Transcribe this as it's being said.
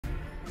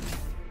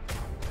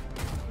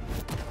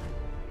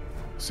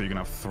So you can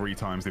have 3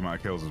 times the amount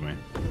of kills as me.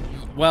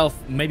 Well,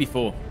 maybe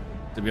 4,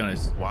 to be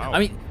honest. Wow. I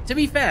mean, to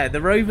be fair, the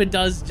rover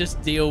does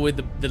just deal with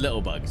the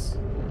little bugs.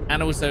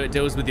 And also it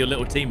deals with your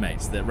little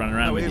teammates that run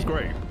around with you. It is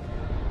great.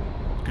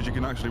 Because you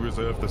can actually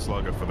reserve the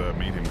slugger for the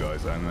medium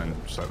guys and then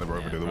just let the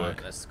rover do the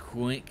work. Let's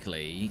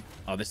quickly...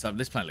 Oh, this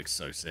planet looks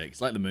so sick.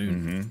 It's like the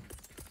moon.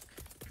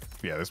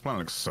 Yeah, this planet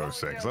looks so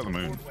sick. It's like the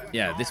moon.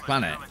 Yeah, this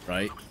planet,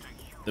 right?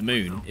 The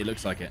moon, it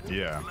looks like it.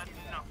 Yeah.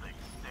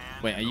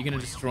 Wait, are you going to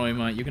destroy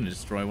my... You're going to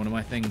destroy one of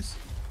my things,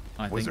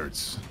 I think.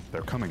 Wizards.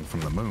 They're coming from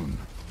the moon.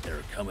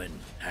 They're coming,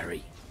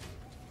 Harry.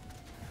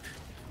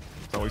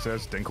 Is that what he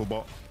says?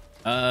 Dinklebot?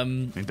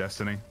 In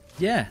Destiny?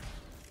 Yeah.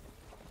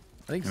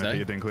 I think so.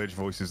 Peter Dinklage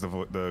voices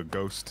the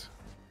ghost.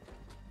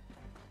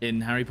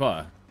 In Harry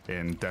Potter?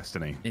 In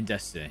Destiny. In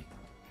Destiny.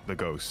 The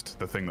ghost.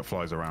 The thing that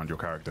flies around your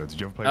character. Did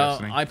you ever play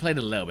Destiny? I played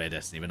a little bit of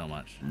Destiny, but not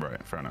much.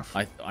 Right, fair enough.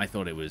 I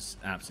thought it was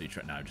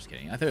absolutely... No, I'm just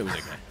kidding. I thought it was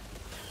okay.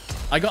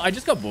 I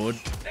just got bored.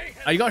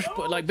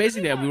 Like,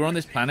 basically, we were on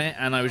this planet,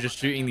 and I was just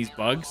shooting these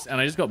bugs,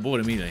 and I just got bored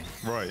immediately.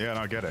 Right, yeah,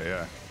 no, I get it,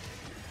 yeah.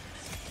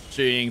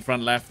 Shooting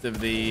front left of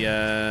the...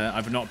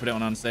 I've not put it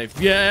on unsafe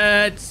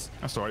yet!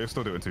 That's alright, you're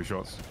still doing 2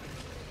 shots.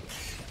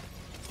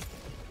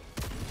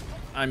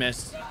 I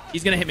missed.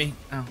 He's gonna hit me.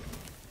 Ow.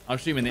 I'll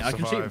shoot him in the... I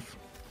can shoot him.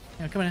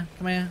 Yeah, come here.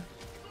 Come here.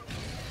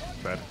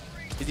 Dead.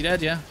 Is he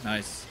dead? Yeah?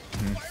 Nice.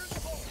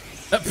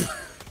 Nice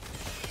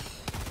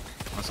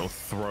little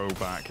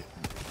throwback,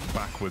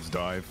 backwards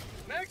dive.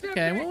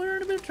 Okay, well, we're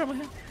in a bit of trouble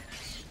here.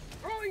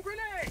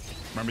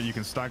 Remember, you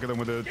can stagger them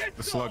with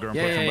the slugger and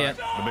push them back.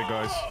 The big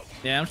guys.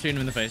 Yeah, I'm shooting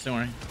him in the face. Don't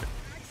worry.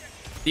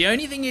 The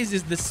only thing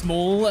is the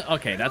small...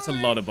 Okay, that's a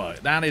lot of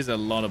bugs. That is a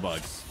lot of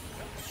bugs.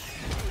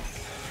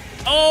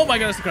 Oh my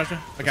god, that's the crusher.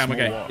 Okay, I'm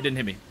okay. It didn't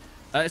hit me.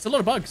 It's a lot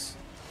of bugs.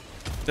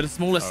 So the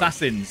small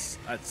assassins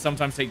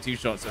sometimes take 2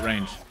 shots at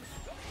range.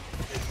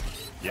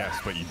 Yes,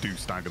 but you do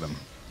stagger them.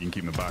 You can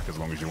keep them back as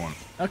long as you want.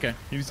 Okay.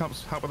 You need help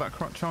with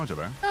that charger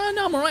there?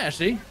 No, I'm alright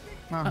actually.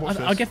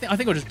 I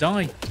think I'll just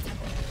die.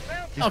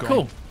 He's gone.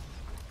 Cool.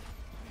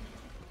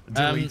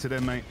 Deleted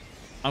him, mate.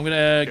 I'm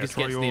gonna just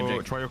get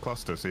Steve. Try your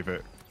cluster, see if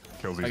it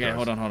kills these guys. Okay,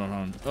 hold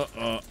on.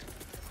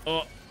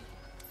 Oh.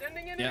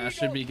 Yeah, that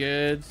should be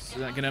good. Is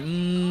that gonna...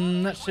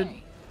 that should...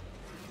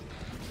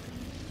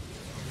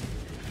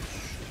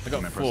 I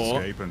got 4. Press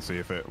escape and see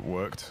if it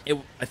worked.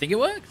 I think it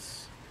worked.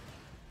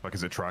 Like,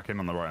 is it tracking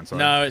on the right hand side?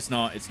 No, it's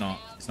not. It's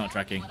not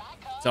tracking.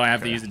 So I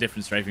have to use a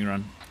different strafing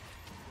run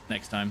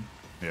next time.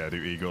 Yeah,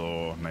 do Eagle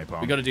or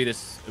Napalm. We got to do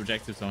this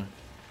objective somewhere.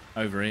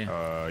 Over here.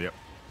 Yep.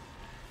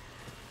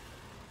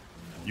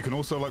 You can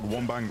also like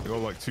one bang or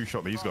like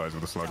 2-shot these guys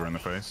with a slugger in the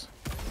face.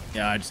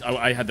 Yeah,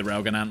 I had the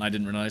railgun out and I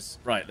didn't realize.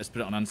 Right, let's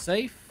put it on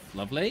unsafe.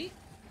 Lovely.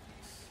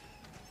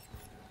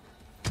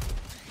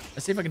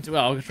 Let's see if I can...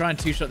 Well, I'll try and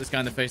 2-shot this guy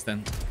in the face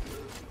then.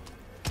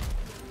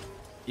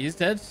 He's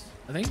dead,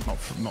 I think.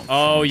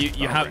 Not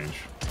you have... Range.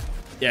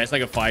 Yeah, it's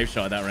like a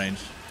 5-shot at that range.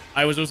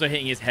 I was also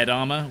hitting his head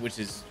armor, which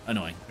is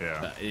annoying. Yeah.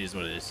 But it is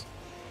what it is.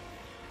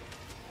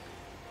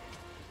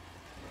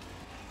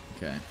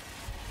 Okay.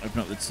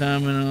 Open up the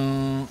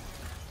terminal.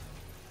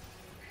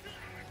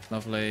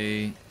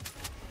 Lovely.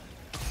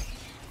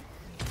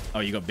 Oh,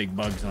 you got big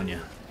bugs on you.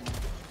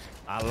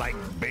 I like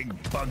big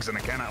bugs and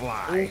I cannot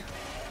lie.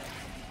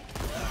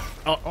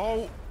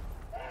 Oh.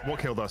 What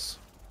killed us?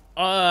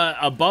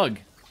 A bug.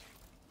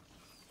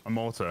 A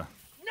mortar.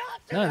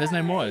 No, there's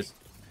no mortars.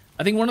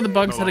 I think one of the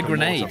bugs had a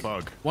grenade.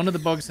 One of the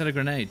bugs had a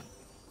grenade.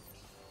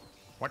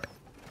 What?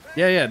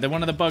 Yeah.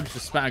 One of the bugs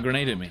just spat a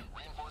grenade at me.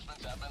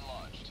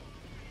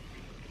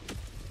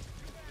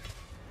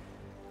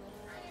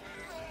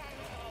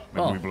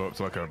 Maybe we blew up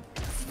to like a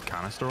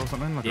canister or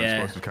something, like an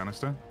explosive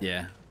canister.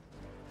 Yeah.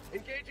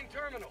 Engaging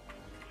terminal.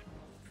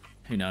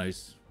 Who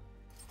knows?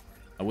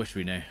 I wish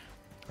we knew.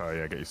 Oh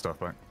yeah, get your stuff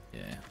back.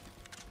 Yeah.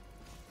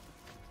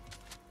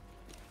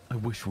 I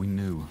wish we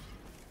knew.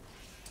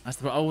 That's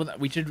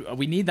the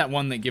we need that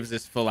one that gives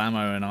us full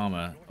ammo and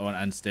armor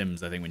and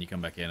stims. I think when you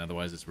come back in,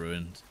 otherwise it's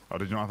ruined. Oh,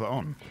 did you not have that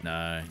on?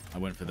 No, I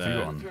went for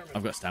the.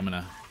 I've got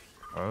stamina.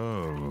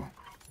 Oh.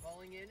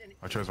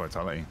 I chose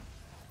vitality.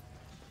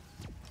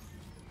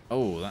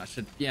 Oh, that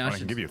should... Yeah, I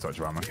can give you a touch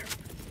of ammo.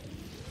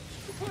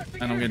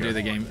 And I'm going to do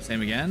the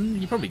same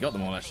again. You probably got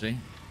them all, actually.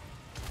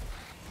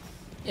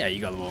 Yeah, you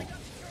got them all.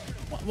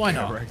 Why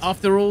not? Correct.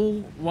 After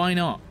all, why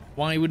not?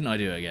 Why wouldn't I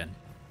do it again?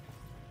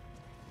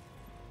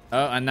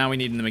 Oh, and now we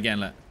need them again.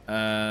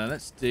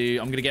 Let's do...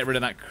 I'm going to get rid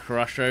of that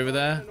crusher over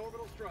there.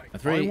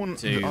 3,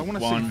 2, 1. I want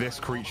to see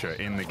this creature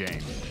in the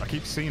game. I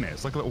keep seeing it.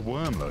 It's like a little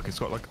worm, look. It's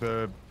got like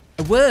the...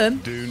 A worm?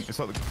 Dune... It's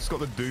got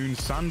the Dune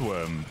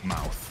sandworm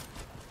mouth.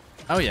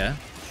 Oh, yeah.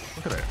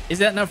 Look at it. Is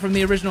that not from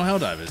the original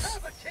Helldivers?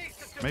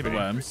 Maybe. The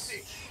worms.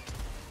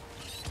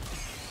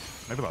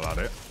 Maybe they'll add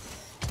it.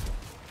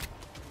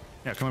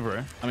 Yeah, come over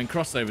here. I mean,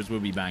 crossovers will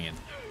be banging.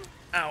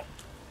 Ow.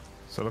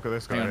 So look at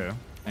this guy here.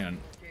 Hang on.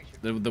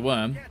 The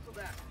worm.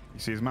 You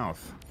see his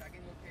mouth?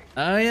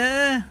 Oh,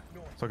 yeah.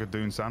 It's like a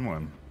Dune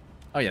sandworm.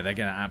 Oh, yeah, they're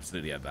going to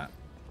absolutely add that.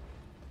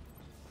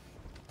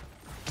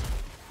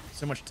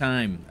 So much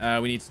time.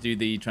 We need to do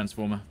the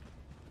transformer.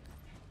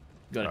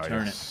 Gotta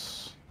turn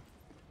yes.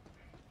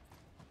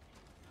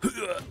 it.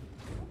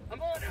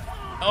 I'm on it.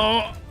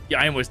 Oh,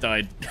 yeah, I almost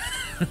died.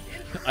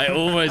 I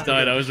almost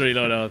died. I was really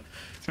low health.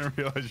 I didn't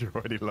realize you're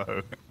already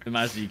low.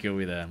 Imagine you kill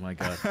me there. My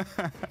God.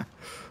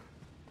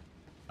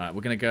 Alright,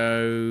 we're gonna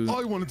go.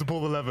 I wanted to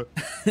pull the lever.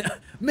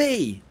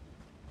 Me!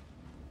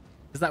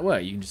 Does that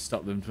work? You can just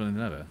stop them pulling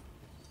the lever.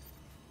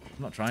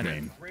 I'm not trying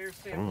it. Rare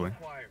sample Probably.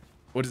 acquired.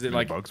 What is it Any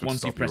like bugs would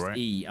once you stop you, press right?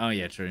 E? Oh,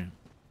 yeah, true.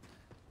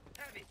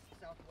 Heavy,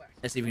 southwest.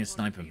 Let's see if we can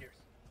snipe him. Meters.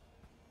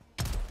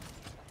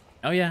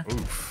 Oh, yeah.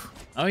 Oof.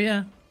 Oh,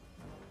 yeah.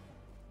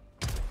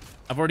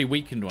 I've already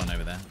weakened one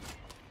over there.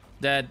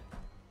 Dead.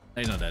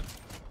 No, he's not dead.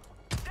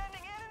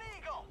 Sending in an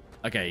eagle.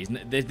 Okay,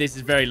 this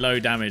is very low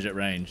damage at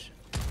range.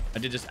 I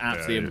did just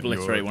absolutely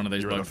obliterate one of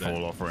those you're bugs at the there.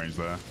 fall off range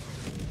there.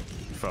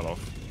 You fell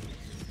off.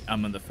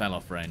 I'm at the fell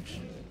off range.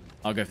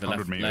 I'll go for the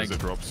 100 left meters leg.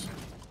 it drops.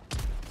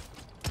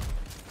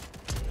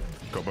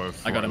 Got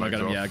both. I got him, legs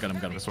off. yeah, I got him.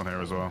 This one here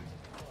as well.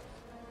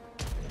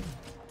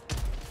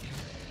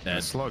 Dead.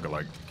 The slug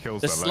like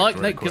kills The their slug, legs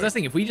really because that's the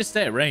quick. thing, if we just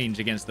stay at range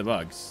against the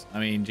bugs, I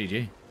mean,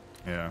 GG.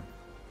 Yeah.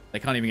 They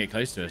can't even get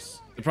close to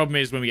us. The problem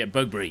is when we get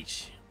bug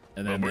breach,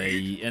 and then Bug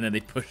breach. they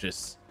push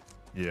us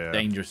Yeah.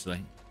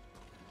 dangerously.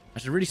 I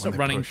should really When stop they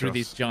running push through us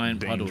these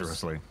giant puddles.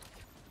 dangerously.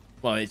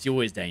 Well, it's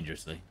always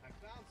dangerously. I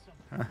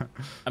found some.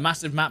 A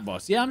massive map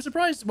boss. Yeah, I'm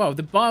surprised. Well,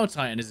 the Bile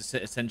Titan is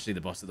essentially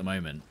the boss at the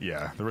moment.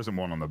 Yeah, there isn't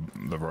one on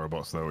the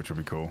robots though, which would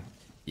be cool.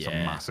 It's a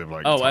Yeah. massive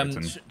like Oh,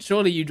 Titan.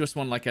 surely you just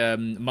want like a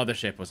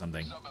mothership or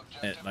something,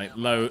 like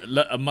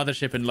a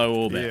mothership in low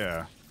orbit,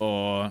 Yeah.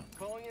 or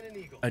Calling in an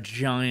eagle. a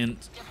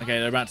giant. Okay,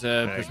 they're about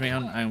to push me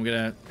on. I'm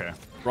gonna Okay.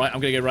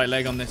 I'm gonna go right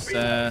leg on this.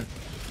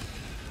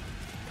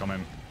 Come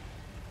in.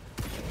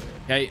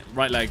 Okay,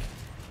 right leg.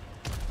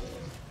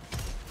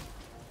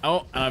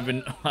 Oh, and I've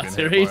been hit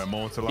series. by a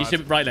mortar, He lad.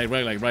 should right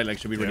leg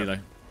should be really Yeah. low.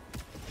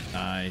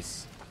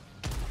 Nice.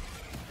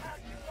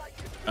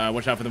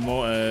 Watch out for the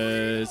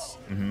mortars.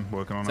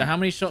 Working on So it. how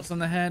many shots on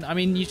the head? I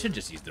mean, you should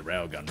just use the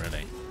railgun,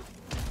 really.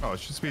 Oh, it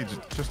should be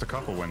just a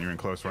couple when you're in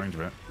close range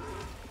of it.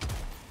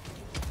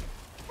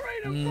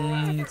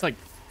 It's like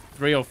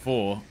 3 or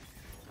 4.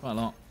 Quite a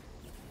lot.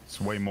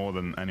 It's way more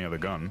than any other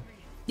gun.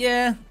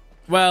 Yeah.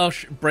 Well,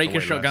 break Way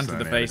a shotgun less to than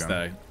the any other face, gun.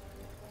 though.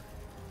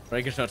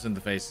 Break a shot to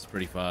the face is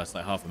pretty fast,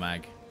 like half a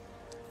mag.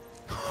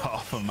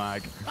 Half a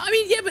mag. I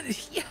mean, yeah, but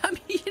I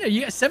mean, you know, you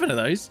get 7 of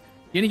those.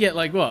 You only get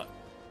like what?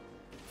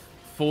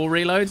 4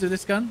 reloads with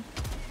this gun?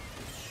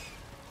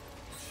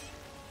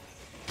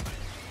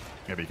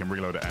 Yeah, but you can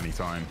reload at any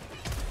time.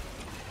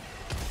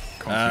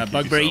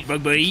 Bug breach,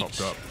 bug breach.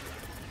 Topped up.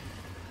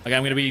 Okay,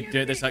 I'm gonna be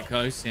doing this like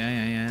close.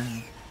 Yeah.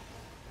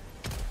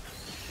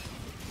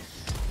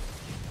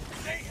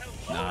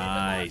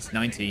 Nice,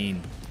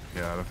 19.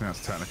 Yeah, I don't think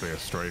that's technically a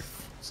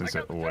strafe since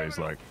it always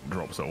like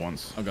drops at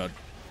once. Oh god.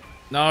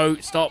 No,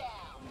 stop.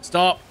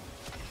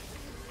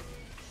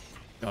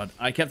 God,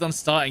 I kept on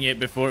starting it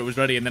before it was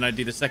ready, and then I'd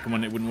do the second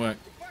one, it wouldn't work.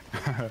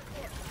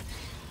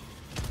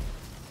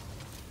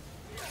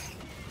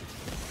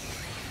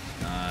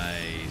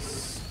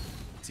 Nice.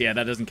 So yeah,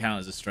 that doesn't count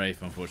as a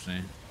strafe,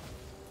 unfortunately.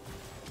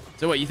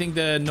 So what, you think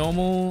the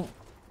normal...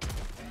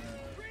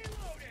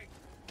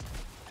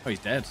 Oh, he's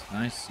dead.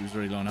 Nice. He was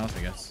really low on health,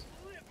 I guess.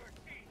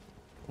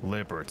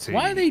 Liberty.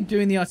 Why are they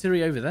doing the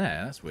artillery over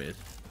there? That's weird.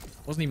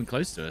 Wasn't even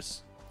close to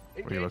us.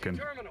 Where are you looking?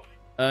 Terminal.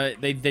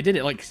 They did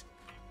it like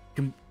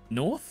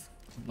north,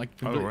 like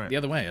right. the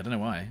other way. I don't know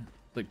why.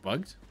 Like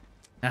bugged.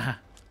 Haha.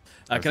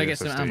 Where's Can I the get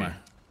some SSD? ammo?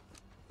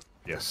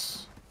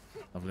 Yes.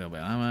 Have a little bit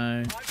of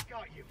ammo. I've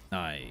got you.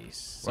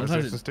 Nice. Where's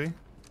Sometimes the it's,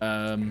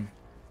 SSD?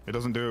 It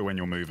doesn't do it when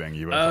you're moving.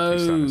 You have to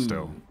be standing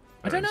still.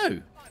 I don't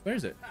know. Where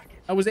is it?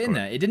 Oh, was it in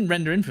there? It didn't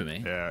render in for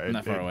me. Yeah, I'm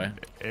that far away.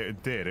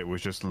 It did. It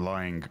was just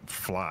lying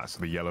flat. So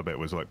the yellow bit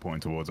was like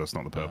pointing towards us,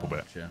 not the purple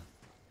bit. Sure.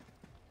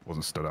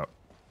 Wasn't stood up.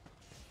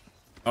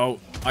 Oh,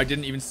 I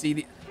didn't even see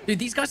the... Dude,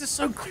 these guys are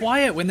so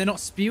quiet when they're not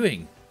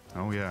spewing.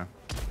 Oh yeah.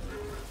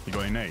 You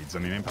got any nades?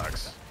 Any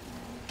impacts?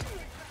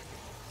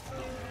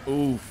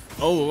 Oof.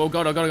 Oh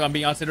god, I'm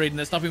being artillery and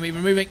they're stopping me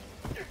from moving.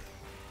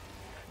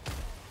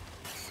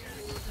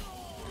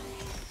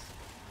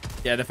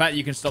 Yeah, the fact that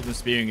you can stop them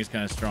spewing is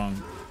kind of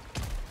strong.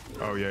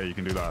 Oh yeah, you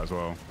can do that as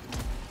well.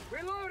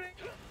 Reloading.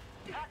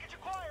 Package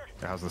acquired.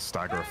 It has the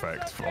stagger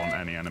effect on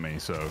any enemy.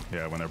 So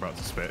yeah, when they're about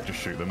to spit, just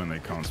shoot them and they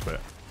can't spit.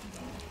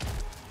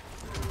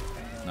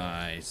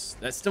 Nice.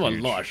 That's still Huge.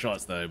 a lot of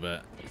shots though,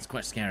 but it's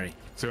quite scary.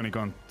 It's the only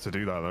gun to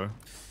do that though.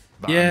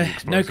 That and the Yeah,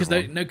 no,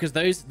 explosive because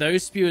one.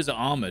 those spewers are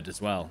armored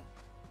as well.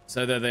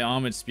 So they're the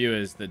armored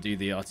spewers that do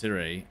the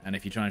artillery, and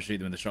if you try and shoot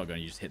them with a shotgun,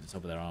 you just hit the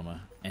top of their armor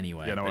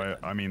anyway. Yeah, no, But-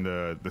 I mean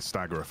the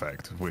stagger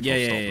effect, which Yeah, will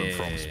yeah, stop yeah, them yeah,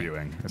 from yeah.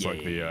 spewing. It's Yeah,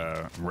 like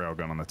yeah, the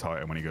railgun on the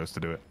Titan when he goes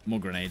to do it. More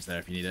grenades there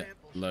if you need it.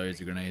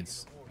 Loads of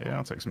grenades. Yeah,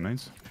 I'll take some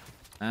nades.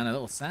 And a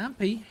little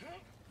sampy.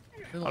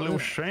 A little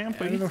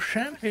champagne. A little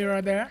champy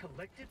right there.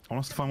 Collected. I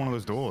want us to find one of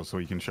those doors so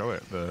you can show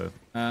it. I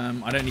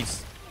don't need...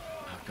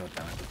 Oh, god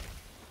damn it.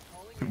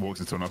 It walks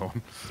into another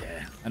one.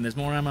 Yeah. And there's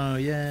more ammo.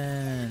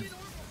 Yeah.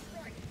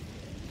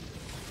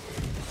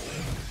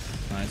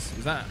 Nice.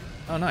 Was that...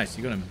 Oh, nice.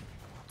 You got him.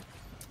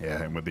 Yeah,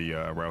 hit him with the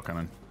rail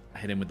cannon. I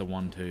hit him with the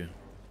 1-2.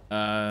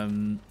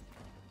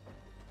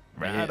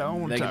 Right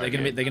on they're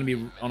target. gonna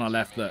be on our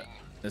left. Look,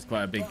 there's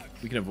quite a big.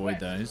 We can avoid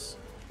those.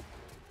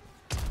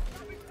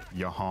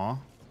 Yaha.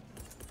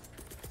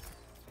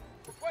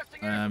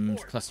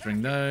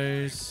 Clustering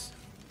those.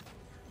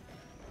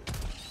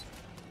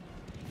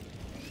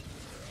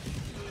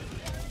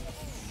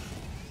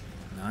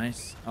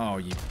 Nice. Oh,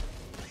 you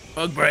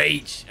bug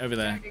breach over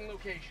there. Tracking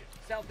location.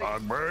 Southeast.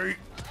 Bug breach.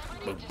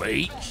 Bug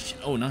breach.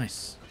 Oh,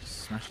 nice.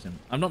 Smashed him.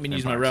 I've not been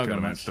using my Impact's railgun kill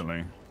him much.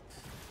 instantly.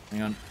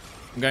 Hang on.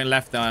 I'm going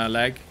left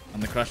leg on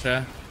the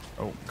crusher.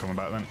 Oh, coming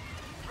back then.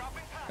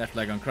 Left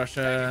leg on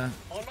crusher.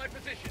 On my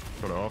position.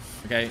 Got it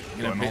off. Okay, Got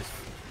gonna him hit. off.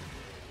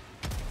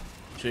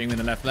 Shooting with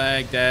the left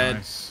leg. Dead.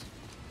 Nice.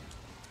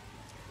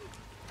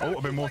 Oh,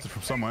 I've been mortared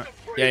from somewhere.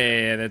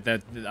 Yeah.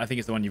 I think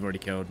it's the one you've already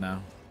killed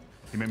now.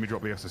 He made me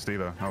drop the SSD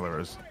though. Oh, there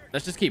it is.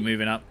 Let's just keep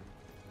moving up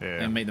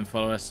Yeah. and make them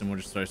follow us, and we'll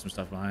just throw some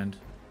stuff behind.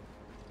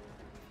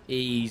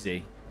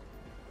 Easy.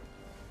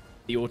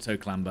 The auto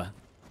clamber.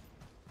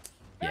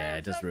 Yeah,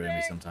 it does ruin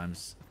me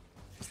sometimes.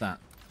 What's that?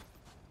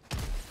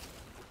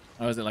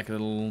 Oh, is it like a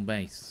little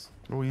base?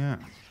 Oh, yeah.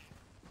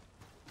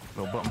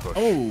 Little button push.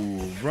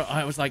 Oh,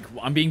 I was like,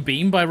 I'm being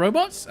beamed by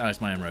robots? Oh, it's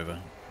my own rover.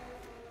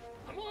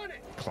 I'm on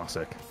it.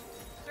 Classic.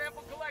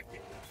 Sample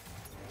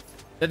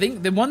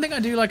collected. The one thing I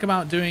do like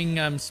about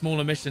doing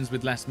smaller missions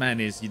with less men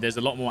is there's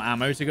a lot more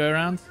ammo to go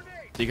around.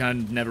 So you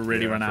kind of never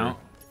really Yeah, run true. out.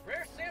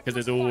 Rare sample Because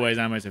there's acquired. always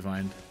ammo to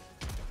find.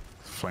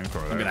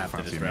 Flamethrower. I'm going there, to have to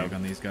fancy just me.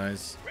 railgun these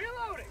guys.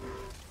 Reloading.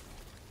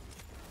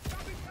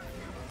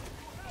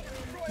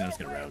 No, I'm just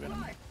going to railgun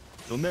them.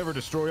 They'll never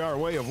destroy our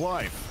way of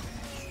life.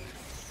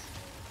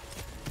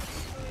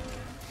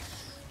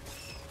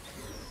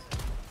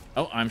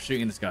 Oh, I'm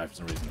shooting in the sky for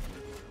some reason.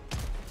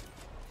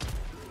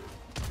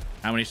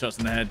 How many shots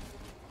in the head?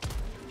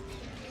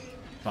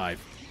 5.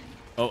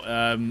 Oh,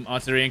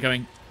 artillery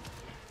incoming.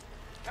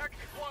 Package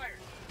acquired.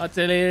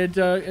 Artillery,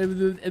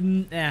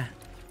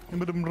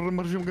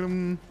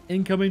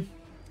 incoming.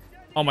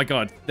 Oh my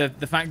god, the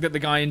fact that the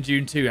guy in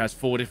Dune 2 has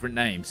 4 different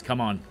names. Come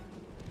on.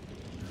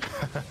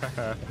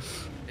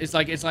 it's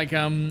like I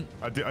did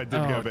oh, get a bit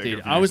dude.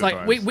 confused I was like,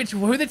 at wait, times.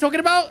 who are they talking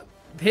about?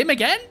 Him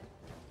again?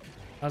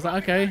 I was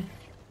like, okay.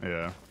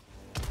 Yeah.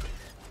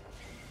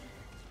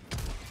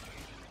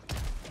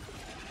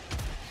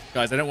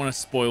 Guys, I don't want to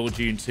spoil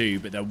Dune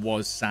 2, but there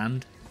was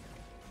sand.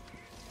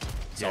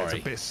 Yeah, it's Sorry.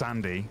 a bit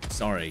sandy.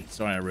 Sorry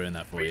I ruined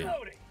that for you.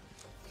 Reloading.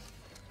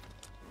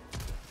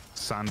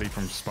 Sandy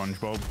from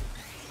SpongeBob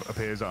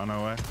appears out of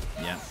nowhere.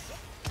 Yeah.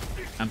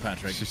 And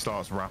Patrick. She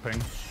starts rapping.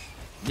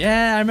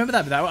 Yeah, I remember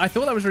that, but I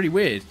thought that was really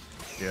weird.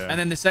 Yeah. And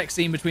then the sex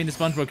scene between the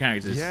SpongeBob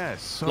characters. Yeah,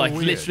 so like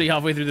weird. literally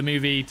halfway through the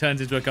movie turns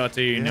into a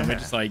cartoon, and we're Yeah.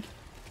 just like,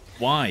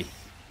 why?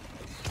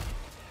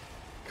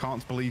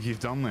 Can't believe you've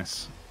done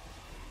this.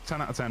 10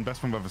 out of 10,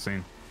 best one I've ever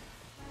seen.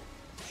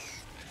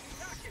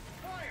 Package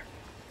acquired.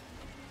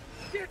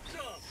 Get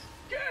some.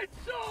 Get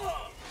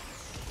some.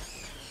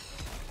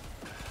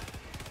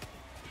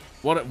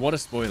 What a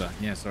spoiler.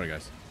 Yeah, sorry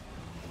guys.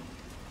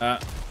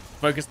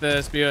 Focus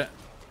the spear.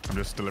 I'm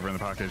just delivering the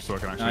package so I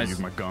can actually Nice. use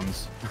my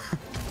guns.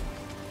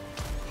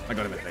 I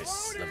got him in the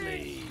face.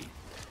 Lovely.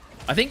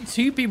 I think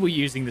 2 people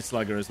using the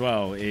slugger as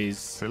well is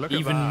See, look at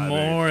even that,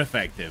 more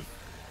effective.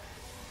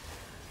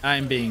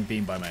 I'm being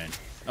beamed by my own.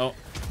 Oh.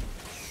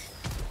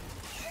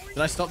 Did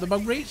I stop the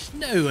bug breach?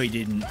 No, I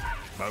didn't.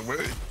 No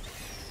way.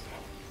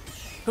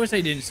 Of course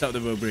I didn't stop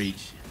the bug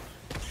breach.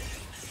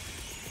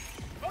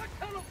 Bug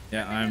tunnel.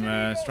 Yeah,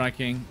 I'm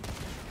striking.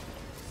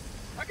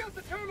 I got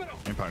the terminal.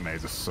 Impact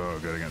nades are so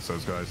good against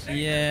those guys.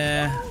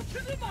 Yeah.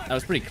 To the mud. That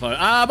was pretty close.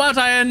 Ah,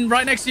 Bartian,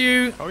 right next to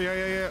you. Oh,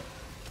 yeah.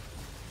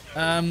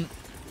 I'm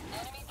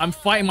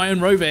fighting my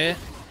own rover here.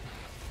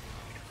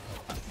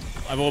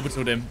 I've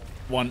orbitaled him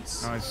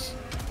once. Nice.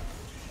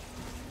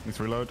 Need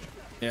to reload.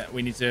 Yeah,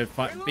 we need to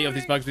beat off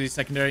these bugs with his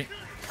secondary.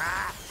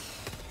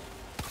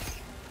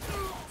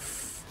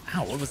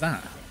 Ow, what was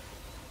that?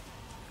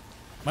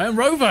 My own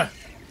rover!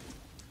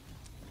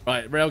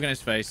 Right, railgun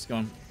his face. Go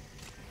on.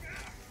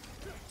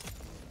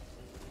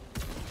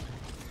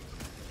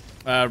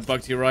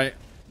 Bug to your right.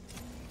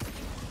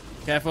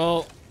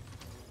 Careful.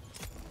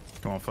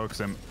 Come on, focus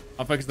him.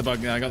 I'll focus the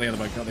bug. I got the other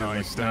bug.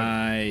 Nice, dead.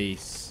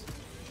 Nice.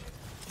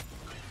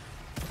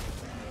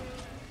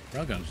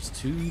 Railgun's just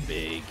too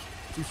big.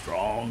 Too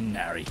strong,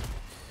 Harry.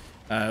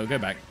 We'll go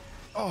back.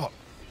 Oh,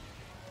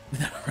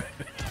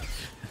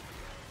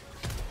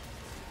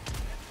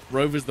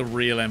 Rover's the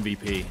real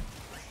MVP.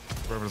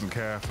 Rover doesn't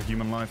care for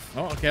human life.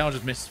 Oh, okay. I'll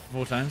just miss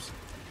 4 times.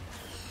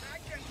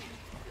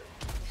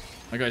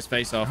 I got his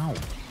face off. Ow.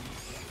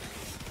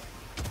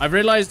 I've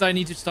realized I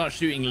need to start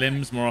shooting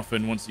limbs more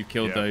often once you've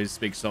killed Yeah. those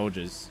big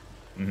soldiers.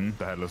 Mm-hmm,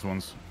 the headless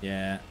ones.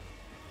 Yeah.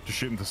 Just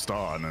shoot them to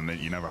start, and then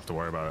you never have to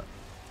worry about it.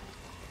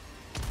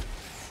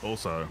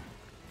 Also,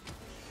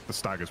 the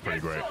stagger's pretty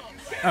great.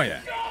 Oh, yeah.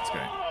 That's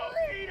great.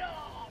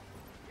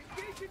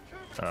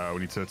 We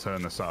need to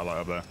turn the satellite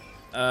up there.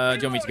 Do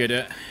you want me to go do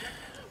it?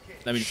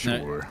 Let me just know.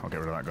 Sure, I'll get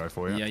rid of that guy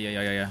for you.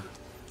 Yeah.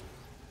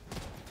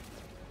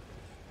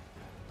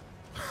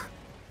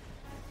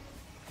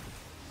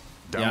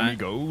 Down he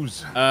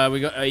goes.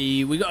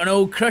 We got an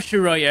old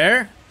crusher right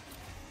there.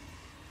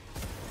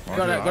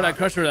 Got that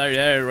crusher right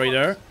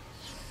there.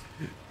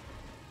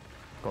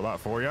 Got that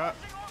for ya.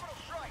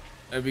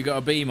 Have we got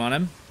a beam on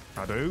him?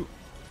 I do.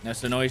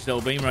 That's a nice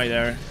little beam right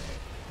there.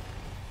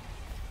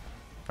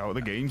 Out of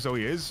the game, so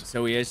he is.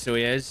 So he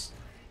is.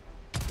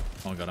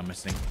 Oh god, I'm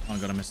missing.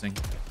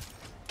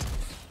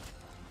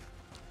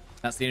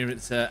 That's the only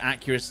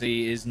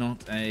accuracy is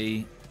not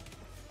a...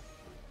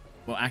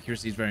 Well,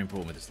 accuracy is very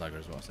important with the slugger,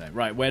 is what I'm saying.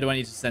 Right, where do I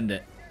need to send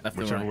it? Left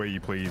or right? Whichever way you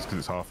please, because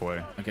it's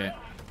halfway. Okay.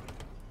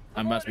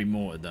 I'm about to be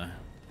mortared, though.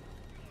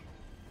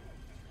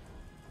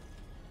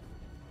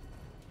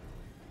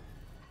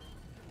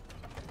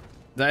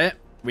 Is that it?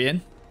 We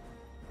in?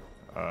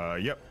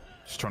 Yep.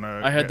 Just trying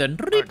to I heard get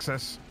the...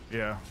 access.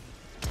 Yeah.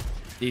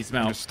 He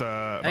smell. Just,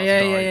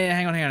 yeah.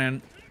 Hang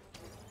on.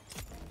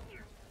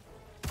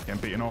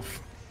 Getting beaten off.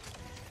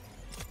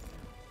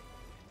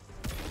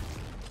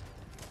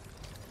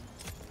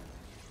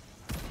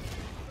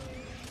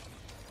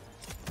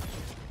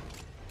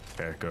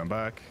 Okay, going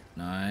back.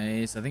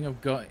 Nice. I think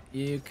I've got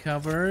you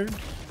covered,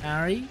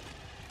 Harry.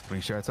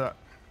 Please share that.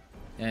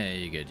 Yeah,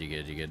 you're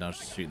good. I'll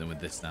just shoot them with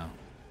this now.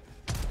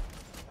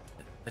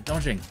 They're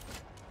dodging.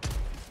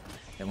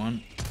 Get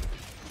one.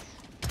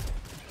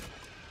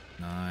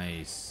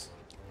 Nice.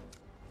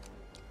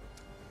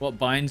 What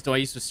binds do I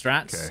use for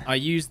strats? Okay. I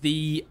use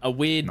a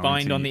weird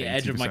bind on the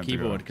edge of my 80%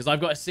 keyboard because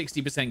I've got a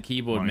 60%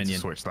 keyboard minion.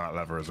 Switch that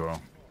lever as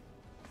well.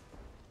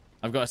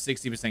 I've got a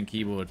 60%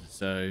 keyboard,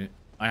 so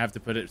I have to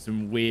put it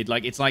some weird,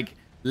 like it's like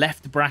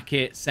left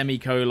bracket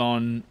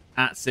semicolon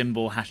 @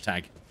 symbol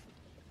hashtag.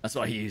 That's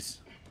what I use,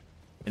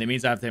 and it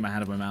means I have to take my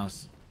hand off my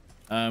mouse.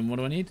 What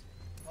do I need?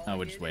 Oh,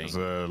 we're just waiting.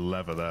 There's a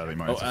lever there that you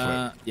might have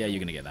to flip. Yeah, you're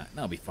gonna get that.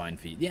 That'll be fine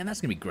for you. Yeah, that's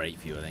gonna be great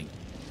for you, I think.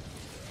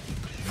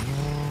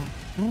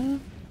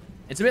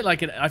 It's a bit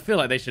like I feel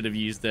like they should have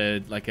used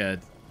a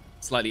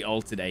slightly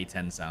altered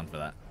A10 sound for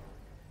that.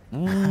 I'm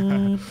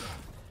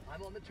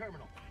on the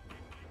terminal.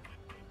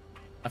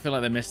 I feel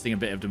like they're missing a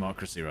bit of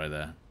democracy right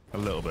there. A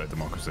little bit of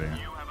democracy.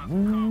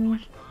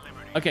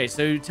 Okay,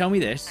 so tell me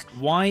this: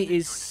 why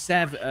is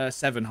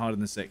 7 harder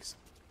than 6?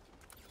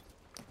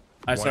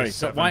 Sorry.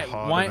 So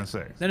why? Than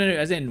 6? No.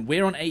 As in,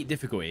 we're on 8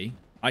 difficulty.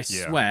 I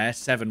swear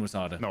 7 was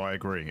harder. No, I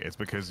agree. It's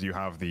because you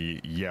have the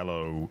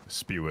yellow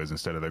spewers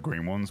instead of the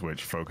green ones,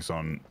 which focus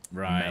on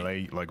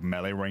melee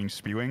range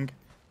spewing,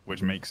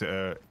 which makes it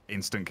a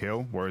instant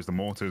kill. Whereas the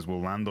mortars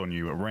will land on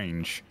you at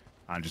range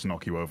and just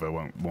knock you over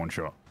one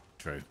shot.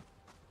 True.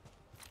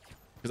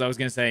 Because I was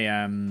gonna say,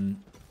 even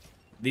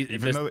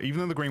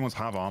though the green ones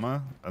have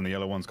armor and the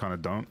yellow ones kind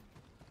of don't,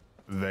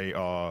 they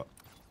are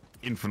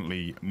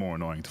infinitely more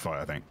annoying to fight,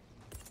 I think.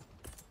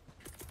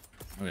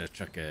 I'm gonna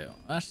chuck it.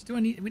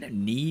 Actually, we don't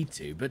need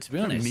to, but to be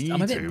honest,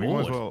 I'm a bit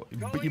bored.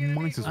 But you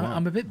might as well.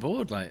 I'm a bit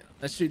bored. Like,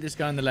 let's shoot this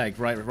guy in the leg,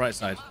 right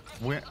side.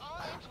 We're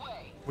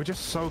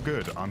just so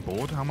good. I'm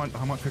bored. How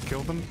much could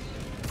kill them?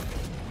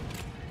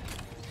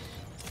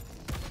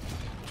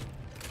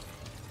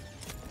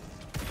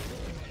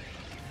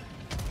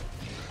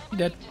 You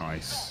dead.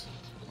 Nice.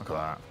 Look at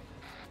that.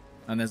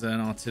 And there's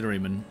an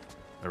artilleryman.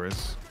 There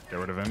is. Get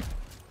rid of him.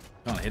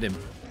 Can't hit him.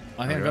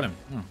 I think I got him.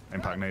 Oh.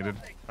 Impact naded.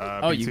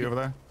 Oh, BT over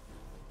there.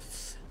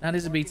 That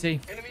is a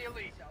BT. Enemy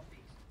elite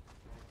southeast.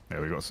 Yeah,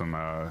 we got some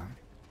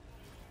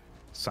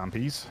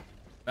Sampies.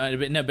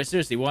 But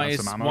seriously, why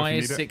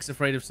is 6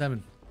 afraid of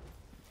 7?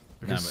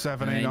 Because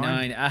 7 ain't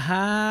 9.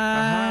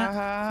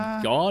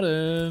 Aha! Got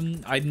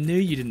him. I knew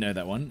you didn't know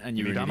that one, and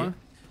you need ammo?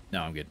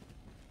 No, I'm good.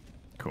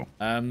 Cool.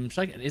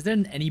 Is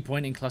there any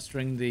point in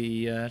clustering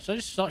the? Should I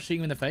just start shooting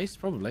him in the face?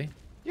 Probably.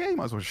 Yeah, you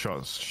might as well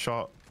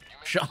shot.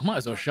 Might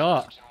as well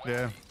shot.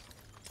 Yeah.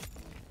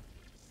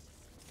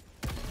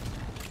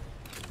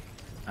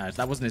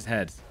 That wasn't his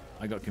head.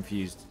 I got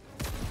confused.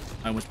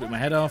 I almost put my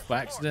head off by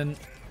accident.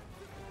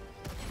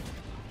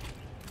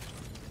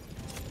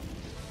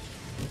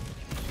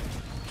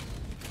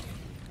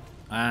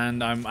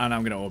 And I'm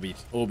gonna orby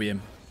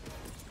him.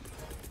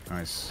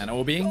 Nice. And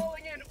orbying.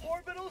 Calling in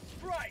orbital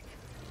strike.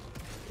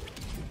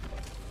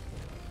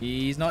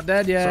 He's not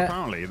dead yet. So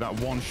apparently that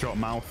one-shot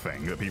mouth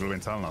thing that people have been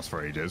telling us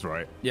for ages,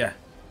 right? Yeah.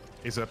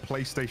 Is a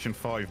PlayStation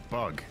 5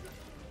 bug.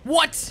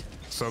 What?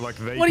 So like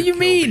they What do you kill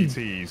mean?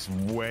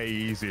 BTs way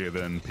easier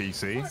than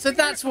PC. So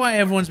that's why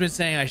everyone's been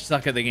saying I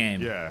suck at the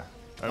game. Yeah.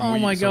 And Oh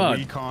my god.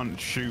 We can't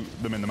shoot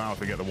them in the mouth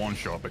and get the one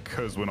shot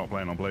because we're not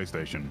playing on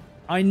PlayStation.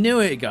 I knew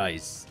it,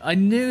 guys. I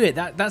knew it.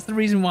 That's the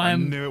reason why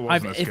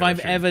if I've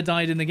issue. ever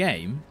died in the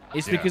game,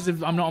 it's because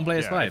I'm not on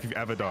PS5. If you've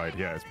ever died,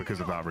 yeah, it's because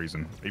of that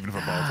reason. Even if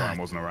a Voltime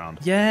wasn't around.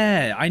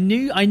 Yeah, I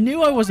knew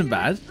I wasn't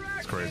bad.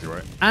 It's crazy,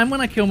 right? And when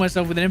I kill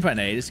myself with an impact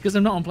nade, it's because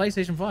I'm not on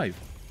PlayStation 5.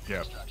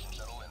 Yeah.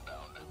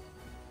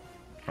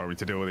 Are we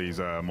to deal with these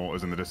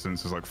mortars in the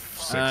distance? There's like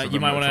 6 of them. You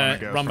might want to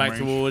to run back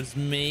towards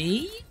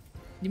me.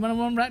 You might want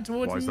to run back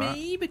towards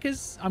me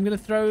because I'm going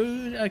to throw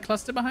a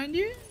cluster behind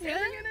you. Yeah.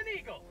 Bring in an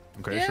eagle.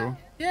 Okay, yeah. sure.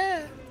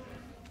 Yeah.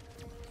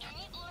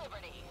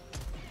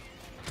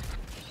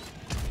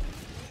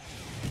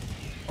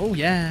 Oh,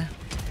 yeah.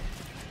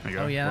 There you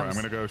go. Oh, yeah, Right, that was-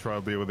 I'm gonna go try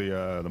to deal with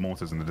the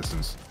mortars in the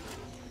distance.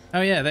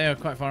 Oh yeah, they are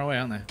quite far away,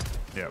 aren't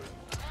they? Yep.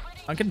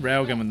 I can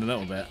railgun them a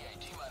little bit.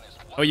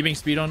 Oh, you're being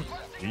speed on?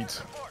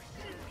 Eat.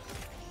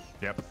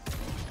 Yep.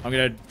 I'm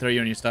gonna throw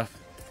you on your stuff.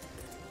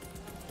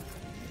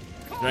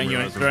 Throwing you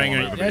on. Realize there's one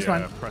over Yeah, it's the,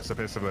 fine.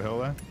 precipice of the hill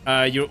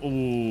there.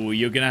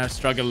 You're gonna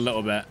struggle a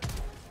little bit.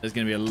 There's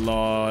gonna be a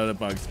lot of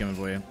bugs coming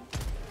for you.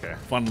 Okay.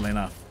 Funnily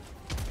enough.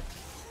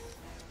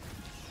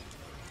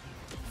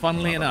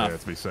 Funnily Right up enough. here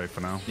to be safe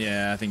for now.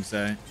 Yeah, I think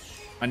so.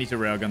 I need to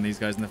railgun these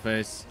guys in the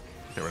face.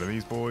 Get rid of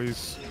these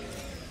boys.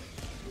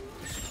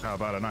 How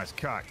about a nice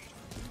cock?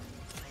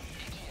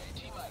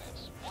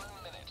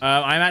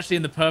 I'm actually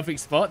in the perfect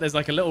spot. There's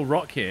like a little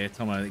rock here,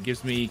 Tomo, that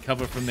gives me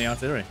cover from the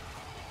artillery.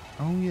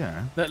 Oh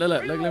yeah. Look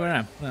where I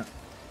am. Look.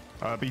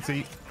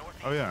 BT.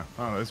 Oh yeah.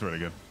 Oh, that's really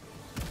good.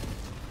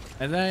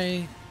 Are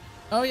they?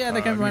 Oh yeah, they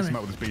I came need behind some me.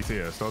 help with this BT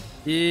here, Stod.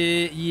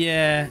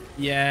 Yeah.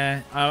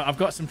 I've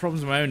got some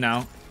problems of my own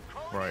now.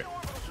 Right.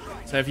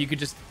 So if you could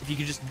just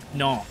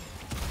not.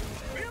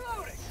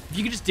 If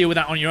you could just deal with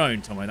that on your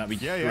own, Tomo, that'd be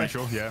Yeah, great.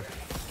 sure, yeah.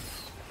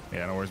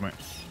 Yeah, no worries, mate.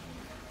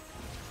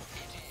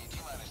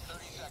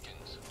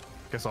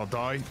 Guess I'll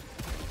die.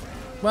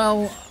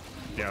 Well,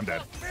 Yeah, I'm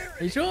dead.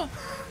 are you sure?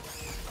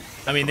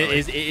 I mean,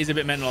 it is a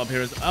bit mental up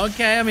here.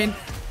 Okay, I mean,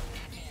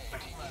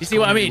 you see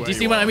what I mean? Do you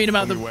see what I mean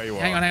about the?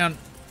 Hang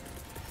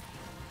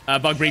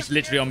on. Bug breach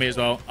literally on me as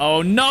well.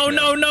 Oh no.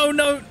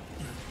 No!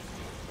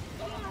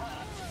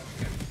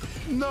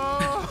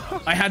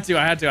 I had to.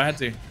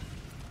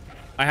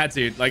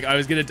 Like I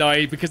was gonna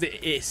die because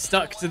it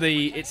stuck to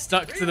the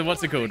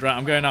what's it called? Right,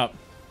 I'm going up.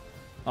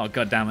 Oh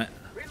god damn it.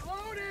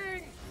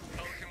 Reloading.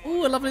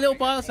 Ooh, a lovely little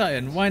bile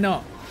titan. Why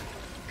not?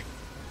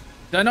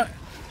 Do I not?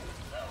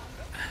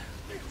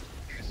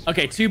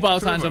 Okay, 2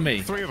 bile titans on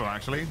me. 3 of them,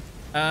 actually.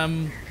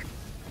 I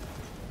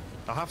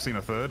have seen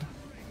a third.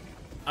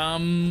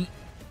 Can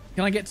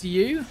I get to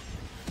you?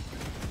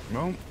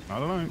 Well, I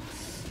don't know.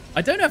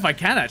 I don't know if I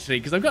can actually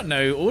because I've got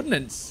no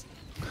ordnance.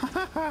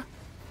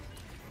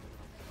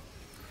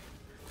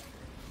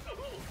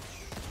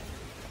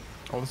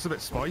 Oh, this is a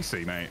bit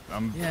spicy, mate.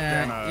 I'm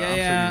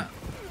Yeah.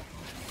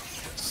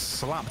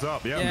 slapped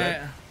up. Yeah, I'm Yeah.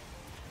 dead.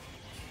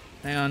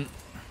 Hang on.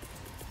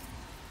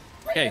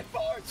 Okay.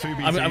 2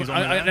 BTs I'm on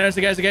there. no, it's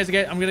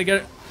okay. I'm gonna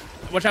go.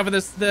 Watch out for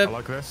this. I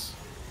like this.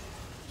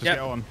 Just Yep. get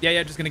on.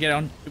 Yeah, just gonna get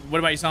on. What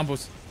about your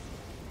samples?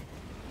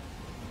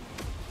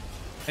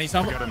 Any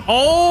samples? Forget 'em.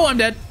 Oh, I'm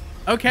dead.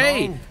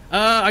 Okay. No.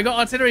 I got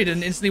artillery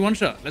and instantly one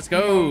shot. Let's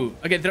go.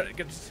 Okay,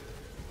 just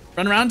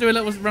run around, do a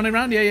little running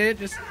around. Yeah.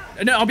 Just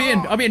no, I'll be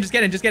in. Just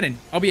get in.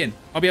 I'll be in.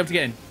 I'll be able to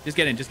get in. Just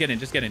get in.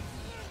 Pelican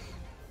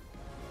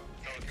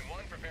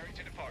 1 preparing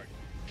to depart.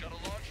 Shuttle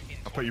launch in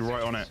I'll put you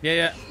right on it.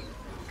 Yeah.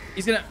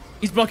 He's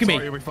blocking Sorry,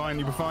 me. you'll be fine.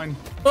 You'll be fine.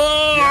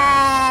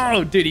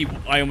 Oh, dude,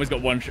 I almost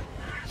got one shot.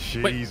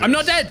 Jesus. Wait, I'm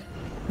not dead.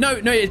 No,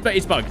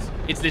 it's bugs.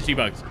 It's literally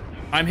bugs.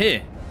 I'm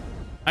here.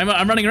 I'm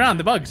running around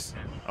the bugs.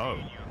 Oh,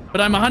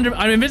 But I'm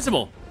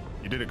invincible.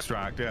 you did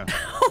extract, yeah.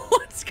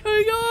 What's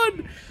going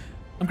on?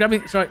 I'm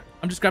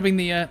just grabbing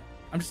the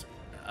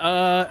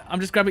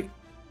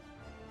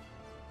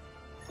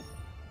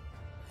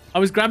I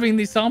was grabbing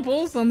these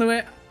samples on the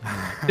way.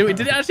 Did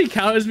it actually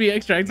count as me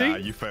extracting? Nah,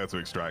 you failed to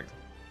extract.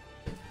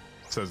 It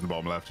says in the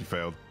bottom left, you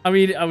failed. I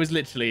mean, I was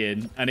literally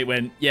in, and it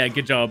went, yeah,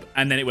 good job,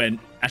 and then it went,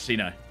 actually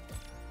no.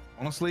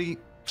 Honestly,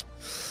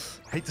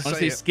 hate to Honestly,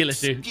 say it. skill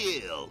issue.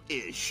 Skill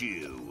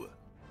issue.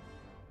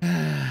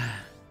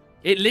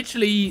 It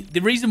literally, the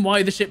reason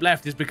why the ship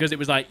left is because it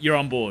was like, you're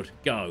on board,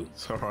 go.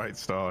 It's all right,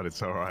 Stard. It's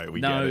all right.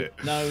 We No, get it.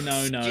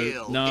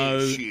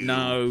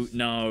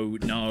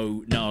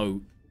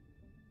 no.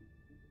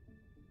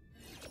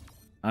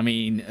 I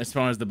mean, as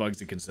far as the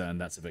bugs are concerned,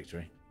 that's a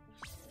victory.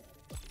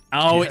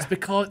 Oh, Yeah. it's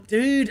because,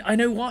 dude, I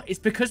know what. It's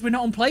because we're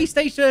not on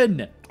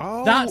PlayStation.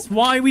 Oh. That's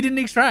why we didn't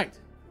extract.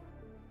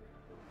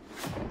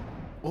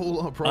 All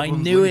our I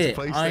problems knew lead it.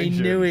 to I PlayStation.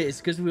 knew it. It's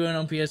because we weren't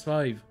on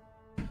PS5.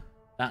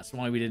 That's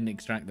why we didn't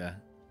extract there.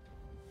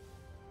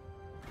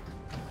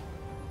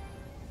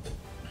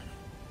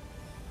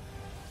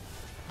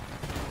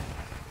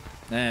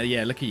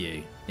 Yeah, look at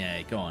you.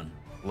 Yeah, go on.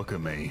 Look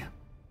at me.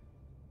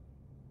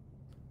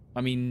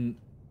 I mean,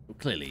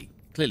 clearly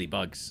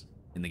bugs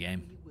in the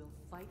game.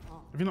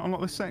 Have you not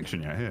unlocked this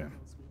section yet here?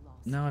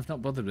 No, I've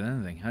not bothered with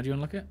anything. How do you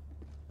unlock it?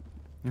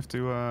 You have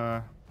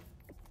to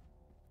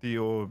do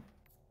your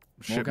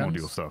ship guns?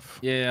 module stuff.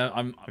 Yeah,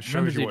 It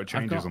shows you what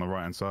changes on the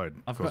right hand side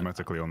I've got-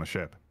 cosmetically on the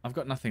ship. I've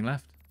got nothing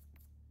left.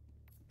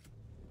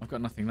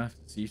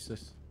 It's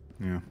useless.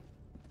 Yeah.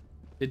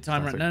 Did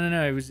time run? Classic.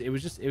 No. It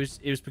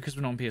was because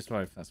we're not on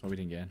PS5. That's why we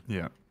didn't get in.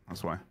 Yeah,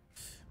 that's why.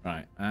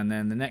 Right, and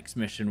then the next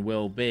mission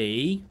will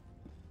be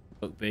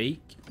Bookbeak.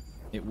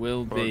 It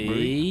will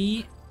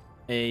Bookbeak.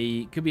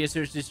 be could be a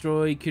search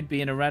destroy, could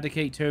be an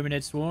eradicate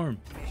terminate swarm.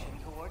 Mission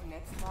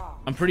coordinates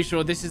locked. I'm pretty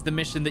sure this is the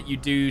mission that you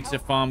do to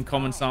farm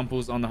common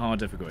samples on the hard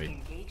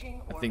difficulty.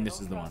 Engaging I think this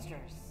is the one. orbital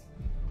thrusters.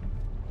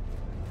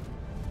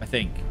 I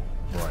think.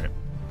 Right.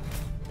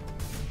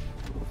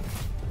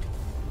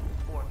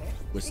 Orbit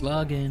We're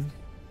slugging.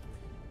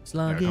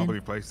 I can't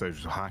believe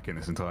PlayStation was hacking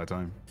this entire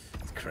time.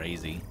 It's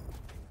crazy.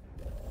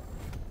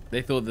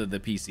 They thought that the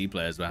PC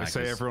players were hackers.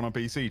 They say everyone on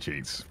PC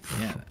cheats.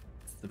 Yeah,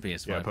 it's the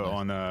PS5. Yeah, put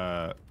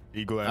on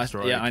Eagle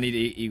Airstrike. Yeah, I need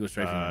Eagle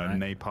straight from run,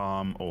 right?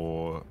 Napalm,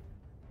 or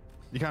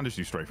you can just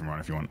do straight from run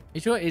if you want.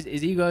 You sure? Is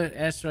Eagle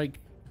Airstrike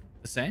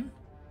the same?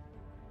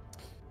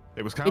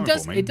 It was counting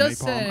for me. It does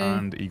Napalm say...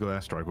 and Eagle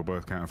Airstrike were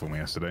both counting for me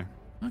yesterday.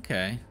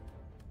 Okay.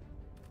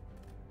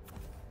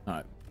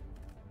 Alright.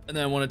 And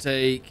then I want to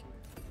take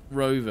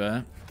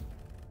Rover.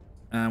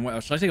 And what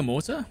else? Should I take a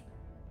mortar?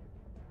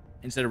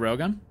 Instead of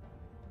railgun?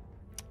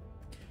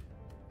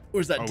 Or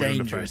is that dangerous?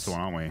 We're the first one,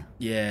 aren't we?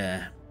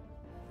 Yeah.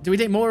 Do we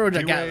take more or a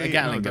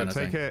Gatling gun?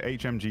 Take a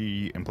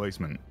HMG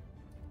emplacement.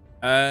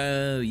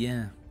 Oh,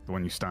 yeah. The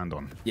one you stand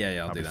on.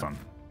 Yeah, I'll do that. Fun.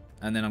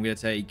 And then I'm going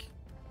to take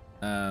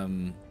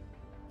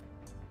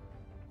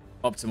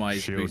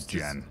optimized Shield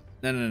boosters. gen.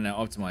 No.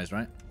 Optimized,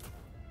 right?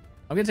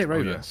 I'm going to take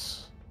Rover. Oh,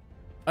 yes.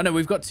 Oh, no,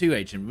 we've got two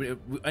HM.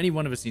 Only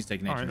one of us needs to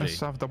take an HMG. All right, let's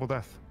have double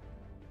death.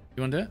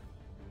 You want to do it?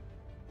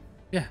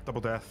 Yeah.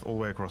 Double death all the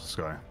way across the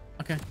sky.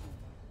 Okay.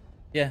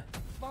 Yeah.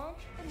 Launch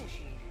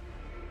initiated.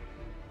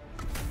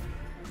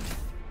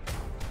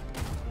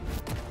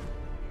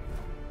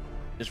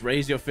 Just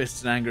raise your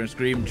fists in anger and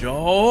scream,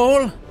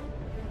 Joel!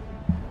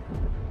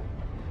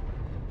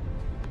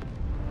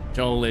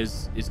 Joel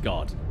is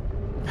God.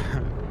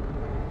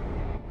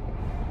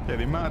 Yeah,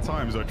 the amount of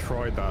times I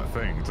tried that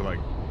thing to like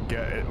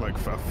get it like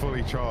a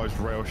fully charged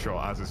rail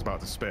shot as it's about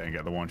to spit and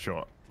get the one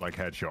shot like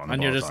headshot.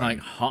 And you're just like,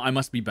 I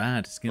must be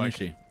bad. Skin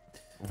issue.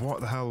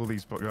 What the hell are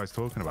these guys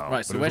talking about?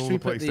 Right, so where should we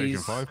put PlayStation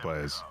these? 5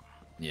 players.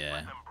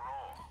 Yeah.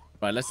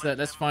 Right,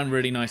 let's find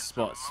really nice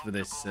spots for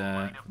this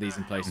for these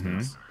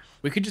emplacements.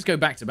 We could just go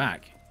back to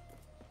back.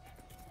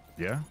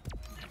 Yeah.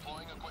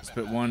 Let's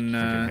put one.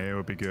 Here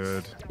would be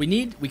good. We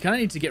kind of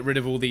need to get rid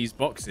of all these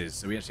boxes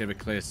so we actually have a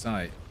clear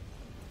sight.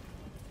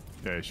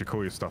 Yeah, you should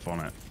call your stuff on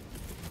it.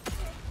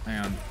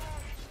 Hang on.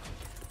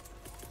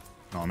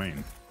 Know what I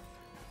mean?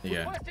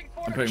 Yeah.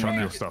 I'm putting Chuck one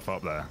your there. stuff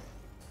up there,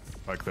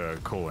 like the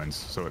call-ins,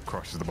 so it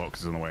crushes the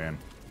boxes on the way in.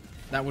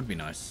 That would be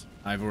nice.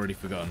 I've already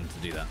forgotten to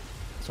do that.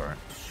 Sorry.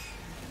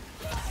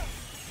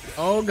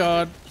 Oh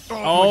God.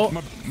 Oh.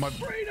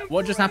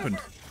 What just happened?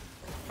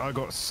 I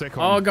got sick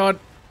on. Oh God.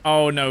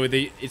 Oh no,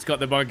 it's got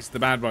the bugs, the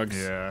bad bugs.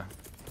 Yeah.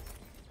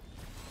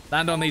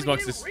 Land on these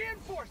boxes.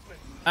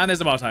 And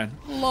there's a bar time.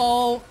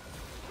 LOL.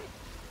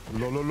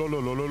 Lol.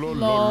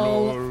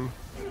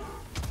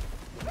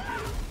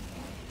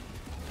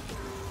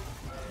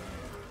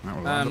 That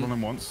will land on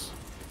him once.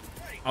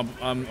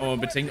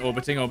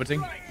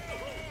 Orbiting.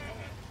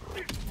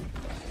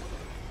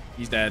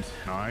 He's dead.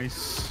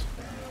 Nice.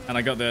 And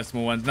I got the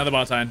small ones. Another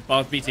bar time.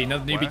 Bar BT.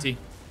 Another new BT.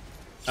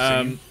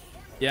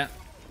 Yeah.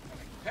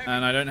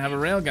 And I don't have a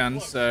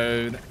railgun,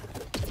 so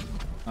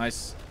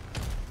nice.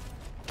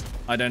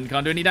 I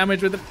can't do any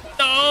damage with it.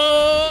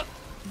 Oh!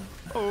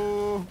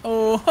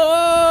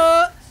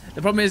 Oh!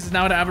 The problem is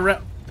now I don't have a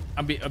rail.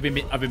 I've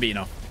been beaten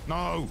off.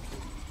 No.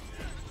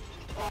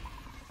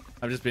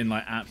 I've just been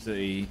like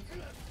absolutely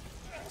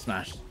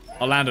smashed.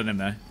 I'll land on him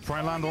though. Try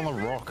and land on the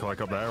rock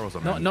like up there or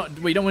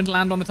something. We don't want to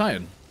land on the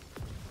Titan.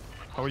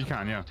 Oh, you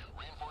can, yeah.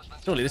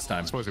 Surely this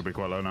time. I suppose it'll be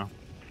quite low now.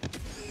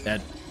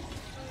 Dead.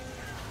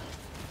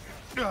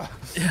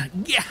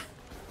 Yeah.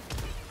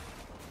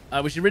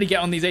 We should really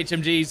get on these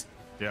HMGs.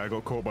 Yeah, I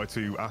got caught by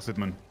 2 acid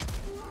men.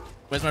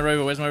 Where's my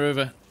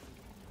rover?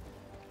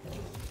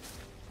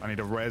 I need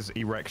a res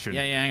erection.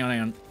 Yeah, hang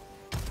on.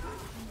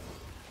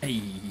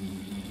 Hey.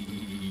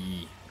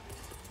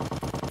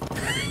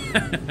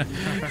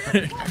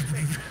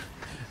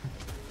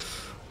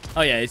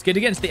 Oh yeah, it's good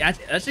against the...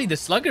 Actually, the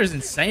Slugger is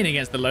insane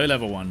against the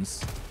low-level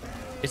ones.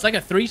 It's like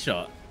a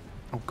 3-shot.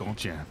 Oh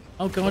god, yeah.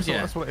 Oh god,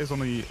 yeah. That's what it is on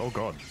the... Oh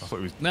god. I thought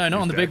it was... No, not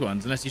on the dead. big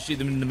ones, unless you shoot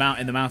them in the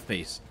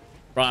mouthpiece.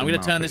 Right, I'm going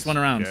to turn this one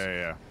around.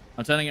 Yeah.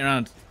 I'm turning it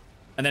around.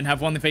 And then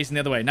have one facing the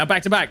other way. Now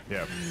back to back.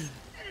 Yeah.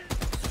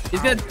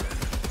 He's good.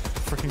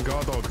 Freaking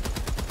guard dog.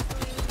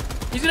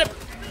 He's gonna...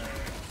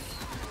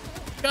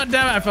 God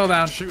damn it, I fell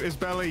down. Shoot his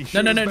belly.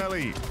 No. His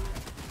belly.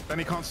 Then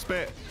he can't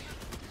spit.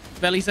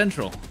 Belly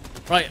central.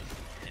 Right.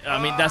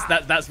 I mean,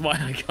 that's why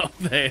I got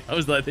there. I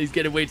was like, he's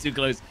getting way too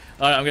close.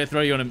 All right, I'm going to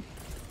throw you on him.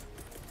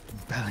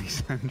 Belly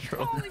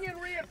central.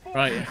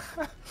 Right.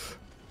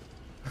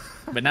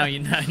 But now you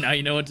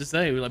know what to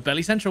say. We're like,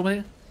 belly central,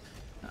 man.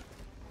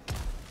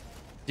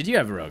 Did you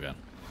have a railgun?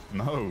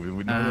 No,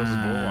 we never was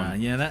bought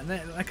one. Yeah,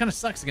 that kind of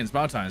sucks against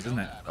bar times, doesn't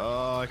it?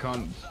 Oh, I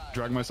can't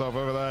drag myself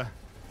over there.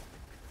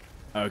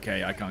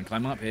 Okay, I can't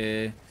climb up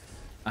here.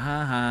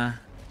 I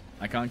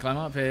can't climb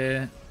up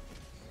here.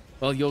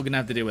 Well, you're gonna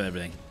have to deal with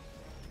everything.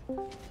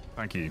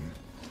 Thank you.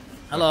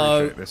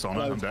 Hello. This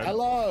honor. I'm dead.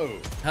 Hello.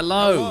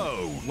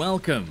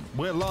 Welcome.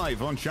 We're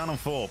live on Channel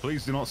 4.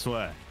 Please do not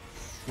swear.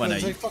 Well, no,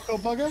 fuck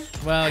off,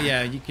 bugger? Well,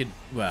 yeah, you could.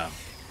 Well,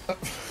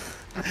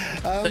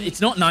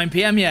 it's not 9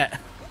 p.m. yet.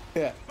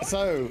 Yeah.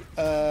 So,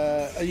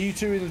 are you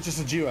two in just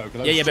a duo?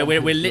 Yeah, but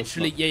we're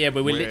literally. Yeah,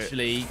 but we're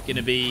literally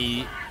gonna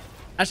be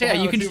Actually, yeah,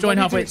 you can just join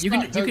halfway. You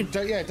can. Don't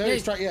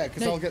extract yet,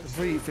 because I'll get the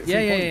free Yeah,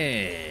 point.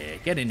 yeah.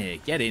 Get in here.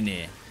 Get in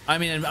here.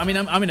 I'm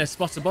in a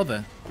spot of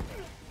bother.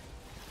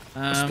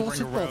 Spot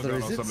Bring a of bother, railgun or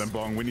is something, it?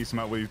 Bong. We need some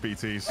help with these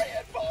BTs.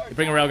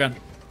 Bring a railgun.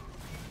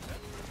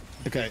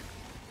 Okay.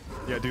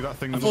 Yeah, do that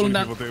thing that fallen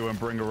many down. people do and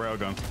bring a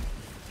railgun.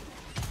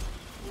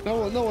 No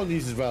one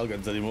uses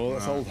railguns anymore.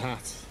 That's old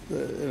hat.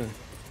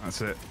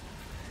 That's it.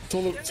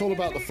 It's all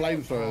about the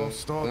flamethrower. Oh,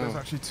 stop. There's now.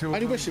 actually 2 I of only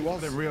them. wish it was.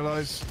 I didn't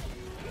realise.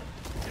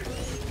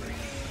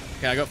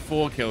 Okay, I got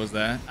 4 kills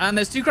there. And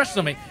there's 2 crashes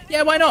on me.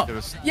 Yeah, why not?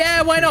 There's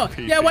Yeah, why not?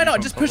 two Yeah, why PPs not?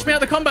 on Just top push of me out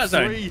of the them. combat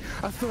zone. 3.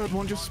 A third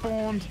one just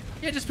spawned.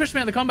 Yeah, just push me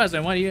out of the combat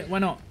zone. Why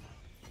not?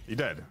 You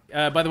dead?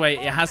 By the way,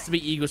 it has to be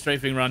eagle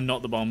strafing run,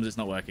 not the bombs. It's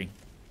not working.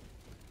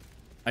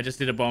 I just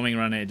did a bombing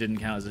run and it didn't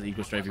count as an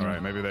eagle strafing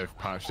Alright, run. maybe they've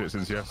patched it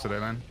since yesterday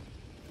then.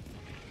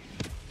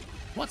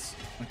 What?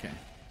 Okay.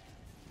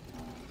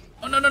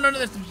 Oh, no,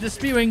 they're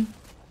spewing.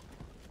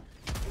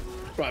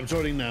 Right, I'm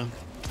joining now.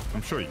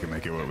 I'm sure you can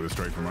make it work with a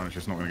straight from run. It's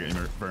just not going to get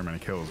you very many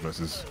kills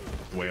versus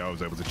the way I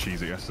was able to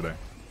cheese it yesterday.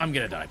 I'm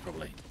gonna die,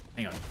 probably.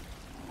 Hang on.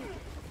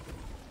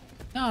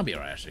 No, I'll be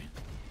alright, actually.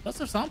 Lots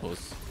of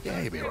samples.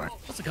 Yeah, you'll be alright.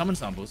 Lots of common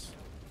samples.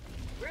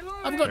 Reloading.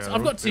 I've got Yeah,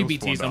 I've got 2 they'll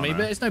spawn BTs on me, down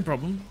but there. it's no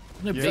problem.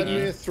 No Yeah, Send me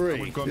a biggie.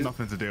 3. We've got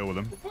nothing to deal with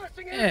them.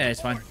 Requesting Yeah,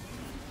 it's fine.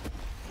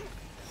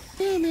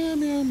 Meow, meow,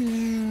 meow,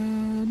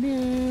 meow,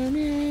 meow,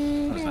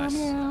 meow. That's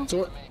nice.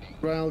 So,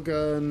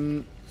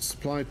 railgun,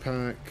 supply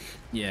pack.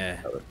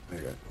 Yeah. There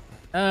you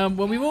go.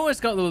 Well, we've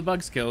almost got the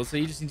bugs killed, so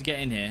you just need to get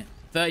in here.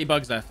 30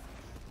 bugs left.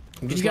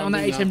 Did you get on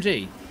that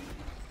HMG?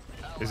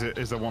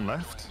 Is there one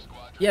left?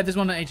 Yeah, there's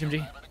one at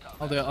HMG.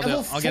 I'll do it.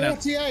 Level I'll get it.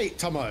 48,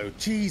 Tomo.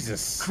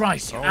 Jesus.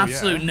 Christ, you Oh,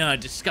 absolute yeah. nerd.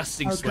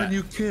 Disgusting sweat.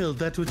 kill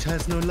that which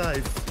has no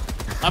life?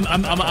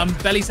 I'm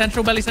belly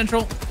central, belly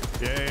central.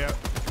 Yeah.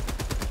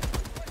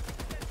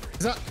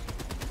 Is that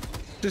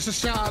just a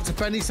shout out to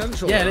Benny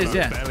Central? Yeah, it though? is,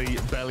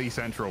 yeah. Belly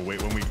central.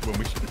 Wait, when we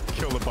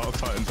kill the battle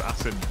titans,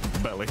 acid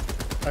belly.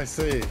 I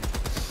see.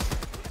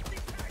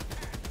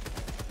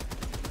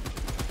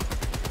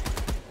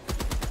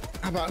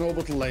 How about an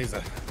orbital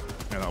laser?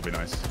 Yeah, that'll be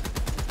nice.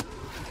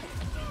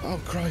 Oh,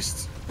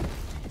 Christ.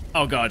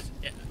 Oh, God.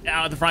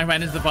 Out of the frying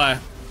pan into the fire.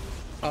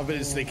 I've been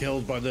instantly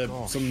killed by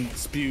some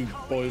spew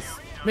boys.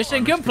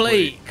 Mission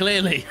complete,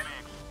 clearly.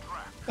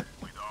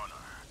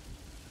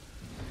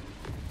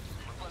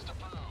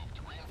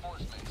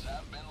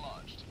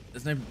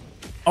 There's no...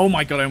 Oh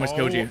my God, I almost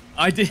killed you.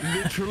 I did.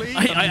 Literally?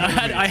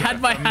 I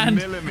had my hand.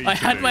 millimeter, I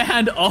had my dude.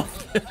 hand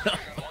off.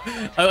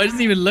 I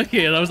didn't even look at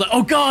it. I was like,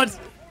 oh God.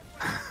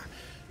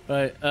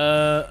 Right.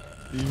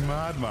 You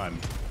madman.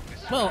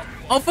 Well,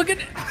 I'll fucking.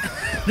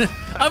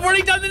 I've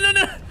already done it. No.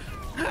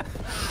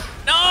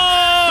 No.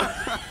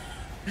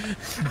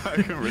 I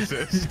can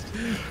resist.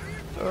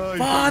 Oh, you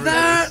Father!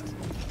 can't resist.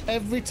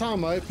 Every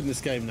time I open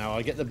this game now,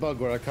 I get the bug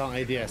where I can't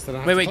ADS. Then I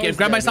have Wait, to wait. close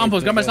Grab the my game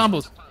samples. and Grab my open it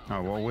again. samples.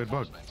 Oh, what a weird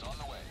bug.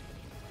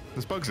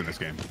 There's bugs in this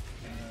game.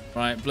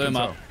 Right, blew him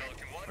up.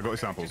 I got the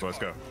samples, let's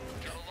go.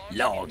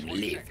 Long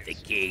live the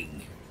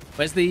king.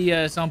 Where's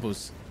the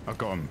samples? I've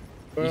got them.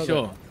 Where You are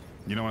sure?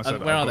 You know when I said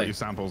where I've are got they? your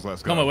samples,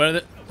 let's go. Come on, where are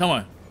they? Come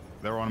on.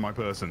 They're on my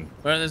person.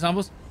 Where are the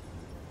samples?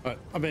 Right,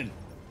 I'm in.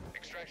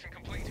 Extraction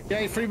complete.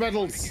 Yay, free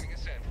medals. Beginning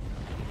ascent.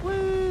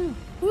 Woo!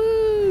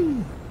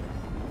 Woo!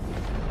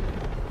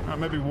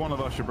 Maybe one of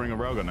us should bring a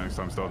railgun next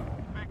time, Stod.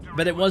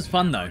 But it was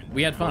fun though.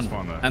 We had fun, was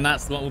fun, though. and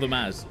that's all that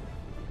matters.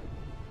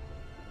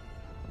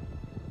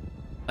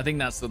 I think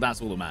that's all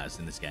that matters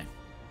in this game.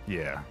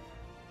 Yeah.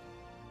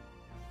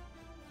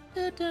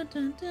 Da, da,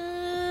 da,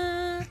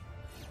 da.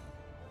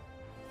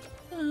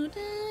 Da,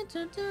 da,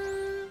 da,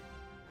 da.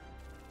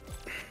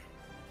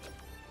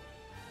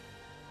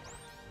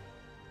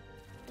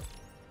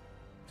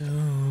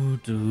 Do,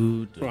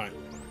 do, do. Right.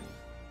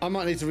 I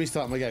might need to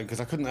restart my game because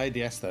I couldn't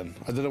ADS then.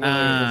 I don't know whether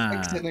Ah.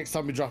 we'll fix it next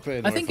time we drop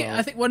in. I or think if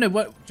I'll- well, no,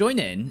 what, join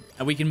in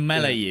and we can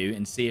melee you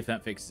and see if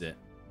that fixes it.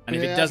 And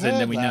if Yeah, it I've doesn't, heard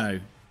then we that. know.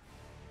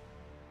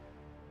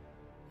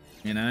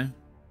 You know,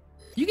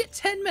 you get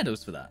 10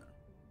 medals for that.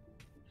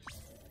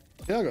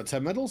 Yeah, I got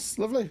 10 medals.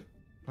 Lovely.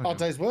 Our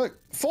day's work.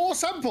 4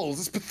 samples.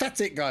 It's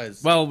pathetic,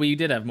 guys. Well, we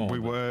did have more. We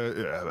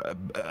were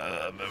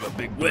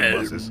big blue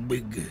buses.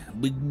 big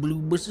blue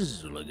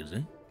buses, like I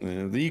say.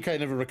 Yeah, the UK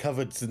never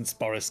recovered since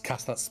Boris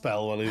cast that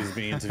spell while he was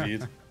being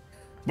interviewed.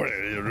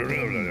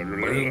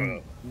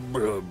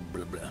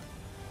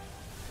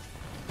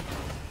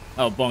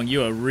 Oh, Bong,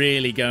 you are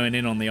really going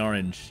in on the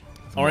orange.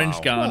 Orange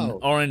Wow. gun, Wow.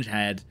 orange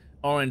head,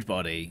 orange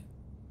body.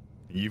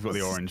 You've got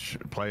the orange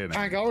player name.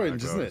 Tag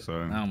orange, I got, isn't it? So.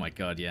 Oh my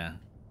God, yeah.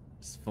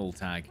 It's full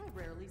tag. I've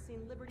rarely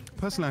seen Liberty.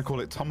 Personally, I call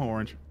it Tom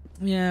Orange.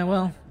 Yeah,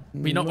 well,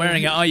 you're not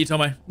wearing it, are you,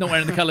 Tomo? Not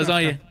wearing the colours,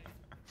 are you?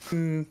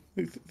 I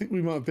think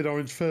we might have been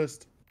orange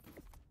first.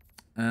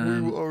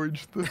 We were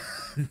orange.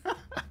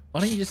 Why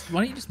don't you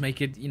just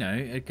make it, you know,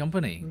 a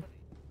company?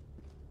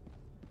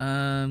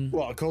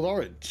 What, called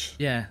orange?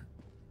 Yeah.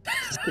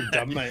 Good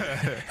done, mate.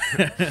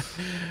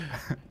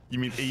 You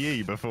mean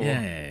EE before?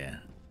 Yeah.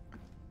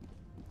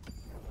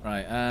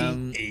 Right.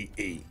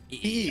 E.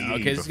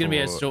 Okay, this is gonna be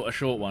a before-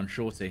 short one,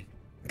 shorty.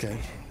 Okay.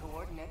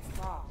 Coordinates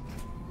locked.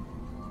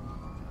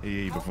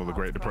 before the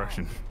Great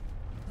Depression.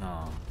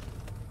 Oh.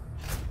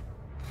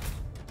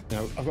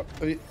 Now,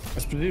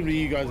 presumably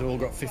you guys have all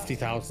got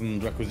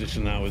 50,000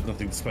 requisition now with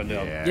nothing to spend it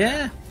on.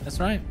 Yeah, that's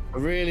right. I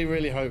really,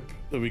 really hope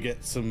that we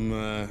get some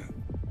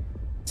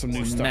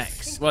new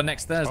stuff.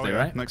 Next Thursday,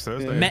 right? Next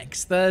Thursday.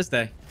 Next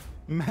Thursday.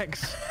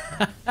 Next.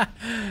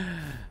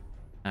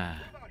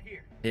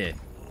 Here.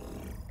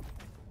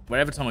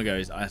 Wherever Tomo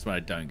goes, that's where I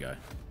don't go.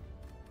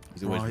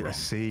 He's always Right, wrong. I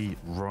see.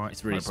 Right.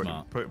 It's really Right,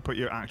 smart. Put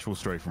your actual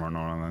strafing run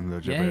on and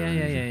then.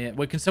 Yeah.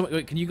 Wait,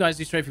 can you guys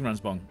do strafing runs,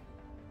 Bong?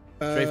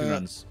 Strafing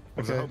runs.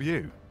 Does that help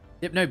you?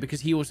 Yep, no,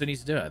 because he also needs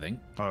to do it, I think.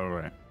 Oh,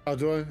 right. Oh,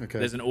 do I? Okay.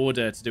 There's an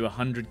order to do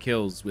 100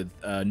 kills with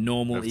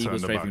normal They've Eagle turned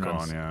it strafing back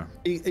runs. on,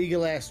 yeah.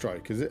 Eagle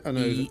Airstrike, is it? I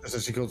know it's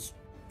actually called.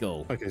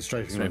 Eagle. Okay,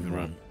 strafing Strafing run.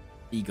 run.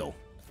 Eagle.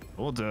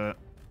 Order.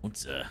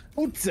 What's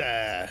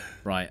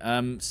Right,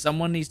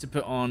 someone needs to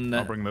put on...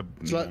 I'll bring the...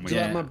 Do you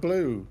like my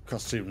blue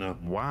costume now?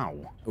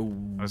 Wow. Ooh,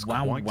 That's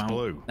wow. quite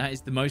blue. That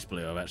is the most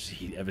blue I've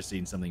actually ever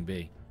seen something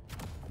be.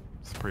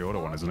 It's a pre-order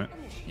one, isn't it?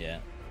 Yeah.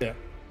 Yeah.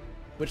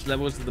 Which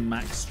levels do the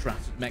mech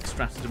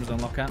stratagems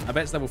unlock at? I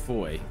bet it's level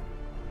 40.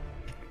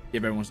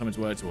 Give everyone something to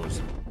work towards.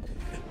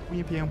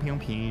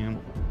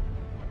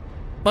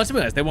 But to be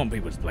honest, they want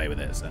people to play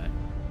with it, so...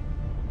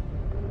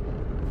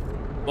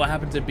 What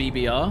happened to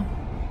BBR?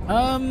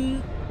 I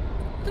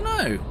don't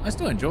know. I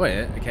still enjoy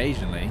it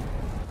occasionally.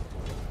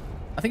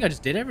 I think I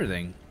just did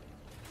everything.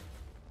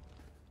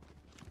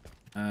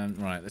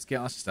 Right, let's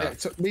get our stuff. Yeah,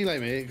 so melee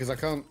me, because I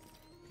can't...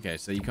 Okay,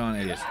 so you can't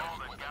edit.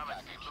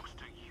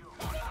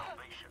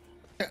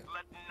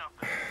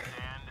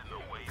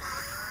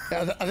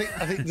 Yeah,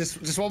 I think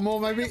just one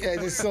more maybe. Yeah,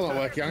 it's still not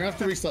working. I'm gonna have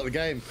to restart the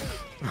game.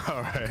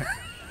 All right.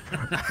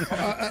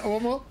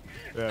 One more.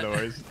 Yeah, no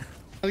worries.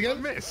 There you go.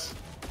 Miss.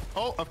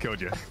 Oh, I've killed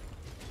you.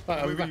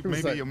 Right,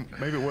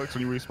 Maybe it works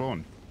when you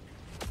respawn.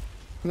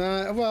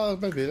 No, well,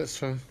 maybe. Let's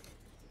try.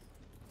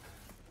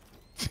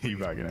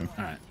 Teabagging him.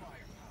 All right.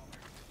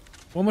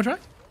 One more try.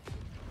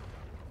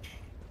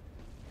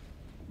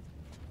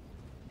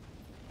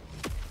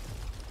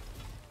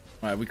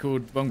 Right, we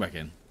called Bong back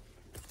in.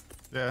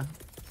 Yeah.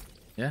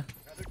 Yeah.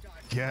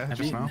 Yeah, Have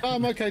just you- now. Oh,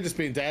 I'm okay just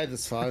being dead.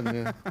 It's fine.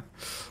 Yeah.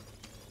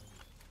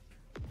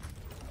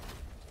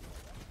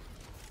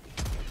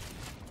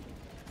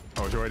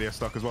 Oh, is your ADS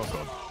stuck as well,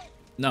 Todd?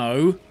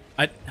 No.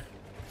 Hang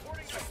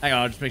on,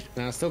 I'll just make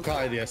No, I still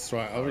can't ADS.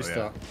 Right, I'll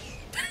restart.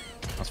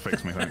 That's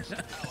fixed me, thanks.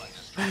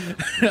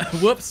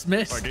 Whoops,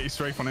 miss. Right, get your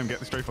strafe on him, get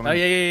the strafe on him. Oh,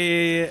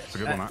 yeah. It's a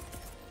good one, that.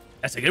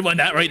 That's a good one,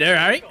 that right there,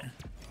 Harry.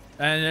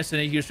 And that's an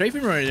Eagle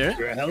strafing right there.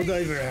 You're a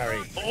Helldiver, Harry.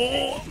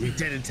 Oh! You're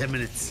dead in 10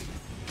 minutes.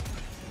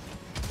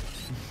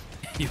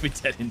 You'll be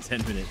dead in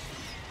 10 minutes.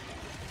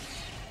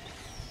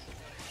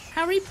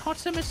 Harry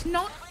Potter must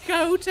not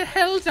go to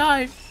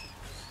Helldive.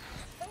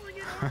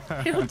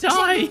 He'll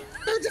die.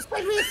 No, just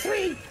make me a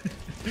 3.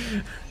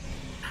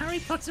 Harry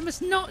Potter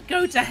must not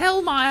go to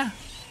Hellmire.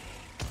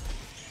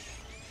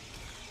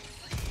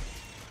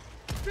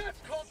 That's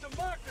called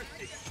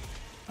democracy.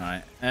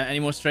 Alright, any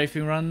more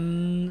strafing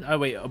run? Oh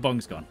wait,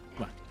 Bong's gone.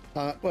 Come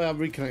on. Well, I'm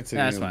reconnecting.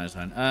 That's fine, that's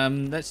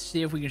fine. Let's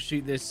see if we can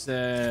shoot this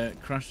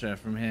crusher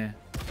from here.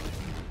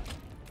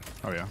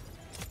 Oh, yeah.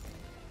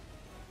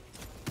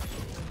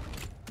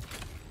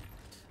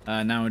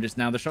 Now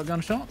the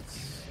shotgun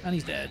shots, and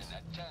he's dead.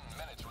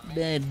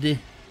 Dead.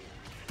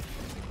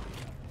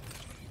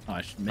 Oh,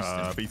 I missed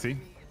him. BT.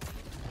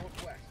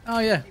 Oh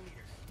yeah.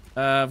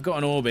 I've got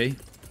an Orby.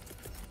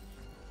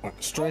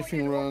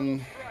 Strafing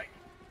run.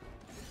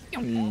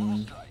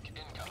 Remember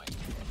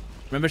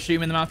shoot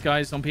him in the mouth,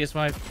 guys, on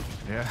PS5?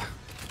 Yeah.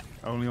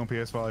 Only on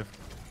PS5.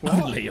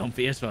 Only on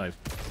PS5.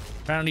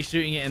 Apparently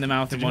shooting it in the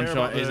mouth in Did you one hear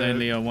shot about is the-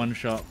 only a one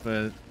shot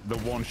for... The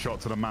one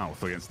shot to the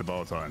mouth against the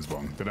Bar Titans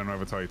bomb. Did anyone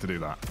ever tell you to do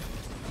that?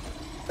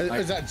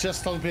 Is that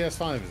just on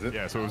PS5, is it?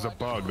 Yeah, so it was a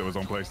bug that was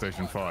on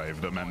PlayStation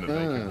 5 that meant that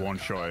they could one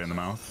shot it in the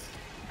mouth.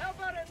 How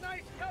about a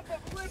nice cup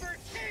of liver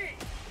tea?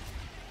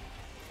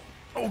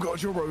 Oh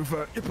god, you're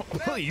over.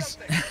 Please.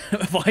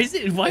 Why is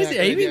it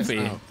aiming for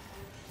you? now.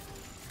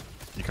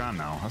 You can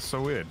now. That's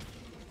so weird.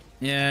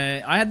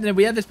 Yeah,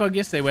 we had this bug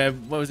yesterday where,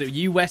 what was it,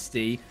 you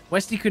Westy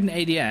couldn't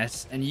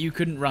ADS and you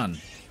couldn't run.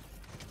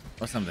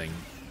 Or something.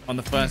 On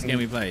the first game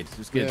we played. It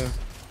was good. Yeah.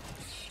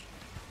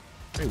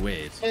 Very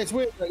weird. Yeah, it's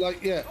weird.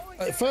 Like, yeah,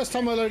 first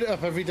time I load it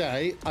up every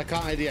day, I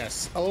can't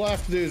ADS. All I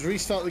have to do is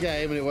restart the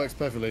game and it works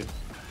perfectly.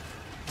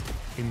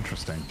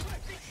 Interesting.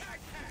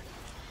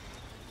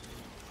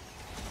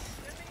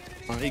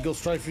 Eagle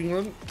strafing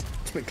run.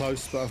 It's a bit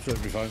close, but after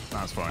it'll be fine.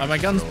 That's fine. Oh, my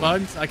gun's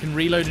bugged. I can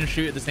reload and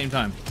shoot at the same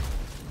time.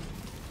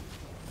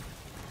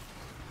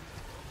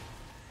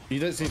 You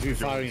don't seem to be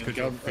firing at the Because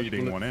you're gun.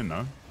 feeding one in,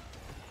 no?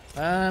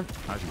 Uh,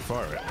 How'd you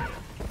fire it?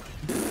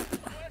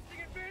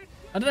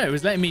 I don't know. It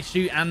was letting me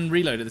shoot and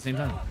reload at the same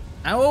time.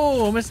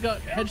 Oh, almost got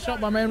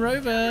headshot by my own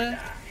rover.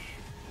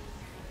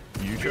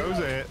 You chose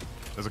it.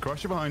 There's a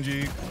crusher behind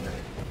you.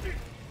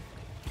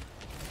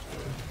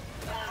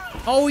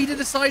 Oh, he did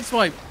a side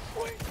swipe.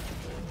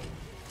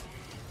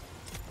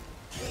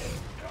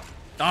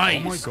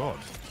 Nice. Oh my god.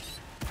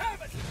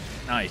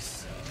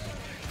 Nice.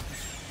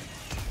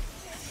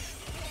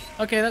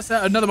 Okay, that's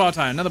another bar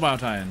tie. Another bar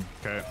tie.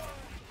 Okay.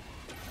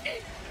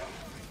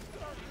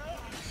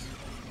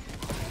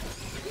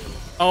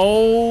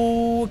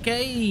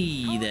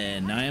 Okay,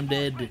 then I am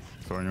dead.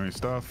 Throwing your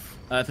stuff.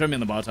 Throw me on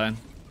the bar tie.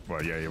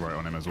 Well, yeah, you're right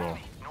on him as well.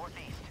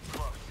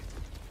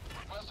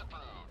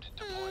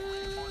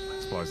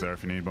 Supplies there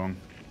if you need, Bong.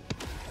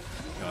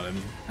 Got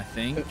him, I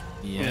think.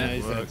 Yeah,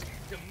 he's dead.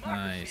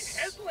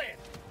 Nice.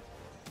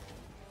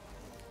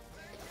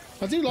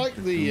 I do like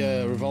the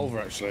revolver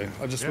actually.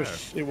 I just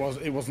wish it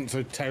wasn't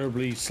so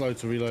terribly slow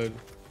to reload.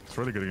 It's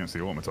really good against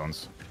the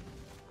automatons.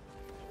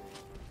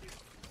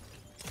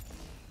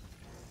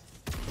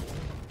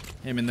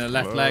 Him in the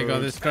left leg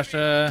of this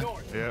Crusher.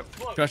 Yep.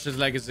 Crusher's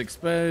leg is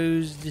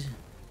exposed.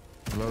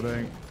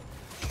 Loading.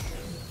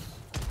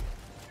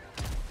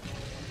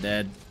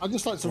 Dead. I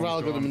just like to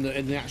railgun them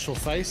in the actual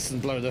face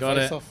and blow their Got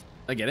face it. off.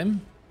 I get him?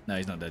 No,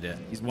 he's not dead yet.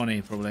 He's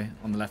 1E probably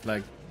on the left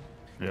leg.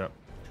 Yep.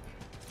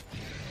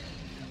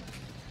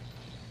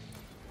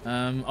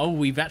 Oh,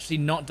 we've actually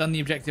not done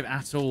the objective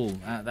at all.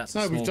 That's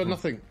No, we've done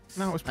nothing.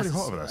 No, it's pretty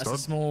hot over there, That's a Stod.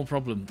 small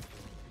problem.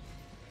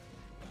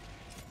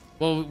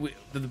 Well,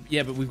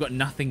 yeah, but we've got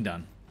nothing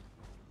done.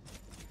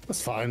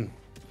 That's fine.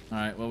 All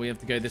right, well, we have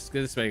to go this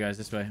way, guys.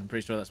 This way. I'm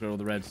pretty sure that's where all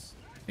the red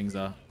things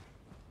are.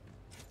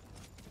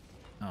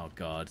 Oh,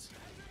 God.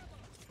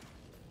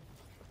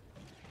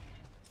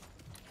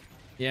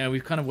 Yeah,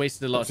 we've kind of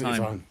wasted a lot of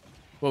time. Fine.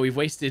 Well, we've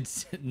wasted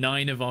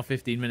 9 of our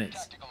 15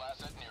 minutes.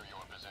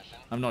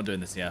 I'm not doing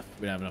this yet.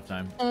 We don't have enough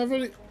time.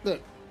 Really,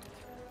 look,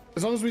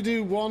 as long as we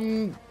do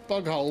one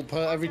bug hole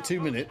per every 2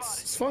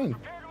 minutes, it's fine.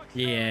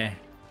 Yeah.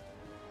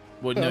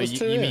 Well, Yeah, no, that's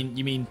two, you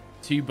yeah. mean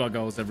 2 bug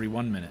holes every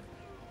 1 minute.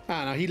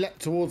 Ah, no, he leapt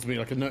towards me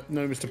like a no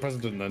Mr.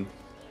 President then.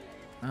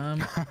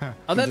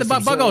 Oh, they're the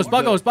bug holes,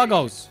 bug holes, bug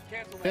holes.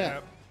 Yeah.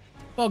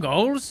 Bug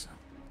holes?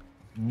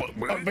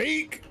 A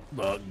beak.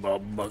 Bug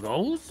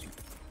holes?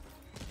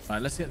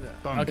 Right, let's get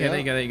that. Done. Okay, Yeah.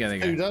 there you go.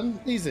 You done?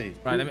 Easy.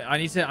 Right, I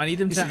need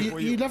them to.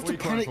 You have what to are you crying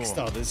panic for?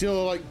 start. It's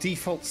your like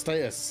default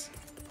status.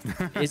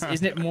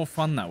 Isn't it more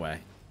fun that way?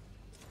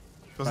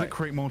 Doesn't it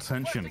create more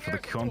tension for the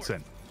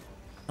content?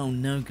 Oh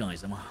no,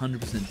 guys, I'm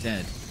 100%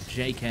 dead.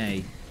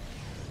 JK,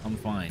 I'm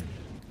fine.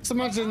 Just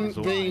imagine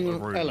all being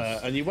rules. Ella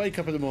and you wake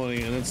up in the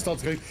morning and then start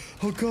to go,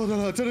 oh God,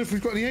 Ella, I don't know if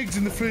we've got any eggs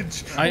in the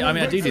fridge. I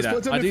mean, I do breakfast, that.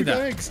 but don't I know do if we've got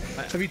that.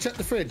 eggs. Have you checked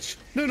the fridge?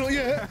 No, not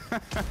yet.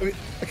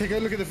 Okay, go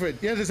look at the fridge.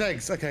 Yeah, there's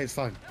eggs. Okay, it's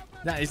fine.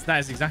 That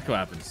is exactly what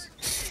happens.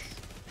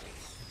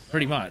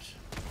 Pretty much.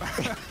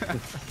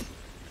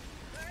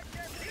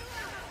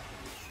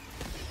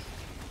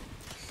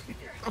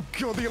 Oh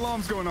God, the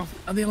alarm's going off.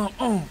 And the alarm.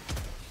 Oh,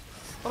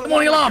 I don't the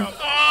morning wanna alarm. wake up.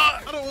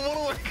 Ah! I don't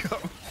want to wake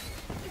up.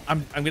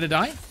 I'm gonna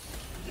die.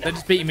 They're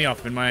just beating me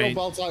up in my. One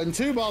Ball Titan,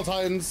 2 Ball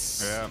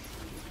Titans. Yeah.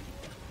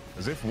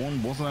 As if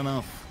one wasn't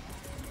enough.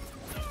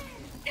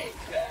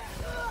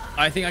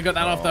 I think I got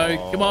that off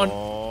though. Come on.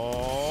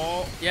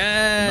 Oh.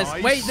 Yes.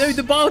 Nice. Wait, no,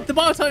 the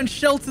bar titan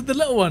sheltered the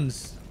little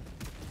ones.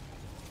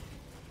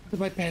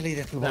 My belly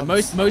little No, one.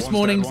 most one's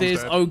mornings dead, one's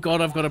is dead. oh God,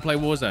 I've got to play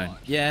Warzone.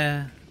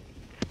 Yeah.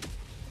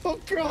 Oh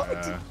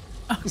God.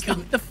 Oh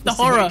God, the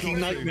horror. Waking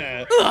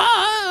nightmare.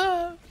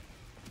 Ah!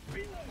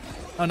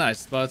 Oh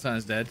nice, bar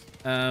titan's dead.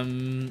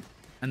 And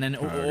then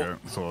There we go.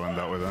 That's all I'll end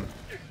up with then.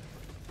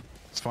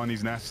 Let's find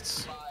these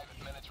nests.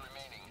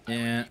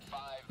 yeah.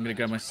 I'm gonna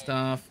grab my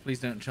stuff. Please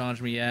don't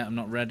charge me yet. I'm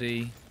not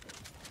ready.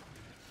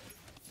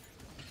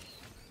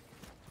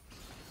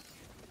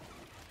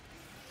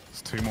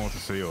 There's 2 more to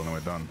seal and then we're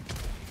done.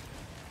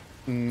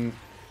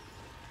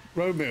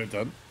 Romeo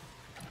done.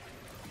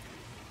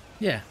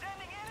 Yeah.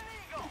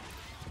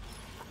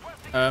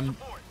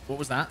 What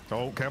was that?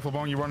 Oh, careful,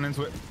 Bong, you're running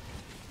into it.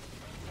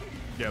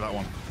 Yeah, that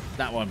one.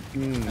 That one.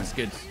 That's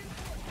good.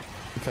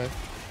 Okay.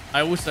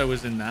 I also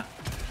was in that.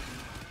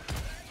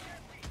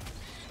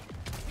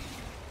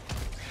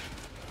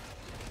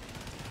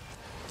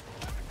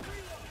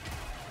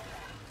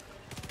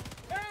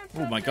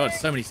 Oh my God,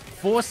 so many.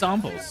 4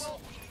 samples.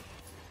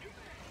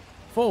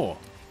 4.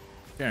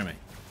 Jeremy.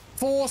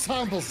 4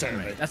 samples,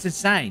 Jeremy. That's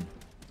insane.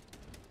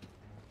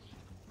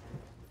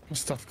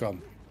 What's stuff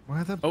gone?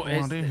 Where the Oh,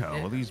 it's- bloody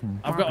hell are these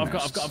I've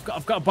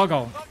got a bug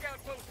hole.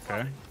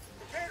 Okay.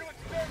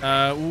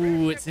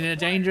 Ooh, it's in a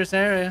dangerous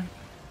area.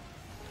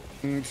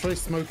 It's very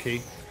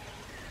smoky.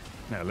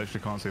 Yeah, I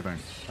literally can't see a thing.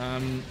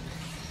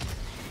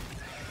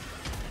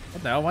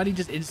 What the hell? Why did he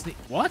just instantly...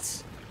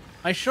 What?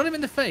 I shot him in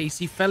the face,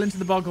 he fell into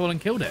the bug hole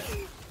and killed it.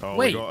 Oh,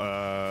 Wait. we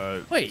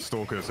got Wait.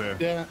 stalkers here.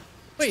 Yeah.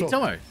 Wait, Stop.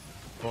 Tomo.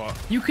 What?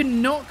 You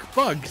can knock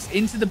bugs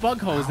into the bug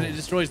holes and it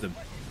destroys them.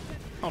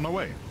 Oh, no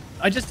way.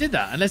 I just did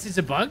that, unless it's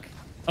a bug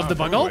of Oh, the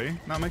bug hole. probably.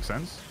 That makes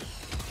sense.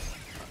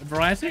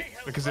 Variety.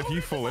 Because if you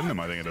fall in them,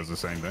 I think it does the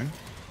same thing.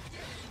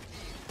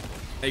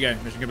 There you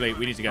go, mission complete.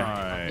 We need to go.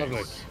 Nice.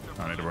 Lovely.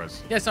 I need a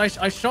res. Yes, I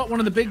shot one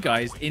of the big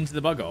guys into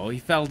the bug hole. He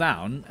fell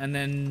down and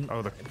then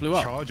Oh, the it blew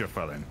up. charger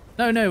fell in.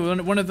 No,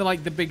 one of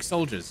the big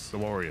soldiers. The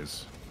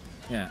warriors.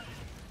 Yeah.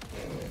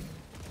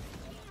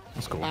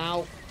 That's cool.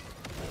 Ow.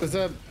 There's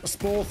a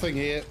spore thing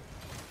here.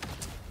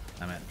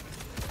 Damn it.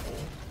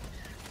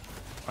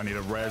 I need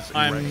a res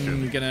I'm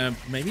erection. gonna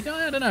maybe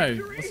die. I don't know.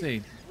 We'll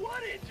see.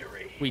 What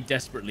injury? We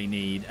desperately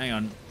need. Hang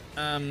on.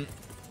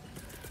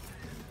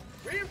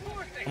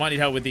 Reinforcing. I might need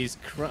help with these.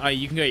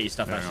 You can go get your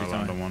stuff Yeah, actually. I'll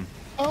land Tommy. on one.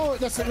 Oh,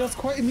 that's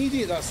quite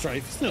immediate, that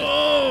strafe, isn't it?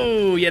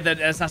 Oh, yeah,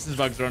 the assassin's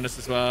bugs are on us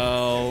as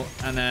well.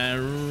 And they're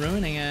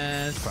ruining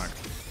us. In fact,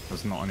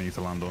 there's not any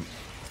to land on.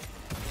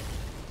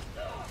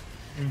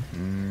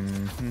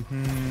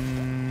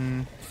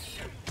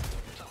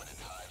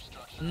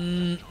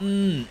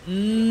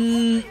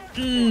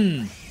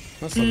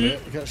 That's not it.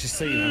 You can actually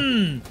see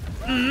now.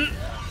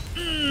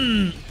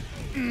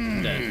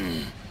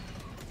 Dead.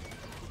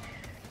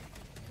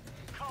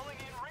 Calling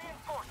in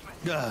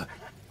reinforcements. Yeah.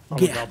 Oh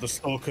my god, the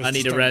stalkers. I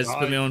need a just res. don't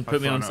Put me die. on.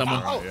 Put me on Fine,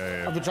 someone. fine. Oh,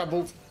 Yeah. I've been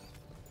trampled.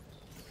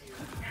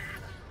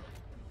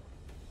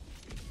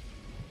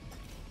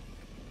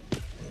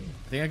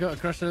 I think I got a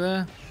crusher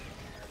there.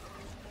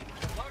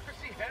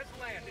 Democracy has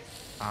landed.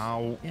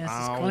 Ow. Yes,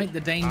 ow, it's quite the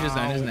danger zone,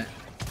 ow. isn't it?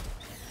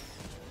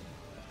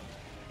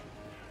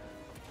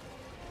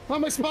 Oh,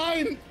 my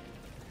spine!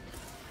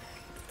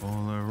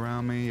 All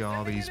around me are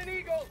Sending these. in an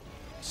eagle.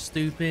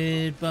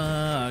 Stupid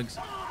bugs.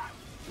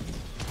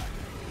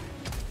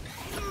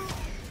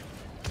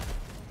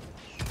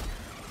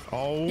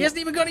 Oh. He hasn't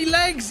even got any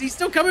legs. He's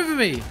still coming for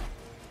me.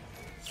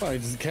 Oh, he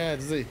doesn't care,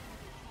 does he?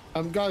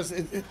 Guys,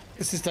 is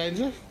this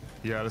danger?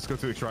 Yeah, let's go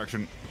to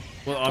extraction.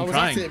 Well, I I'm was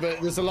trying. at it,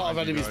 but there's a lot of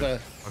enemies there.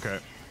 Okay.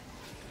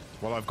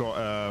 Well, I've got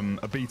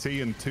a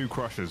BT and 2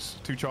 crushers,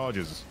 2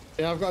 charges.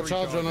 Yeah, I've got a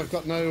charger and I've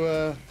got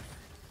no.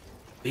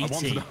 want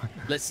to BT, know.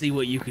 let's see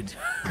what you could do.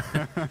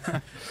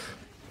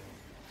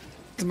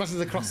 Imagine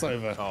the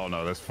crossover. Oh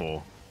no, there's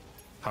 4.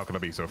 How can I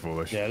be so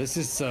foolish? Yeah, this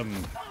is I'm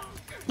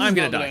not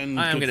gonna die. end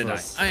I am good gonna for die.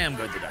 us. I am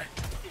going to die.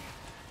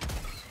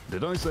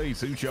 Did I say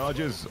 2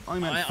 charges? I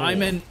meant 4. I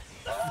meant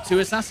 2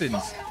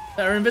 assassins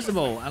that are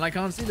invisible and I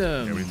can't see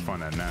them. Yeah, we need to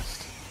find their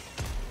nest.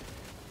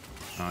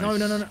 Nice.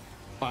 No.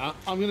 Right,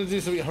 I'm gonna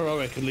do something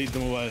heroic and lead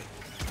them away.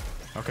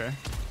 Okay.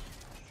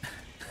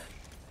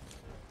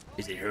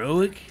 Is it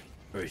heroic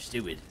or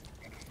stupid?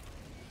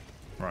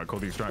 Right, call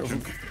the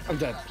extraction. I'm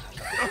dead.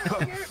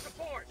 Air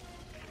support.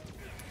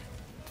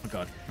 Oh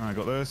god. I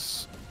got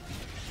this.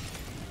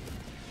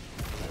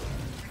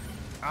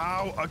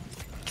 Ow! I'm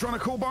trying to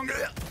call bong.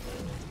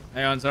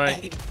 Hang on, sorry. I'll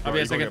Right, be a you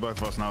gotta second. get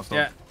both of us now. Stop.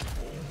 Yeah.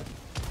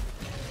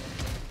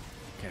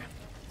 Okay.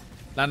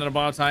 Land on a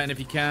bar titan if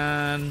you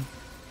can.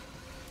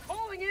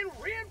 Calling in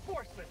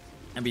reinforcements.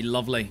 That'd be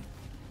lovely.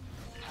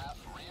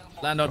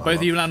 Land on both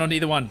of you. Land on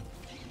either one.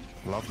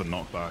 Love the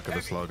knockback of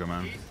the slugger,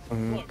 man.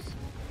 Looks.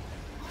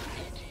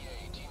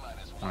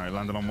 All right,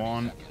 landed on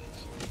one.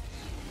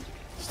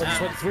 I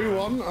just went through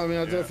one. I mean,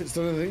 I don't know if it's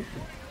done anything.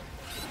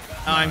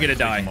 I'm gonna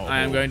die. multiple. I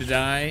am going to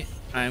die.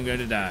 I am going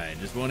to die.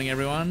 Just warning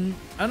everyone.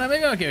 Oh no,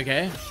 maybe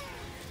okay.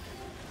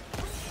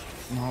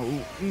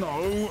 No,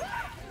 no.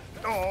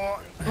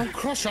 Oh, Oh,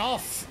 crush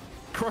off.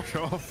 crush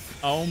off.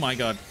 Oh my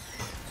god.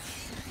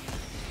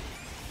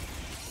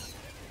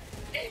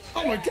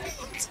 Oh my god.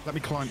 Let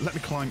me climb. Let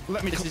me climb.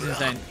 Let me This is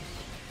climb. insane.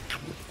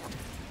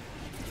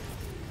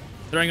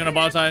 Throwing on a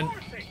bar titan.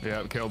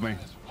 Yeah, it killed me.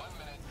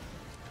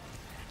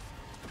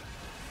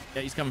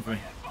 Yeah, he's coming for me.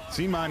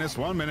 C minus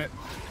 1 minute.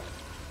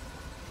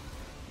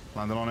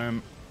 Landed on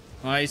him.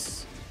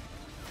 Nice.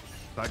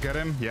 That get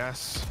him?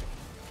 Yes.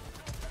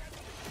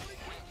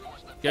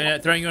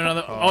 Throwing you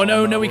another. Oh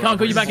no, no, we can't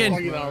call you back in.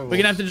 No. We're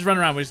gonna have to just run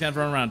around. We're just gonna have to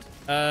run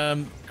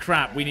around.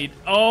 Crap. We need.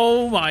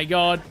 Oh my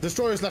god.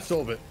 Destroyer's left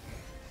orbit.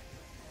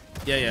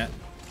 Yeah.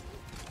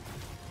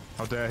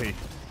 How dare he?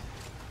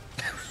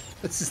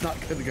 This is not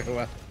going to go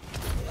well.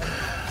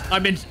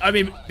 I've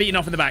been beaten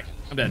off in the back.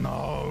 I'm dead.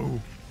 No.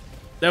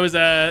 There was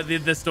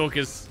the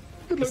stalkers.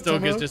 The luck,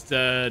 stalkers Tomo. just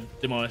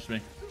demolished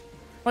me.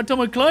 Right,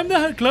 Tomo, climb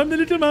the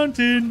little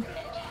mountain.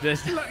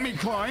 This. Let me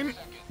climb.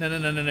 No.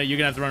 You're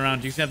gonna have to run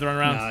around. You're gonna have to run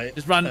around. No,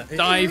 Just run,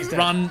 dive, he's dead.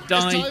 run, Just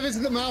dive. dive into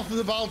the mouth of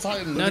the Bile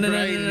Titan. No, with no, the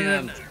no, grain in your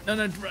hand. no,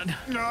 run.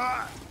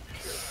 Ah.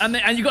 And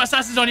you got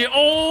assassins on you.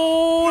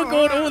 Oh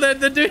god. Oh,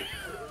 they're doing.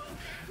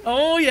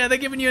 Oh yeah, they're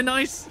giving you a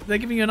nice. They're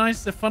giving you a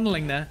nice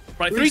funneling there.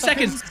 Right, 3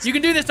 seconds. You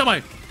can do this,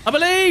 Tomo. I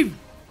believe.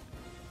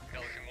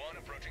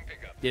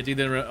 Yeah, do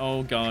the.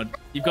 Oh god,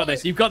 you've got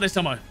this. You've got this,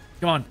 Tomo.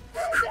 Come on.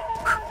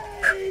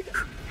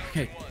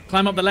 Okay,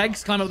 climb up the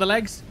legs. Climb up the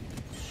legs.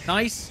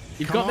 Nice.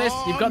 You've got this.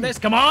 You've got this.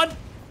 Come on.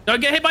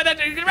 Don't get hit by that.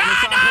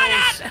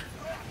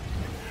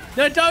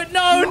 No, don't.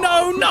 No.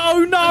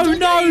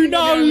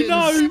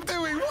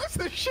 Doing? What's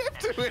the ship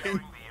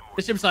doing?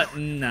 The ship's like,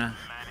 nah.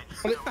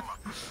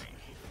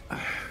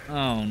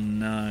 Oh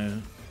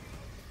no.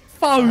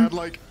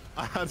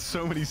 I had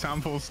so many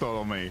samples stolen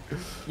on me.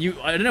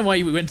 I don't know why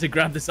you went to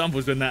grab the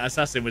samples when that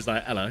assassin was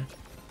like, hello.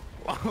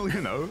 Well,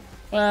 you know,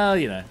 Well,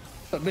 you know.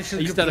 But mission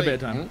You still had a bit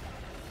of complete. time.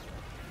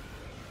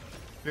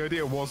 the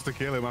idea was to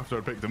kill him after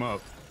I picked him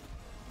up.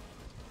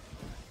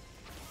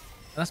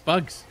 That's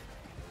bugs.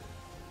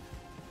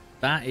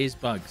 That is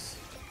bugs.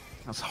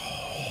 That's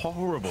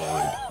horrible.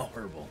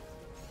 Horrible.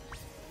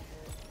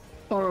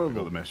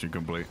 Got the mission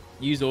complete.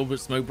 Use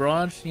orbit smoke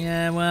barrage.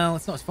 Yeah, well,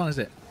 it's not as fun, is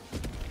it?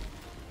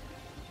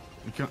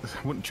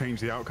 Wouldn't change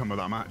the outcome of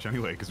that match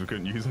anyway because we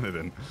couldn't use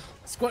anything.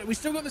 Squad. We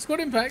still got the squad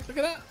impact. Look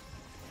at that.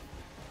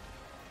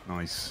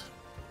 Nice.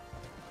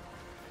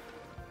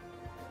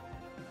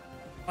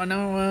 I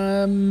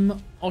know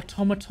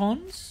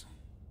automatons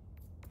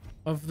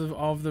of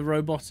the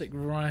robotic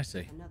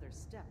variety. Another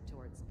step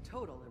towards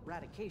total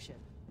eradication.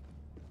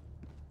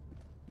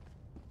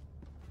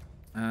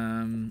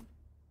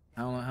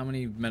 How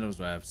many medals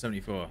do I have?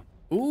 74.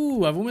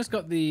 Ooh, I've almost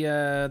got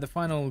the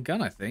final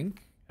gun, I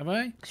think. Have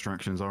I?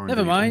 Extractions are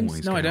Never mind.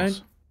 always No, I chaos.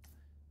 don't.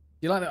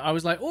 You like that? I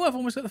was like, oh, I've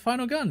almost got the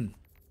final gun.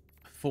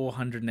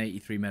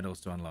 483 medals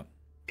to unlock.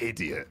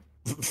 Idiot.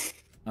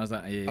 I was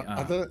like, yeah,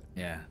 I don't...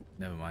 yeah,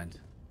 never mind.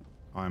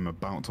 I'm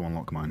about to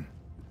unlock mine.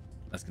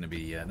 That's gonna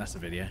be that's a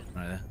video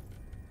right there.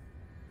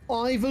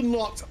 I've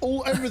unlocked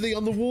everything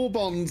on the war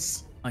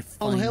bonds.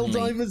 On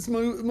Helldivers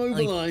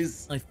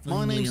Mobilize.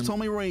 My name's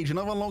Tommy Rage, and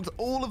I've unlocked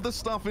all of the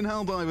stuff in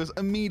Helldivers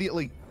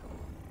immediately.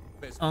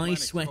 I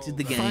sweated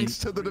the game. Thanks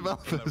to the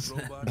developers.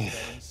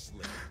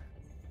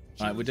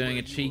 Right, we're doing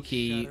a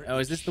cheeky. Oh,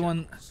 is this the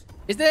one?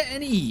 Is there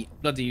any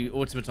bloody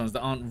automatons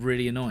that aren't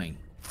really annoying?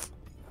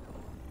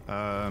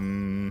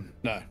 No.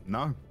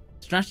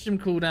 Stratagem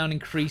cooldown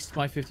increased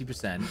by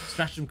 50%.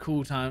 Stratagem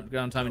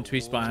cooldown time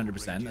increased by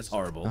 100%. That's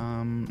horrible.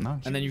 No.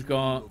 And then you've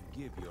got.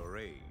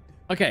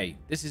 Okay,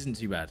 this isn't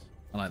too bad.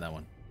 I like that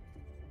one.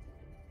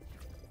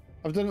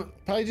 I've done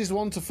pages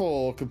 1 to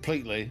 4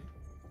 completely.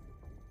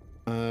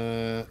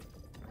 I've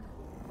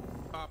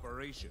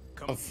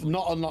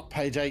not unlocked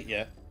page 8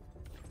 yet.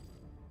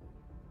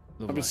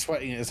 I've been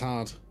sweating it as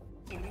hard.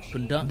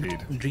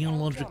 Conduct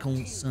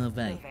geological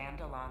survey.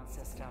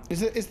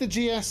 Is the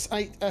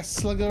GS8S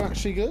Slugger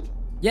actually good?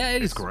 Yeah,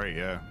 it is. It's great,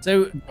 yeah.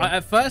 So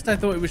at first I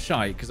thought it was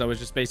shite because I was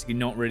just basically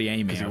not really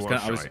aiming.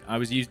 I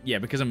was used, yeah,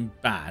 because I'm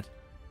bad.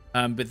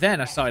 But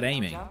then I started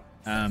aiming,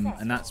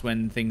 and that's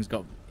when things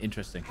got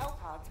interesting.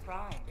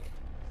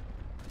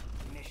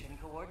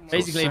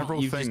 Basically,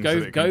 you just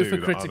go for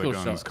critical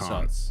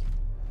shots.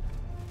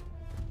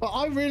 But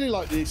I really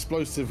like the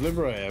explosive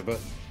liberator, but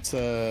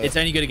it's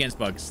only good against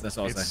bugs. That's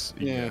all I'll say.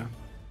 Yeah.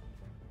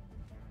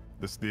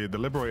 The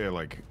liberator,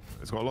 like,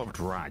 it's got a lot of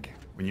drag.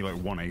 When you like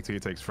 180,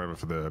 it takes forever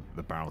for the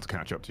barrel to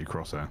catch up to your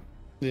crosshair.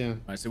 Yeah.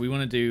 Right, so we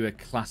want to do a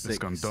classic This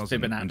gun does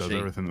Fibonacci. and does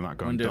everything that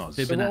gun does.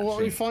 So what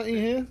are we fighting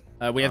here?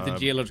 We have the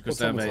geological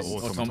surveys,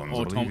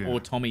 automatons.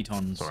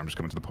 automatons. Sorry, I'm just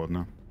coming to the pod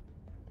now.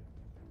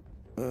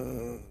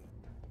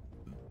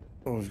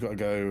 We've got to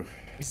go.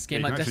 This You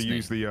game can like actually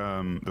Destiny.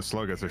 use the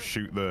slugger to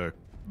shoot the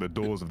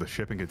doors of the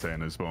shipping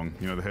containers, Bong.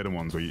 You know, the hidden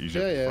ones where you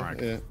just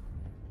frag. Yeah.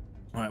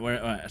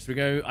 Alright, should we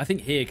go? I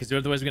think here, because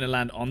otherwise we're going to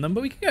land on them,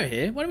 but we could go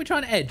here. Why don't we try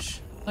an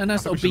edge? A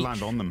nice I think little we should beach.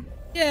 land on them.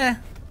 Yeah.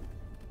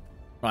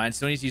 Right, and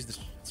still need to use the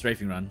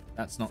strafing run.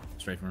 That's not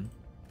strafing run.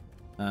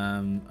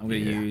 I'm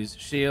going to use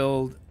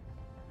shield.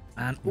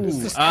 And this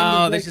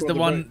is the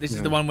one. This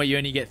is the one where you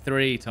only get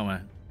 3, Tomo.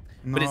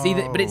 No.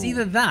 But it's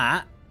either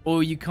that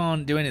or you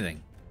can't do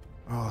anything.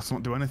 Oh, let's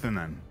not do anything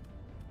then.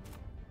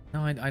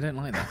 No, I don't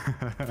like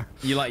that.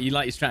 you like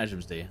your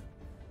stratagems, do you?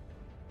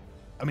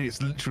 I mean,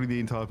 it's literally the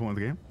entire point of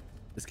the game.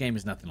 This game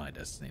is nothing like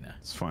Destiny now.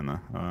 It's fine though.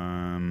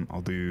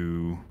 I'll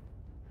do.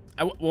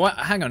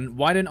 Hang on.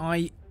 Why don't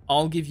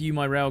I'll give you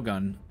my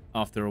railgun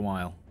after a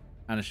while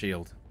and a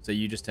shield. So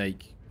you just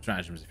take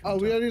stratagems. If you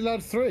want we to. only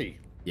allowed 3.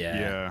 Yeah.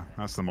 Yeah,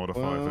 that's the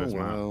modifier for this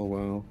map.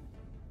 Well.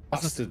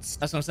 Bastards.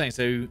 That's what I'm saying.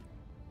 So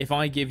if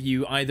I give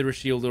you either a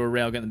shield or a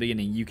railgun at the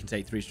beginning, you can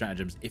take 3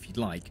 stratagems if you'd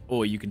like,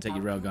 or you can take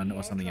your railgun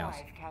or something else,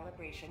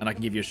 and I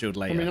can give you a shield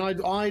later. I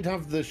mean, I'd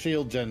have the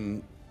shield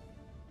gen,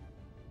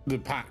 the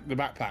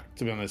backpack,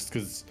 to be honest,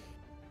 because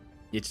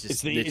it's just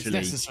it's literally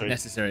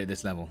necessary at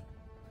this level,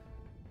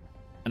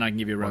 and I can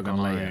give you a railgun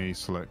later.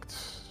 Select.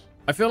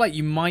 I feel like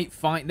you might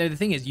find. No, the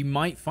thing is, you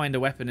might find a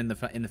weapon in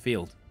the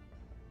field.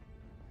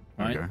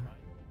 Right? Okay.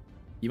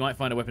 You might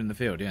find a weapon in the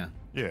field. Yeah.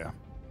 Yeah.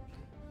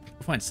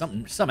 We'll find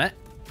something. Summit.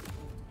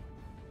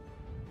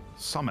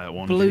 Summit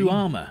one. Blue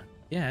armor.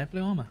 Yeah,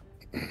 blue armor.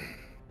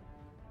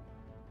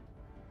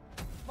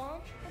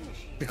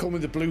 They call me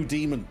the Blue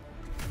Demon.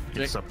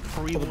 It's a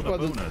pre-order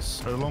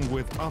bonus along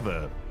with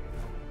other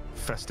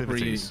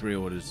festivities.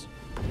 Pre-orders.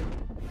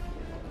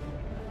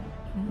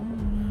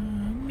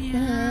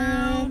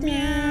 Meow,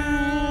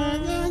 meow,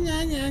 meow,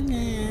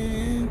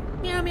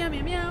 meow, meow,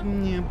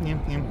 meow,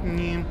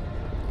 meow,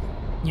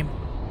 meow.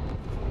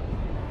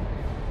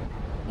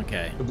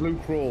 Okay. The Blue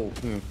Crawl.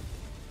 Yeah.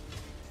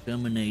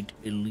 Terminate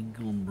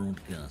illegal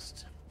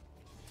broadcast.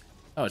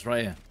 Oh, it's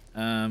right here.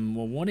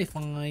 Well, what if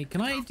I... Can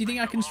I... Do you think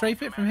I can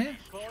strafe it from here?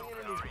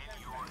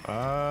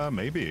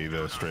 Maybe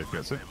the strafe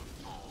gets it.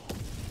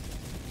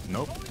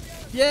 Nope.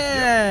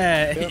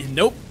 Yeah! Yep.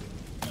 Nope.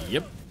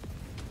 Yep.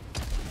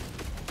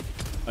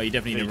 Oh, you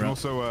definitely Yeah, need you to can run.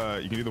 also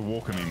you can do the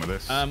walker meme with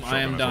this. I am shotgun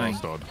as well, dying.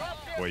 Stod,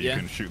 where you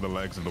can shoot the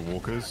legs of the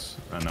walkers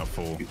and they'll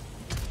fall.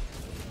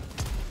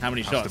 How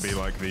many Has shots? to be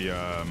like the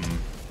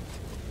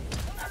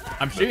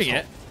I'm shooting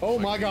it. Oh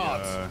my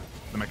god.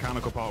 The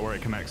mechanical part where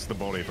it connects the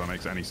body, if that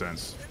makes any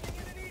sense.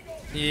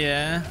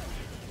 Yeah.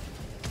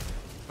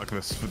 Like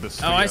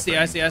this. Oh, I see.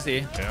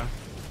 Yeah.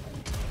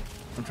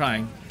 I'm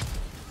trying.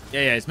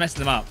 Yeah, it's messing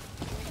them up.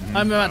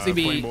 I'm about to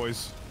be... Flame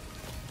boys.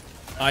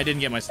 I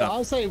didn't get my stuff.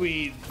 I'll say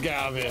we get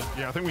out of here.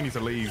 Yeah, I think we need to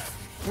leave.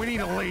 We need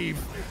to leave.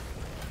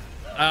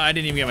 I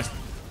didn't even get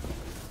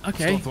my...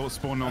 Okay. Still thought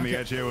spawning on the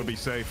edge here would be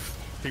safe.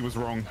 He was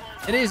wrong.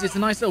 It is. It's a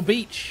nice little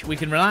beach. We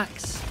can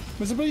relax.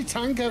 There's a bloody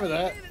tank over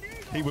there.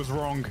 He was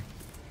wrong.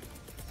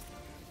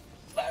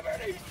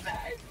 Liberty,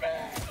 save me!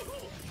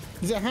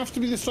 Does it have to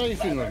be the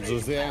strafing runs or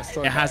is the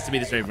airstrike? It has to be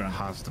the straight run.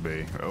 Has to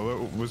be.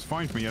 Although it was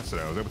fine for me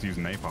yesterday. I was able to use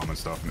napalm and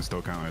stuff, and it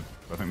still counted.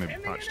 I think they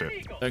patched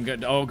it. Don't go...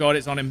 Oh god,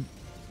 it's on him.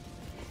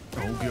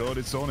 Oh god,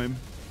 it's on him.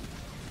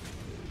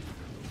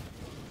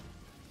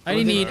 I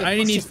only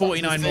need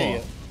 49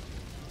 more.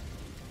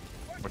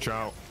 Watch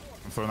out!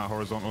 I'm throwing that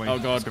horizontally. Oh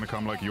god. It's gonna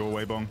come like your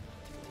way, Bong.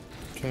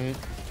 Okay.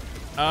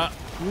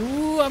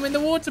 Ooh, I'm in the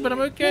water, but I'm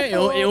okay. It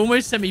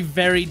almost sent me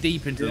very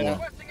deep into the water.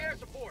 Requesting air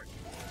support.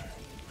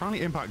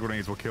 Apparently, impact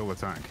grenades will kill the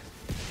tank.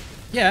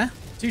 Yeah,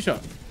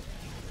 2-shot.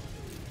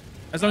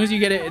 As long as you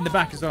get it in the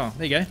back as well.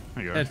 There you go.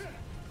 There you go.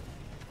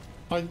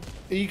 Dead.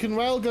 You can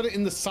railgun it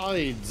in the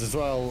sides as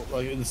well,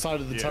 like in the side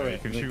of the Yeah, turret. you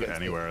can and it shoot gets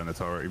anywhere in the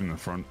turret, even in the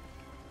front.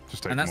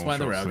 Just take And that's more why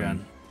the shots railgun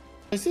and-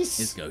 Is is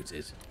this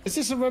goated. is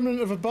this a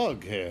remnant of a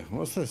bug here?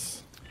 What's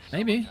this?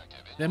 Maybe.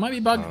 There might be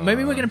bug.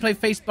 Maybe we're going to play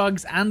face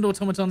bugs and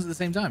automatons at the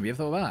same time. Have you ever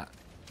thought of that?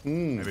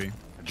 Maybe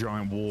a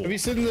giant wall. Have you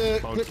seen the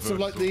Bugs clips of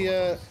like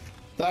versus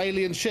the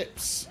alien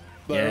ships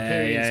that are Yeah,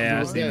 appearing yeah, in yeah, some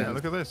I've of seen the that. Yeah,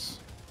 look at this.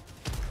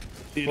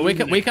 Well,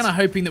 we're kind of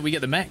hoping that we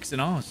get the mechs in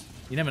ours.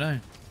 You never know.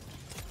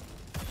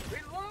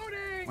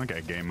 Reloading! I get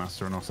a game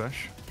master in Osesh.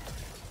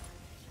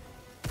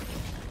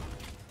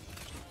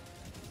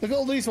 Look at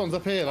all these ones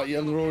up here, like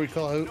young Rory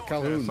Yeah,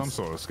 Calhoun's. some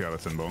sort of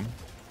skeleton bomb.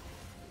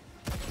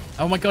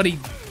 Oh my god, he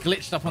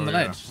glitched up on the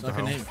yeah, ledge. what I the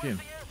can hell? hit him.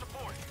 Air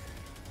support.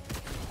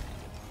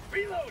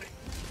 Reloading!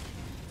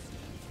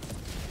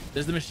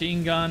 Does the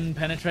machine gun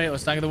penetrate or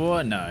stagger the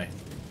water? No. I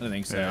don't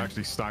think so. Yeah, it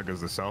actually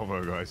staggers the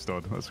salvo guy,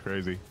 Stod. That's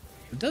crazy.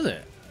 Does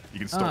it? You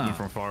can stop them Ah.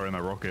 from firing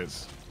their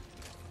rockets.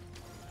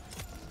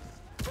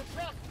 For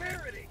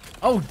prosperity!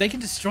 Oh, they can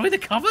destroy the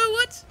cover?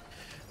 What?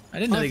 I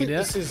didn't know I they could think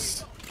do this that.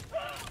 is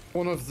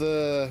one of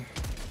the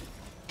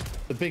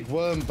big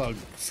worm bug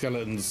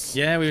skeletons.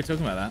 Yeah, we were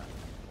talking about that.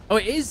 Oh,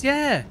 it is,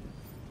 yeah.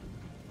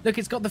 Look,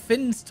 it's got the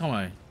fins,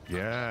 Tomo.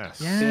 Yes.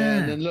 Yeah. Yeah,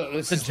 and then look,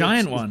 this It's a is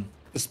giant the one.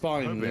 The I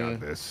spine. hope they Yeah.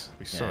 add this. It'd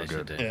be so Yeah, they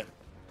should good. do. Yeah.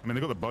 I mean,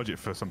 they got the budget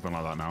for something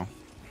like that now.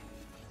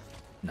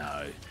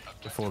 No.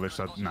 Before they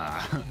said, nah,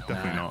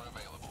 definitely not.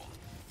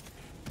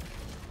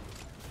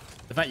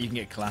 The fact you can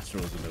get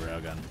collaterals with the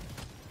railgun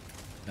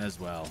as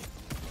well.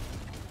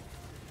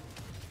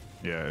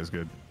 Yeah, it's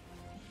good.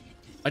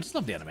 I just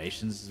love the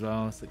animations as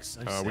well. It's like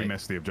so sick. We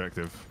missed the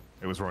objective.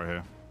 It was right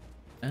here.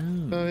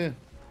 Oh yeah.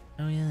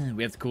 Oh yeah.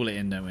 We have to call it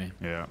in, don't we?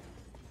 Yeah.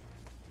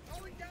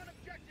 Calling down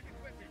objective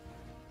equipment!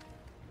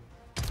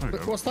 There we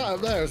Look, go. what's that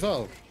up there as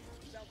well?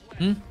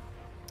 Hmm? Is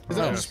Yeah,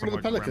 that it's just one of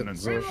the from, like,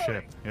 pelicans? remnants of a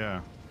ship.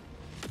 Yeah.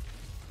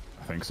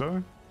 I think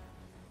so.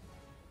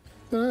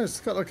 No, it's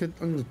got like a.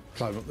 I'm gonna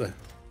climb up there.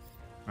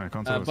 I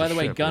can't tell if it's By a the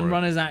way, ship Gun or a-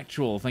 Runners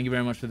Actual. Thank you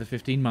very much for the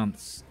 15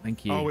 months.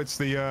 Thank you. Oh, it's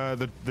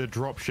the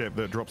drop ship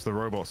that drops the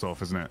robots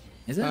off, isn't it?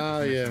 Is it? Ah,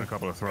 And yeah. a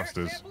couple of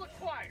thrusters. Sample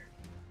acquired!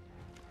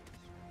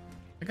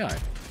 Okay.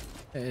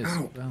 It is.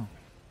 Well.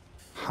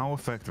 How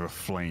effective are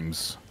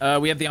flames?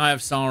 We have the Eye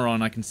of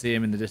Sauron. I can see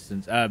him in the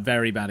distance.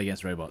 Very bad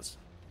against robots,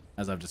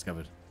 as I've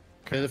discovered.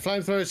 Yeah, the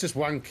flamethrower is just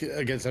wank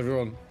against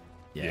everyone.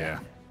 Yeah.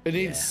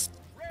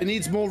 It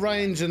needs more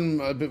range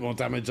and a bit more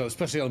damage,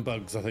 especially on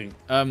bugs. I think.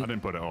 I didn't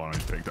put it on. I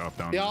just picked it up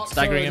down. The arc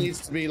Staggering thrower him. needs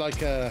to be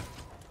like a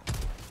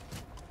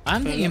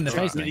I'm hitting him in the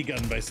face. There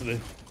minigun, basically.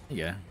 you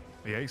go.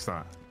 He hates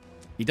that.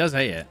 He does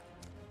hate it.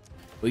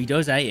 Well, he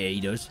does hate it.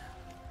 He does.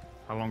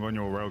 How long on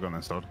your railgun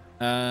then, Stod?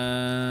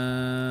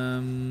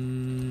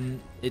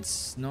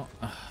 It's not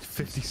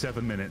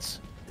 57 minutes.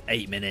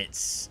 8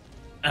 minutes.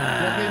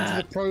 Plug into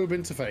the probe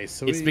interface.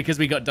 So It's because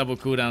we got double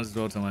cooldowns as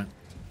well, Tomo.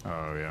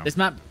 Oh, yeah. This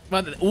map,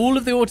 well, all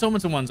of the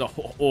automaton ones are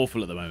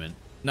awful at the moment.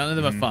 None of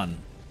them are fun.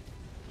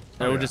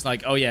 They're all yeah. just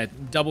like, oh yeah,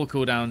 double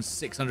cooldowns,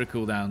 600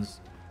 cooldowns.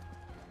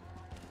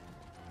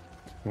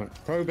 Right,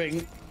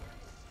 probing.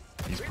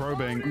 He's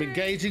probing. I'm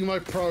engaging my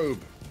probe.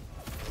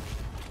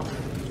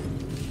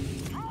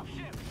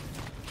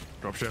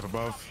 Drop ship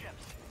above.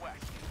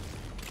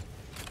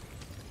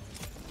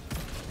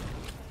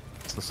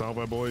 It's the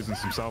salvo boys and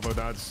some salvo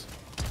dads.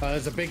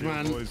 There's a big Two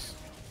man. boys.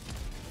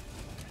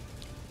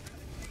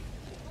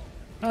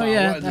 Oh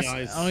yeah, right in the that's,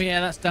 eyes.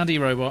 that's Dandy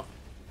Robot.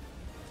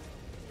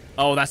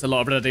 Oh, that's a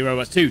lot of bloody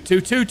robots. Two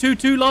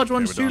large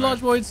ones, we're two done large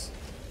it. boys.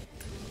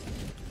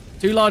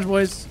 Two large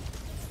boys.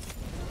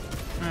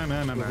 Nah,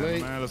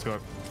 Lovely. let's go.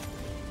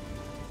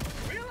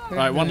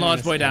 Right, one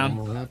large boy down.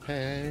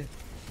 Okay.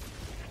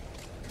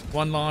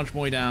 One large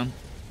boy down.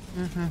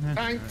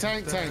 Tank,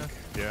 tank, tank.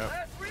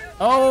 Yeah.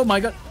 Oh my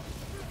god.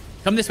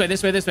 Come this way,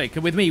 this way, this way.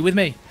 Come with me, with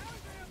me.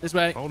 This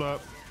way. Hold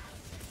up.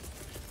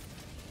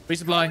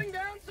 Resupply. Calling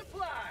down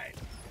supply!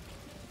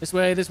 This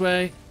way, this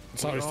way.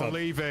 Sorry, We're stop.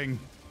 leaving.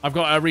 I've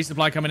got a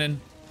resupply coming in.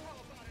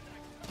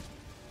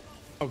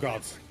 Oh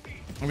god.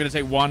 I'm going to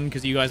take one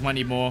because you guys might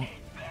need more.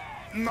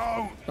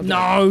 No.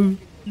 No.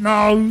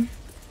 No.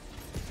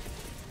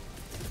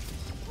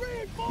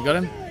 You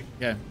got him?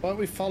 Yeah. Why aren't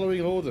we following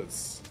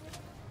orders?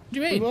 What do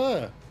you We mean?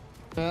 were.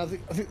 I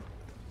think.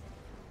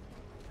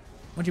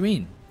 What do you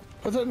mean?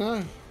 I don't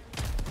know.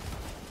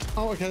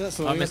 Oh, okay, that's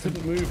all. I missed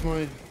couldn't move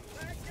my.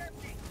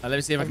 Let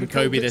me see if I can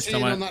couldn't Kobe pitch this in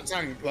on somewhere. that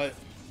tank, like.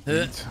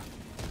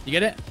 You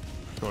get it?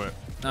 Got it.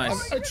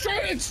 Nice.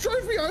 It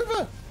drove me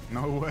over.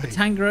 No way.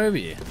 Tank her over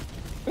you.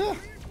 Yeah.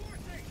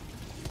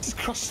 Just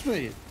crushed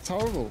me. It's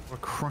horrible. A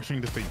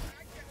crushing defeat.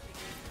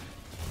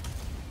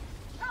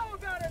 How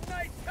about a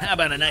nice How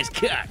about a nice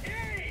cock?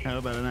 How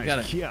about a nice Got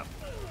it. kill?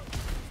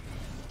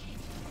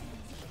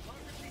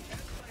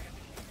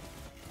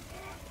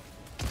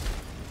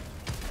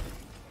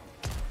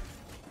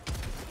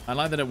 I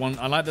like that it one.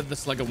 I like that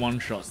this like a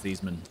one-shot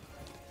Steesman.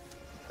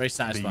 Very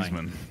satisfying.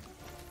 Beesman.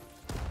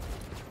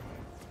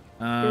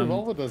 The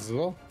revolver does as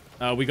well.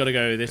 We got to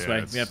go this Yeah, way.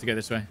 it's- We have to go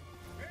this way.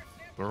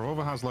 The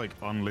revolver has like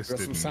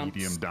unlisted Got some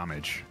medium samps.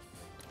 damage.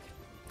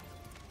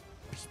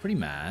 Which is pretty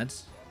mad.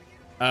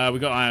 We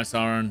got Eye of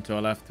Sauron to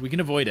our left. We can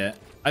avoid it.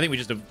 I think we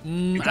just have.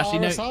 got Actually,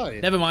 no.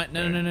 RSI? Never mind.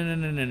 No.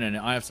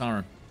 Eye of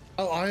Sauron.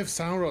 Oh, I have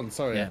Sauron.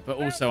 Sorry. Yeah, but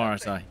also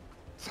RSI.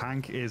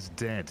 Tank is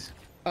dead.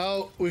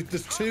 Oh,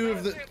 there's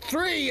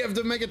three of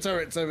the mega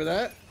turrets over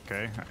there.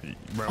 Okay.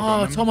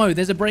 Oh, Tomo,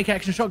 there's a break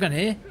action shotgun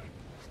here.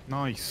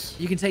 Nice.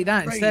 You can take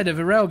that Great. instead of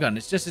a railgun.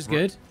 It's just as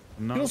good.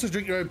 You No. can also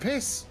drink your own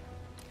piss.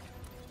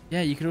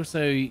 Yeah, you could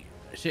also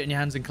shit in your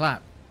hands and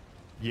clap.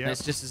 Yeah.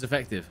 It's just as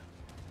effective.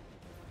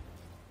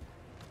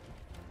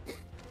 You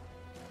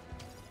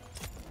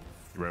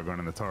railgun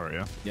in the turret,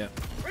 yeah.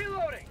 Yep.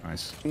 reloading.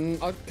 Nice.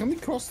 Can we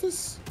cross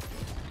this?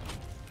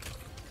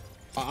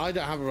 I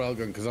don't have a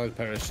railgun because I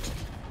perished.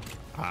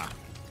 Ah.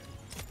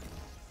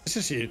 It's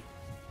just you.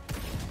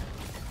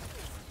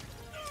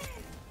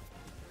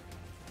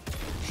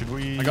 Should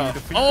we I got.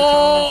 defeat the Tower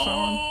of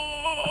Sauron?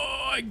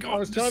 Oh, I got I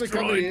was trying to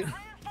cover destroyed. you.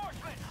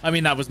 I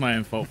mean, that was my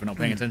own fault for not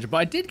paying attention, but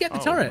I did get the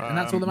turret, and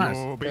that's all that matters.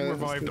 You're being Yeah,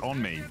 revived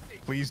on me.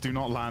 Please do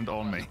not land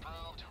on me.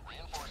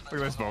 Look at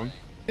this, Bong.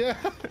 Yeah.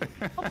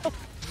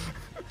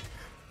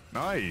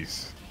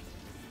 Nice.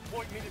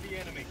 Point me to the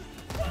enemy.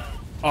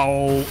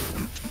 Oh,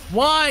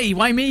 why?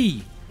 Why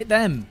me? Hit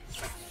them.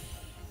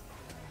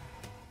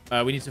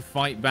 We need to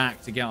fight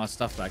back to get our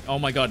stuff back. Oh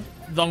my god,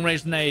 long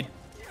range grenade.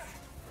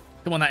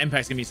 Come on, that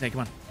impact's gonna be insane.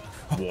 Come on.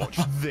 Watch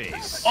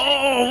this.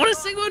 Oh, what a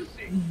sick one!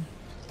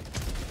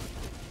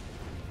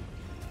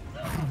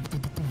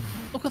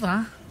 Look at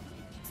that.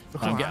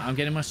 I'm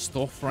getting my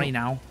stuff right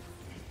now.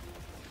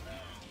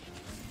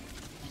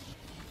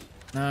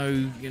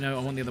 No, I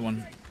want the other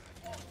one.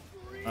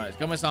 Alright,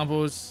 got my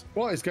samples.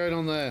 What is going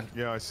on there?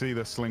 Yeah, I see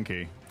the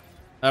slinky.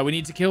 We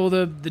need to kill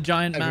the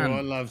giant Everyone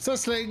man. loves a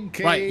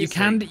slinky. Right, you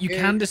can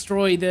slinky.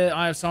 destroy the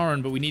Eye of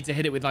Sauron, but we need to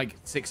hit it with like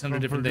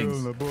 600 different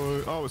things.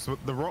 Oh, it's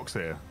the rocks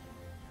here.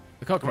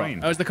 The cockroach. Green.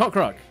 Oh, it's the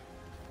cockroach.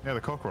 Yeah,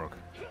 the cockroach.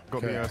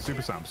 Got Okay. the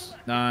super samps.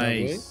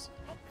 Nice.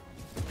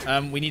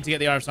 We need to get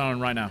the Eye of Sauron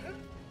right now.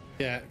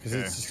 Yeah, because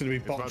Okay. it's just going to be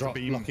It's bot about to drop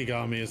beam. Lucky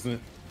Army, isn't it?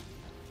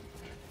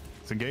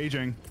 It's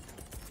engaging.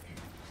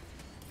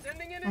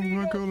 Sending in I'm an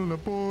gonna eagle. call it a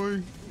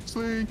boy.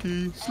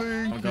 Slinky,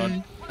 slinky. Oh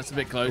god, that's a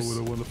bit Oh, close. what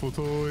a wonderful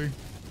toy.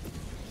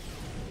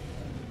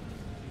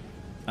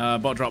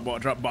 Bot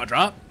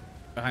drop.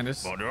 Behind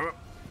us.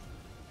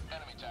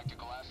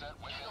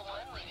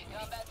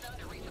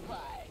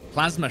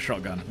 Plasma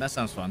shotgun. That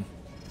sounds fun.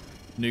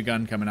 New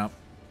gun coming up.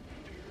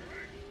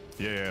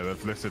 Yeah,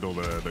 they've listed all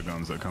the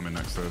guns that come in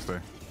next Thursday.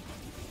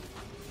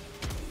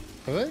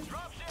 Are they?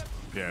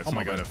 Yeah, it's Oh my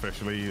not been God.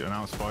 officially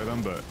announced by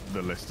them, but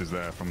the list is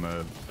there from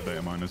the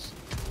data miners.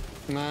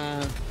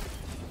 Nah.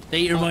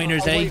 Data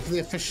miners, I'll eh? wait for the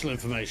official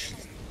information.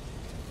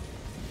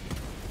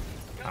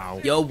 Ow.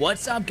 Yo,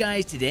 what's up,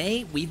 guys?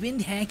 Today we've been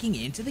hacking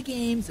into the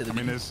game so that I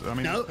mean, there's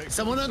No, there's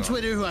someone on pixels, so-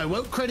 Twitter who I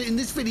won't credit in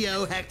this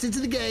video hacked into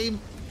the game.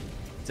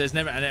 so it's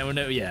never.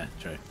 No, yeah,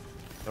 true.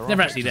 there are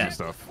never actually pictures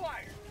there. and stuff. Fire.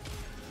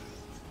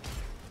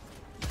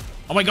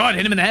 Oh my god,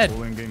 hit him in the head.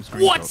 All in-game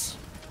What? screenshots.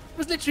 It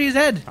was literally his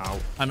head. Ow.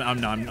 I'm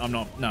not.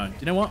 No. Do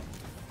you know what?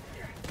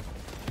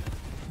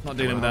 Not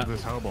dealing with How that.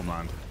 does this Hellbomb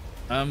land?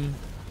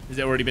 Has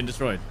it already been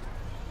destroyed?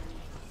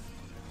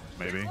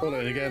 Maybe. Hold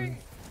it again.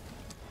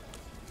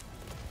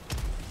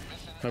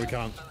 No, we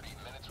can't.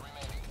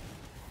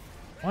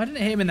 Why didn't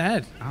it hit him in the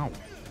head? Ow. Is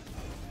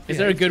Yeah,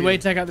 there a it's good way you.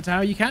 to take out the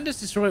tower? You can just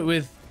destroy it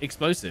with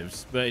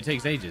explosives, but it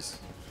takes ages.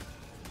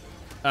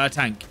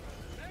 Tank.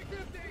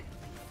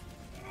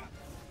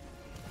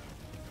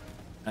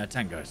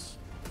 Tank guys.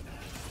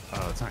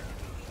 Attack.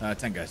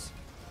 Tank guys.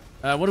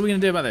 What are we gonna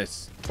do about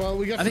this? Well,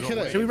 we got I to think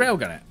kill it. should we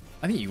railgun it?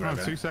 I think you can Oh,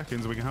 railgun 2 it.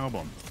 seconds, we can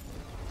Hellbomb.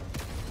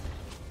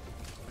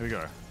 Here we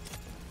go.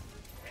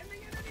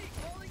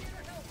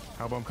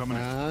 Hellbomb coming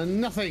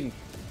in. Nothing.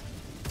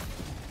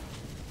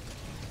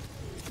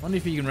 Wonder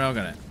if you can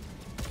railgun it.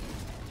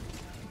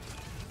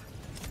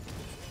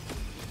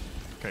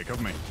 Okay,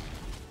 cover me.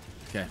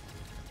 Okay.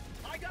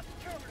 I got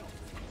the terminal.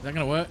 Is that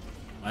gonna work?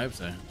 I hope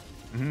so.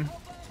 Alright,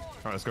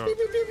 let's go.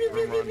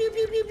 Run, run.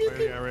 Clear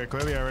the area,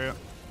 clear the area.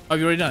 Oh,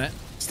 you already done it?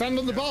 Stand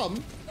on the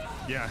bomb.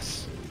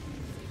 Yes.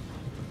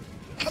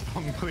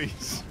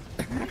 Please.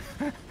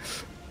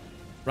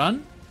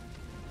 Run?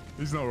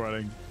 He's not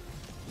running.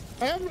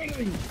 I am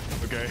running.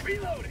 Okay.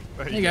 Reloading.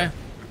 There you go.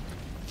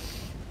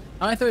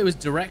 I thought it was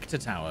Director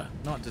Tower,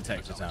 not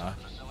Detector Tower.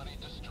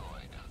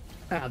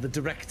 Ah, the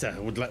director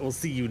will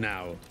see you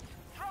now.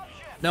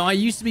 No, I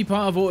used to be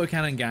part of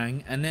Autocannon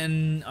Gang, and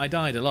then I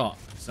died a lot,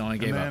 so I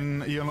gave up.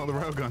 And then you unlock the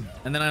railgun.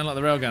 And then I unlocked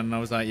the railgun, and I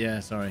was like, yeah,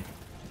 sorry.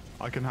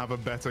 I can have a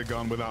better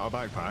gun without a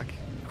backpack.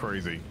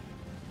 Crazy.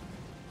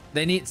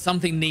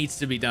 Something needs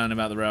to be done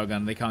about the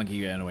railgun. They can't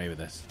keep getting away with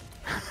this.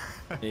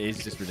 It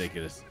is just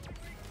ridiculous.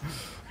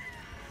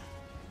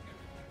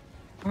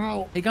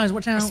 Ow. Hey guys,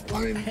 watch out!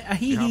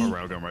 You have a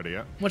railgun ready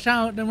yet? Watch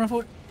out! Don't run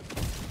forward.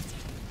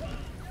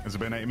 Has it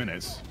been 8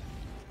 minutes?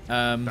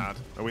 Dad,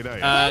 are we there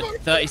yet?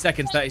 30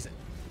 seconds. 30 seconds.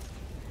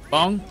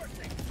 Bong.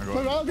 I My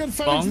got it. railgun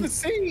fell into the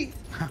sea.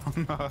 Oh,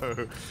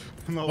 no.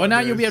 Not Well, like now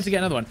you'll be able this. to get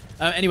another one.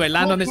 Anyway,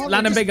 land What- on this. what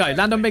Land on just- big guy.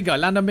 Land on big guy.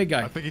 Land on big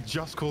I guy. think he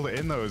just called it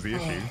in though is the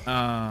issue.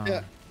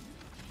 Yeah.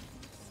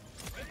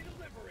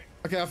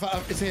 Okay,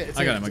 it's here. It's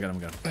I got here. him. I got him. I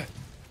got him.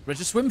 But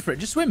just swim for it.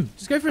 Just swim.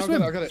 Just go for a I swim.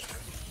 got it.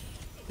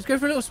 Just go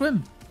for a little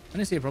swim. I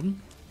don't see a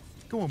problem.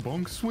 Go on,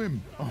 Bonk,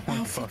 swim. Oh my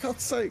Oh, for god.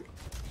 God's sake.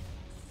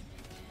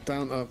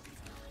 Down, up.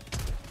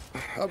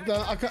 Up,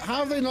 down.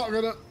 How have they not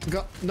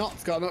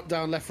gone up,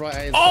 down, left, right, A,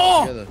 and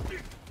Oh! together?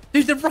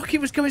 Dude, the rocket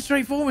was coming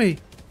straight for me.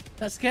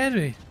 That scared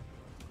me.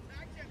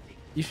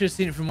 You should have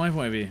seen it from my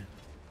point of view.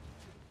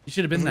 You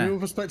should have been From your there.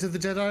 perspective, the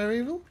Jedi are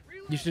evil?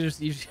 You should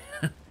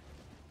have.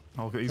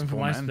 Oh, look at these From poor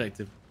my men.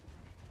 perspective.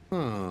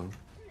 Oh.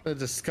 They're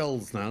just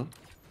skulls now.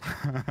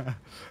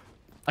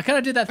 I kind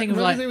of did that thing of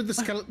What like. did they with the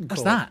skeleton what's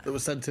core that? that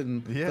was sent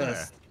in Yeah.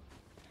 first?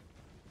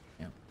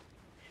 Yeah.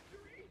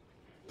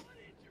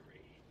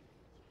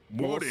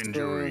 What What's,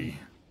 injury?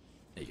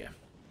 There you go.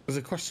 There's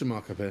a question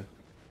mark up here.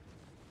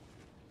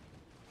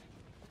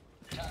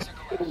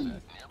 Oh, Well,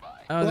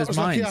 that there's was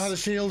lucky mines. I had a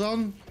shield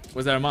on.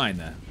 Was there a mine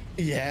there?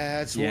 Yeah,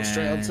 I just walked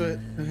straight onto it.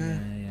 Yeah.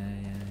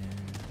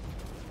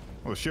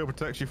 Well, the shield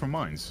protects you from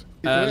mines.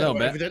 A little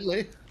bit.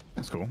 Evidently.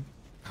 That's cool.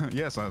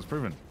 Yes, that's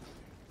proven.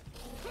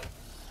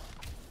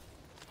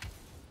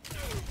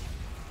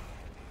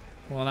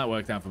 Well, that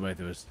worked out for both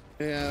of us.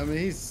 Yeah, I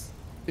mean,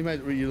 he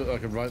made you look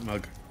like a right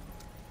mug.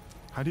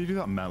 How do you do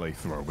that melee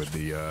throw with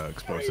the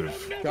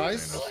explosive?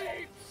 Guys,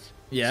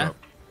 Yeah.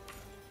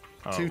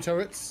 Oh. 2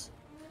 turrets.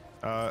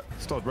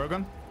 Stod,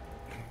 railgun?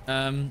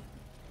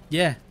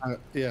 Yeah.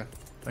 Yeah.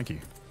 Thank you.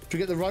 Should we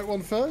get the right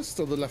one first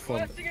or the left one?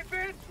 Blasting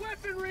advanced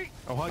weaponry.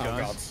 Oh, hi, Oh,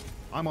 guys. God.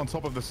 I'm on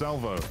top of the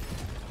salvo.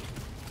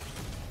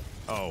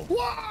 Oh.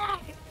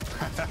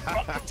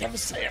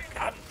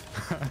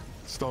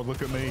 Stod,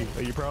 look at me.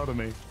 Are you proud of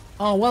me?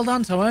 Oh, well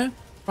done, Tomo.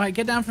 Right,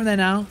 get down from there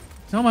now.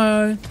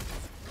 Tomo, you're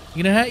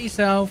gonna hurt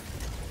yourself.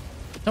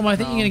 Tomo, I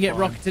think No, you're gonna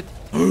I'm get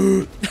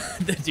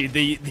rocketed. Dude,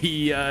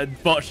 the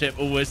bot ship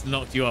almost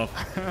knocked you off.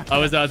 I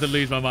was about to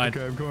lose my mind.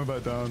 Okay, I'm coming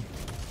back down.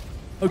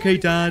 Okay,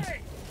 Dad.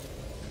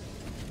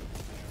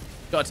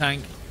 Got a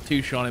tank.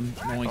 2 shot him.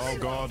 Nice. Oh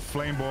god,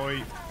 flame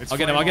boy. It's I'll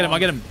get him. flame I'll get him. on. I'll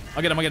get him.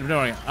 I'll get him. I'll get him. Don't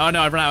worry. Oh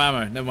no, I've run out of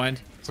ammo. Never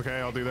mind. It's okay,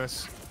 I'll do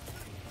this.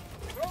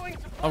 Throwing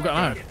Oh, I've got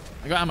ammo.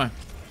 I got ammo.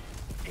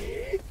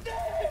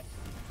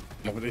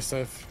 Nobody's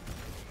safe.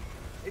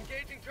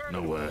 engaging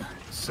terminal. Nowhere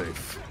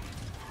safe.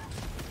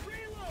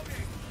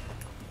 Reloading.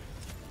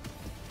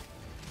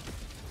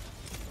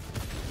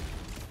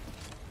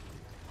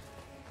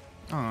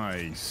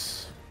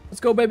 Nice. Let's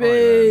go,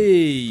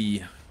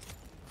 baby.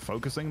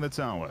 Focusing the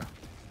tower.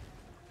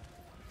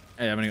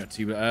 Hey, I've only got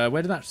 2. But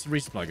where did that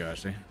resupply go?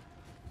 Actually,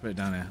 put it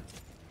down here.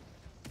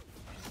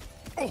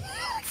 Oh,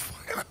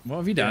 What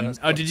have you done? that's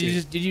Oh, did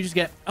you just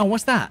get? Oh,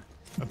 what's that?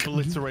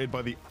 obliterated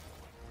by the.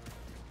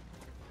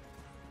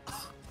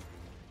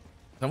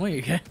 Somewhere you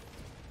okay?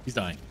 He's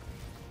dying.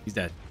 He's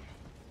dead.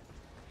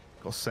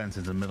 Got sent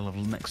into the middle of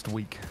next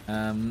week.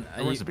 Are The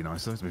you- rest would be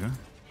nice, though, to be fair.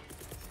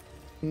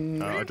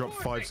 I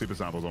dropped 5 super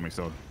samples on me,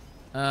 so. all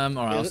right,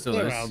 I'll steal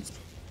they're those. around.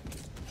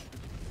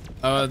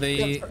 Oh,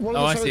 the. One Oh,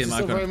 of I the see turrets him. is I've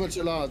still got very him. much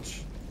at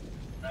large.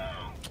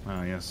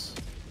 Ah, yes.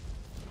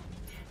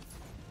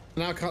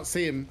 Now I can't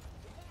see him.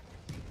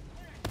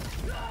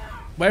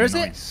 Where is it?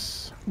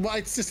 Nice. Well,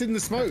 it's just in the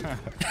smoke.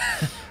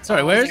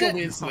 Sorry, where is Killed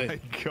me it? Oh instantly. my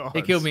god.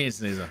 It killed me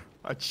instantly. Though.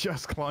 I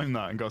just climbed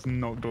that and got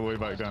knocked all the way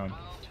back down.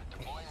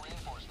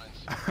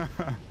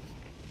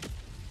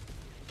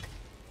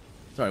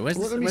 Sorry, where's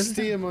Let me where's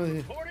steer my...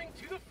 Reporting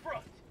to the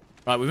front.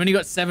 Right, we've only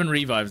got 7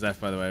 revives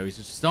left, by the way. We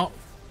should stop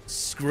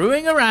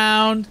screwing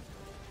around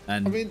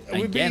and, I mean,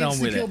 we're and being get on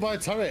instantly with killed it. by a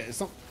turret. It's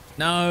not...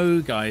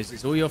 No, guys,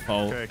 it's all your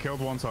fault. Okay,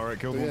 killed one turret,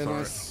 killed one Yeah, turret.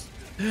 nice.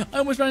 I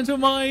almost ran into a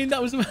mine.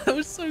 That was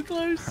so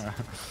close. Oh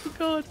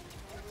god.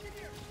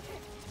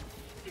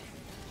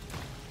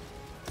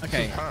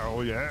 Okay.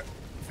 Hell yeah.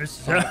 If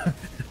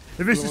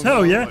this is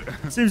hell, yeah.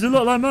 Seems a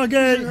lot like my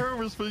game. Who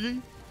was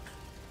speaking?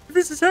 If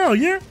this is hell,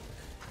 yeah.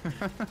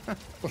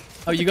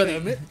 Oh, you got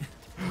Damn it. it.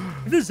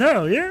 If this is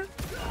hell, yeah.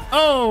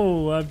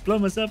 Oh, I've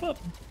blown myself up.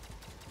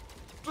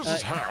 This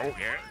is hell,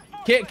 yeah.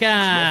 Kit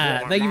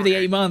Kat, thank you for the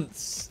 8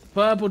 months.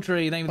 Purple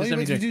tree. Thank you for Oh, the you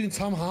meant to be 73. doing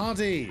Tom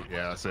Hardy.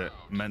 Yeah, that's it.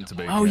 Meant to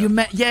be. Oh, yeah. you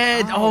met.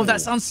 Yeah. Oh, Ow.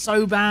 that sounds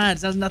so bad.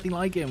 Sounds nothing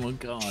like him. Oh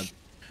God.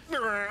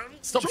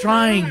 Stop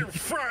trying.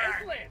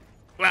 Excellent.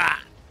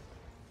 Ah.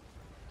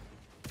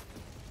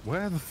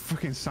 Where are the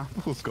fucking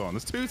samples gone?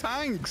 There's 2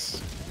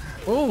 tanks.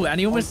 Oh, and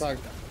he almost. Like,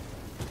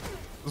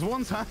 There's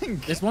 1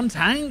 tank. There's one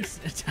tank.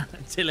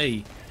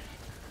 Tilly.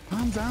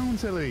 Calm down,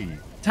 Tilly.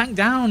 Tank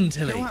down,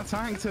 Kill Tilly. that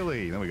tank,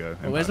 Tilly. There we go.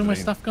 Oh, where's all my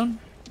stuff gone?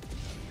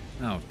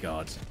 Oh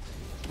God.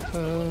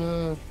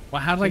 uh,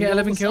 Well, how did I get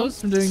 11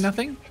 kills from doing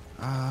nothing?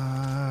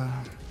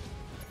 I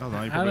don't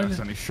know. You How probably did-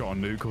 accidentally shot a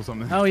nuke or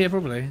something. Oh yeah,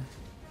 probably.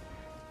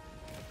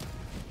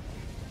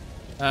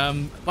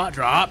 Butt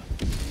drop.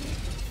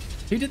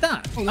 Who did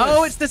that? Oh, nice.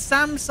 Oh, it's the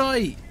Sam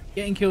site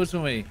getting kills for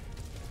me.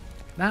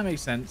 That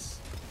makes sense.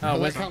 Oh, well,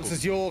 that where's counts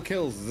as your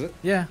kills, is it?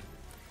 yeah?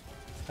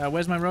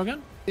 Where's my railgun?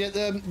 Yeah,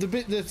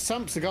 the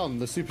Samps are gone.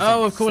 The super.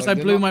 Oh, Samps, of course, so I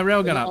they're blew not- my they're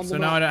railgun not up, on so the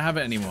now map. I don't have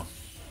it anymore.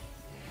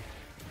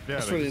 Yeah,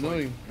 That's they really just, like,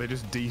 annoying. they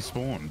just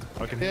despawned.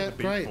 I can Yeah, hit the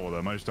beat great. for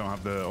them. I just don't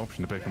have the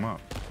option to pick them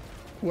up.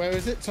 Where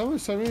is it? Tell me. I'll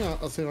see if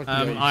I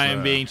can. get it. I am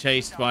uh, being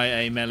chased by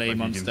a melee Like,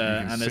 monster,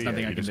 and there's see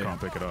nothing it, I you can just do.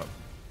 can't pick it up.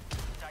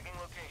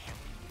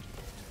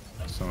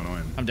 That's so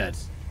annoying. I'm dead.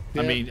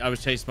 I Yeah. mean, I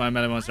was chased by a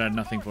melee monster, I had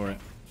nothing for it.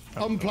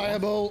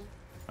 Unplayable.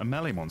 A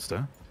melee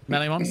monster?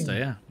 Melee monster,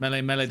 yeah.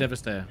 Melee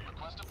devastator.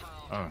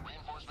 Oh.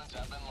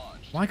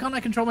 Why can't I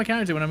control my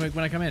character when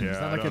I come in? Is Yeah,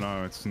 that I like don't a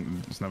know.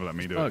 It's never let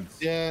me do bug?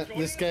 it. Yeah,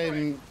 this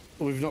game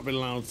we've not been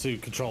allowed to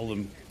control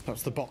them.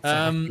 Perhaps the bots are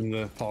hacking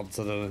the pods.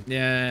 I don't know.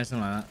 Yeah,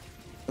 something like that.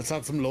 Let's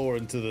add some lore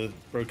into the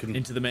broken.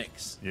 Into the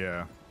mix.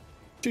 Yeah.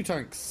 2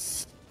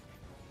 tanks.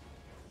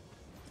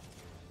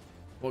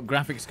 What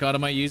graphics card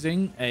am I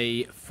using?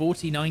 A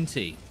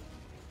 4090.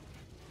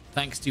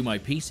 Thanks to my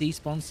PC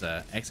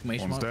sponsor,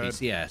 exclamation One's mark dead.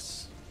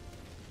 PCS.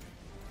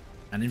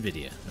 And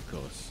Nvidia, of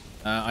course.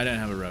 I don't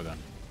have a railgun.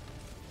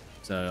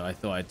 So I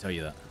thought I'd tell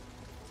you that.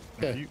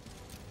 Yeah. You,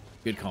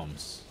 Good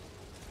comms.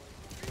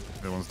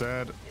 the one's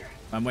dead.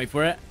 And wait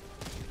for it.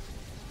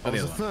 Oh, the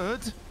there's a other one.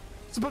 third?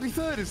 It's a bloody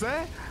third, is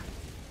there?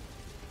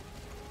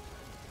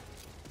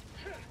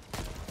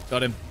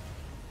 Got him.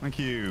 Thank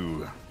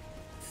you.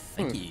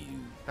 Thank you.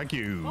 Thank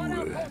you.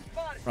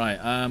 Right,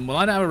 well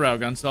I don't have a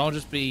railgun, so I'll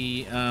just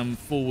be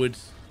forward.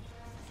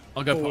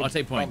 I'll go. Forward, I'll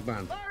take point.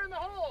 Bogman. Fire in the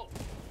hole.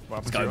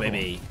 What Let's happened to go, your other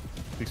baby.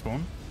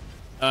 one?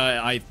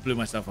 Despawn? I blew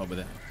myself up with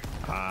it,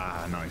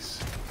 Ah,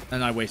 nice.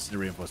 and I wasted a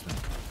reinforcement.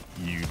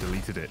 You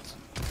deleted it.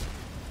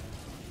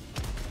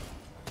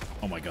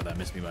 Oh my god, that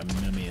missed me by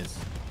millimeters.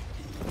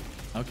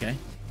 Okay.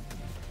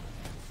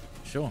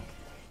 Sure.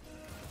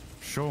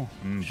 Sure.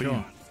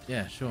 Sure.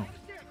 Yeah, sure.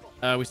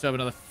 We still have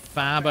another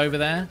fab over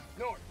there.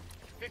 North.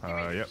 50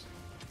 Yep.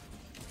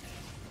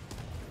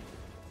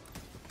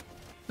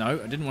 No,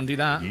 I didn't want to do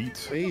that. Yeet.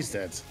 He's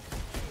dead.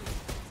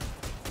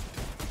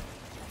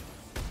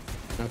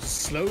 Now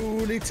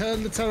slowly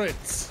turn the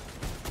turrets.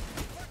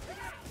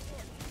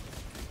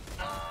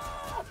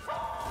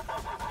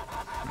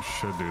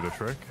 Should do the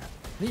trick.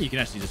 I think you can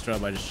actually destroy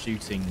it by just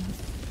shooting.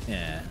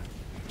 Yeah.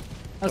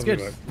 That's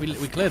Probably good. right.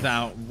 We cleared that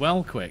out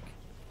well quick.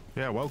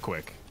 Yeah, well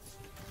quick.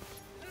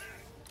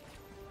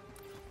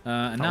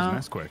 And That now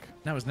was Nesquick.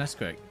 that was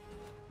Nesquick.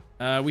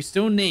 We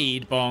still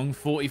need Bong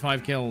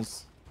 45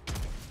 kills.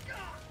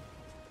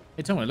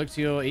 Hey Tom, look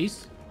to your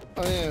east.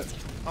 Oh yeah.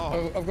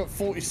 Oh. I've got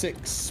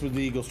 46 with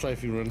the Eagle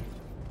strafing run.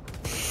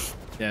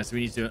 Yeah, so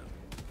we need to do it.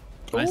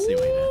 I see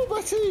what you're Ooh,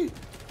 doing. Betty.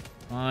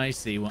 I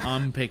see. Well,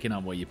 I'm picking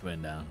up what you're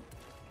putting down.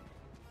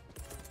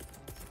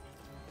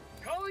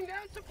 Calling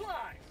down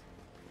supplies.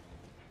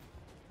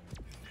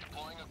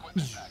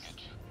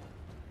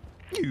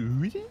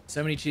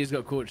 So many cheers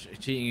got caught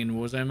cheating in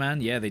Warzone, man.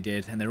 Yeah, they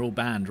did, and they're all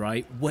banned,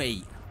 right?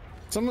 Wait.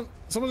 Someone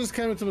just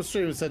came into my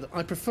stream and said,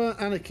 "I prefer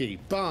anarchy."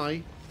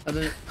 Bye.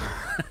 And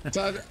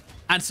then.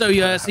 And so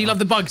you love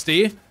the bugs, do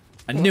you?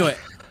 I knew it.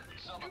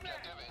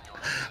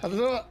 I don't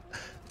know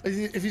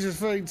if he's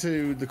referring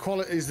to the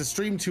quality. Is the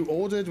stream too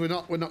ordered? We're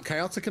not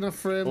chaotic enough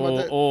for him.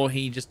 Or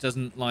he just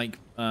doesn't like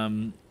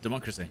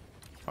democracy.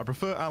 I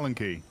prefer Allen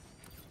key.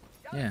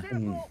 Yeah.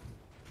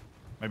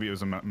 Maybe it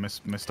was a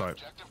mistype.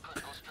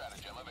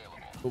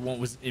 But what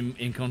was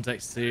in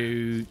context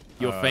to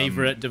your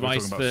favorite We're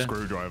device talking about for?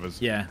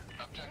 screwdrivers. Yeah.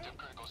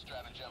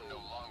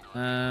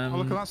 Oh,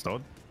 look at that,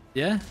 Stod.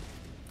 Yeah. It's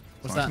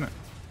What's nice, that? isn't it?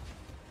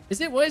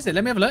 Is it? What is it?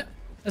 Let me have a look.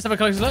 Let's have a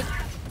closer look.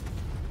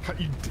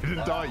 You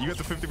didn't die. You got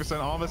the 50%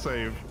 armor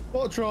save.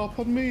 What a drop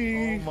on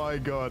me! Oh my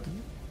god.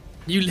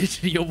 You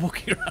literally, you're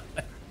walking around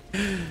there.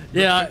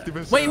 Yeah.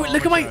 50% Wait,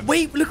 look at my. chance.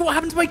 Wait, look at what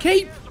happened to my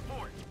cape.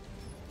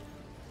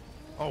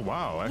 Oh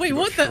wow. I Wait, actually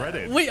what got the?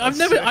 shredded. Wait, That's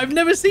sick. I've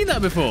never seen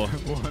that before.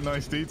 What a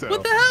nice detail.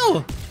 What the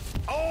hell?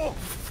 Oh,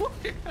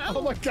 fucking hell.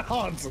 Oh my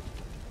god!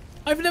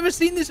 I've never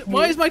seen this.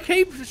 Why is my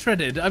cape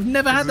shredded? I've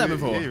never had that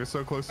before. Yeah, you were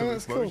so close to Oh, the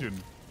that's cool.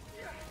 explosion.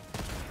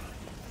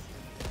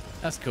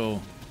 That's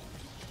cool.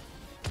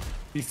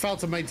 You failed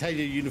to maintain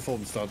your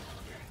uniform, Stud.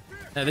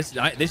 No, this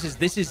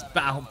is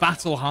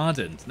battle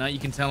hardened. Now you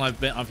can tell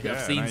I've Yeah,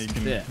 seen now you some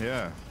can- shit.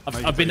 Yeah. Now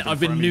you I've been take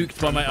them nuked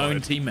by my friendly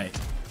own fire. teammate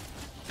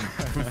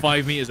from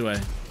 5 meters away.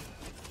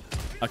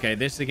 Okay,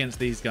 this against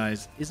these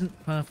guys isn't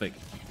perfect.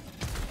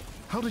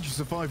 How did you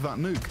survive that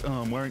nuke?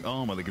 Oh, I'm wearing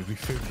armor that gives me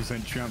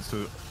 50% chance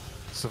to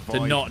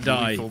survive. To not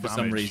die lethal for some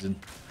damage. reason.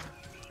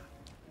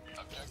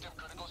 Objective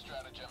critical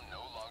stratagem no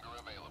longer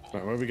available.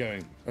 Right, where are we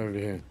going? Over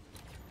here.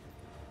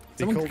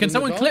 Can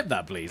someone clip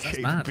that, please? That's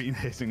Keep bad. been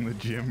hitting the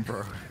gym,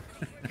 bro,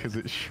 because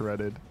it's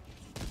shredded.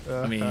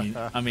 I mean,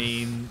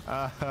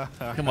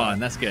 come on,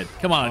 that's good.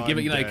 Come on, give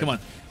it. I'm dead.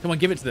 Come on,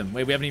 give it to them.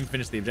 Wait, we haven't even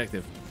finished the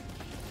objective.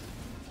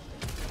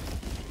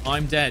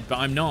 I'm dead, but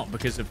I'm not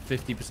because of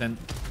 50%.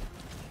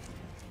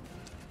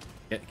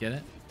 Get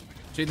it?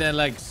 Shoot their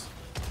legs.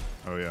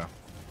 Oh yeah.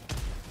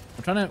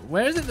 I'm trying to.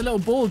 Where is it? The little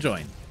ball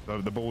joint.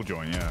 The ball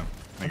joint, yeah.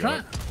 You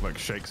trying- gotta, like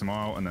shakes them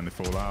out and then they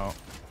fall out.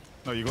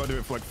 No, you gotta do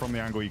it like from the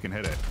angle you can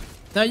hit it.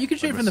 No, you can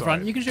shoot Like from the the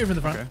front. side. You can shoot from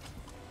the front. Okay.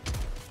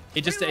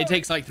 It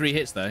takes like 3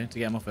 hits though to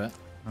get him off it.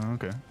 Oh,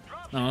 okay.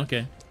 Oh,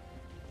 okay.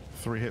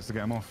 3 hits to get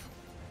them off.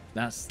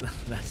 That's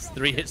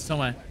 3 hits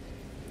somewhere.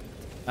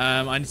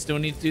 I still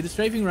need to do the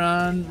strafing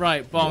run.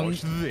 Right, bong.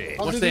 Watch this. What's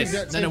I'll do the this?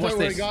 objective, No, what's don't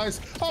worry, this?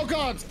 guys. Oh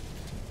god!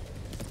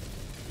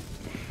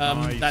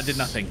 Nice. That did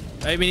nothing.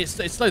 I mean, it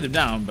slowed them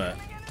down, but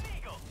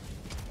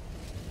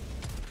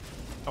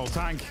Oh,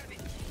 tank.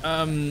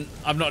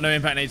 I've not no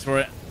impact nades for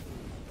it.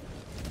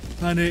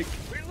 Panic,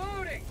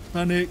 Reloading.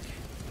 panic.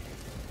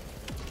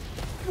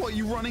 What are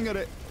you running at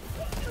it?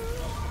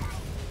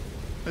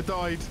 It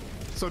died.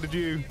 So did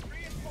you.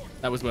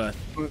 That was worth.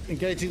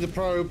 Engaging the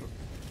probe.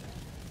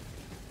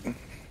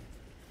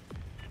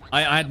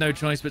 I had no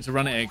choice but to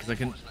run it because I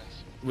couldn't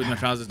with my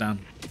trousers down.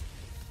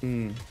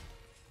 Right.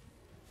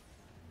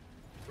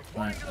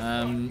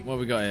 What have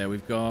we got here?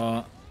 We've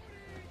got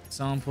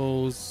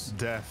samples,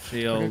 Death. I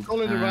shield. can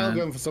call in a and-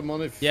 railgun for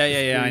someone if. Yeah.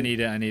 if I you- need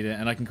it.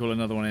 And I can call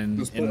another one in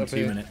Just put it up 2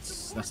 here.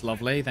 minutes. That's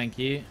lovely. Thank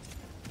you.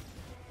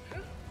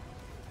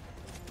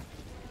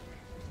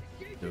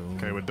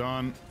 Okay, we're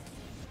done.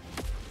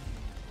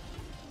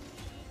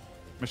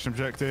 Mission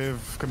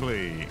objective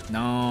complete.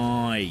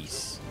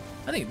 Nice.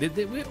 I think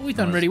we've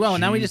done really well.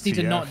 Now we just need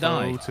to not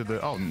die. GTFO to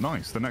the, oh,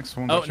 nice. The next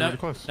one's Oh actually no, really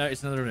close. no,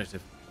 it's another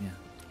objective. Yeah.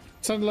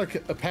 Sounded like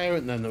a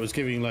parent then that was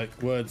giving like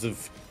words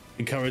of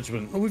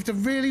encouragement. Oh, we've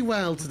done really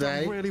well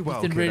today. Done really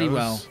well, Did really kiddos.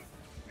 well.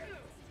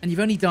 And you've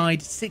only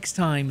died 6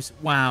 times.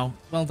 Wow.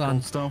 Well done.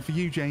 Gold star for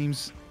you,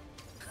 James.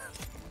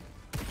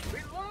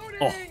 Reloading.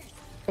 Oh,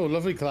 Oh,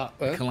 lovely clap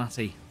there.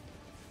 Kalati.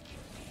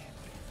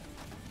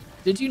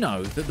 Did you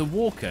know that the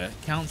walker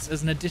counts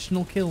as an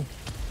additional kill?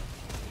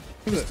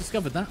 Is Just it?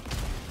 discovered that.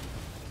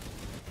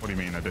 What do you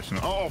mean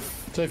additional? Oh,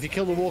 So if you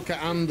kill the walker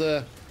and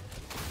the...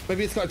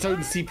 Maybe it's got its own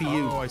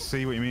CPU. oh, I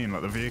see what you mean.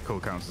 Like the vehicle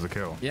counts as a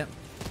kill. Yep.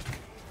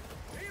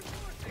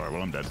 All right,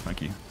 well, I'm dead.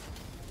 Thank you.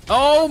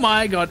 Oh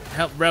my god.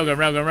 Help. Railgun.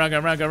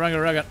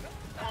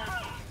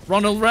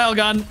 Ronald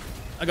Railgun.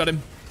 I got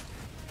him.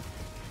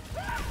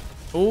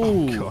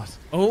 Oh, Ooh. God.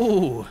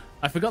 Oh.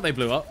 I forgot they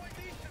blew up.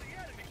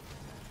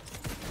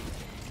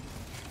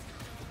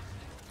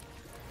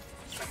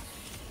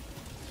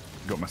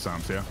 Got my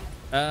Sam's here.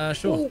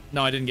 Sure.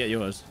 No, I didn't get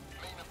yours.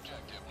 Main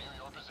objective near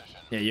your position.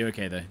 Yeah, you're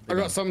okay though. I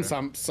got some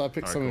samps, so I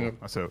picked All right, something cool. up.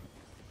 That's it.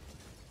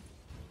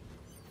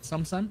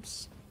 Some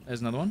samps.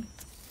 There's another one.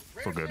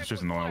 It's all good. It's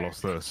just annoying I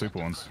lost the super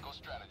ones. Critical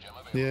stratagem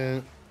available.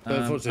 Yeah.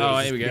 Unfortunately, Oh, it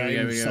was here we go. just Here we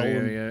game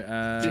go.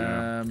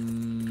 Here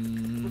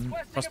sold. we go.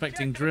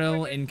 Prospecting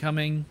drill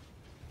incoming.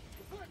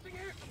 Requesting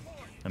air support.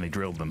 And he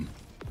drilled them.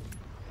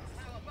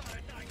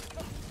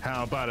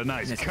 How about a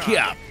nice Let's cut?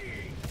 cap.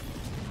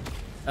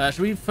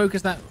 Should we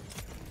focus that?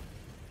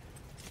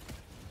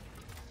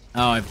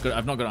 Oh,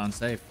 I've not got it on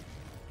safe.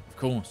 Of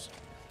course.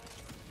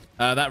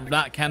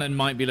 That cannon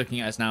might be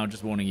looking at us now.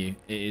 Just warning you,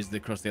 it is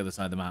across the other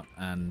side of the map,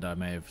 and I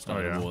may have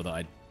started yeah. a war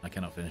that I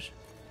cannot finish.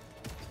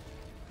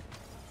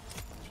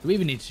 Do we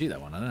even need to shoot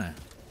that one? I don't know.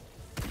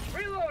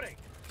 Reloading.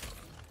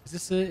 Is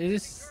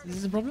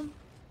this a problem?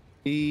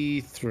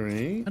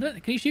 E3. I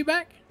don't. Can you shoot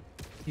back?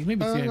 You may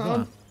be too No,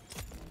 far.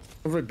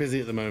 I'm very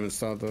busy at the moment,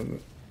 Star.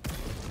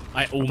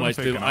 I almost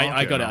think blew. an I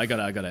arc got it. enough.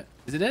 I got it.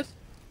 Is it dead?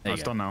 There you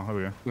That's go. done now. Here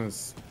we go.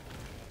 Nice.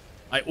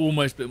 I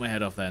almost blew my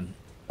head off then.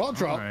 Bot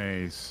drop.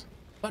 Nice.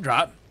 What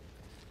drop?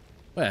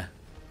 Where?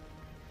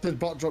 Said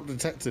bot drop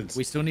detected.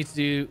 We still need to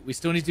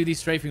do these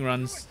strafing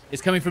runs.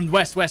 It's coming from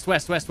west. I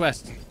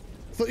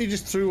thought you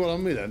just threw one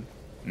on me then.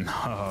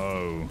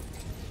 No.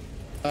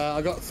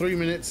 I got 3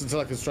 minutes until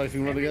I can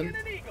strafing run again.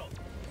 An eagle.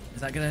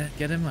 Is that gonna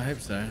get him? I hope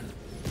so.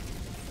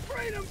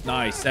 Freedom.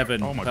 Nice,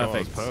 7. Oh my god,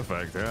 Perfect. that's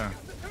perfect. Yeah.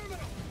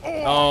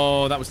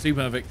 Oh, that was too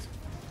perfect.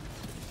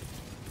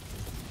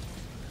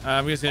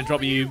 I'm just gonna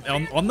drop you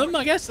on them,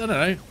 I guess. I don't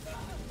know.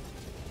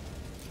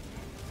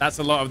 That's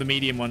a lot of the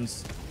medium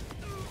ones.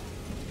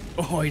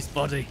 Oh, his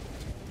body.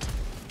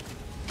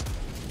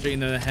 Shooting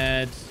them in the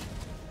head.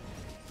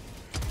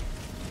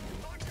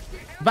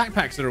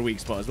 Backpacks are a weak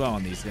spot as well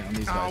on these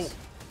guys.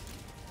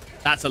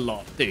 That's a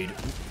lot, dude.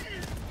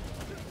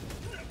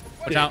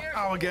 Watch out.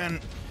 Oh, again.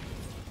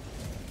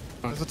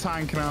 There's a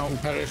tank now.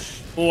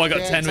 Perish. Oh, I got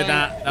Yeah, 10 with tank.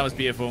 that. That was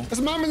beautiful. There's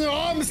a man with their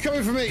arms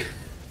coming for me.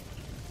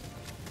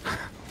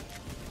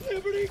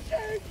 Somebody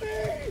save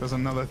me! There's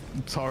another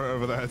turret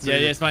over there too. Yeah,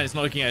 it's fine. It's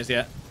not looking at us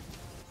yet.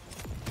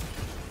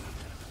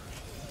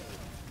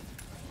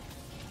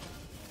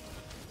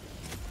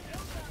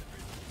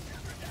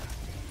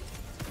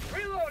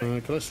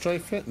 Reloading! Can I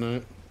strafe it?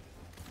 No.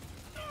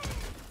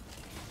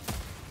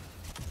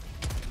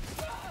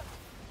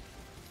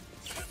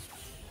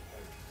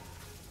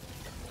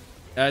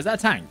 Is that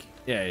a tank?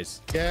 Yeah, it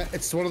is. Yeah,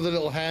 it's one of the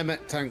little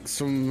hairnet tanks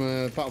from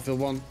Battlefield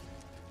 1.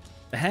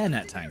 The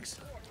hairnet tanks.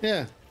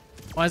 Yeah.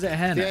 Why is it a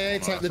hairnet? The AA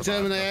tank, the that's a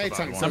German bad- AA that's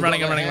a bad tanks. one. I'm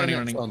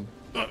running.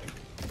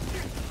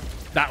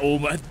 That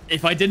almost.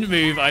 If I didn't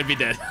move, I'd be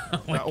dead.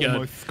 Oh my That god.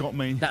 almost got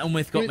me. That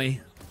almost got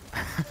me.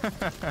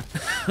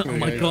 Oh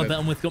my god, that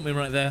almost got me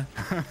right there.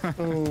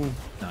 Oh.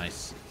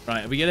 Nice.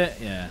 Right, we get it?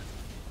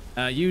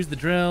 Yeah. Use the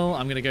drill.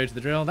 I'm gonna go to the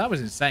drill. That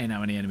was insane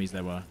how many enemies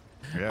there were.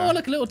 Yeah. Oh,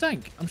 look, a little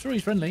tank. I'm sure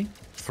he's friendly.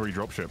 3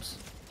 dropships.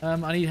 I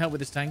need help with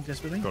this tank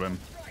desperately. Got him.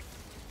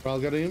 I'll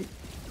get him.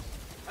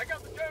 I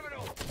got the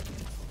terminal!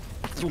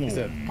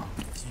 Boom.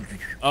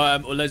 Oh,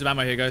 loads of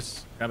ammo here,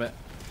 guys. Grab it.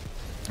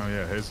 Oh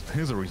yeah,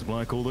 here's a resupply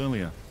I called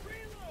earlier.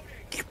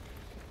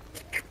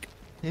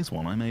 Here's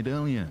one I made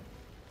earlier.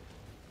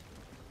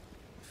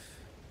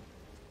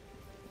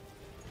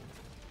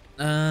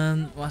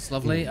 Well, that's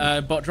lovely.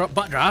 Butt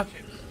drop.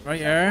 Right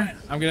here.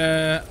 I'm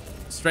gonna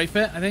strafe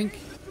it, I think.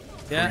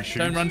 Yeah, Free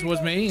don't shoot. run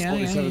towards me. Yeah,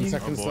 47 yeah.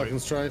 seconds Oh, so I boy. can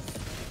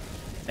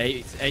strafe.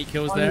 8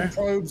 kills Final there.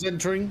 probes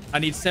entering. I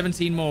need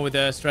 17 more with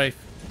strafe.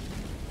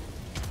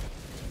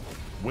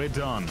 We're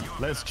done.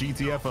 Let's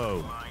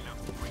GTFO.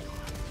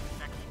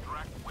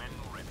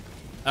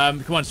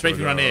 Come on,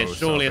 strafing around here. go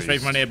Surely a southeast.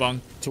 strafing around here,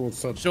 Bong. Towards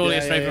sun. Surely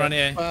a strafe around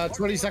here.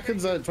 20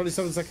 seconds,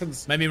 27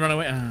 seconds. Maybe run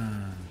away.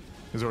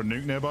 Is there a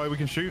nuke nearby we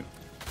can shoot?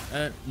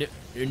 No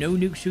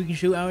nukes you can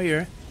shoot out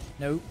here.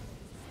 No.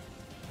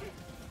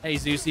 Hey,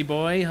 Zeusy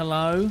boy.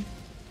 Hello.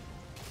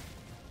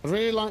 I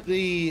really like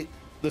the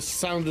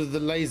sound of the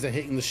laser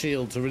hitting the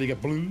shield to really go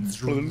boom,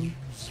 boom.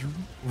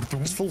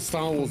 It's full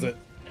Star Wars it.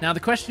 Now the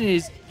question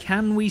is,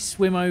 can we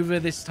swim over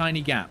this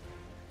tiny gap?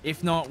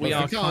 If not, we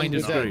Well, are if we can't, kind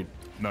of we're dead. screwed.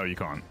 No, you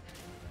can't.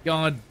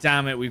 God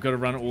damn it, we've got to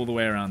run all the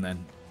way around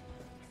then.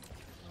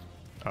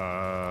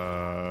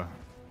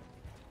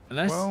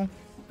 Unless? Well,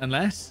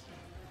 Unless?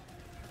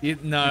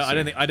 No, I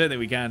don't think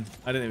we can.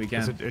 I don't think we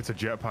can. it's a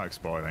jetpack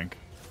spot, I think.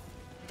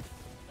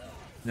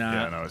 Nah.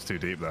 Yeah, no, it's too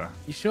deep there.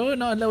 You sure?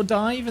 Not a little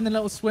dive and then a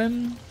little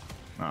swim?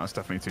 No, it's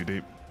definitely too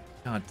deep.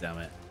 God damn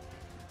it.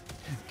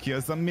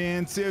 Cause I'm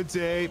in too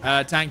deep.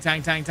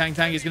 Tank.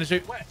 He's gonna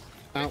shoot. West,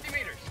 Ow. 50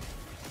 meters.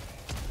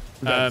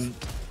 I'm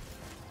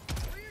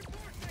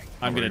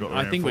I've already gonna.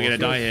 got I think we're gonna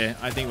reinforcements. die here.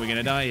 I think we're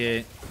gonna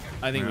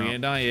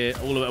die here.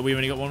 All of it. We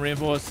only got one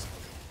reinforce.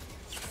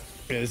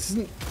 Yeah, this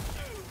isn't.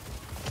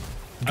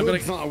 I've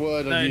Good's got not a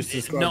word I'd use to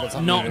describe what's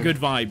not happening. good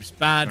vibes.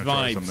 Bad I'm gonna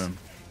try vibes. something.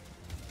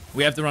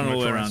 We have to run I'm all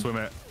the gonna way try and around. swim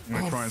it. I'm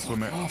gonna try and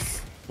swim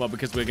it. Well,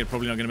 because we're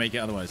probably not gonna make it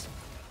otherwise.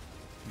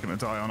 I'm gonna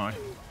die, aren't I?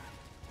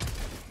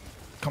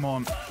 Come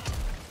on.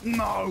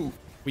 No!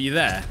 Were you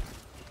there?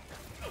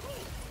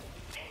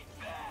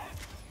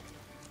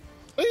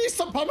 Please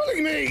stop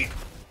pummeling me!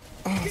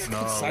 Oh, for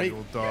No, God's we sake.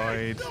 all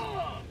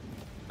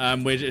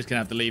died. We're just gonna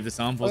have to leave the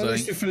samples. At I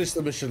least we think. finished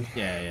the mission.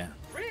 Yeah.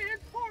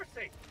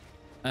 Reinforcing.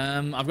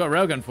 I've got a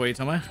railgun for you,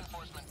 Tomo.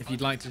 If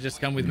you'd like to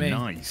just come with me.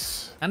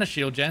 Nice. And a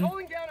shield gen.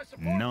 Calling down a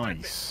support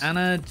Nice. And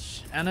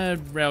a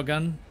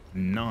railgun.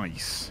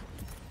 Nice.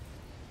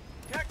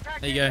 weapon.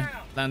 There you go.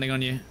 Landing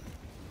on you.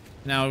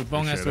 Now,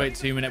 Bong has to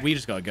Appreciate wait 2 minutes. We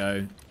just gotta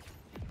go.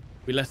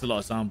 We left a lot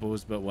of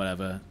samples, but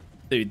whatever.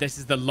 Dude, this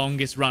is the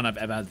longest run I've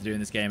ever had to do in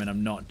this game, and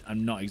I'm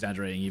not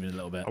exaggerating even a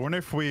little bit. I wonder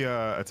if we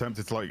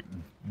attempted to like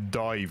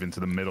dive into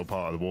the middle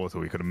part of the water,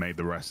 we could have made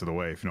the rest of the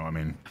way, if you know what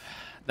I mean.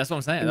 That's what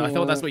I'm saying. I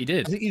thought that's what you I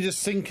did. think you just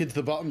sink into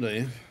the bottom, do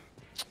you?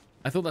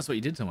 I thought that's what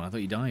you did, someone. I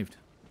thought you dived.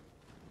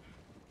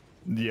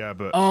 Yeah,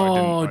 but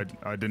Oh.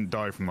 I didn't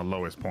dive from the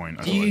lowest point.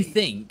 I Do you thought-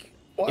 think?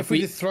 What if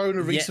we just thrown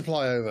a Yeah.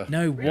 resupply over?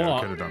 No, Yeah, we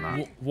what? could've done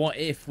that. What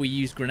if we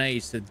use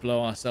grenades to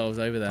blow ourselves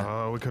over there?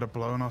 Oh, we could have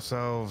blown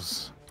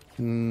ourselves.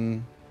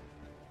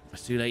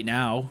 It's too late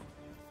now.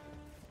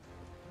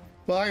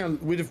 Well, hang on.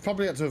 We'd have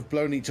probably had to have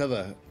blown each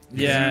other.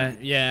 Yeah.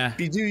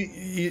 You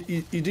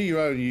do your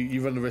own.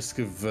 You run the risk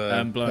of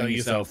Blowing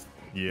yourself.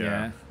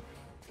 Yeah.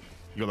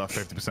 You got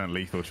that 50%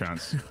 lethal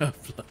chance.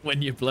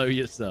 When you blow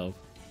yourself.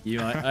 You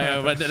might.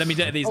 Let me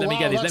get these. Let me Oh,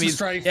 get these. wow, Let me. that's a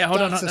strafe. Yeah,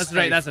 hold on. That's a That's a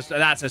strafe. strafe.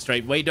 That's a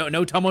strafe. Wait,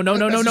 no, Tomo, no,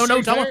 That's a Tomo,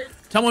 strafe there.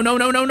 Tomo, no.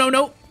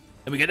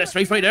 Let me get that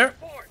strafe right there.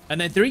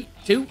 And then 3,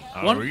 2,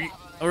 1. Alright.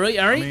 All right,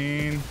 I Harry.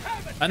 mean,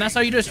 And that's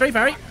how you do a strafe,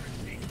 Harry.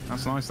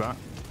 that's nice, that.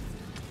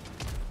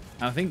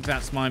 I think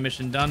that's my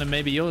mission done, and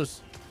maybe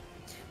yours.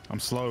 I'm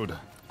slowed.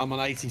 I'm on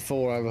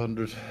 84 over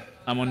 100.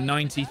 I'm on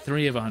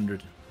 93 of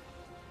 100.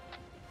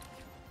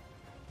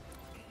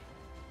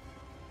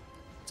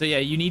 So yeah,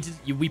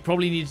 we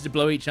probably needed to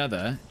blow each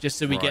other just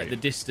so we get Right. the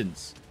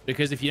distance.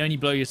 Because if you only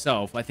blow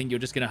yourself, I think you're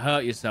just going to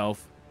hurt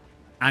yourself,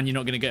 and you're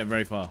not going to get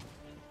very far.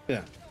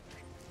 Yeah.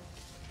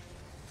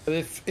 But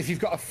if you've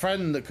got a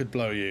friend that could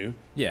blow you,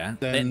 Yeah,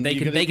 Then they you're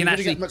can gonna- they can you're gonna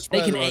actually get much they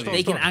further, can aren't you?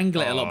 they can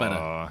angle it a lot better.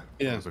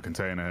 Yeah. There's a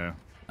container here.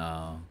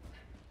 Oh,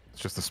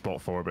 It's just a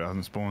spot for it, but it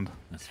hasn't spawned.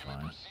 that's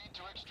fine.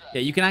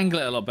 Yeah, you can angle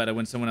it a lot better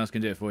when someone else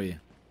can do it for you.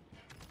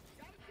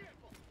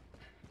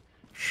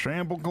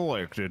 Shamble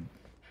collected.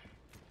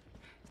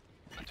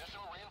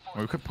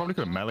 Well, we probably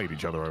could have meleeed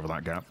each other over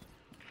that gap.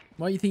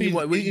 Why do you think? You-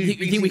 What, you- you you think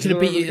we think could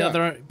have you're beat each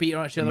over other, beat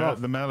each other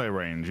off? The melee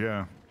range,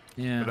 yeah.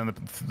 Yeah. But then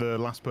the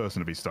last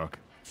person to be stuck.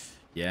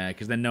 Yeah,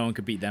 because then no one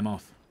could beat them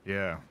off.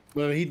 Yeah.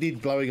 Well, he'd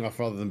need blowing off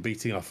rather than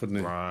beating off, wouldn't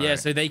he? Right. Yeah,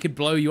 so they could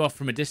blow you off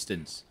from a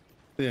distance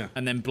Yeah.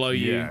 and then blow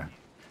you. Yeah.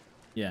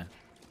 Yeah.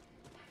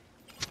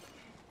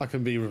 I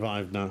can be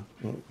revived now.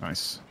 Oh.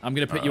 Nice. I'm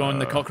gonna put you on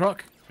the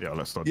cockrock. Yeah,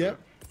 let's start. Yep.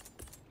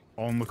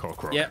 On the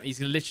cockroach. Yeah, he's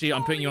gonna literally.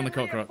 I'm putting you on the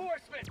cockrock.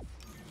 Reinforcement.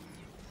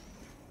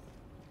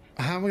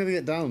 How am I going to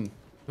get down?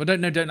 Well,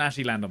 don't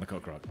actually land on the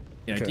cockrock.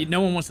 You know, Okay.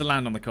 no one wants to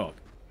land on the cock.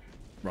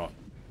 Rock.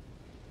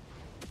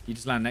 You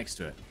just land next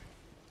to it.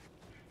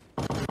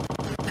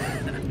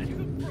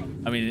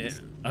 I mean,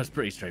 I was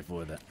pretty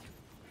straightforward there.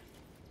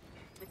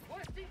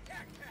 Requesting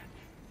tac pack.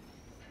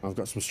 I've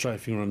got some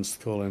strafing runs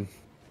to call in.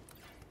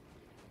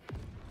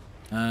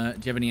 Do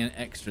you have any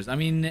extras? I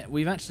mean,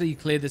 we've actually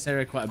cleared this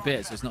area quite a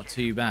bit, so it's not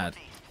too bad.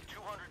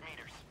 200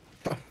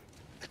 meters.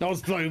 No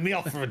one's blowing me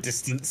off from a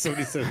distance,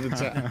 somebody said in the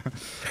chat.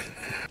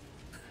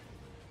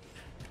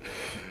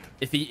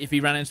 If he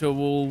ran into a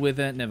wall with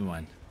it, never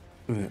mind.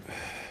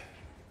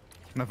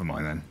 Never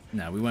mind then.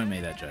 No, we won't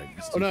make that joke.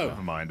 It's Oh too no,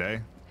 Never mind, eh?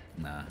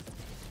 Nah.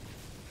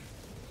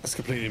 that's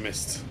completely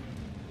missed.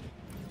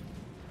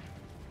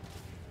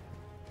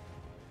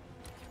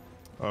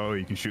 Oh,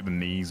 you can shoot the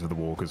knees of the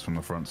walkers from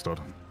the front, stud.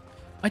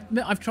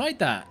 I've tried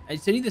that.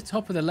 It's only the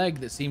top of the leg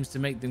that seems to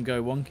make them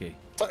go wonky.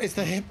 But it's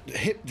the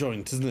hip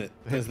joint, isn't it?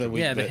 There's the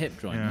weak Yeah, the bit. hip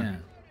joint, Yeah. yeah.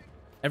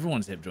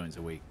 Everyone's hip joints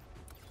are weak.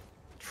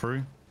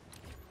 True.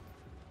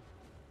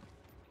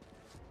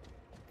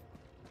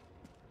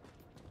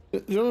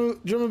 Do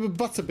you remember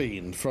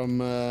Butterbean from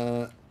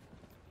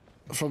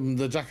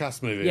the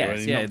Jackass movie? where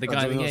Yes, he yeah, knocked the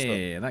guy, everyone else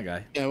yeah, that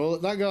guy. Yeah, well,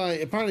 that guy,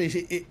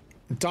 apparently,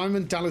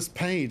 Diamond Dallas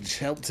Page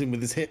helped him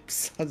with his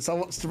hips. And so I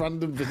watched a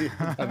random video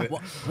about it.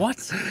 What?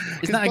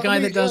 Is that a guy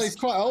that Yeah, does... he's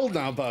quite old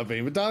now,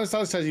 Butterbean. But Dallas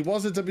Page says he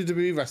was a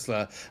WWE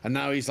wrestler, and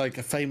now he's like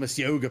a famous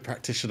yoga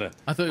practitioner.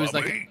 I thought it was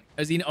like...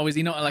 Is he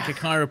not like a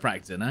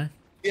chiropractor, no?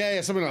 Yeah,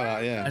 something like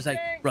that, I yeah. was like,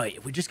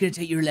 right, we're just going to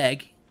take your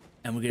leg,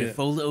 and we're going to Yeah.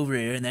 fold it over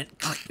here, and then...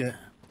 Yeah.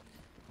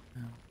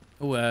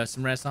 Oh,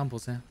 some rare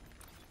samples here.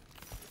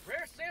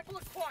 Rare sample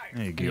acquired.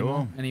 There you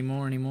go. Any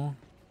more?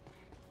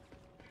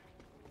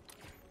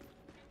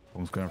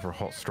 Someone's going for a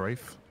hot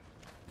strafe.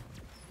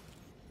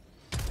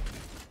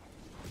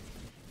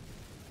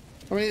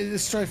 I mean, the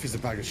strafe is a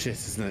bag of shit,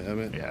 isn't it? I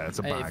mean, Yeah, it's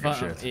a bag of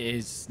shit. It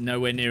is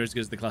nowhere near as good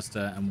as the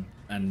cluster,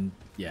 and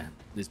yeah,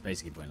 it's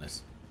basically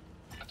pointless.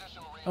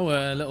 Oh,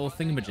 a little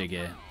thingamajig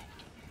here.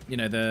 You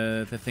know,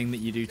 the thing that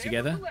you do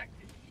together. Sample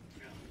collected.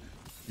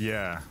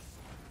 Yeah.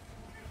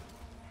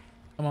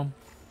 Come on.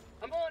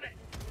 I'm on it.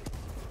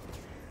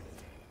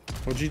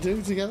 what'd you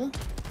do together?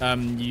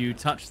 You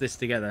touch this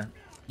together.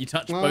 You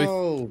touch Oh,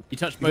 both. You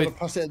touch gotta both.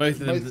 pass it Both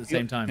of them at the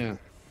same time. Yeah.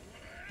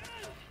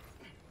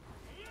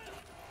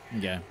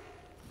 Yeah.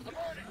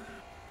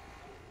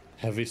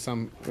 Heavy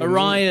Sam.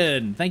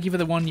 Orion, thank you for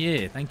the 1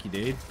 year. Thank you,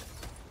 dude.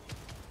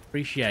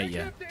 Appreciate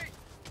you. Empty.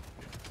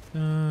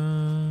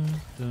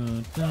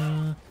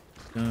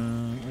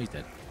 Oh, he's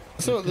dead.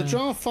 So the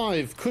Jar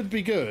 5 could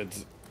be good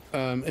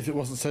if it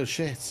wasn't so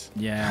shit.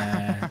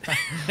 Yeah.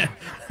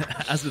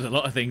 As with a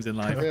lot of things in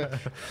life. Yeah.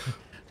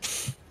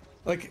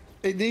 Like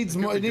it needs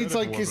more. It be needs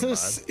good if it like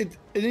wasn't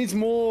it needs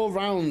more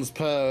rounds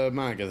per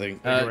mag. I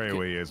think. Bigger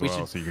AoE as we well,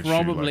 should so you can shoot,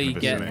 like, probably in the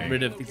get vicinity.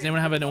 rid of. Does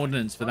anyone have an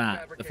ordnance for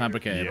that? The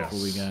fabricator Yes.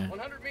 before we go.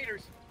 100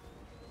 meters.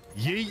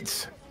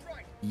 Yeet!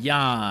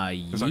 Yeah.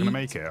 Is that going to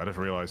make it? I just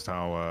realised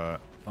how...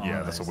 Oh,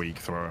 yeah, that's a nice. weak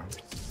throw.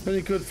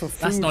 Very good for food.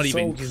 That's not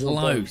even soldiers, or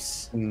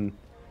close. both.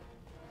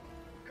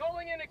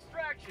 Calling in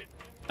extraction.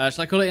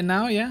 Shall I call it in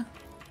now? Yeah.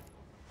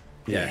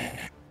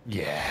 Yeah.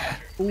 Yeah.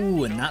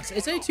 Ooh, and that's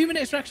it's only 2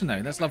 minute extraction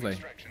though. That's lovely.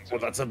 Well,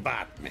 that's a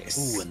bad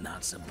miss. Ooh, and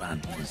that's a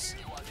bad miss.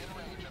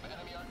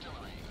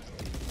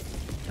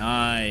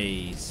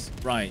 Nice.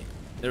 Right.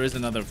 There is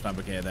another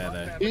fabricator there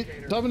though.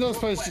 Diamond Dallas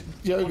Page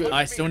yoga.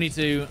 I still need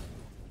to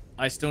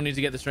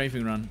get the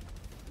strafing run.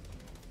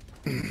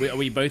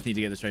 We both need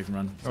to get the strafing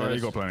run. So Oh, you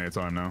let's- got plenty of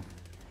time now.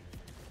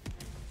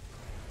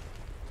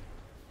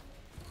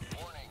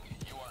 Warning,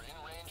 you are in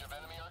range of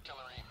enemy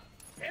artillery.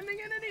 Sending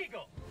in an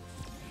eagle.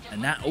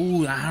 And that,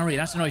 oh, that Harry,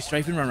 that's a nice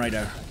strafing run right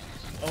there.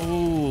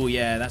 Oh,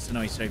 yeah, that's a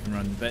nice strafing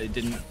run. But it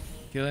didn't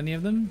kill any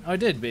of them? Oh, it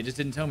did, but it just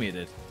didn't tell me it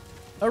did.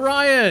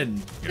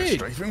 Orion! Get a Dude,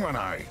 strafing run,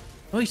 aye.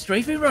 nice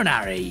strafing run,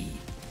 Harry.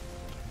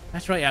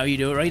 That's right, how you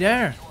do it right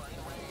there.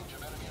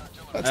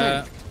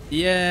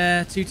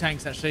 Yeah, 2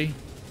 tanks, actually.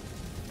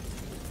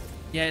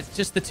 Yeah, it's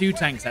just the 2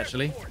 tanks,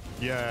 actually.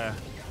 Yeah.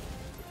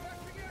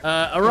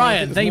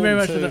 Orion, it's thank you very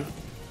more much for than the...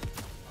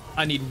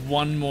 I need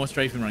 1 more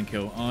strafing run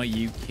kill. Are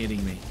you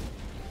kidding me?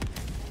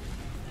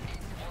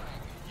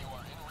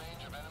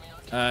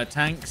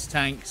 Tanks.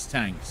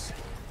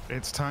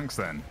 It's tanks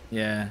then.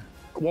 Yeah.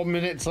 1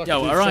 minute. So I can Yo,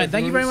 do Orion, strafing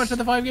thank you very much runs. for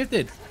the 5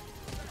 gifted.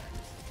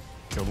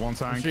 Killed one I'm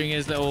tank. shooting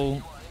his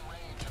little...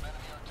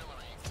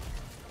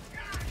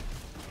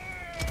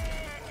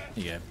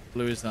 There you go.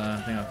 Blue is thing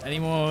up. Any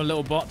more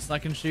little bots I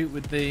can shoot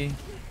with the...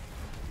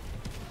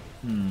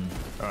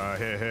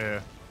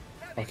 Here.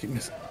 I keep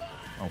missing.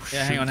 Oh, shit.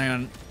 Yeah, hang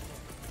on.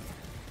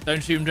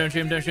 Don't shoot him, don't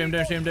shoot him, don't shoot him,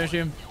 don't shoot him, don't shoot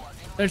him.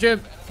 Don't shoot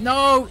him.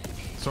 No!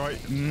 Sorry,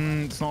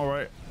 it's not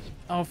right.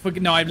 Oh, fuck.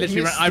 No, I've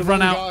literally Missed I've the run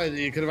one out. guy that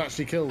you could have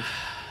actually killed.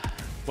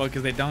 Well,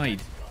 because they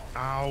died.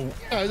 Ow.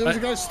 Oh, there was a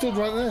guy stood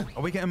right there.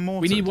 Are we getting more?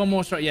 We need one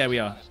more straight. Yeah, we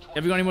are.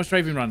 Have you got any more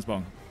strafing runs,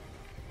 Bong?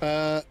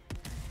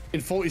 In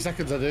 40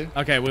 seconds, I do.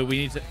 Okay, well, we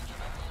need to...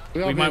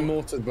 We are We being might-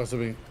 mortared, but I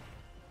mean,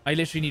 I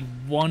literally need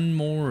one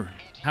more.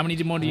 How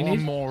many more do you One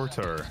need?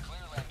 mortar.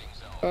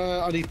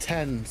 I need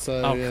 10,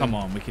 so. Oh, yeah. come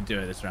on. We can do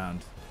it this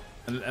round.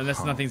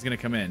 Unless nothing's going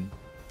to come in.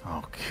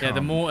 Oh, Yeah,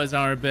 the mortars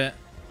are a bit...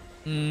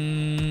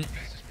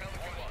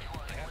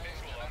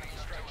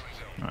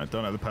 Alright,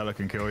 don't let the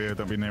pelican kill you.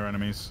 Don't be near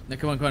enemies. No,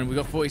 come on. We've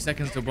got 40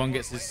 seconds till Bong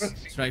gets his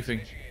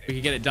strafing. We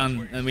can get it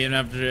done, and we don't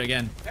have to do it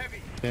again.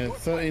 Yeah,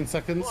 13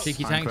 seconds.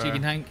 Cheeky Tank tank, cheeky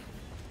there.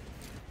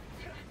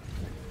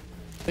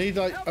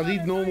 tank. I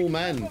need normal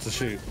men to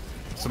shoot.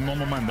 Some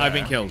normal men there. I've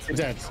been killed. You're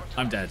dead.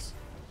 I'm dead.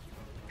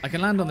 I can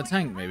land on the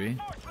tank, maybe.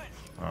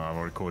 Oh, I've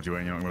already called you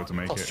in. You're not going to be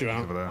able to make Tossed it. you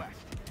out. Over there.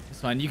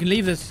 It's fine. You can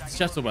leave this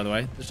shuttle, by the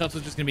way. The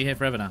shuttle's just going to be here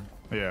forever now.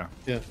 Yeah.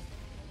 Yeah.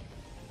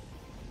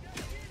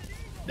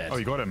 Dead. Oh,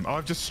 you got him.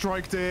 I've just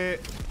striked it.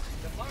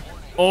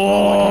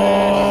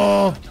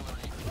 Oh!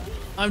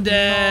 I'm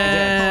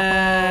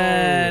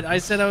dead. I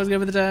said I was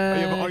going for the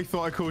Yeah, but dead. I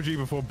thought I called you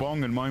before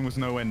Bong, and mine was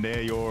nowhere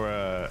near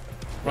your.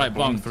 Right,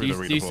 Bong. Do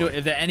you still,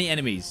 are there any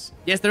enemies?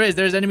 Yes, there is.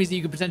 There's enemies that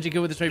you could potentially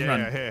kill with the strafing run.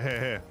 Yeah,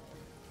 here.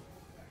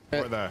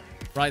 Right there.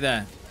 Right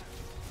there.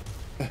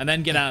 And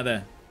then get out of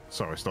there.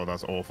 Sorry, Stodd,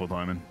 that's awful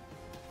timing.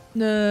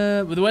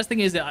 No, but the worst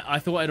thing is that I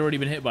thought I'd already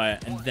been hit by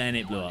it, and then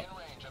it blew up.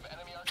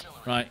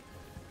 Right.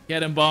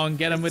 Get him, Bong.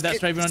 Get him with that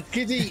strafing run.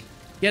 Giddy.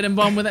 Get him,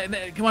 Bong, with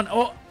that. Come on.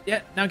 Oh,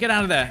 yeah. Now get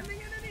out of there.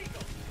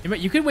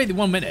 You could wait the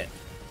 1 minute,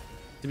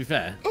 to be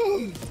fair.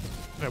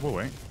 Yeah, we'll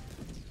wait.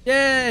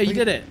 Yeah, you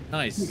did it.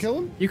 Nice. You kill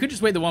him? You could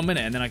just wait the 1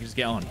 minute, and then I could just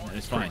get on, and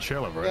it's Pretty fine. To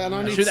chill over Yeah, and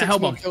I it. need Shoot that 6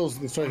 more hellbomb. kills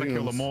with the I'm gonna strafing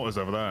kill the runs. mortars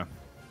over there.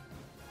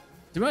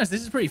 be honest,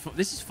 this is pretty fun.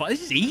 This is fun.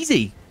 This is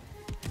easy.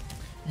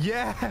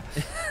 Yeah.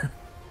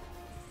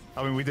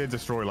 I mean, we did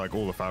destroy like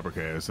all the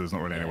fabricators, so there's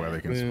not really anywhere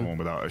they can spawn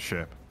without a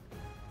ship.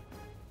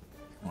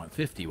 Right,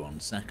 51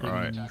 seconds. All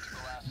right.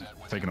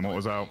 Taking the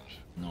mortars out.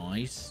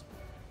 Nice.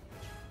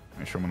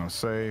 Make sure I'm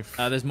safe.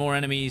 There's more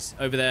enemies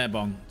over there,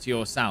 Bong. To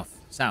your south.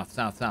 South.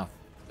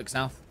 Look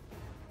south.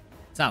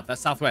 South.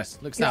 That's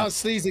southwest. Look Yeah, I south. was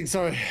sneezing,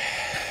 sorry.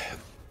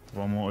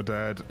 One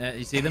mortar dead.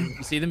 You see them?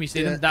 You see them? You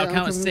see Yeah, them? That'll yeah,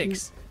 count I as can-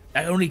 6.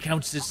 That only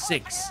counts as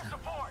 6.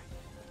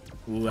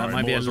 Ooh, that Alright,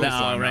 might be a mortars little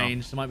all out of fine now.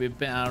 range. That might be a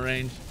bit out of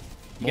range.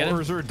 You get him?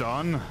 Mortars are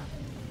done.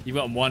 You've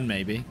got 1,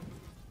 maybe.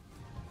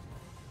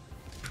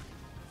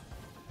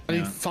 I need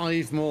Yeah.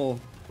 5 more.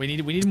 We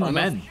need more Enough.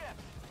 men.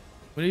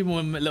 We need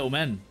more little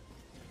men.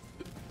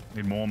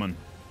 Need Mormon.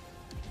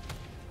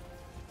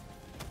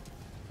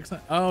 Looks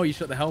like, oh, you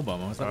shot the hell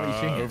bomb. I was like, what are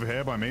you shooting? Over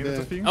here by me. There's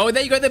a few. Oh,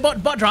 there you go. The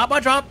bot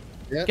drop.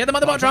 Yeah. Get them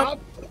on the bot drop.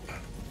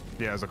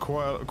 Yeah, there's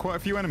quite a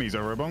few enemies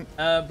over here, Bong.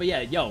 But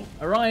yeah, yo,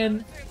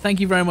 Orion, thank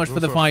you very much for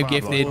the Also 5 fab,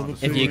 gifted.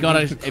 like, If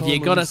you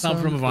got a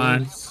sub from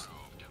Orion,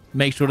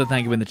 make sure to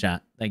thank him in the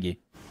chat. Thank you.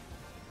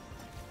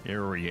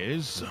 Here he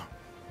is.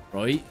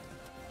 Right.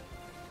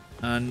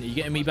 And you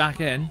getting me back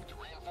in?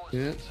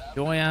 Yeah.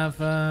 Do I have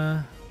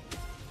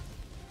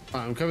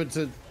Right, I'm coming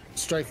to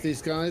strafe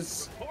these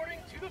guys. Reporting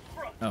to the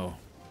front. oh.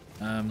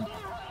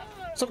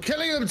 Stop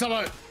killing them,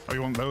 Tomo! Oh,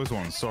 you want those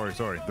ones? Sorry.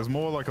 There's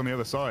more like on the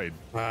other side.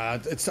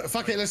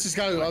 Fuck it, let's just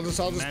go. I'll just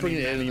bring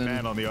it in. Many And men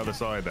then... on the other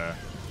side there.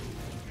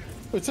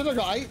 We said I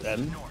got 8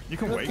 then. You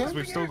can wait because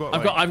we've still got.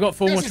 I've got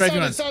 4 more Yes,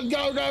 strafing it's runs.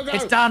 done, go!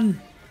 It's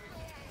done.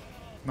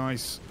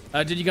 Nice.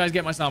 Did you guys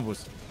get my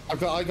samples? I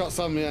got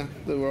some, yeah,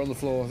 that were on the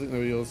floor. I think they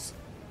were yours.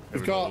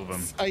 We've we got all got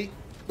of them.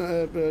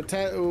 8,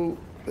 10,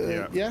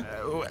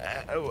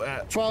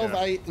 yeah? 12,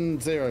 8,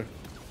 and 0.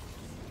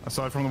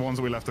 Aside from the ones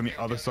that we left on the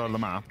other side of the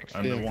map,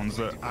 and the Yeah. ones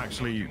that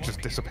actually just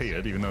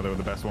disappeared, even though they were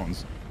the best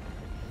ones.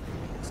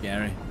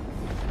 Scary.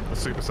 The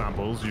super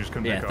samples, you just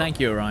couldn't Yeah, pick up. thank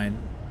you, Orion.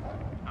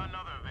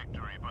 Another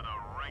victory for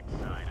the right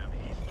side of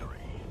history.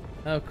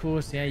 Of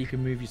course, yeah, you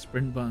can move your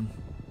sprint button.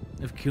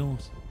 Of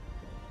course.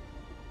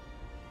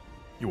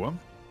 You won?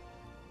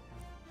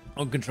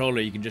 On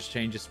controller, you can just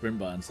change your sprint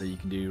button so you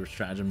can do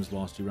stratagems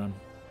whilst you run.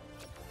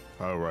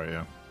 Oh, right,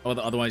 yeah. Or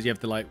otherwise, you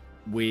have to like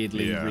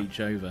weirdly Yeah. reach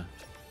over.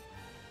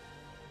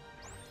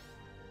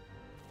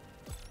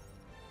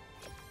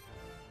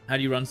 How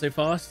do you run so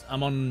fast?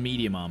 I'm on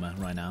medium armor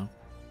right now.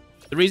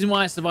 The reason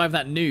why I survived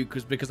that nuke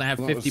was because I have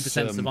Well, that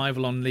 50% was,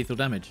 survival on lethal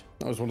damage.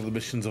 That was one of the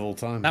missions of all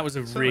time. That was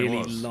a Certainly really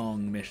was.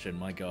 long mission,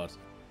 my god.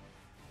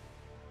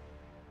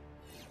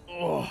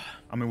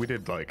 I mean, we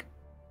did like.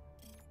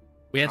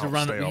 We had to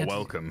run. Outstay We our had to,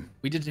 welcome.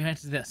 we did have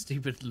to do that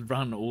stupid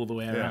run all the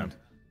way Yeah. around.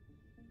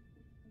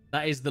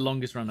 That is the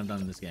longest run I've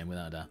done in this game,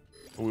 without a doubt.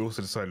 But we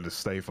also decided to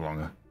stay for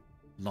longer.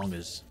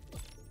 Longers.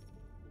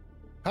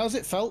 How's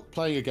it felt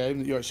playing a game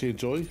that you actually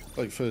enjoy,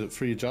 like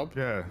for your job?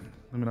 Yeah.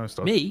 Let me know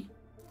stuff. Me?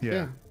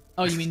 Yeah.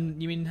 Oh, you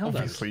mean Helldivers?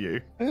 Obviously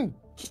you. Yeah.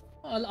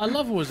 I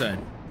love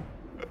Warzone.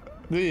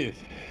 Yeah.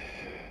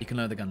 You can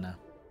load the gun now.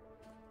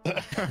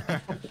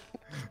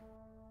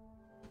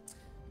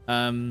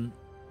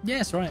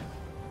 Yes, right.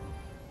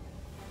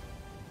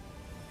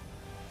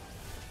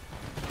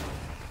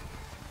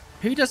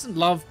 Who doesn't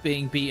love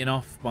being beaten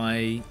off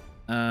by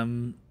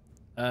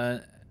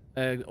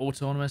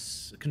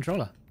autonomous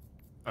controller?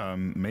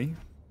 Me?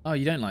 Oh,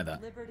 you don't like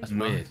that? Liberty That's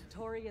No. weird.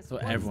 victorious I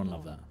thought once everyone more.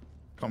 loved that.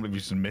 Can't believe you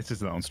just admitted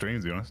to that on stream,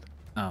 to be honest.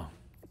 Oh.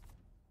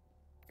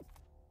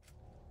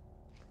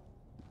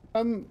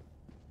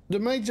 The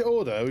major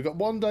order, we've got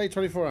 1 day,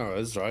 24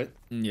 hours, right?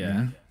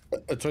 Yeah.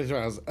 24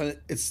 hours, and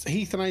it's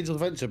Heath and Angel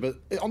Adventure, but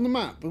on the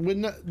map,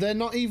 they're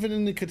not even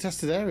in the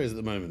contested areas at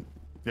the moment.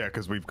 Yeah,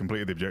 because we've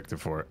completed the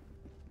objective for it.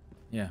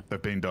 Yeah.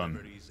 They've been done.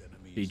 But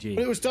GG.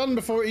 it was done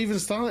before it even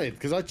started,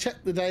 because I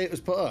checked the day it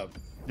was put up.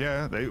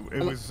 Yeah,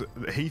 it was.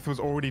 Heath was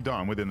already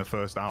done within the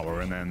first hour,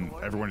 and then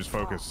everyone just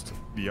focused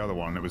the other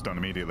one. It was done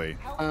immediately.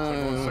 So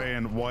everyone's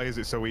saying, "Why is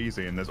it so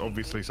easy?" And there's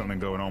obviously something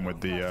going on with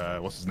the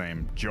what's his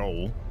name,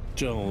 Joel.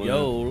 Joel,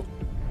 Yo.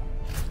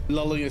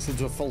 lulling us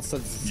into a false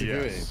sense of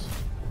security. Yes.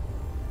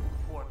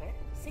 Orbit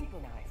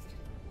synchronized.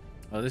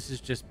 Oh, this is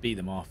just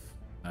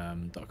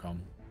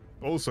beatthemoff.com.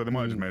 Also, they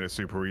might have just made it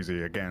super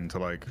easy again to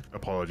like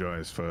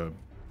apologize for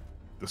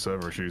the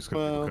server issues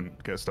because people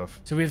couldn't get stuff.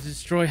 So we have to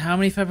destroy how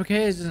many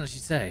fabricators? Doesn't she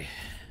say?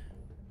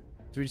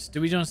 Do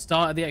we want to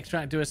start at the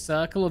extract, do a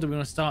circle, or do we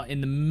want to start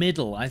in the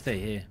middle? I say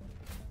here.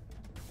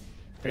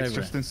 Get It's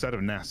over just it. instead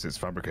of nests, it's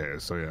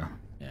fabricators. So yeah,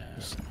 Yeah.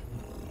 just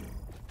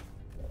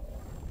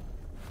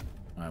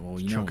Alright, well,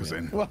 you know. chunk us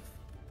in. Well,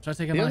 Should I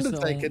take a The nice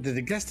Undertaker little... did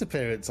a guest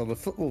appearance on the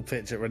football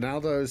pitch at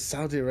Ronaldo's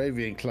Saudi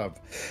Arabian club.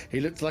 He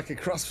looked like a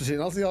cross between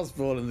Ozzy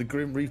Osbourne and the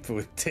Grim Reaper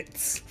with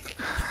tits.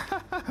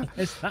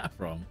 Where's that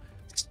from?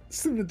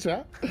 It's in the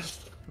chat.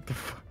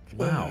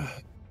 Wow.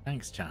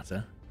 Thanks,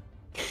 chatter.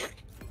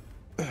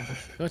 Do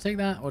I take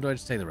that, or do I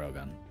just take the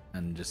railgun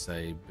and just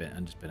say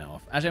and just bin it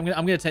off? Actually,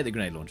 I'm gonna take the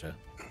grenade launcher.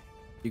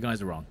 You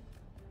guys are wrong.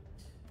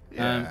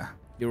 Yeah.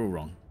 You're all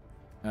wrong.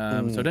 So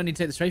I don't need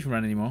to take the strafing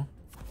run anymore.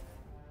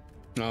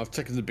 No, I've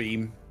taken the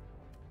beam.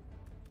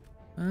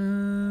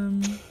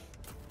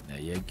 There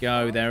you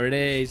go. There it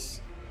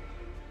is.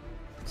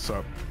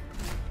 So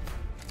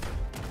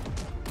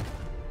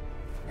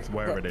it's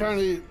where it is.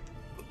 Apparently,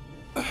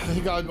 I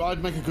think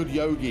I'd make a good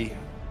yogi.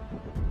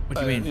 What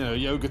do you mean? You know,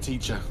 yoga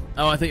teacher.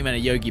 Oh, I thought you meant a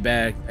Yogi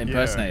Bear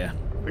impersonator.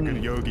 A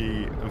good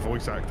yogi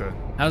voice actor.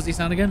 How does he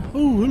sound again?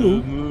 Oh,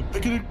 hello.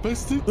 Picnic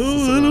bastards.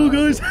 Oh, hello,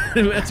 guys.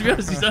 To be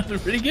honest, he sounded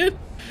pretty good.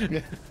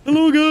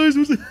 Hello, guys.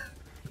 What's it?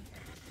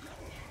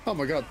 Oh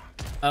my god.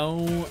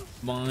 Oh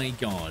my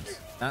god.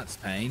 That's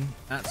pain.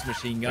 That's a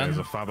machine gun. There's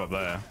a fab up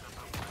there.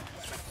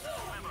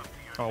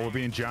 Oh, we're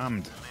being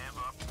jammed.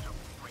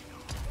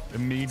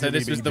 Immediately. So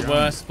this was being the jammed.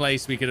 worst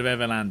place we could have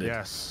ever landed.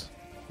 Yes.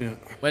 Yeah.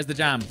 Where's the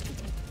jam?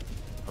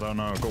 I don't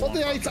know. Go What on.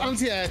 the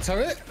anti-air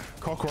turret?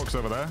 Cockrock's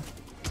over there.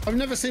 I've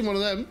never seen one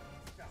of them.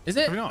 Is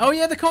it? Have you not? Oh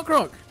yeah, the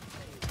cockrock.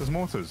 There's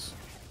mortars.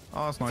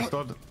 Oh, that's nice,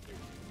 Dod.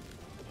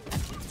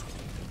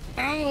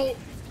 Ow!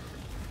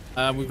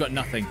 We've got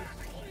nothing.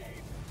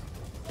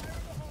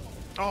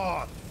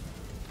 Oh,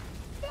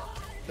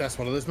 That's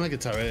one of those mega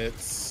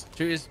turrets.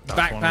 Shoot his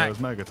that's one of those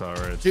backpack. mega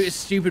turrets. Shoot his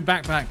stupid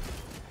backpack.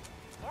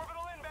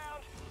 Orbital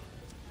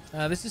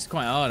inbound. This is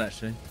quite hard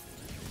actually.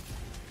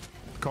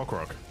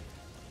 Cockrock.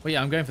 Well,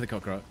 yeah, I'm going for the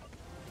cockrock.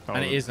 Oh,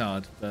 And it is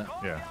hard, but...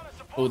 Yeah.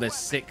 Oh, there's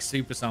 6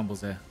 super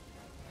samples here.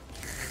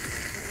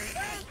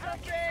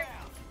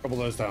 Couple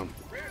those down.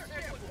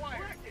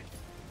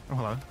 Oh,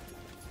 hello.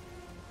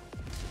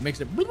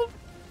 Makes it... bloop, bloop.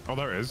 Oh,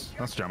 there it is.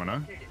 That's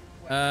Jamino.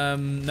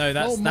 No,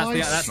 that's Oh my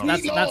that's sweet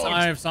that's lord.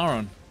 Eye of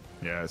Sauron.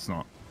 Yeah, it's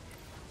not.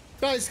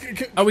 Guys,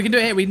 Oh, we can do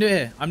it here. We can do it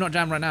here. I'm not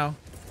jammed right now.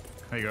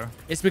 There you go.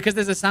 It's because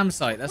there's a SAM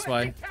site. That's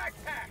why.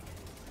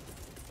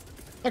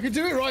 I could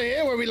do it right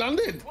here where we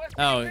landed.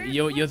 Oh,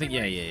 you'll think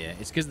yeah.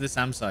 It's because of the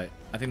SAM site.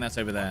 I think that's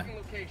over there.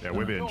 Yeah,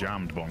 we're being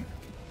jammed, Bong.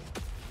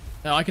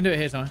 No, I can do it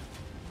here, Tommy.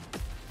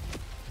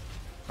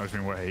 I just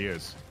mean where he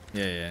is.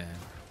 Yeah.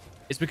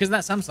 It's because of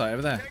that SAM site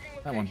over there.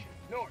 That one.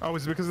 Oh,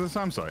 is it because of the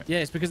SAM site? Yeah,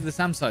 it's because of the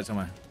SAM site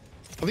somewhere.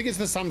 I think it's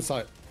the SAM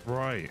site.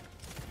 Right.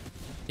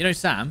 You know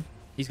Sam?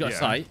 He's got a Yeah.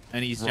 site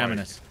and he's jamming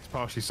Right. us. It's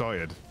partially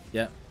sighted.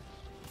 Yeah.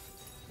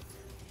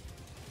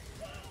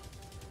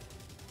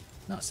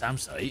 Not Sam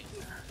site.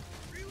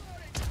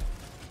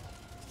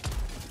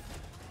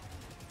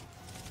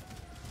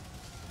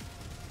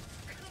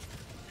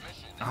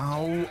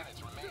 Ow.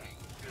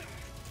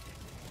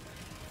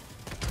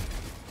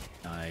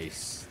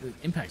 Nice. The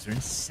impacts are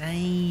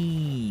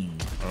insane.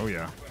 Oh,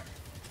 yeah.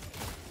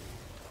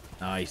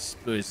 Nice.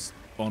 Blew his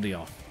body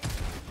off.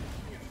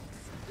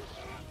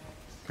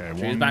 Okay,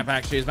 Shoot his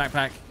backpack. Shoot his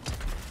backpack.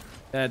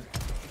 Dead.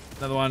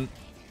 Another one.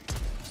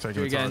 Taking Shoot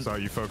the again. turrets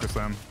out, you focus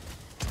them.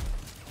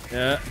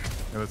 Yeah.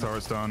 The other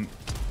turret's done.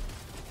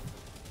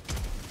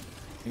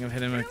 I think I've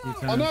hit him a few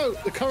times. Oh no,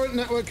 the current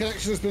network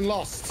connection has been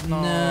lost.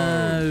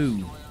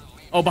 No.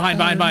 Oh,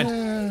 behind.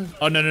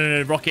 Oh,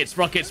 no. Rockets.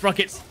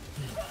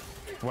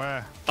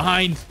 Where?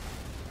 Behind.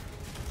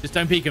 Just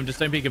don't peek him.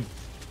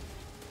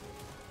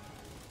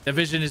 Their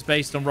vision is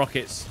based on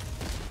rockets.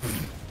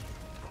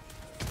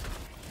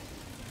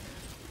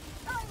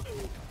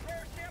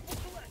 Rare sample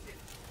collected.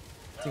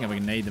 I think I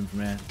can nade them from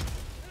here.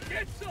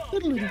 Get some.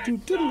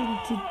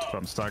 So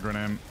I'm staggering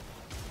him.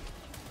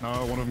 No,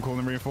 one of them calling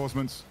in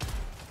reinforcements.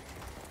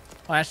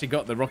 I actually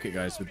got the rocket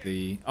guys with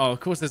the... Oh, of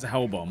course there's a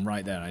hell bomb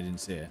right there. I didn't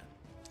see it.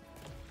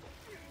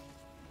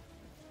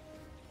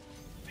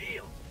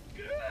 Feels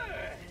good.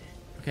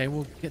 Okay,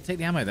 we'll take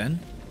the ammo then.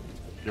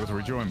 You able to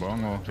rejoin,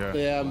 Bong? Or, yeah.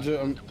 Yeah,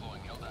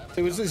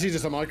 it was literally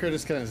just a micro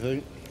disconnect, I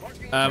think.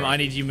 I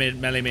need you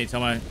melee me,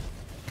 Tomo.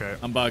 Okay.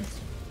 I'm bugged.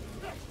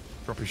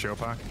 Drop your shield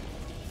pack.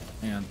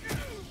 Hang on.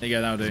 There you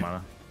go, that'll do. Doesn't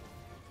matter.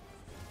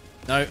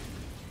 No.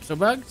 Still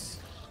bugged?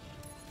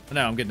 Oh,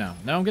 no, I'm good now.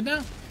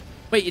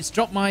 Wait, it's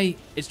dropped my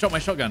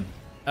shotgun.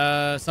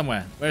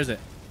 Somewhere. Where is it?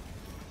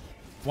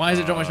 Why has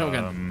it dropped my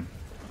shotgun?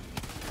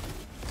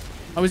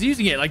 I was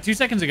using it like 2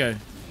 seconds ago.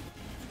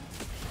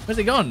 Where's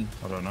it gone?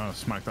 I don't know.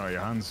 Smacked out of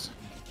your hands.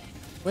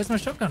 Where's my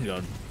shotgun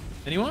gone?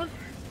 Anyone?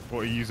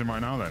 What are you using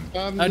right now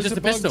then? Just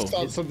a pistol.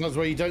 Sometimes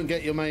where you don't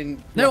get your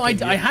main. No, I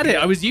weapon. had it.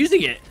 I was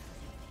using it.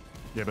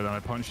 Yeah, but then I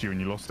punched you and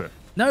you lost it.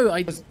 No,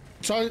 I...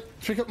 Try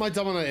pick up my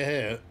Dominator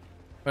here.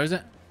 Where is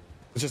it?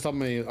 It's just on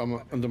me.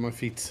 I'm under my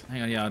feet.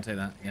 Hang on, yeah, I'll take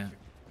that. Yeah.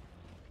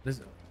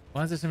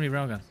 Why is there so many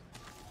railguns?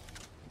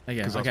 Okay,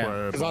 Because okay.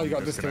 Because I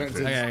got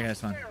disconnected. Okay,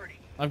 it's fine.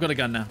 I've got a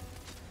gun now.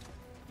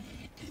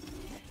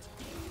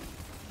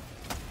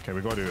 Okay, we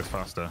gotta do this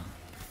faster.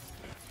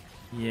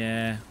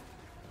 Yeah.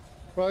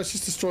 Well, it's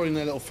just destroying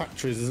their little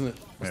factories, isn't it?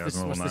 Yeah, What's there's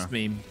this another one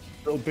meme?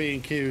 Little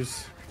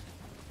B&Qs.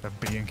 there.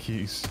 They're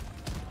B&Qs.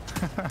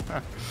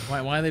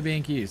 Why are they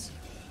being keys?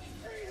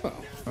 Well,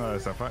 Oh,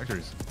 it's our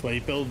factories. where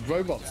you build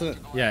robots, isn't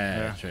it?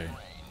 Yeah, true.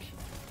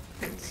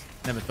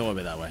 Never thought of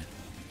it that way.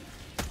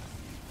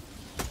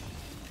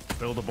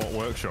 Build a bot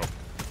workshop.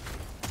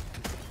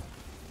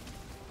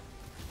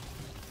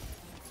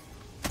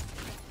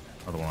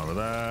 Another one over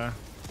there.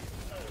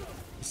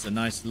 It's a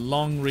nice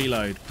long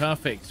reload.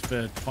 Perfect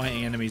for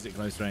fighting enemies at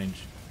close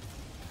range.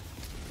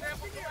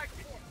 Sample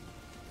collected.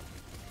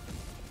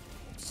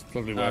 It's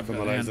lovely work on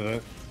the laser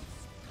there.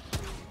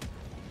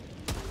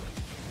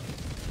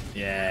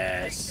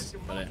 Yes.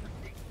 Got it.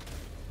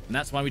 And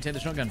that's why we take the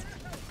shotgun.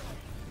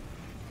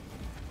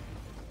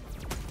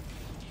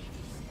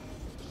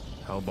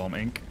 Hellbomb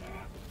Inc.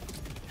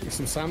 Get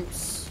some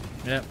Samps.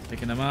 Yep,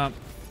 picking them up.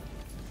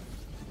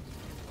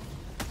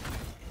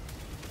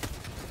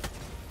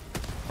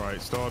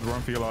 Right, Stard,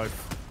 run for your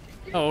life.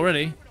 Oh,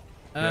 already?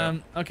 Yeah.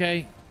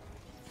 Okay.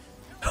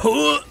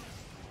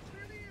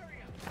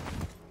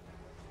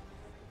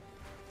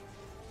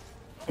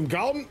 I'm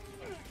gone.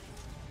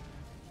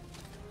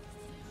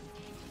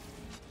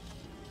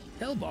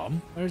 Hell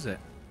bomb? Where is it?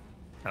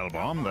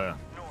 Hellbomb there.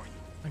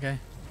 Okay.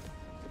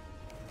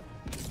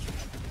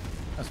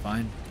 That's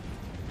fine.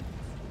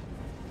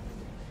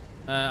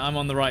 I'm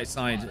on the right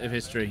side of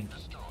history.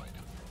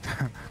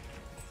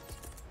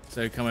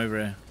 So come over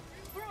here.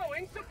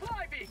 Throwing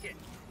supply beacon.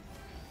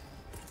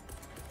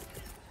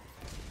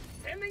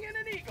 Sending in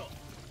an eagle.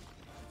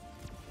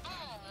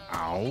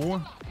 Ow.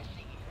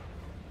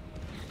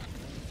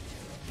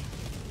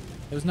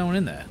 There was no one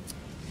in there.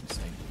 Let's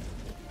see.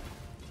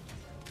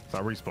 Is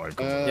that respawn?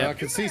 Yep. I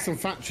can see some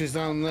factories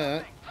down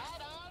there.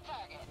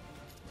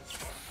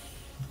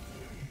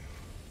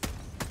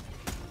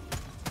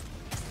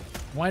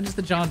 Why does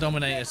the Jar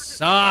Dominator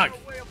suck?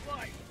 Way of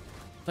life.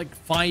 It's like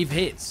 5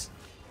 hits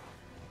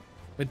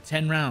with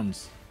 10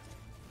 rounds.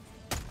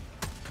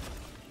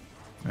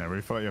 Yeah, I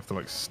really feel like you have to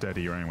like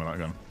steady your aim with that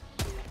gun.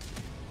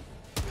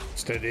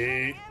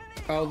 Steady.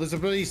 Oh, there's a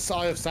bloody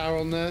Sigh of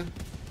Sauron there.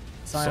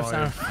 Sigh of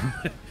Sigh of-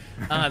 Sauron.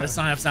 Ah, the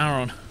Sigh of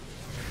Sauron.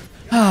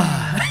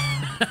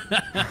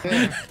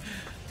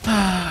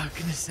 Ah,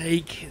 goodness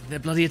sake. They're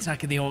bloody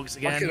attacking the orcs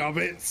Fucking again.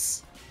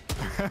 hobbits.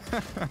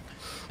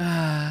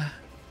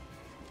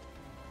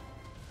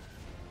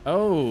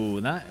 Oh,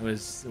 that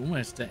was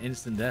almost an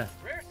instant death.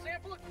 Rare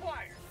sample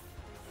acquired.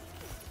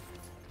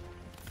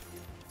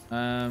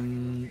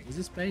 Is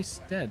this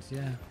base dead?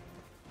 Yeah.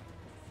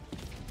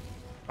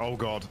 Oh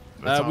god.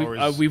 The tower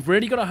is... We've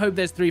really got to hope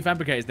there's 3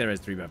 fabricators. There is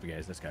 3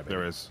 fabricators. Let's go. Baby.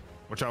 There is.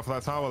 Watch out for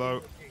that tower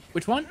though.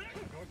 Which one?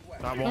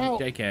 That one.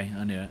 JK,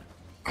 I knew it.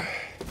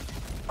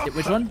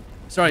 Which one?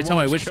 Sorry, The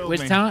Tomo, one which killed me.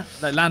 tower?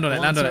 Like, land on it,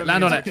 land on it,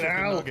 land on it. Chicken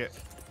Ow. nugget.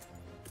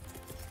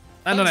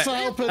 Land on it, Thanks for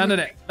helping. land on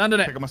it, land on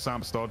Pick it, up my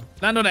Samp, Stod.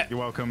 land on it, You're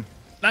welcome.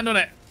 land on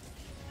it,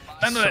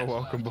 land on So it.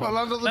 welcome, I Bob. land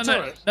on the Land on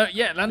turret. it. No,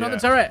 yeah, land on the Yeah.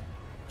 turret.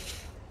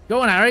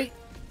 Go on, Harry.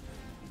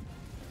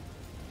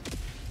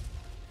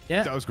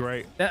 That Yeah, was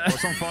great. Yeah. Oh,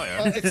 it's on fire.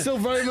 It's still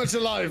very much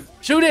alive.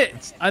 shoot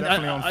it.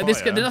 definitely on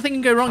fire. Nothing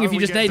can go wrong How if do you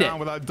we just get nade down it.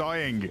 without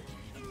dying.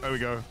 There we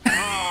go.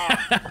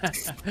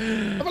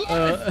 I'm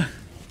alive.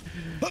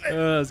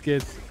 Oh, that's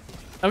good.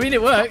 I mean,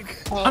 it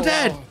worked. I'm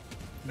dead. wow.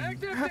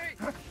 Mag's empty.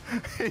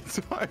 He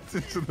dived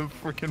into the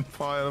freaking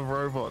pile of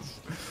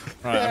robots.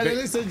 Right, Yeah, I and pick-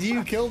 then it said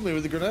you killed me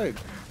with a grenade.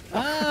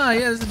 Ah, yeah,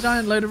 there's a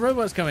giant load of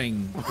robots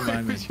coming. Why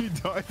behind me. would you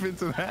dive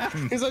into them?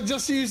 Because I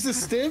just used the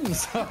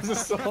stims. I was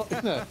just thought,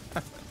 you know.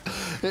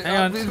 Hang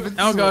on.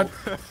 Oh, God.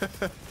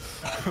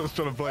 I was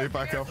trying to blow you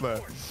back up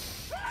there.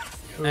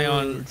 Hang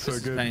on. It's so This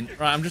is good. pain.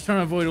 Right, I'm just trying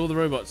to avoid all the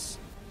robots.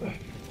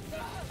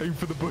 Aim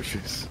for the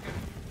bushes.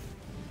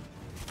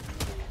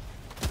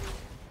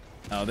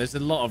 Oh, there's a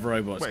lot of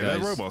robots, Wait, guys.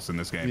 there are robots in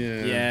this game?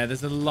 Yeah,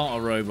 there's a lot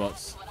of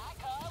robots.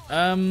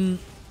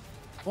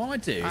 What I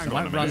do is I Hang on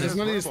might a run minute.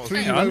 There's this. only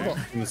 3 Hang on.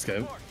 robots in this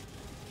game.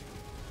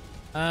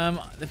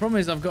 The problem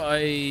is I've got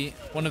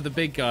one of the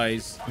big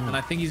guys, and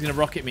I think he's gonna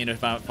rocket me in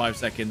about 5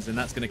 seconds, and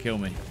that's gonna kill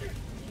me.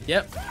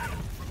 Yep.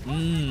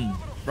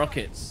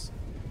 Rockets.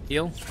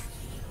 Heal.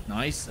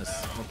 Nice. That's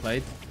well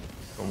played.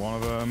 Got one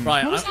of them.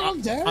 Right, How's that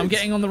one dead? I'm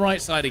getting on the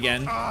right side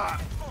again. Get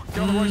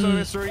on the right side of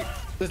history.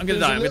 I'm gonna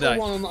die. I'm There's gonna a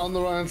die. little one on the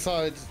right hand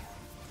side.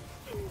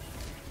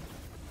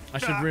 I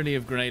should really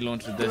have grenade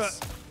launched this.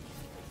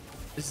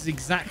 This is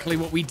exactly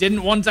what we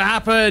didn't want to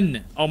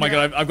happen. Oh my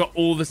god, I've got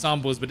all the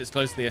samples, but it's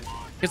close to the.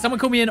 Can someone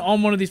call me in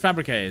on one of these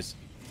fabricators?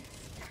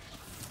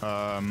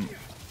 No.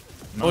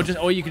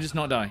 Or you could just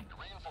not die.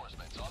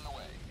 Reinforcements on the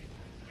way.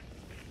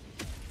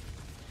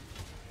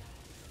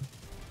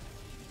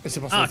 It's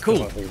a Ah,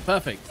 cool.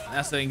 Perfect.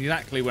 That's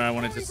exactly where I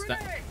wanted to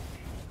stand.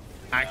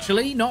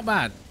 Actually, not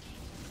bad.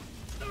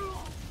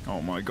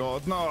 Oh my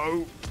god,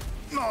 no.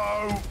 No.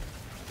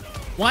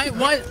 Why?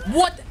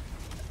 What?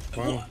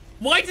 Wow.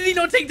 Why did he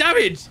not take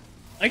damage?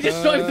 I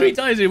just shot him 3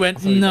 times and he went,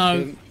 thought he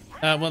no.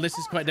 got Well, this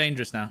is quite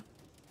dangerous now.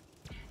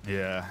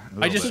 Yeah.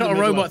 I just bit. shot a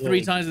Middle robot of 3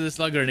 wall. times with a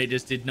slugger and it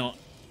just did not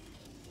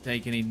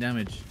take any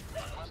damage.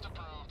 Request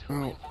approved. Oh.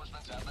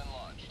 Reinforcements have been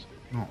launched.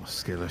 Not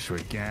skillish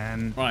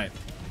again. Right.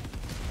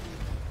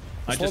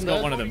 I This just one got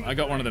there? one of them. I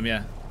got one of them,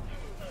 yeah.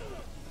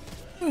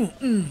 I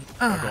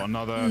got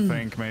another, I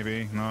think,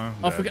 maybe. No.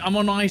 Oh, Dead. forget, I'm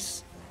on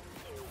ice.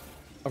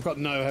 I've got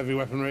no heavy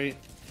weaponry.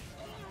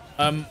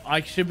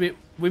 I should be.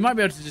 We might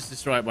be able to just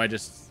destroy it by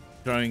just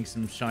throwing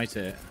some shite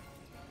at it.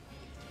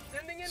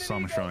 Sending in an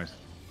Some eagle. shite.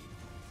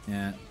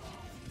 Yeah.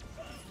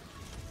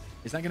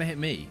 Is that gonna hit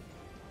me?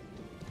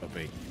 Could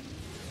be.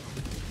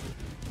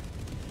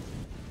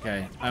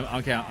 Okay.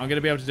 Okay. I'm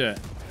gonna be able to do it.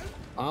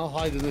 I'll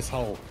hide in this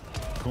hole.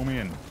 Call me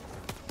in.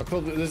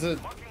 There's a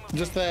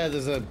just there.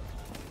 There's a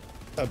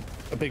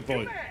big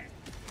boy.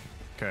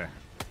 Okay.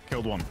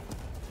 Killed one.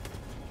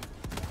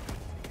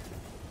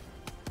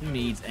 Who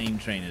needs aim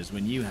trainers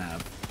when you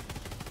have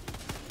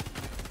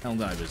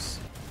Helldivers?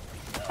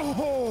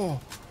 Oh,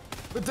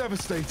 the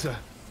Devastator.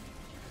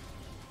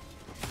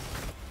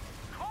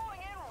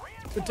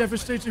 The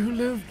Devastator who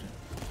lived.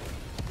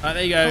 Alright,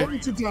 there you go. Going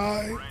to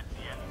die.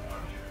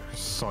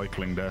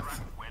 Cycling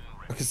death.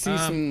 I can see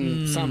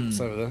some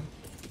samps over there.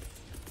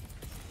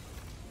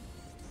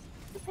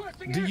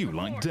 Requesting Do air you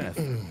support. like death?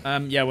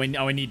 Yeah, we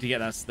need to get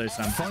those samples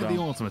as Fight the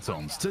well.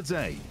 automatons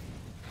today.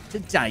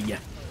 Today.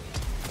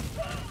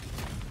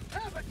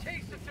 Have a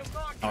taste of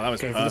democracy. Oh, that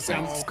was Go for the perfect.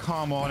 samps. Oh,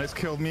 come on. It's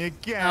killed me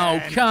again. Oh,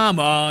 come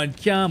on.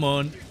 Come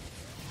on.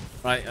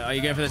 Right, are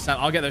you going for the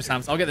samps? I'll get those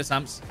samps. I'll get the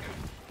samps.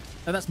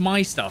 No, that's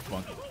my stuff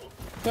one.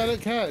 I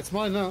don't care. It's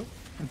mine now.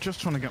 I'm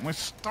just trying to get my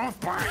stuff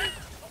back.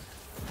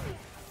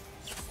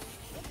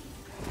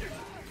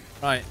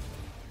 Right.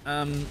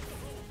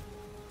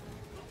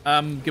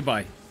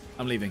 Goodbye.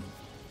 I'm leaving.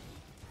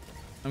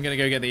 I'm gonna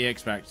go get the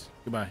extract.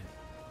 Goodbye.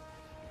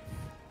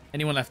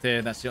 Anyone left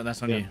here? That's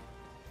on Yeah. you.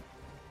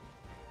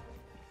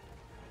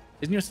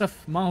 Isn't your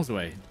stuff miles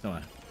away,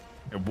 Tomo?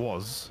 It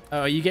was.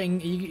 Oh, are you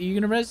getting? Are you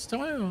gonna res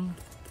Tomo?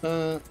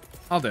 Or?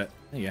 I'll do it.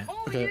 There you go.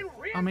 Calling Okay. in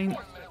I mean,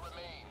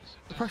 reinforcements.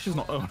 the pressure's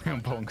not only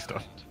on Pong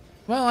stuff.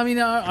 Well, I mean,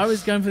 I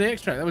was going for the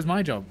extract. That was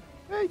my job.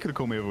 Yeah, you could have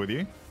called me over with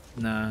you.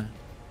 No.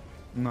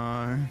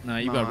 No. No,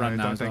 you gotta run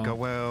now Don't as think well. I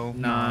will.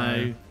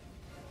 No.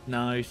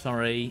 No,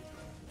 sorry.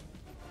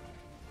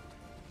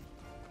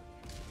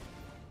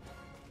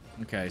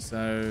 Okay,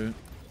 so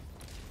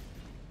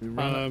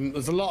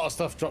There's a lot of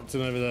stuff dropped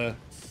in over there.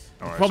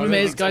 All right, problem so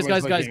is, guys,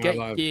 someone's get making it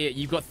alive. yeah,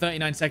 you've got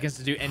 39 seconds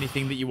to do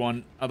anything that you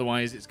want.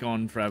 Otherwise, it's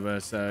gone forever.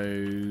 So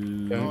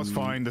No, it's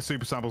fine. The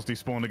super samples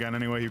despawned again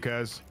anyway. Who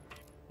cares?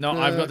 no,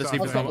 I've got the I've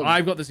super got sample. them.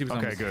 I've got the super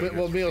Okay, samples. good.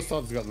 Well, me or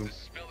Star's got them.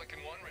 Pelican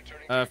 1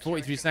 returning.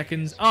 43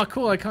 seconds. Oh,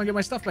 cool! I can't get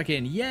my stuff back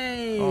in.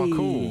 Yay! Oh,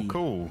 cool,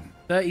 cool.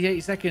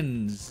 38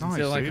 seconds Nice,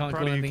 until I dude. can't Proud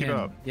call of you. anything Keep in. it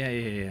up.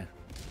 Yeah.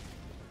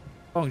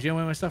 Oh, do you know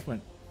where my stuff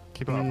went?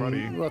 Keep it up,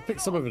 buddy. Well, I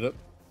picked some of it up.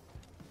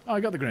 Oh, I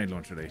got the grenade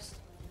launcher at least.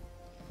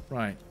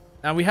 Right.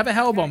 Now we have a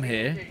hell bomb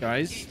here,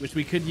 guys, which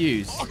we could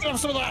use. I can have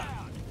some of that.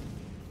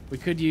 We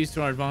could use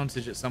to our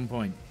advantage at some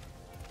point.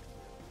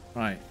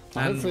 Right.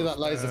 And Hopefully that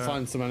laser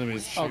finds some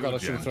enemies. Oh god, I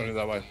should have yeah. thrown it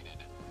that way.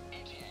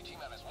 ETA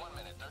minus 1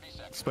 minute 30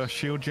 seconds. Spare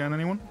shield gen,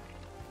 anyone?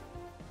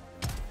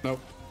 Nope.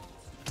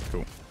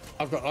 Cool.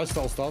 I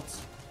stole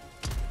starts.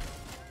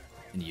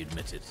 and you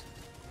admit it.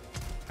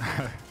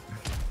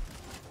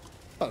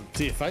 Oh,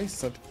 to your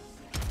face.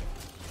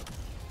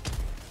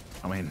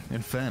 I mean,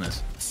 in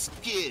fairness.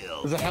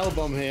 There's a hell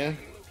bomb here.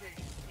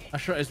 I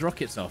shot his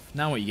rockets off.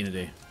 Now what are you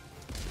gonna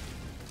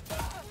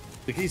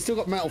do? He's still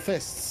got metal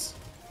fists.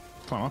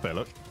 Climb up there,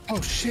 look. Oh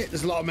shit,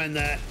 there's a lot of men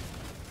there.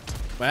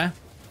 Where?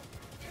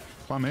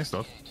 Climb here,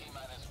 stuff.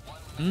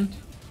 Hmm?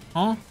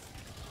 Huh?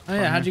 Oh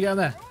yeah, how'd you get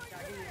there?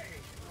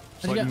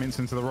 It's like mince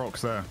into the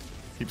rocks there.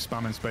 Keep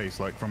spamming space,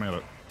 like from here,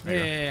 look.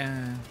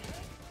 Yeah.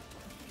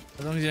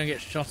 As long as you don't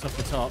get shot off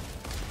the top.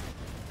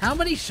 How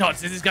many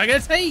shots is this guy gonna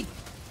take?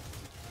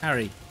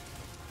 Harry.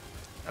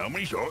 How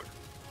many shots?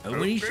 How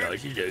many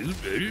shots is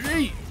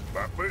this?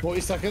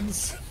 40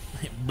 seconds.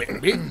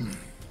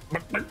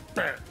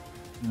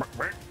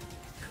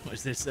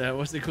 What's this?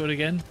 What's it called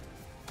again?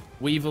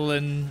 Weevil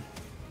and...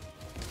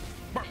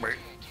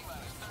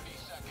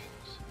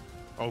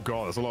 Oh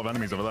god, there's a lot of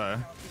enemies over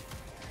there.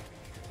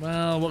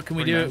 Well, what can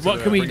we Bring do? them to What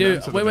the- can we bring do?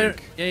 them to the Wait, wait.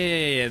 link.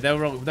 Yeah.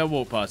 They'll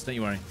walk past. Don't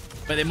you worry.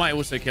 But they might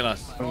also kill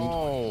us.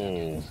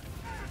 Oh.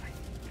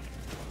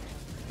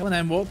 Come on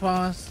then, walk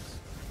past.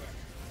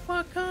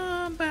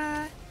 Welcome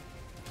back.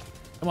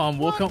 Come on,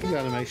 walk on. The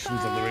animations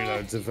of the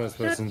reloads in first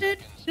person.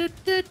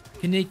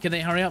 Can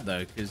they hurry up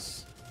though?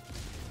 Because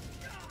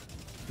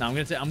no, I'm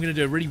gonna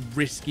do a really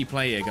risky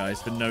play here,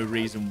 guys, for no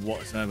reason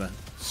whatsoever.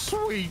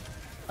 Sweet.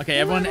 Okay,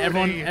 everyone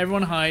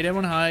hide.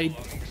 Everyone hide.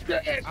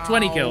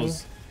 20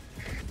 kills.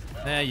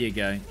 There you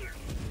go.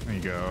 There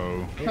you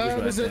go.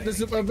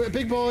 There's a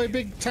big boy,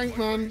 big tank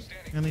man.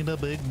 I need a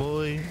big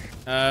boy.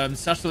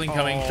 Shuttle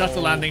incoming.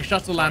 Shuttle landing.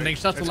 Shuttle landing.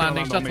 Shuttle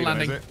landing. Shuttle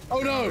landing. Oh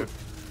no!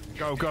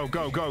 Go, go,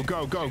 go, go,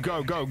 go, go,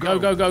 go, go, Go,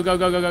 go, go, go,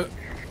 go, go,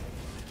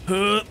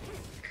 go.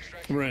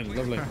 We're in,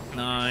 lovely.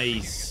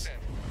 Nice.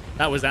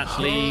 That was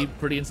actually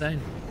pretty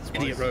insane.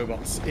 Idiot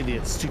robots.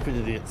 Idiots. Stupid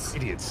idiots.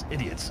 Idiots,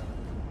 idiots.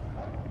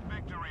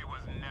 Victory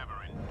was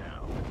never in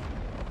doubt.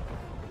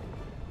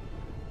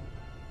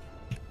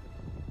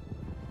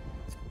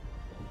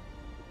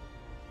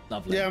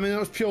 Lovely. Yeah, I mean, that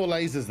was pure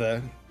lasers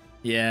there.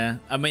 Yeah.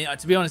 I mean,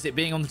 to be honest, it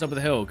being on the top of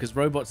the hill, because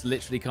robots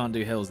literally can't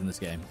do hills in this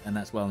game, and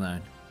that's well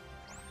known.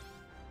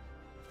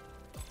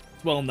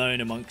 It's well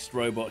known amongst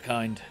robot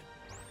kind.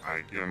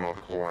 I cannot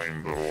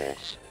climb the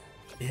walls.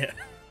 Yeah.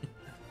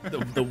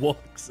 the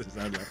walks. Is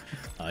that like,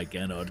 I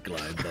cannot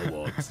climb the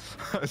walks.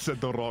 I said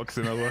the rocks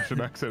in a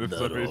Russian accent for The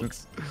some reason.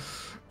 rocks.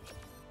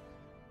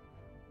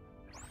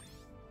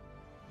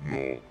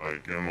 No, I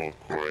cannot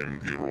climb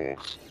the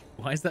rocks.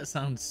 Why does that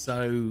sound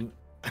so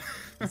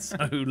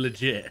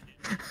legit?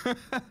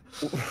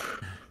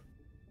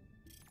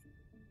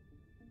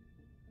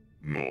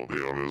 No,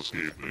 they are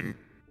escaping.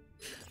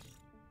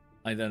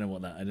 I don't know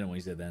what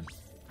you said then.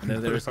 No,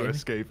 They're they're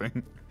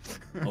escaping.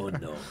 Oh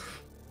no.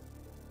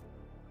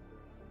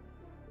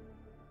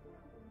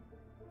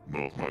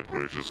 Not my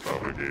precious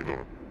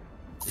navigator.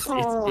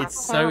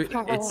 It's so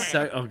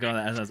oh god,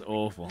 that sounds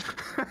awful.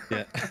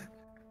 Yeah.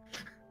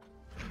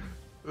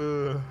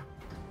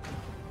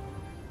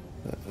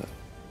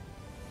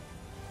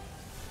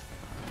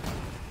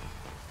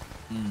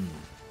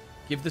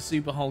 Give the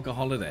Super Hulk a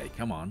holiday.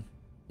 Come on.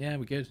 Yeah,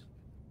 we're good.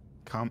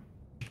 Come.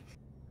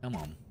 Come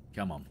on.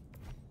 Come on.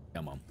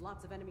 Come on.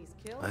 Lots of enemies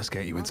killed. Let's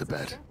get you lots into of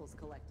bed. samples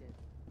collected.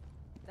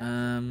 That's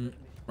improvement.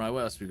 Right, what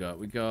else we got?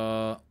 We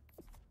got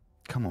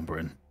Come on,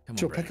 Britain. Come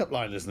It's on, your Britain. pickup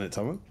line, isn't it,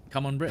 Tom?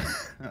 Come on, Britain.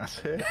 That's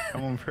it.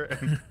 Come on,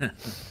 Britain.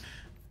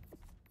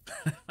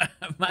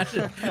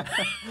 Imagine.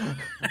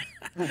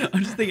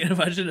 I'm just thinking,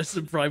 imagine a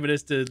some prime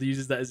minister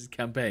uses that as his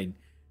campaign.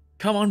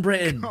 Come on,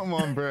 Britain. Come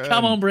on, Britain.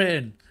 Come on,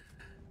 Britain.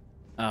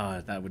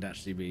 Oh, that would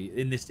actually be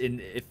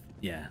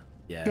yeah.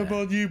 Come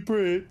on, you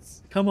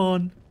Brits. Come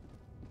on.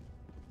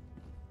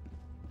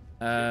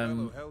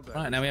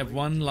 Right, now we have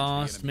one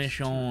last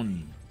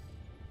mission.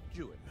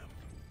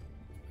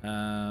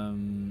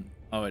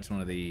 Oh, it's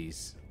one of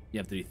these. You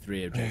have to do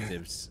 3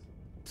 objectives.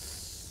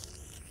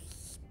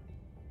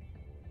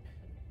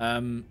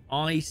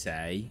 I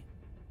say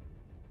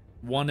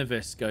one of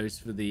us goes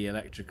for the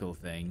electrical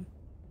thing.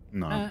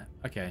 No.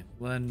 Okay,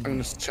 well then I'm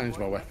gonna change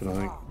my weapon, I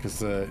think,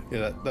 because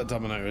yeah, that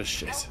Dominator is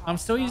shit. I'm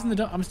still using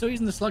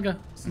the slugger.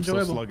 It's I'm still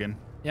enjoyable. slugging.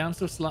 Yeah, I'm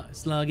still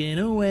slugging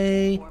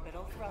away.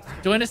 Orbital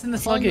thruster. Join us in the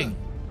slugging.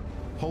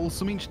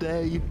 Wholesome each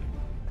day. You've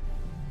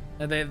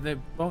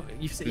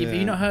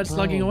you not heard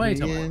slugging away,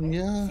 Tom?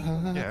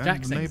 Yeah,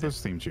 Jack the sings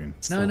neighbours theme tune.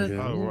 No.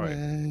 Oh,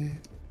 right.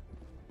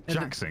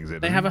 Jack sings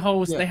it. They doesn't have a he?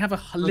 whole. Yeah. They have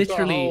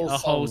literally a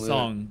whole song,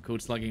 song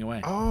called "Slugging Away."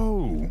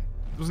 Oh,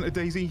 wasn't it a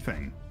DayZ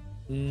thing?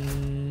 I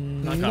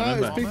can't No,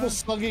 remember. it's people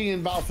slugging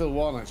in Battlefield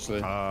 1,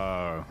 actually.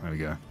 Oh, there we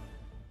go.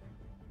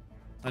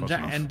 And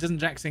doesn't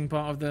Jack sing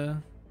part of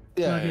the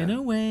Yeah, "Slugging yeah.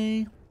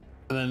 Away"?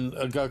 And then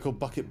a guy called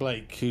Bucket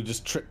Blake who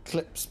just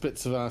clips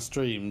bits of our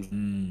streams.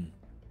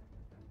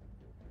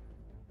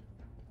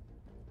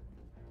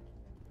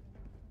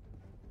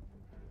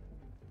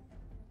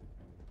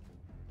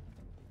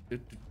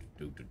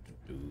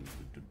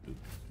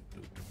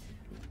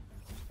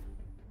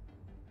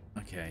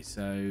 Okay,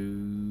 so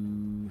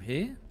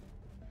here.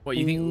 What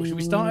you think? Should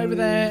we start over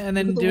there and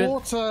then Look at do the it?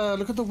 water!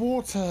 Look at the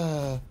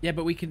water! Yeah,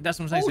 but we can. That's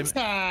what I'm saying.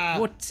 Water!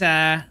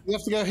 Water. You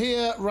have to go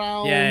here,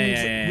 round.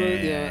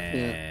 Yeah.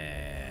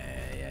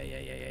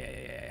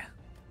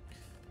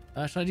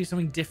 Should I do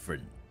something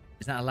different?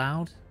 Is that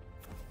allowed?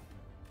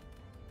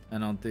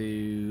 And I'll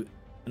do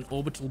an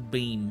orbital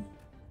beam.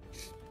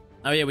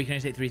 Oh yeah, we can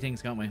only take 3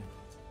 things, can't we?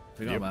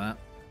 Forgot about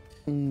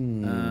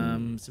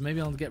that. So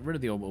maybe I'll get rid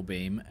of the orbital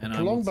beam and I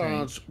will Prolonged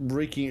barrage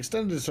wreaking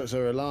extended destruction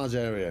over a large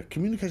area.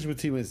 Communication with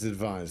teammates is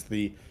advised.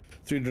 The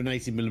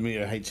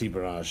 380mm HE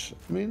barrage.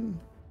 I mean,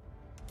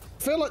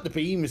 I feel like the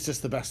beam is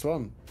just the best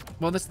one.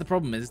 Well, that's the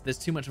problem. Is there's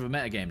too much of a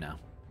meta game now.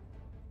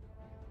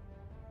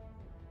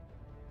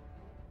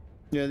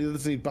 Yeah, the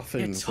others need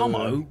buffing. Yeah,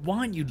 Tomo, why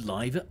aren't you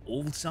live at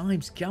all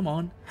times? Come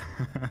on.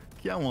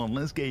 Come on,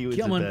 let's get you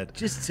into Come on, bed.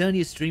 just turn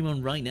your stream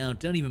on right now.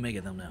 Don't even make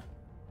a thumbnail.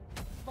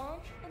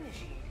 Launch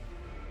initiated.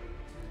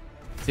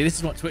 See, this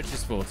is what Twitch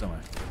is for, Tomo.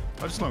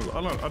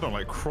 I don't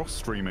like cross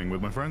streaming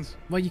with my friends.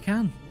 Well, you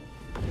can.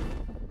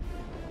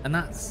 And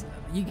that's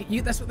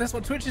that's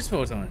what Twitch is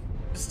for, Tomo.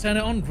 Just turn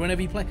it on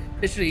whenever you play.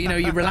 Literally, you know,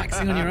 you're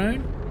relaxing on your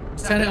own.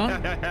 Just turn it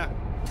on.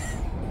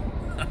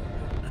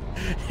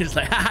 It's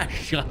like,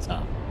 shut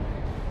up.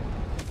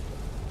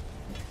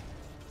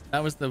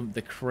 That was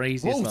the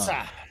craziest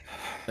laugh.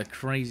 The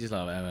craziest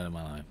laugh I've ever heard in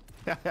my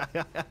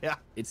life.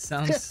 It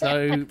sounds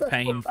so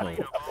painful.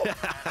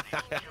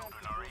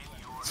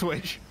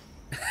 Switch.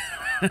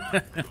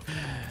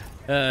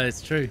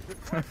 It's true.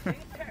 It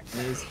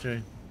is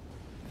true.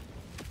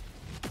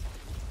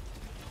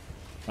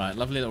 Right,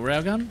 lovely little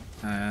railgun,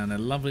 and a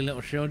lovely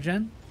little shield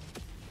gen,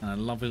 and a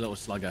lovely little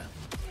slugger.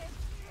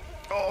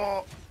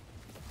 Oh.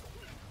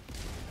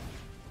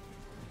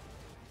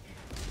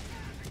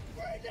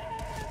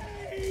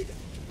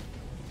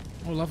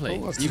 Oh, lovely.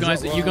 Oh, you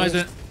guys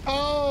are.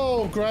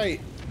 Oh, great.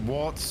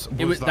 What?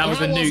 That was a How was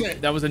nuke.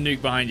 it? That was a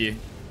nuke behind you.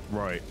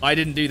 Right. I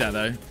didn't do that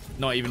though.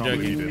 Not even Can't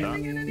believe joking. you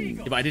did that.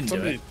 Yeah, but I didn't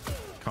do it.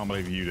 Can't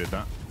believe you did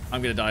that.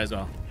 I'm gonna die as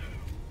well.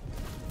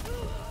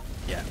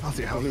 Yeah.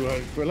 Bloody hell. Lovely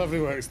work. Well,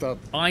 lovely work, Stub.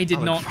 I did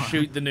Oh, not fine.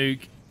 shoot the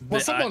nuke. Well,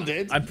 someone I-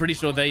 did. I'm pretty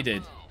sure they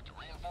did.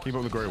 Keep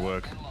up the great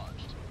work.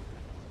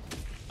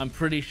 I'm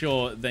pretty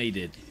sure they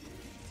did.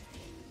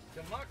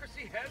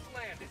 Democracy has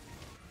landed.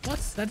 What?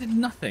 That did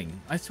nothing.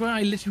 I swear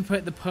I literally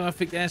put the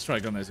perfect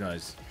airstrike on those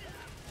guys.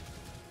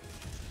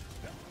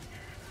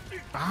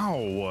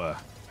 Ow.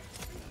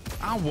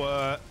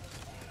 Ow.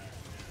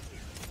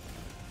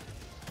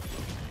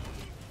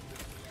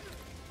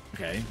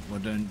 Okay, well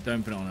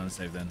don't put it on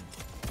unsave then.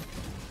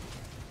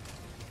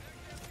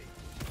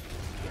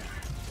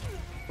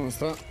 What's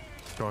that?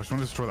 Gosh, I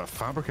want to destroy that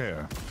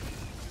fabricator.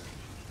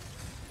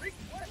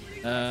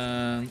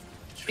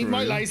 Eat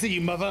my True. laser,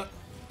 you mother.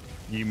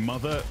 You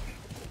mother.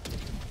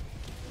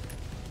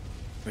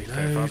 Reload.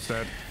 Okay, Fab's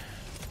dead.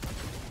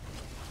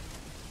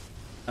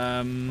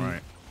 Right.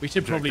 We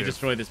should probably Objective.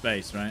 destroy this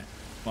base, right?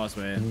 Whilst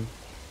we're here.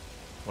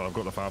 Well, I've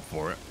got the fab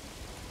for it.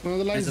 No,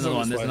 the There's laser's another on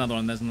one, its there's way. another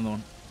one, there's another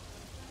one.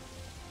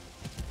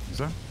 Is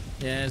that?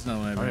 Yeah, there's another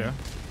one over Oh, here. yeah.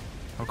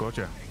 Oh, God,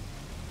 yeah.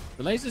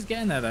 The laser's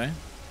getting there, though.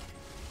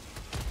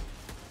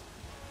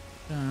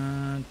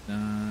 Dun,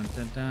 dun,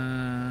 dun,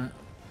 dun.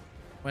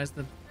 Where's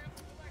the...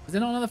 Is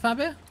there not another fab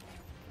here?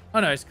 Oh,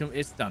 no, it's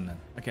done then.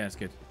 Okay, that's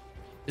good.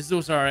 This is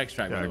also our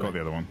extract, Yeah, by I the got way.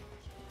 the other one.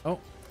 Oh,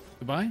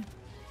 goodbye.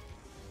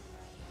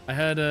 I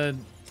heard,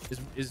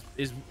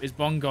 is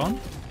Bong gone?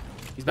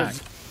 He's back.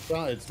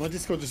 Started. My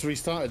Discord just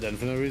restarted then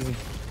for no reason.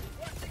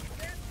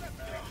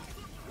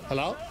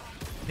 Hello?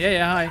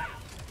 Yeah, hi.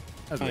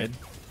 Oh, Hi. good.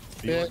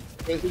 Yeah,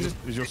 it just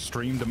Is your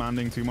stream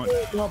demanding too much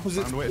the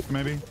opposite. bandwidth,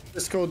 maybe?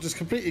 Discord just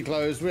completely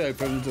closed,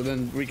 reopened, and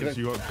then Because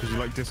reconnected. you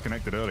like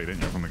disconnected early,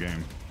 didn't you, from the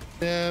game?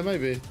 Yeah,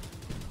 maybe.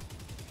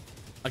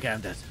 Okay,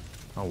 I'm dead.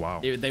 Oh, wow.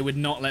 They would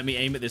not let me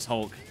aim at this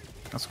Hulk.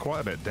 That's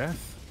quite a bit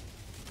death.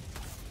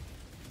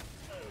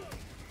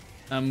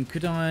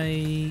 Could I...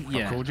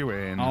 Yeah. I called you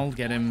in. I'll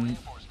get him.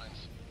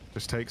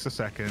 Just takes a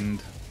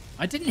second.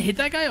 I didn't hit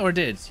that guy, or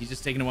did? He's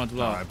just taking a while to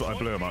blow I up.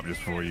 blew him up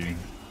just for you.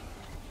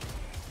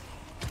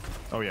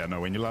 Oh, yeah,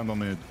 no, when you land on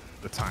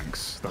the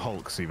tanks, the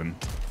Hulks even,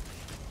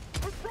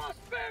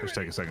 just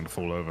take a second to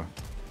fall over.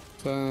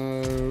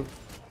 So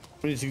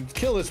we need to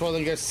kill this one,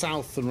 then go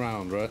south and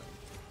round, right?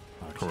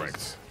 Oh,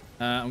 Correct.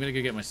 I'm gonna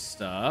go get my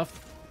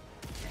stuff.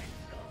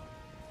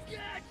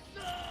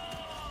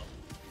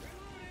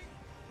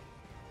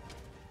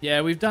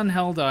 Yeah, we've done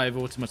Helldive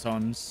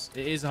automatons.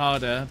 It is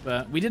harder,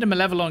 but we did a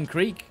Malevelon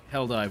Creek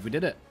Helldive. We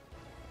did it.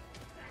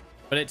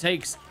 But it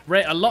takes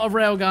a lot of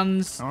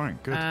railguns All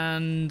right, good.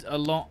 and a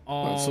lot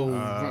That's all of...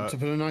 wrapped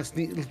up in a nice,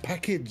 neat little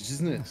package,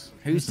 isn't it?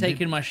 Who's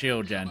taking my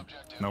shield, Jen?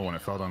 No one,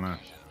 it fell down there.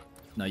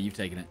 No, you've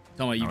taken it.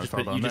 Tomo, you No, it just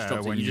fell put, you down just there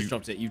dropped it. when You just you-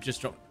 dropped it. You've just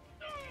dropped...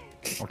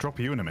 I'll drop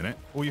you in a minute.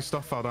 All your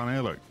stuff fell down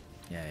here, look.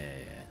 Yeah.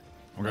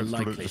 I'm going to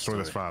Likely destroy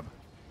this story.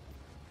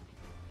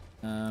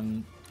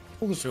 fab.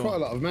 Oh, there's Sure. quite a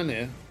lot of men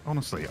here.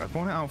 Honestly, I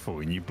bought it out for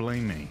you and you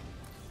blame me.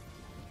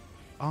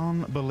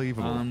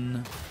 Unbelievable.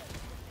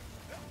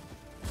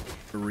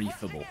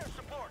 Unbriefable.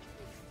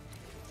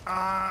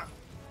 Ah,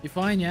 You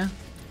fine, yeah?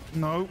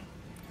 no.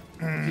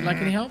 Do you like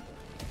any help?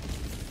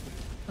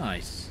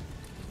 Nice.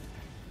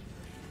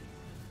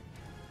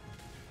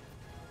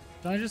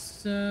 Did I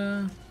just,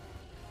 I'll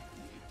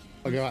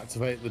go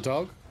activate the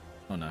dog.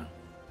 Oh, no.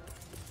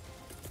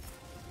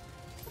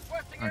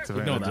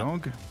 Activate Ignore the that.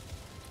 dog.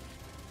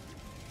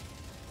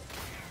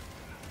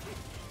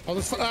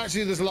 Oh,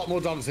 actually, there's a lot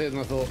more dogs here than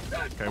I thought.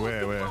 Okay,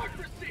 where?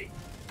 Democracy!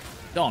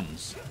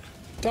 Dons.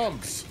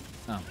 Dogs.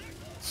 Oh.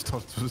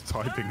 Stop just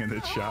typing in the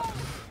chat.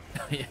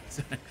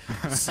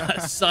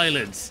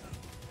 Silence.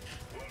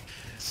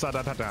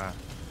 Sa-da-da-da.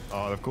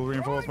 Oh, they've called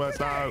reinforcements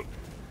now.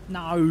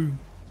 No.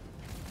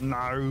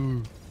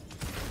 No.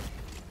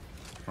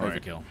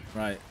 Right. Overkill.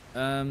 Right.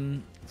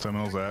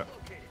 Terminal's there.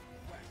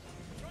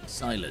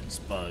 Silence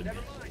bug.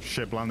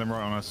 Ship landing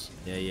right on us.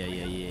 Yeah.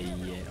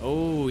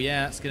 Oh,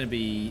 yeah, that's gonna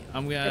be.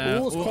 I'm gonna.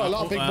 Oh, there's quite a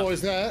lot of big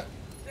boys there.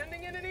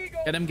 Sending in an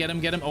eagle!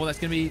 Get him. Oh, that's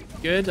gonna be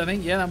good. I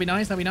think. Yeah, that'll be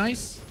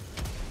nice.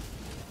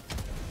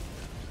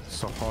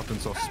 So hot and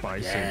so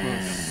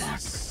spicy.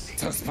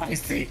 So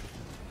spicy.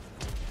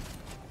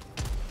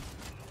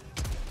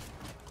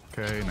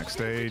 Okay, next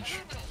stage.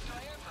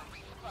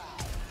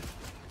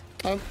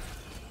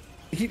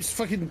 He keeps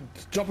fucking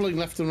jobbling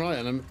left and right,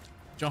 and I'm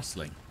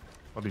Jostling.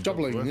 What did you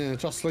jobbling. with? Yeah,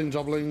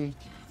 jobbling,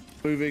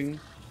 moving.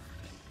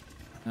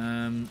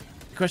 The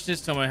question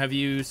is, Tomo, have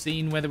you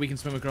seen whether we can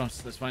swim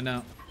across? Let's find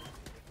out.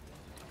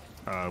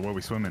 Where are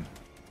we swimming?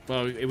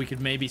 Well, we could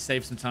maybe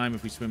save some time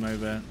if we swim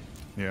over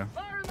Yeah.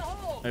 Fire in the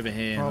hole! over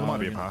here. Oh, there might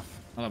be a we can- path.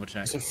 I'll have a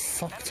check. There's a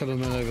fuck ton of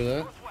men over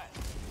there.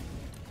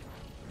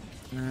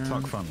 It's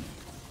like fun.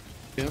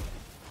 Yeah.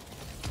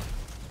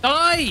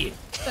 Die!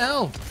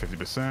 Hell.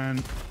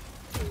 50%.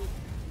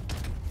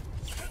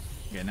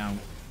 Yeah, now.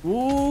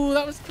 Ooh,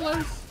 that was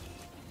close.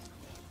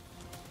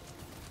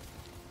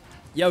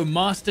 Yo,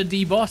 Master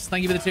D Boss,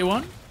 thank you for the tier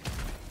 1.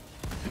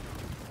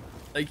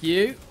 Thank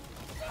you.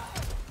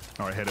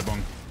 All right, hit it,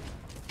 bong.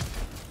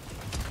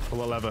 Pull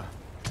the lever.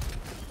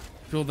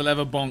 Pull the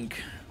lever, bonk.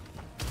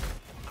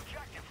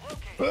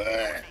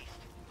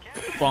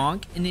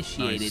 Bonk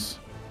initiated. Nice.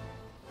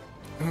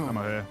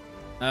 Ammo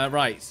here.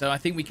 Right, so I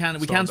think we can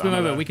Stop, swim ammo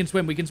over. there. We can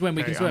swim. Okay, ammo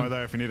swim.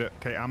 there if you need it.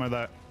 Okay, ammo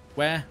there.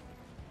 Where?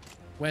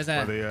 Where's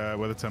that?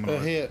 Where the terminal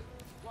is. Here.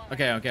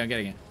 Okay, I'm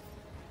getting it.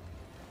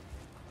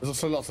 There's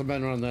also lots of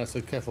men around there,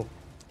 so careful.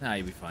 Nah,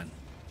 you'll be fine.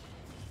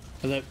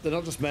 And they're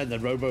not just men, they're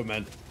robo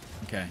men.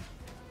 Okay.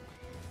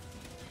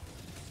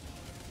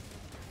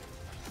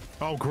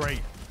 Oh, great.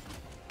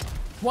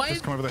 Why?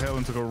 Just come over the hill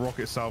and took a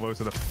rocket salvo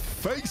to the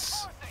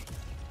face.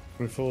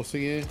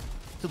 Reinforcing you.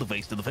 To the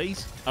face, to the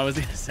face. I was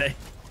gonna say.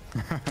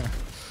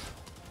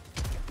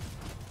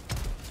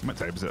 My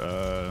tabs it.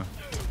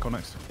 Go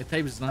next. The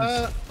tape is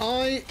nice.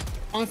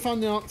 I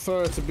found the Arc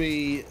Thrower to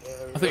be. I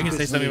thought you were gonna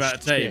say something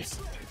about tapes.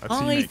 A I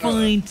teammate.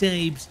 find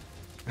tapes.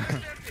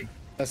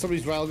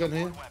 Somebody's railgun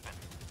here.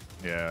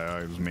 Yeah,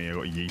 it was me. I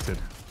got yeeted.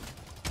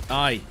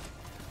 Aye.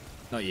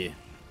 Not you.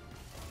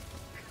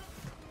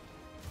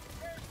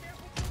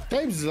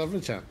 James is a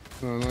lovely chap.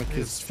 I like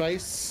his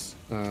face.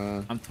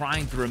 I'm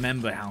trying to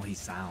remember how he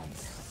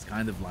sounds. It's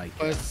kind of like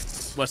Well,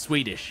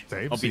 Swedish,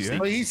 Tapes, obviously.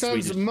 yeah. he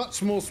sounds Swedish.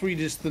 much more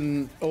Swedish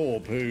than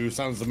Orb, who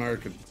sounds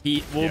American.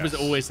 Orb has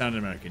Yes. always sounded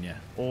American, yeah.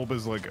 Orb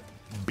is like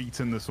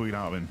beating the Swede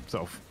out of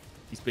himself.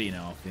 He's beating it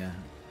off, yeah.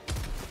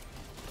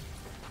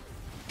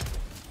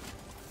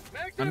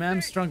 Mag's I mean, I'm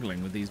empty!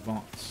 struggling with these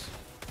bots.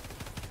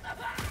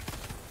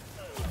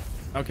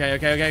 Okay.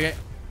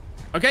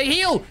 Okay,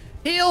 heal!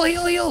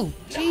 Heal!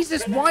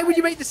 Jesus, why would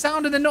you make the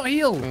sound and then not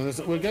heal?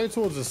 We're going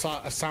towards a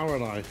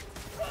sour eye.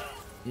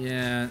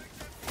 Yeah.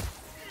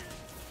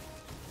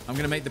 I'm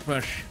gonna make the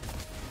push.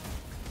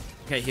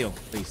 Okay, heal,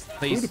 please.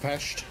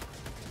 Budapest.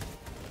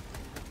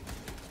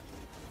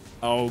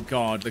 Oh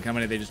god, look how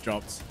many they just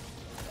dropped.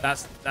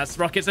 That's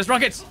rockets. That's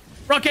rockets.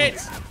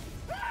 Rockets!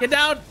 Get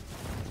down!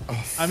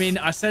 I mean,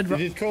 I said. He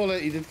did call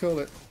it. He did call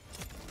it.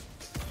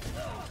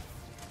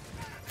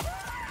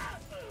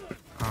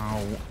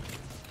 Ow.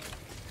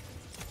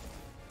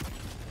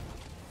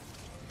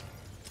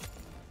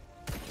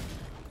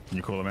 Can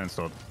you call them in,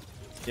 Stod?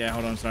 Yeah,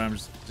 hold on. Sorry, I'm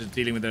just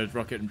dealing with the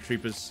rocket and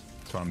troopers.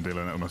 So I'm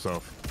dealing it with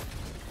myself.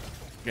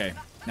 Okay,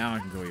 now I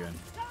can call you in. Okay,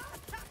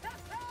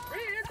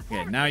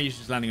 Reinforcements! now you're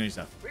just landing on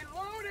yourself.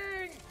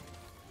 Reloading!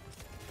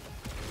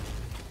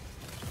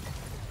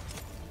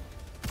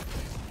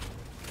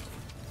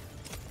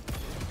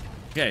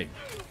 Okay.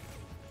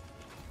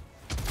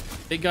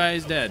 Big guy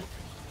is dead.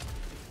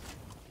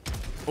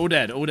 All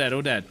dead. Oh,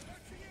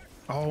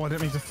 I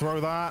didn't mean to throw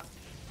that.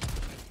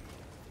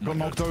 Got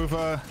knocked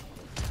over.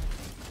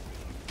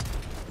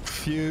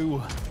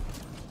 Phew.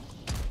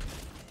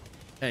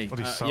 Hey,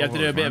 Bloody you have to salvos,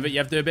 do a bit man. of it. You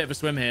have to do a bit of a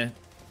swim here.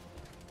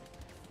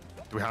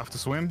 Do we have to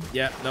swim?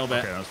 Yeah, a little bit.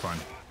 Okay, that's fine.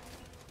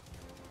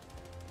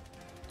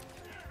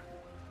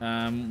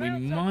 We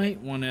might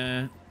want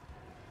to.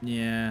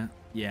 Yeah.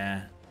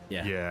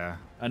 Yeah.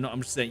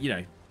 I'm just saying. You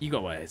know, you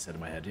got what I said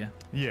in my head. Yeah.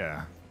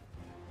 Yeah.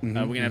 We're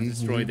gonna have to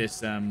destroy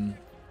this.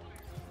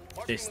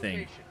 This thing.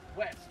 Location,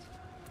 west.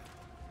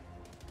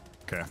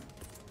 Okay.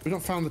 We've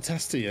not found the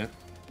tester yet.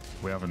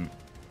 We haven't.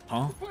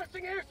 Huh?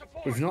 Requesting air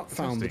support! We've not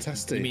found the Testy.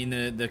 tester. You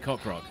mean the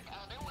cock rock?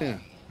 Yeah.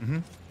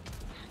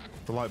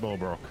 The light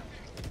bulb rock.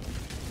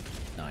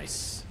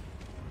 Nice.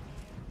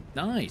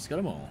 Nice. Got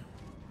them all.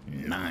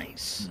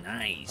 Nice.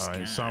 Nice. Alright,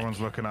 guy. someone's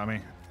looking at me.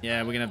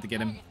 Yeah, we're gonna have to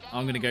get him.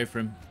 I'm gonna go for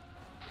him.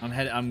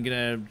 I'm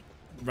gonna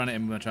run at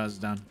him with my trousers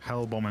down.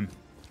 Hell bombing.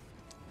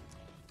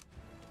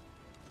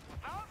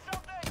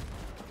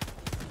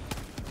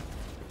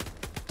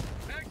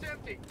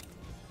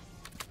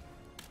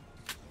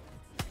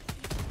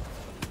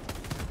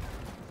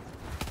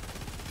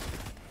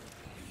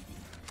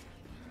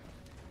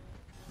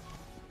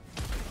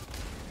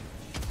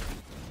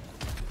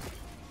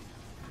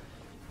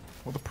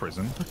 Or the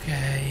prison.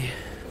 Okay.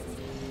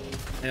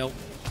 Help.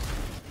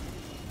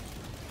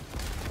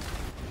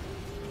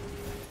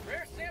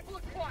 Rare sample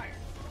acquired.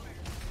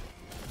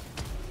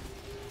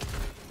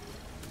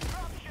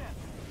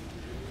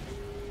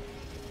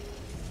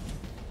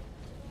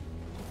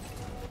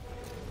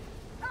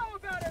 How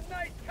about a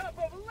nice cup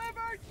of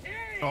liver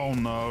tea? Oh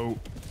no.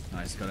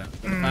 Nice, got it.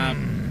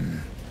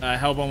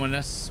 Hellbomb on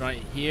us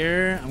right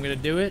here. I'm gonna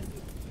do it.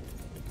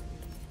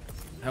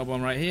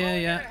 Hellbomb right here,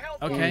 yeah.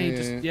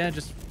 Okay,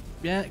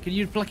 yeah. Can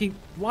you plucking?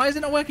 Why is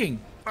it not working?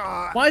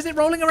 Why is it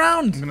rolling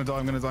around? I'm gonna die,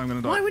 I'm gonna die, I'm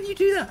gonna die. Why would you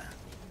do that?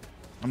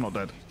 I'm not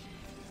dead.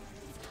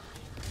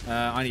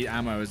 I need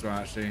ammo as well,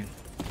 actually.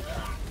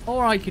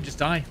 Or I could just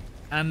die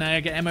and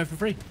get ammo for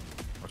free.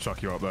 I'll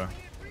chuck you up there.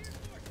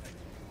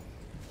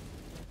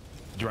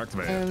 Did you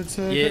activate it?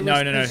 Yeah, no.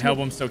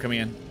 Hellbomb's still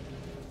coming in.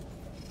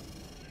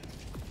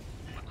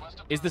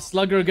 Is the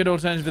Slugger a good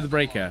alternative to the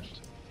Breaker?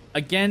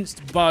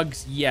 Against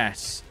bugs,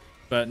 yes.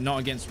 But not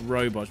against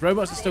robots.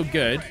 Robots are still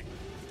good.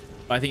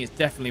 But I think it's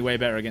definitely way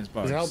better against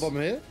bugs. Is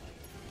Hellbomb here?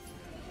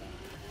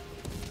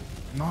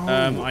 No.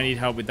 I need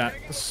help with that.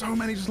 There's so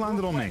many just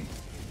landed on me.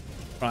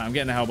 Right, I'm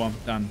getting the Hellbomb.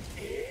 Done.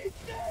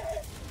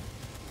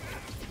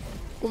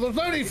 Well, there's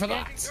no need for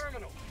that.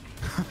 Terminal.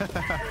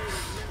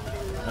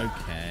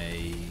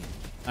 Okay.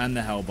 And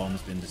the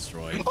Hellbomb's been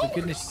destroyed. For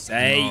goodness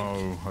sake.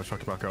 No, I'll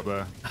chuck you back up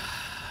there.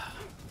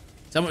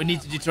 Someone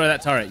needs to destroy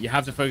that turret. You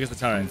have to focus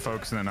the I'm turret.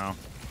 focusing it now.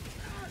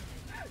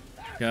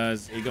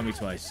 Because it got me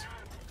twice.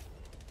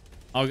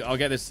 I'll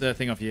get this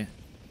thing off you.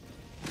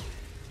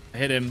 I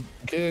hit him.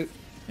 Okay.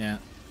 Yeah.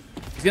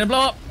 He's gonna blow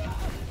up.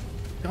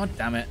 God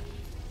damn it.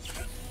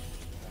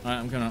 Alright,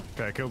 I'm coming up.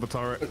 Okay, kill the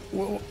turret.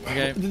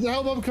 Okay. Did the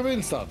Hellbomb come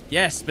in, son?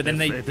 Yes, but then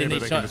they They can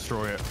shot.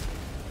 destroy it.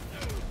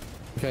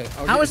 Okay.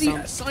 How is he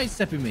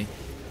sidestepping me?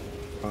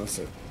 Oh, that's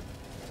it.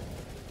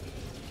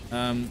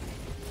 Um.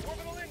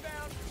 Orbital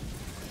inbound.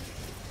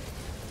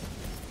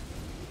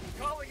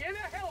 Calling in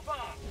a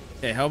hellbomb.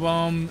 Okay,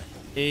 Hellbomb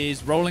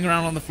is rolling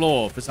around on the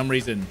floor for some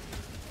reason.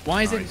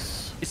 Why is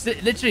Nice. it? It's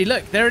literally,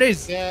 look, there it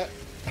is. Yeah.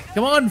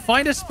 Come on,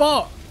 find a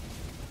spot.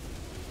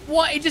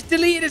 What? It just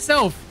deleted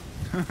itself.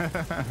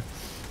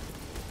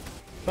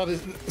 So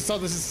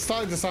this is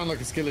starting to sound like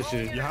a skill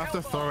issue. You have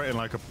to throw it in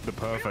like the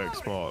perfect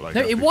spot. Like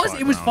No, has it to be was.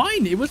 flat It was ground.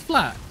 fine. It was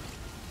flat.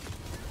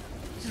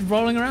 Just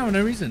rolling around for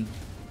no reason.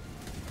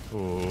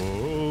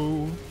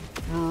 Oh,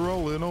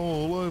 rolling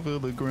all over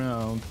the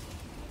ground.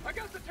 I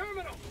got the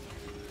terminal.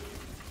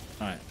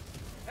 All right,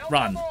 Hellbomb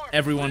run. armed.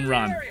 Everyone Clear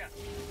run. area.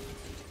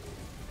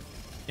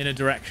 In a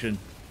direction.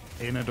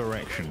 In a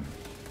direction.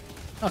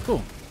 Oh,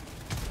 cool.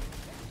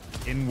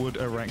 Inward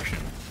erection.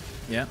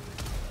 Yeah.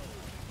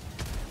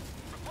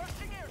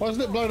 Why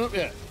hasn't it blown up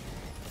yet?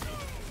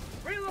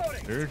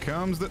 Reloading. Here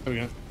comes the. There we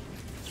go.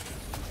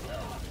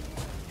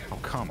 Oh,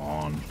 come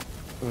on.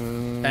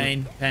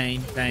 Pain,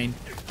 pain, pain.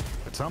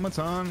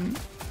 Automaton.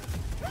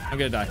 I'm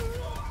gonna die.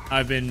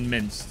 I've been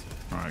minced.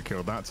 All right,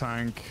 killed that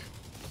tank.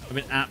 I've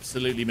been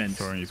absolutely minced.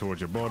 Throwing you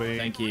towards your body.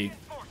 Thank you.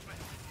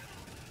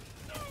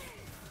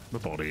 The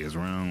body is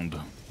round.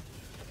 Come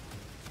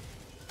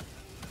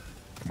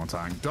on,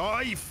 tank.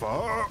 Die,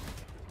 fuck.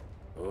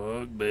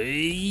 Fuck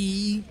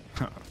me.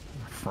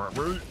 Fuck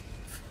me.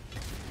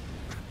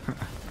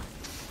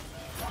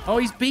 Oh,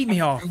 he's beat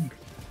me off.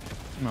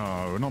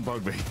 No, not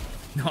Bugby.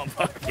 Not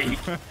Bucky.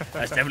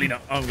 That's definitely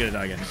not. Oh, I'm gonna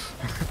die again.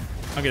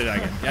 I'm gonna die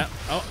again. Yeah.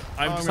 Oh,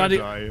 I I'm decided.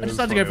 gonna die. I It was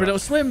decided to go funny, for a little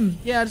swim.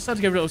 Yeah, I decided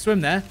to go for a little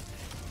swim there.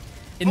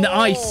 In the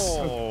ice.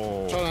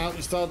 Oh, Trying to help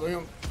you start. Hang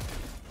on.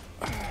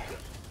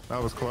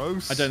 that was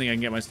close. I don't think I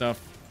can get my stuff.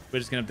 We're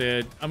just gonna have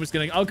to. I'm just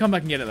gonna. I'll come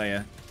back and get it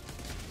later.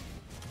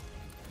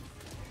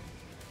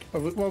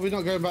 Well, we're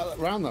not going back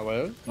round that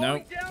way, are we?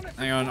 No.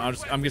 Hang on.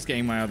 I'm just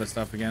getting my other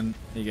stuff again.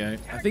 There you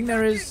go. I think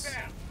there is.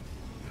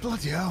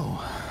 Bloody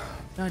hell.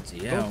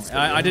 Bloody hell.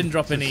 I didn't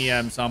drop any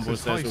samples.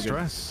 It's So high it's all good.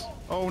 stress.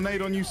 Oh,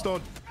 nade on you,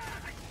 Stod.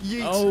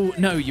 Yeet. Oh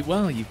no! You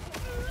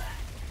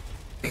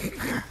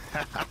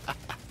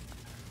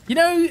You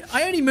know,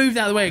 I only moved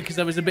out of the way because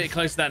I was a bit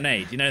close to that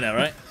nade. You know that,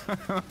 right?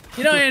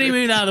 You know, I only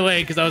moved out of the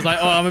way because I was like,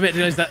 oh, I'm a bit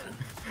close to that.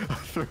 I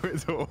threw it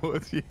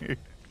towards you.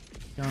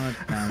 God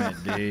damn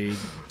it, dude.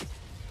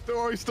 Don't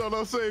worry, Stod,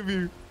 I'll save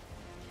you.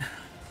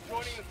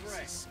 Joining the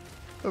fray.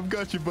 I've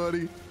got you,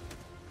 buddy.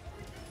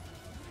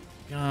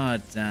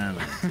 God damn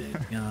it, dude.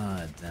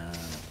 God damn it.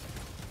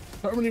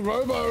 So many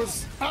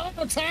robos. Oh,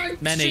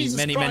 tanks! Many, Jesus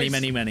many, Christ. many,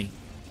 many, many.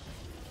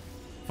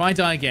 If I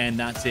die again,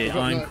 that's it. I've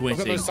got I'm no, I've got no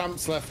quitting.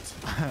 Samps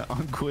left.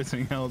 I'm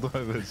quitting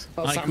Helldivers.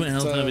 Oh, I quit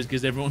Samps, Helldivers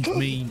because everyone's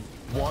mean.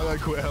 Why I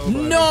quit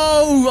Helldivers?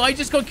 No! I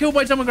just got killed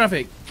by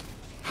tomographic.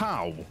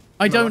 How?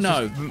 I don't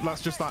that's know.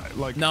 That's just that,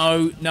 like...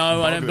 No,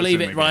 I don't Bug believe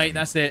that's it. in the Right, game.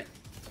 that's it.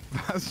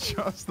 That's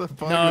just the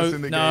bug No, that's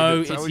in the game no, that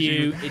it's tells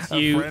you. It's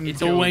a you. friend It's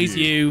killed always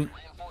you.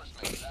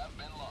 Reinforcements have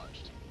been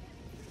launched.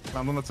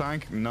 Land on the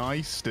tank.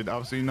 Nice. Did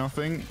absolutely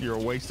nothing. You're a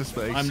waste of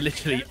space. I'm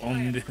literally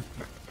on the...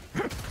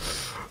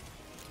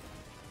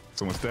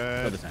 Someone's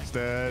dead. Other tank. It's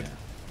dead. Yeah.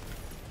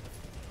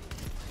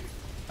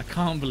 I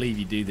can't believe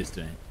you do this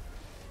to him.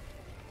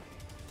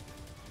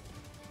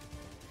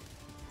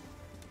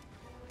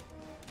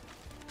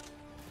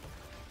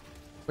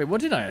 Wait, what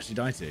did I actually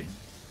die to?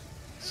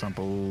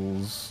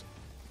 Samples.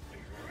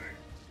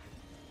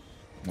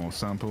 More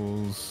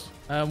samples.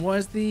 What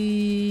is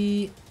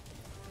the...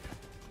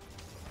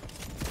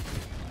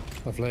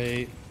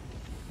 Lovely. Is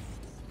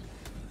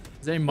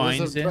there any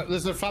mines here?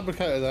 There's a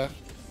fabricator there.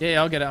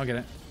 Yeah, I'll get it. I'll get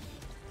it.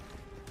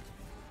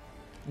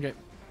 Okay.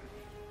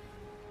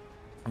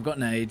 I've got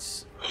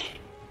nades.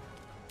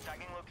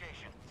 Tagging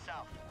location.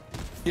 South.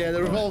 Yeah,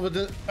 the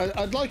revolver.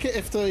 I'd like it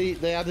if they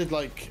added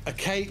like a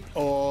cape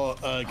or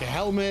like a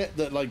helmet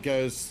that like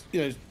goes,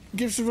 you know,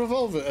 gives the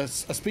revolver a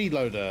speed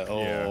loader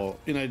or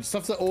you know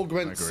stuff that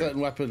augments certain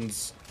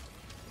weapons.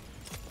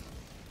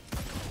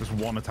 Just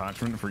one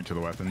attachment for each of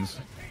the weapons.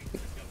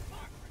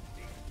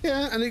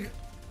 Yeah, and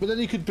but then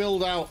you could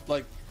build out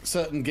like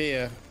certain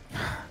gear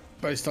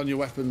based on your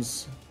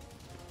weapons.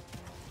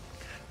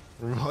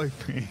 Right.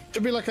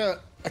 Should be like a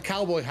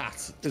cowboy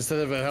hat instead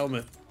of a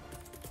helmet.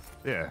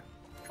 Yeah.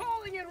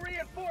 Calling in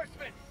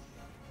reinforcements.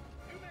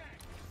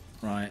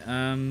 Right.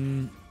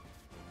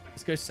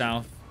 Let's go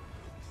south.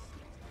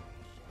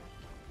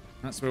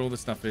 That's where all the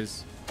stuff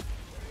is.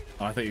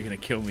 Oh, I thought you were gonna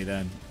kill me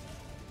then.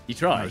 You I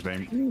tried.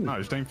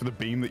 was aiming for the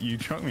beam that you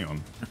chucked me on.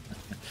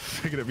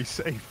 Figured it'd be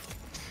safe.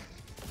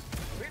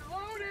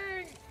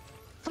 Reloading.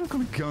 What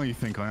kind of guy you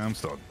think I am,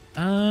 Stod?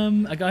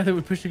 A guy that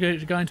would push a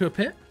guy into a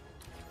pit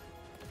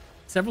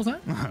several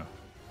times. Never.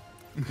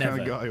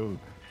 That guy will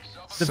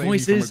The save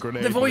voices. you from a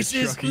grenade The by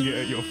voices. chucking it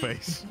at your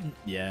face.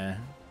 Yeah.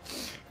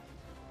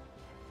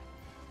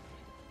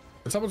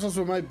 Automatons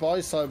were made by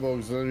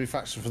cyborgs and only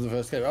factored from the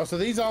first game. Oh, so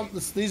these aren't the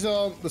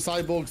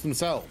cyborgs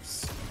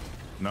themselves.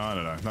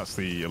 No. That's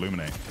the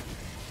Illuminate.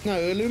 No,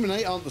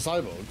 Illuminate aren't the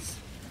cyborgs.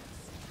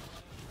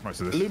 Right,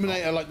 so this.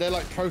 Illuminate are like they're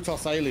like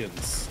Protoss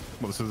aliens.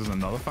 Well, so there's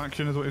another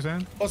faction, is what you're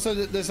saying? Also,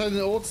 they're saying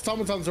the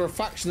automatons are a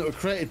faction that were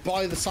created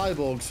by the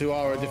cyborgs, who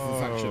are a different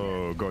faction.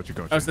 Oh,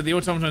 gotcha. Oh, so the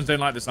automatons don't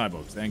like the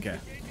cyborgs. They don't care.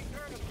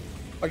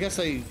 I guess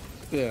they,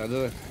 yeah, I don't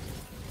know.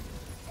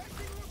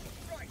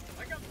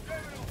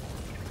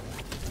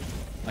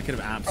 I could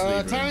have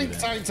absolutely ruined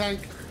it. Tank.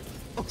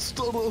 I'll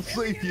still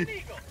save you.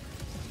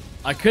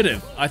 I could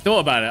have. I thought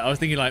about it. I was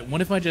thinking like,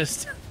 what if I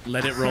just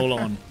let it roll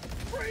on?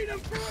 Freedom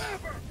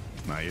forever.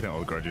 Nah, you don't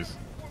hold grudges.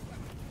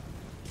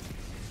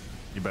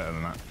 You're better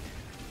than that.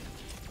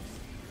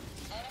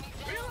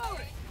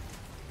 Reloading.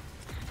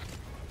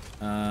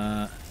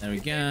 There we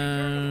go.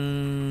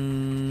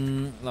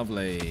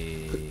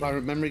 Lovely.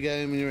 Pirate memory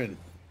game, and you're in.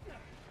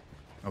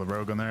 Another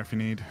rogue on there if you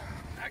need.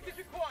 Package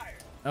acquired.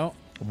 Oh,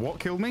 What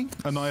killed me?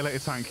 Annihilator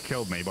tank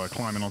killed me by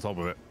climbing on top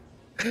of it.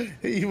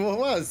 He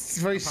was. It's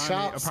a very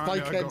sharp,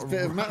 Apparently I spike-edged got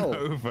bit of run metal.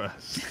 over.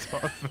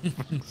 Stop, for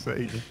fuck's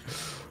sake.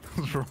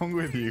 What's wrong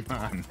with you,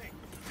 man?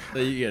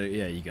 you got it.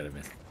 Yeah, you got it,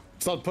 man.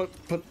 So put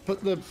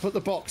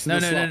the box in No,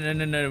 the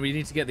slot. no. We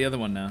need to get the other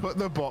one now. Put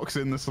the box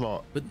in the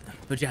slot.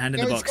 Put your hand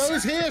in No, the it box.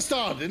 goes here,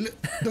 Stod,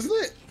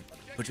 doesn't it?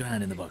 Put your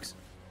hand in the box.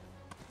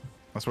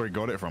 That's where he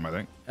got it from, I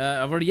think.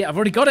 I've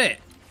already got it.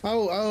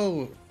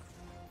 Oh.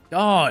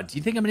 God, do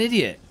you think I'm an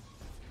idiot?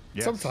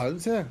 Yes.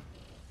 Sometimes, yeah.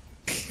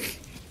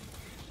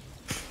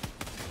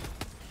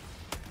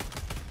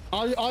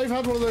 I've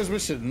had one of those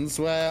missions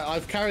where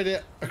I've carried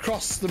it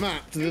across the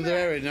map to the other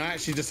area and I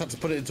actually just had to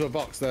put it into a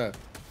box there.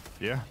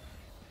 Yeah.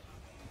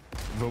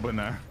 We've all been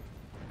there.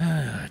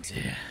 Oh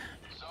dear.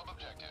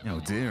 Oh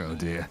dear, oh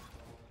dear.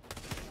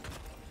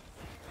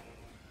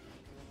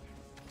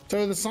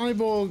 So are the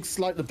cyborgs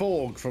like the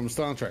Borg from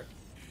Star Trek?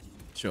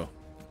 Sure.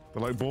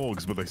 They're like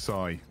Borgs, but they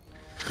sigh.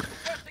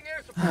 Testing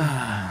air support.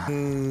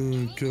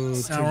 Oh god.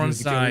 Sauron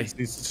sigh.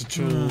 It's a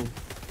chore.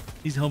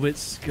 These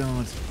hobbits,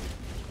 God.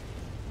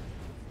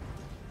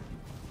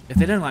 If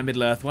they don't like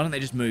Middle-earth, why don't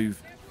they just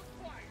move?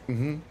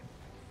 Mm-hmm.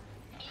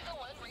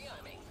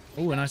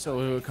 Oh, and I saw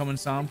a common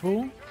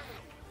sample.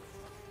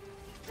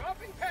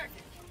 Dropping package.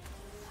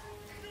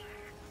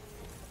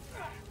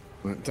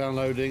 Right,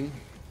 downloading.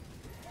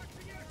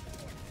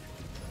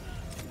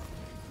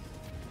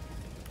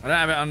 I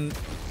don't have it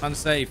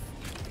unsafe.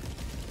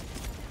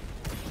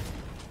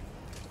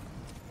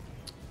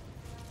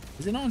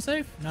 Is it not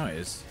unsafe? No, it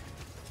is.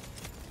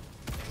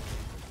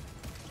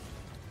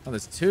 Oh,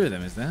 there's two of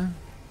them, is there?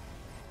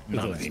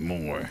 Not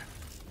anymore.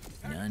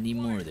 Not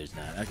anymore, there's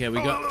not. Okay,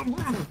 we got...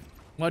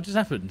 What just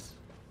happened?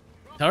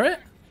 Turret?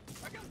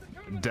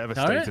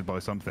 Devastated Turret? by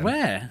something.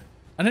 Where?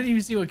 I don't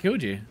even see what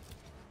killed you.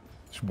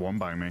 Just one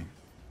bang me.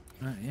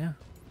 Yeah.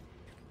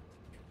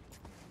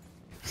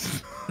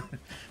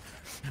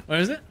 Where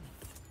is it?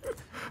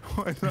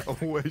 Why is that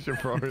always your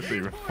priority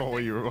before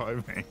you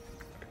revive me?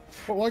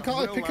 Well, why can't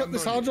I will pick up land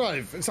this on hard you.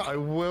 drive? It's like, I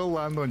will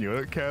land on you. I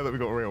don't care that we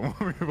got real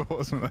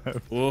reports on that.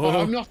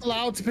 Whoa. I'm not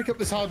allowed to pick up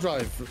this hard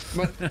drive.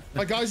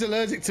 My guy's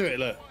allergic to it,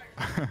 look.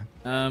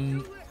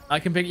 I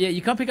can pick... Yeah,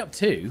 you can't pick up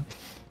two.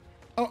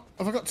 Oh,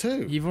 have I got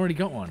two? You've already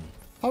got one.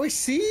 Oh, I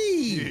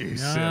see. You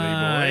silly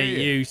Ah, boy.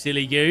 you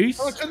silly goose.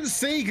 Oh, I couldn't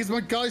see because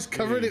my guy's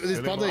covering it with his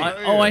silly body.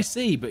 boy. Oh, I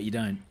see, but you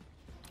don't.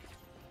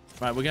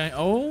 Right, we're going...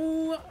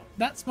 Oh,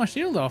 that's my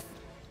shield off.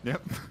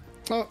 Yep.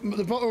 Oh,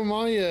 the bottom of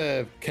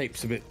my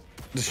cape's a bit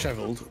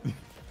dishevelled.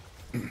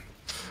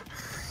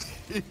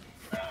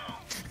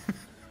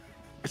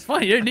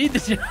 fine. You don't need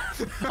this.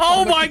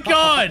 Oh my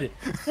god!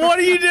 What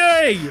are you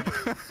doing?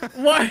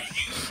 Why?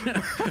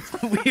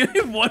 We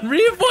have one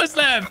reinforce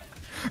left.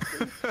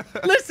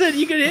 Listen,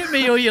 you can hit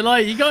me all you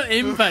like. You got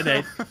impact,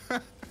 Nate.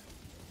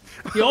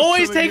 You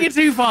always take it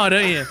too far,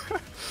 don't you?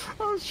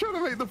 I was trying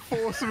to make the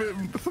force of it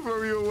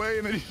throw you away,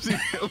 and then you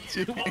just killed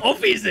you.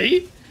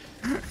 Obviously.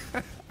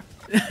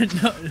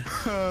 No,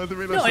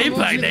 not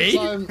impact, Nate.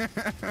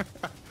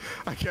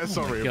 I guess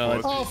sorry.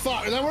 God. Oh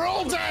fuck! Then we're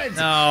all dead.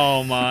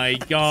 Oh my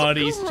god,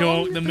 he's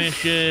chalked the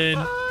mission.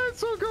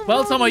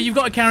 Well, Tomo, you've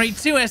got to carry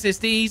 2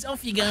 SSDs.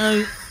 Off you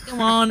go.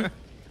 Come on.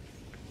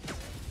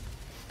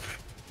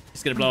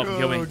 It's gonna blow up and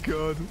kill me. Oh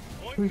god.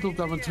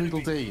 Tweedledum and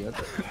Tweedledee.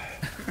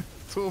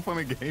 It's all fun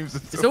and games.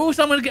 It's all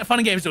fun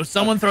and games until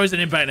someone throws an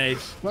impact nade.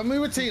 When we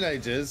were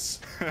teenagers,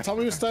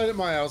 Tommy was staying at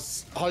my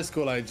house, high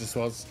school age this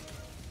was,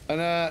 and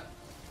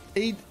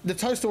the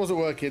toaster wasn't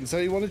working,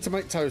 so he wanted to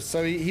make toast.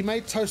 So he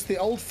made toast the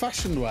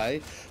old-fashioned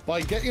way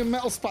by getting a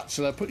metal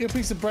spatula, putting a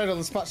piece of bread on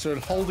the spatula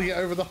and holding it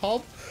over the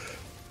hob.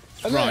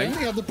 And then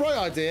he had the bright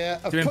idea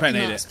of putting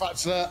that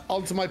spatula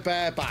onto my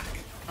bare back.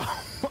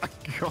 Oh my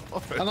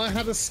god. And I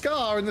had a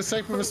scar in the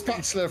shape of a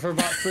spatula for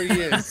about 3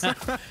 years.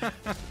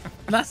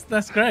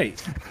 That's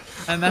great.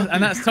 And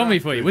that's Tommy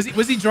for you.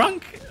 Was he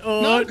drunk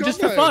or just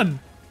for fun?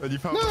 And you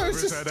No,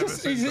 it's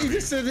just he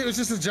just said it was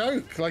just a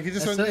joke. Like he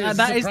just went, it was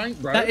that just is a prank,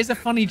 bro. that is a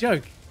funny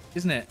joke,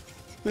 isn't it?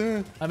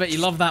 Yeah. I bet you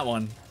love that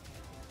one.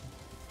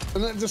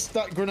 And then just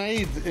that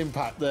grenade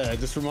impact there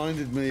just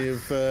reminded me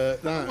of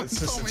that. It's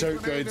just a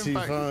joke going too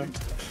far.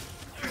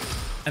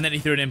 And then he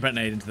threw an impact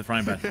nade into the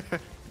frying pan.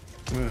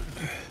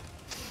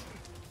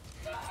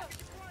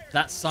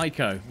 That's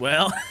psycho.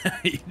 Well,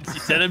 you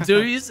said him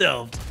to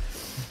yourself.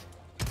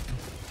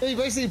 He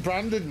basically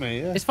branded me.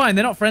 Yeah. It's fine.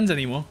 They're not friends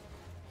anymore.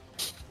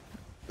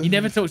 You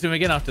never talk to him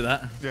again after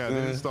that. Yeah, they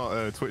didn't start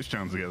a Twitch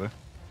channel together.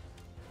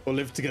 Or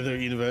live together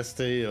at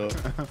university, or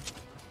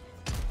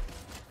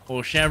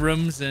or share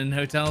rooms and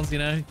hotels, you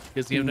know,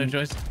 because you have no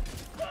choice.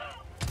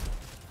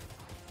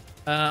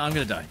 I'm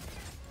gonna die.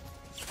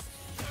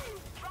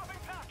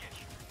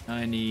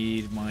 I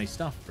need my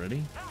stuff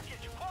ready.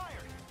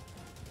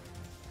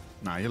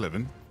 Nah, you're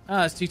living.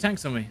 Ah, there's 2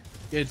 tanks on me.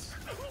 Good.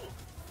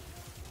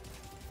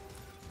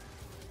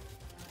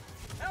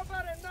 How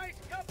about a nice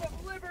cup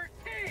of liver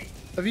tea?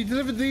 have you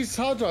delivered these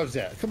hard drives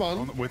yet? Come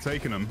on. We're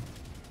taking them.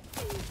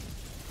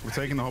 We're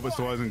taking the hobbits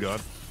to Isengard.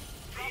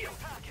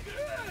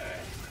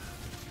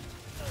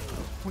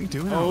 What are you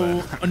doing out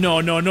there?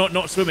 Oh no,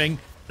 not swimming.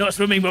 Not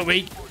swimming, but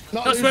weak.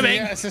 Not swimming.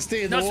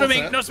 SSD in Not the swimming.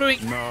 water. Not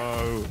swimming.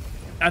 No.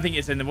 I think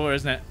it's in the water,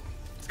 isn't it?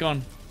 It's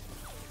gone.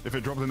 If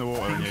it drops in the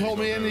water, then Call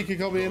me in. You can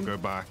call me in. Go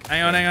back.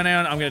 Hang on.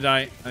 I'm gonna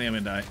die. I think I'm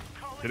gonna die.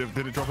 Did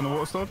it drop in the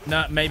water, Stod?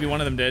 No, maybe one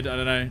of them did. I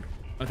don't know.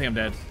 I think I'm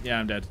dead. Yeah,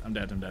 I'm dead. I'm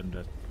dead.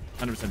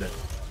 100% dead.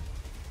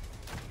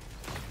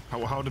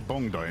 How did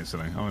Bong die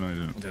instantly? Oh no, he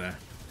didn't. I don't know.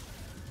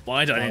 Well,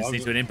 I died instantly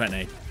to an impact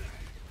nade.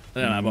 I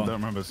don't know I about. don't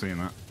remember seeing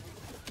that.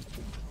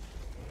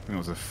 I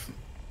think it was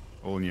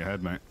all in your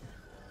head, mate.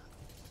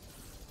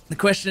 The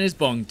question is,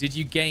 Bong, did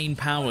you gain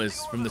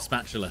powers from the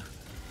spatula?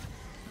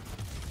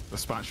 The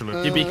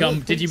spatula.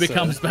 Did you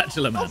become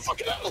spatula man?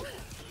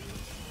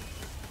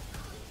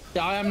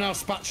 Yeah, I am now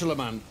spatula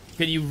man.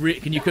 Can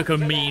you cook a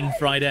mean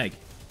fried egg?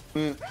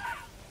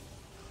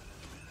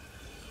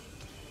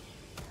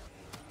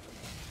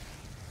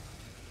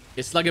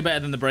 Is Slugger better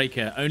than the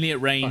Breaker? Only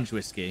at range,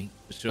 Whiskey,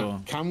 for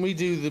sure. Can we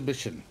do the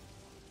mission,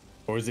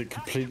 or is it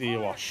completely a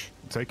wash?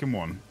 Taking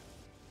one.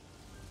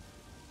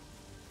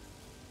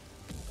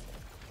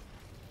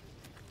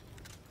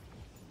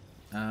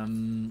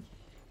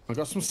 I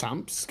got some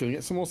stamps. Gonna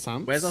get some more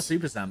stamps. Where's our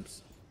super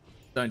stamps?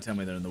 Don't tell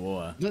me they're in the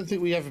water. I don't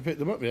think we ever picked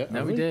them up yet. No,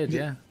 have we did,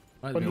 yeah.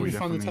 When did we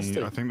find the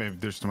testing? I think they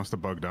just must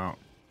have bugged out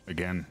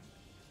again.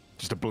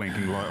 Just a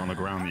blinking light on the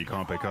ground that you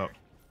can't pick up.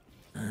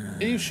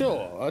 Are you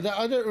sure? I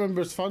don't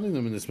remember us finding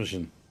them in this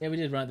mission. Yeah, we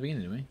did right at the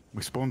beginning, didn't we?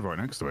 We spawned right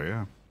next to it,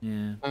 yeah.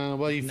 Yeah.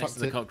 Well, you Next fucked to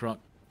the it. cock rock.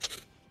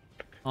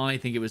 I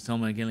think it was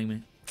Tomo killing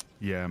me.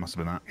 Yeah, it must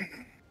have been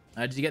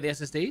that. Did you get the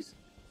SSDs?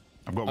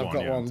 I've got one,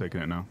 yeah, I'm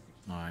taking it now.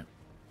 Alright.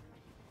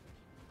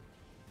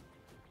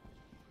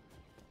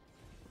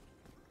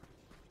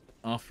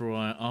 After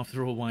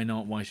all, why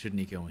not? Why shouldn't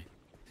he kill me?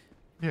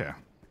 Yeah.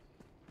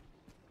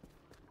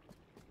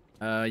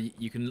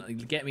 You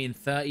can get me in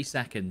 30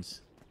 seconds.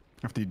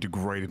 After you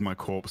degraded my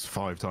corpse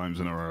 5 times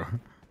in a row.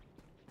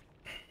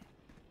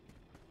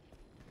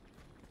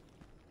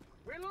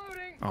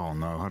 Reloading. Oh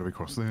no, how do we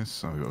cross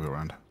this? Oh, we gotta go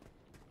around.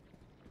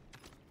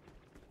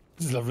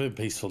 This is lovely and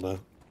peaceful now.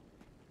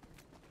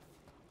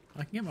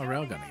 I can get my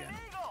railgun again.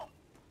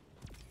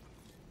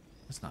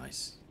 That's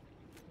nice.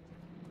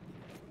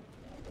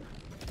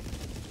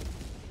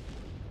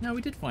 No,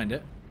 we did find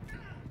it.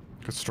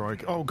 Good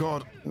strike. Oh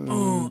god.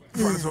 Oh,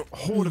 there's a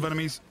horde of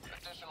enemies.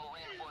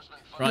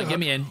 Right, get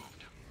me in.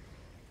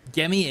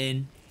 Get me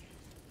in.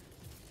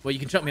 Well, you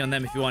can chuck me on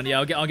them if you want. Yeah,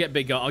 I'll get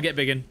big. I'll get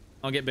biggin.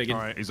 I'll get biggin.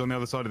 All right, he's on the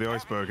other side of the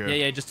iceberg here.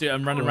 Yeah, just do.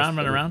 I'm running around,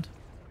 run around.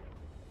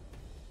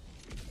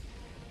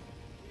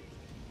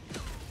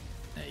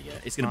 There you go.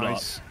 It's gonna blow up.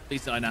 Nice.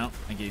 Please die now.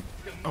 Thank you.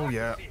 Oh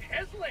yeah. Democracy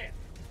has landed.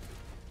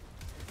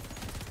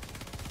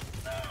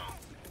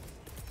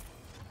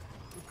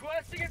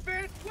 Requesting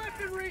advanced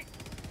weaponry.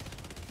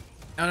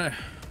 Oh no.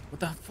 What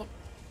the fuck?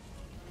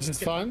 Is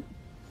this fine?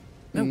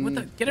 No, what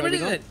the? Get rid maybe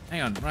of not. it.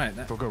 Hang on. Right.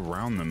 That, They'll go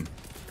around them,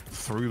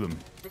 through them.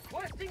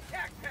 Requesting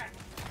tac pack.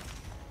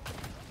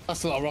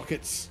 That's a lot of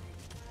rockets.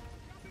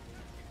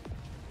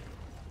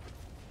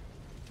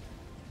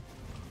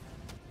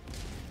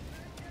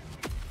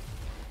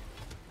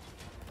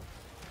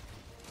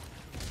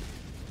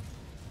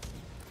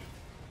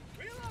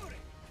 Reloading.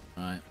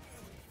 right.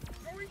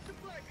 Throwing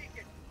supply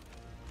beacon.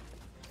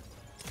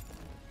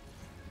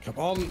 Come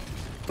on,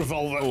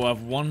 revolver. Oh,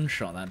 I've one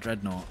shot that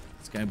dreadnought.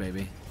 Let's go,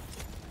 baby.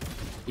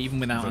 Even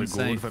without Very good,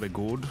 unsafe. very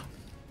good.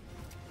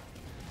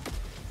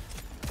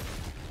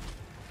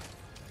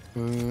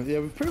 Yeah,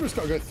 we've pretty much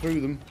got to go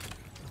through them.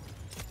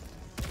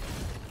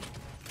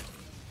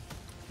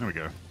 There we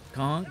go.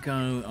 Can't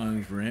go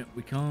over it.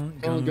 We can't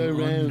go, Can't go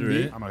round under it.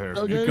 it. I'm not here.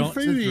 I'll You've go got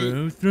to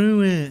through it.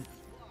 through it.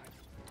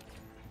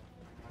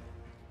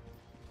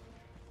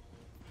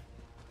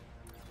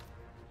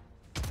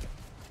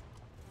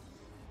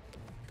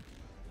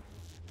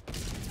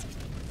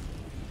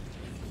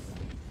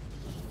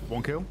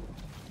 One kill.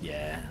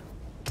 Yeah.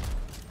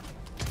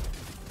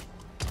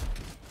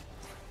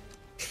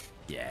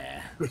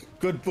 Yeah.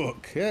 Good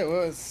book. Yeah, it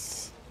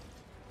was.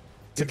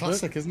 It's a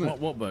classic, isn't it?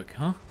 What book,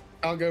 huh?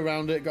 Can't go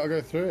round it, gotta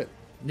go through it.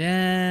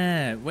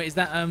 Yeah. Wait, is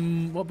that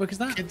what book is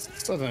that? Kids,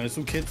 I don't know,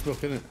 some kids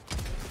book, isn't it?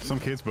 Some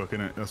kids book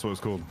in it. That's what it's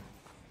called.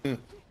 Yeah.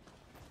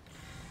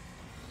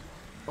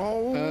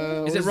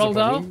 Oh. Is what it the Roald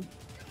Dahl? problem?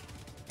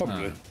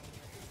 Probably.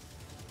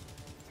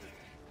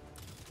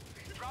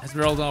 Has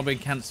Roald Dahl been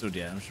cancelled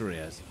yet? I'm sure he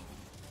has.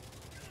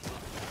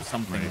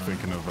 Something. Are you like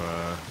thinking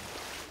of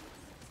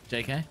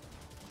JK?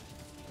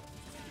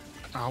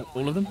 Ow.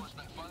 All of them?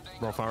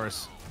 Rolf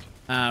Harris?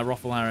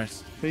 Roffle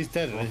Harris. He's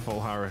dead, isn't he?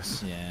 Rolf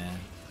Harris. Yeah.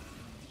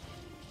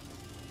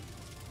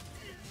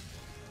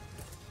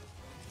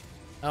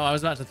 Oh, I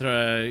was about to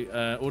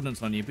throw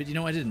ordnance on you, but you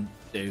know what I didn't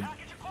do?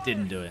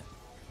 Didn't do it.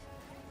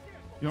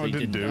 You know what I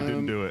didn't do?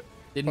 Didn't do it.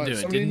 Didn't Right, do it.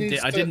 somebody Didn't.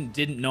 needs I to-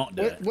 didn't not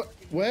do it.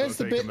 Where's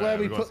the Gotta take bit him where there,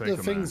 we we gotta put the take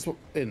him things there.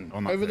 in?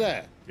 On that Over thing.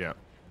 there. Yeah.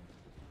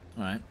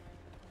 All right.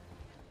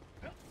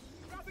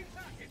 Dropping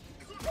package.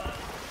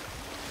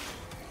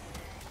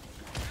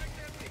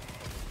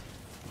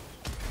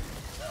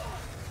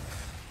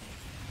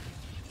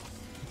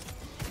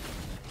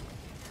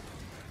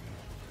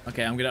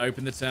 Okay, I'm gonna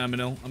open the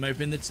terminal. I'm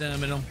opening the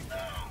terminal.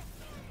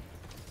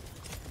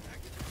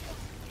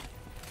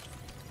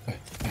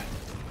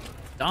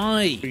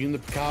 Die! Bringing the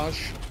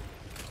Picage.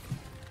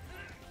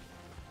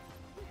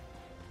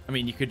 I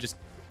mean, you could just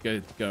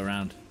go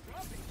around.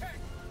 Package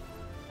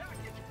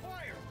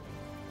acquired.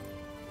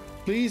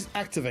 Please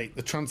activate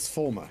the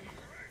transformer.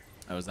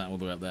 Oh, is that all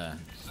the way up there?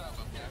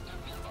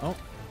 Oh,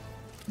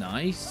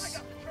 nice.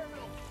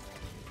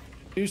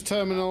 Use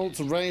terminal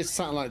to raise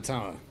satellite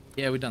tower.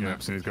 Yeah, we've done Yeah.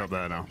 that. So he's got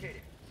there now.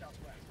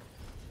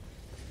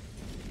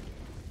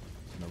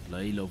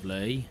 Lovely,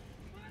 lovely.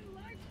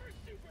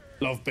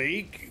 Love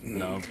beak.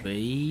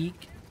 Lovely.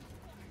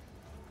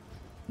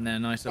 And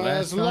then nice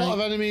There's a lot of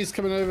enemies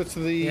coming over to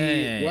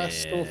the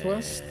west, yeah,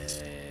 northwest.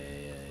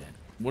 yeah.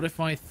 What if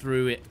I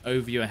threw it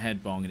over your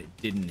head, Bong, and it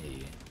didn't hit you?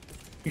 You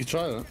can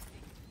try that.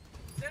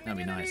 That'd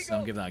be nice.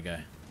 I'll give that a go.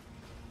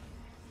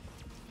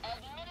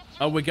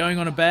 Oh, we're going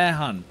on a bear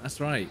hunt. That's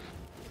right.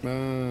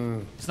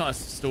 It's not a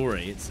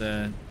story. It's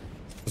a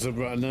It's a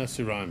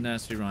nursery rhyme.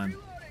 nursery rhyme.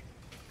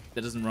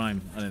 That doesn't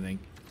rhyme, I don't think.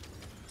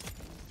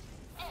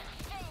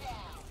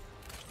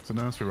 It's a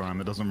nursery rhyme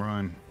that doesn't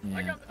rhyme.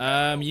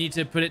 Yeah. You need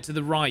to put it to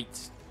the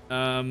right.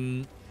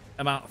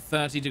 About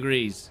 30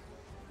 degrees.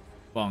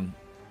 Bong.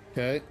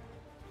 Okay.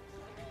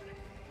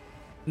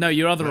 No,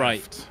 your other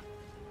right. Left.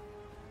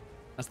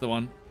 That's the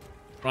one.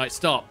 Right,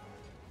 stop.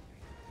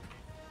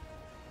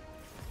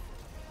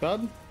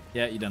 Done?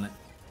 Yeah, you done it.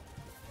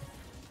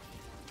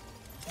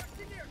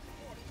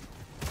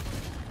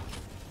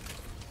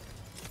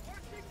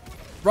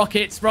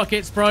 Rockets,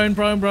 rockets, prone,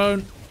 prone,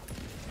 prone.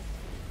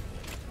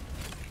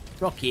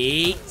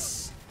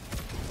 Rockets.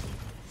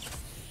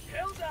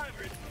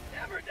 Helldivers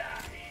never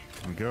die.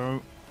 There we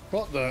go.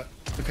 What the?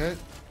 Okay.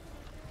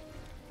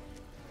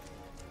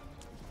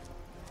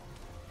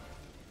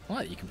 I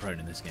like that you can prone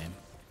in this game.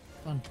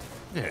 Fun.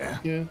 Yeah.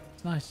 Yeah.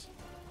 It's nice.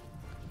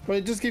 Well,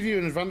 it does give you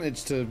an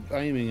advantage to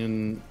aiming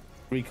and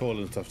recoil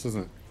and stuff,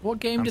 doesn't it? What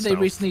game And did they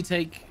stealth. recently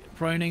take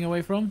proning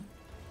away from?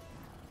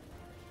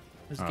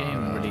 This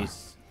game Uh,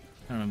 release.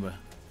 I can't remember.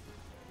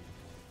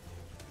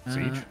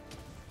 Siege?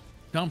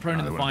 Can't prone No,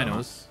 in they the wouldn't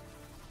have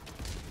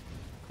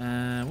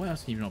finals. What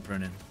else can you not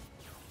prone in?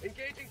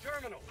 Engaging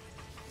terminal.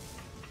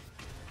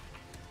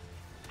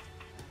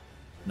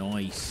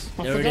 Nice.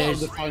 I There it forgot is.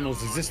 the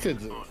finals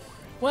existed.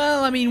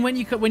 Well, I mean, when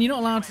you're not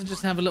allowed to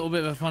just have a little bit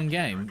of a fun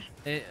game,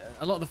 a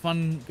lot of the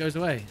fun goes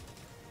away.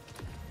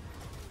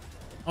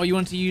 Oh, you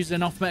want to use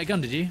an off-meta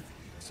gun, did you?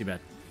 It's too bad.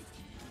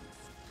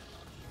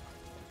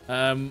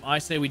 I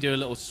say we do a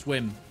little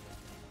swim.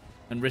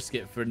 and risk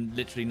it for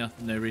literally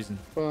nothing, no reason.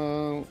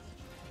 Well,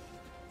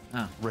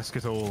 Risk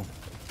it all.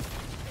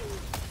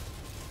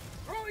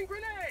 Throwing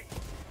grenade.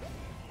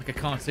 Like a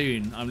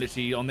cartoon, I'm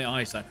literally on the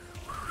ice. Like,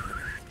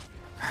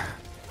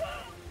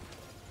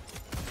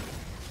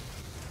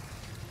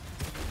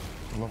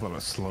 I love that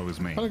it slows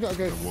me. Kinda gotta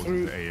go It walks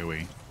through- with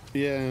AoE.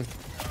 yeah.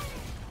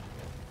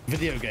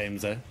 Video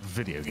games, eh?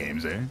 Video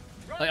games, eh?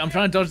 I'm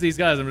trying to dodge these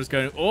guys. I'm just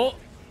going, oh,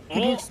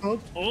 Good oh, luck, Snod.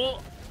 oh,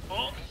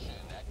 oh.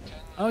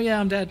 Oh yeah,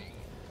 I'm dead.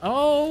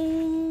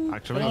 Oh,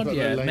 Actually, God, I've got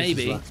yeah, no lasers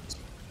maybe. left.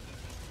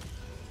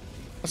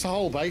 That's a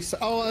whole base.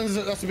 Oh, and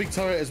that's a big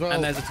turret as well.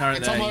 And there's a turret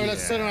Hey, there, Tomo,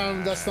 let's turn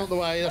around. That's not the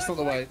way. That's not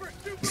the way.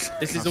 This is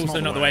That's also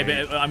not not the the way,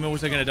 way. but I'm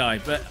also going to die.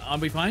 But I'll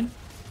be fine.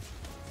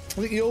 I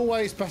think your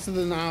way is better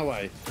than our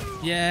way.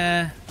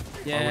 Yeah, I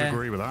would yeah.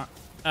 agree with that.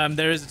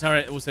 There is a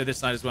turret also this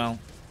side as well.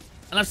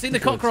 And I've seen the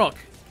cock rock.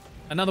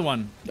 Another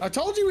one. I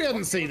told you we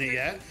hadn't seen it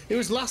yet. It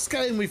was last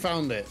game we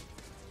found it.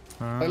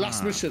 The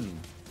last mission.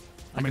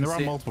 I mean, there are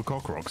see it. multiple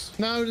cockrocks.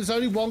 No, there's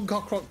only one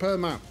cockrock per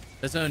map.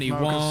 There's only No,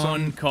 'cause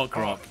one some- cock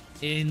rock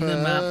in the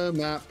map. Per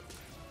map.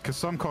 Because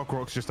some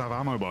cockrocks just have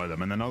ammo by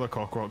them, and then other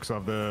cockrocks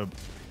have the...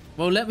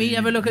 Well, let me the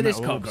have a look at this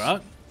metal cock orbs.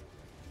 rock.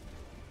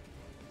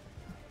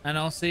 And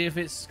I'll see if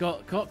it's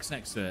got cocks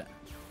next to it.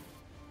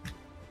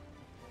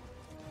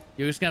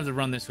 You're just going to have to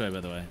run this way, by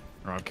the way.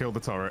 Right, I've killed the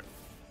turret.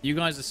 You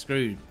guys are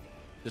screwed.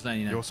 Just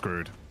letting you know. You're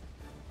screwed.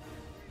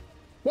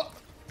 What?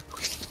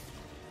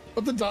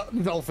 What the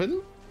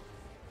dolphin?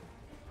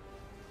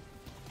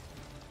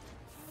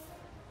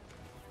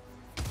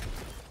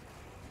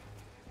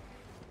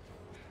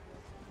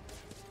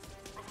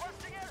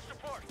 Requesting air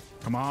support.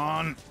 Come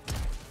on!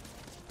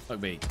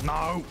 Fuck me.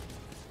 No!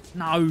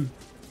 No.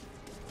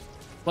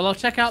 Well, I'll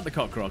check out the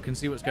cock rock and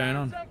see what's going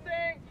on.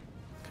 Something.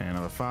 Okay,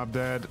 another fab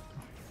dead.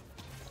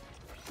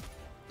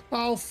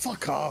 Oh,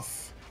 fuck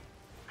off.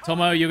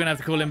 Tomo, you're going to have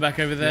to call him back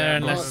over there. Yeah,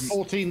 unless...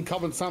 14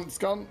 common Samps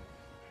gone.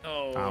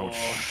 Oh. Ouch.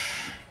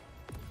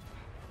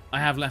 I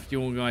have left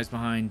you all guys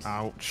behind,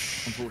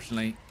 Ouch.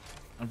 unfortunately.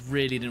 I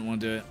really didn't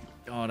want to do it.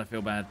 God, I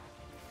feel bad.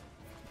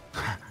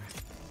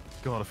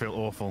 God, I feel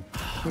awful.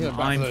 We're going back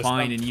to I'm those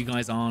fine Samps. and you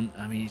guys aren't.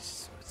 I mean,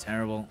 it's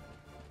terrible.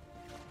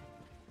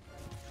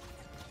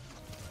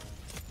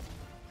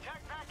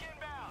 Tech pack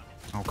inbound.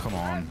 Oh, come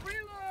on.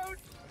 Reload.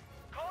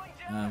 Calling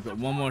down. I've got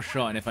one more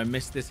shot, and if I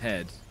miss this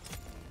head,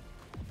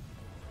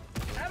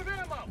 Out of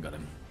ammo. got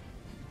him.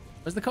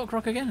 Where's the cock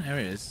rock again? There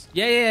he is.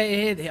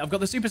 Yeah. I've got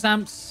the super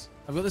samps.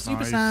 I've got the super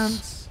Nice.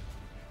 samps.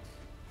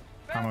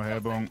 Ammo here,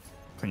 Bonk.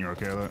 I think you're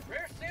okay with it.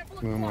 Rare sample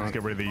Oh, my. Let's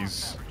get rid of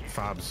these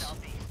fabs.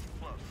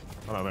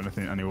 I don't have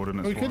anything, any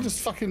ordnance We for could them.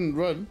 just fucking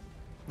run.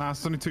 Nah,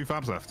 there's only 2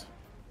 fabs left.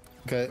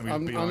 Okay, Let me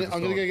I'm be going honest, to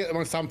go though. get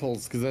my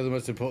samples because they're the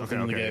most important Okay,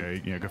 thing in the okay,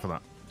 game. yeah, go for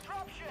that.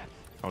 drop ship.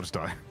 I'll just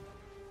die.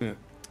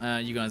 Yeah.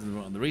 You guys are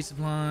on the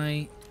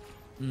resupply.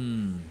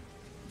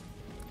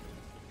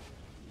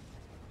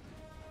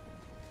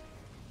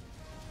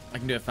 I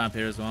can do a fab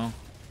here as well.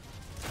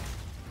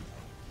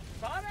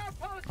 Spot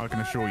outpost. I can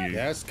assure you,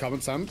 Yes,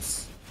 common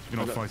Samps. you're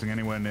not fighting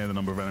anywhere near the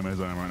number of enemies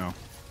I am right now.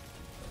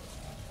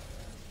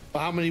 But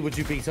how many would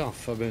you beat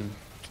off? I mean,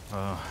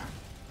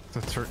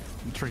 It's a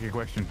tricky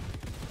question.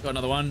 Got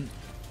another one.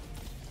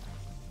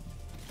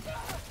 The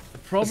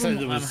let's say problem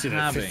there I'm was,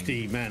 having.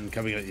 50 men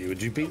coming at you.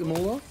 Would you beat them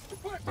all off?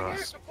 Requesting air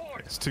It's,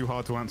 support. it's too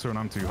hard to answer, and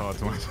I'm too hard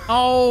to answer.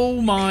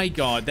 Oh my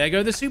god! There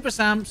go the super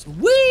samps.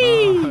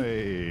 Whee!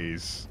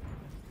 Nice.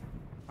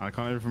 I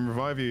can't even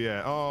revive you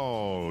yet.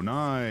 Oh,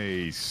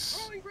 nice.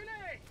 Throwing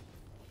grenade.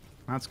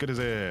 That's good as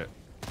it.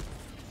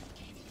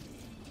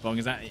 Bong,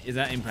 is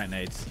that impact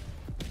nades?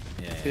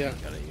 Yeah. Yeah.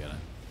 You got it.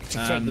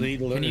 Just thread the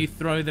needle, Can don't you you?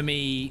 throw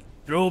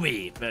throw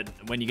me, but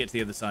when you get to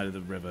the other side of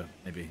the river,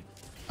 maybe.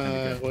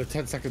 Well,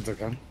 10 seconds I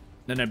can.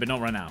 No, but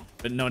not right now.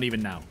 But not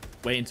even now.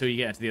 Wait until you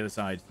get to the other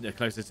side,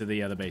 closer to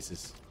the other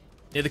bases.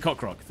 Near the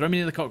cock rock. Throw me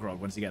near the cock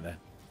rock once you get there.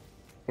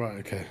 Right,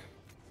 okay.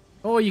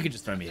 Or you could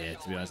just throw me here,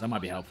 to be honest. That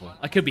might be helpful.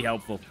 I could be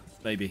helpful,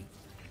 maybe.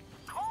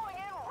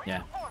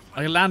 Yeah.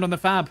 I can land on the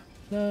fab.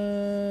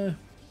 No,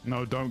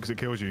 No, don't, because it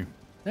kills you.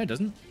 it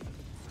doesn't.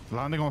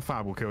 Landing on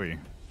fab will kill you.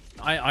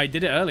 I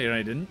did it earlier,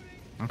 I didn't.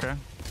 Okay.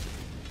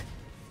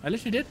 I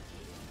literally did.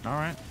 All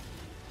right.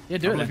 Yeah,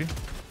 do I it believe then.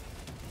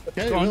 you.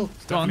 Okay, Go on. Will.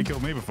 It's Go on. definitely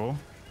killed me before.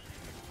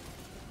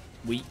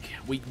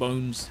 Weak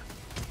bones.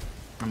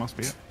 That must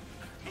be it.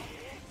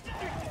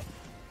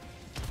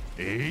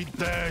 Eat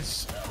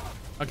this.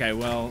 Okay,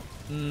 well,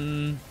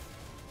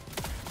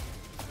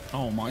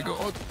 Oh my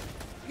god.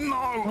 No.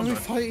 Why are we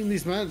fighting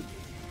these men?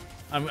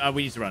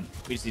 we need to run.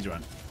 We just need to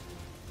run.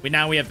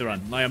 We have to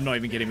run. I'm not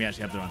even kidding. We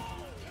actually have to run.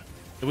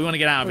 If we want to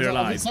get out of here I've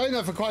been alive. saying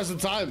that for quite some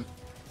time.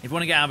 If we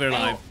want to get out of here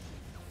alive.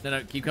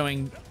 No, keep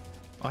coming.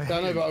 I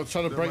know, hate but I'm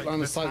trying to break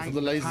line of sight tank, for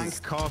the lasers.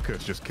 Tank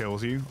carcass just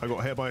kills you. I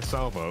got hit by a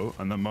salvo,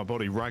 and then my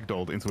body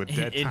ragdolled into a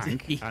dead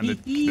tank, and then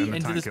the into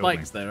tank the killed me.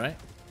 spikes, though, right?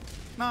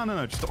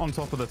 No, just on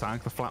top of the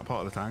tank, the flat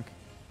part of the tank.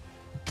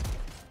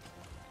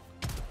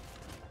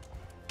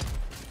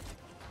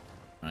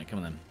 All right, come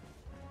on then.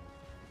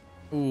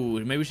 Ooh,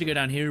 maybe we should go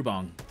down here,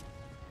 Bong.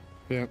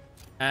 Yeah.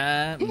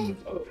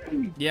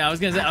 Yeah, I was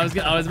gonna say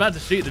I was about to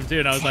shoot them too,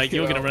 and I was like,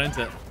 you're gonna run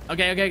into it.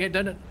 Okay,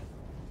 don't.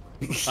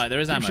 Right, there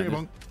is ammo. Shoot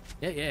him.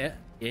 Yeah.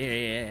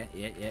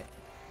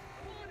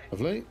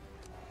 Lovely.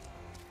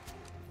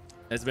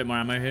 There's a bit more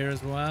ammo here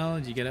as well.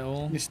 Did you get it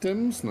all? Any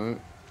stims? No.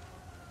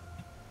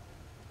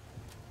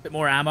 Bit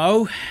more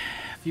ammo. A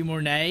few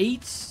more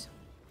nades.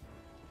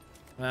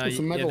 Some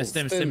Yeah, metal the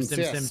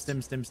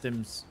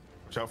stims.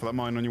 Watch out for that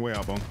mine on your way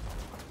out, Bon.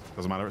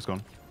 Doesn't matter, it's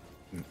gone.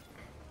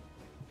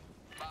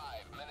 5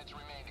 minutes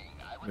remaining.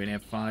 We only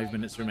have 5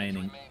 minutes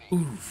remaining.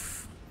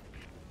 Oof.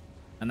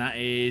 And that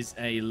is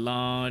a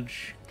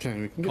large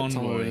Okay, we can get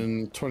convoy. time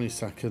in 20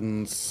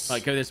 seconds.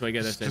 Right, go this way,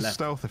 Just left.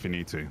 stealth if you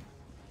need to.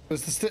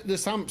 There's the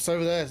stamps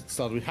over there,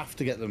 Stod. We have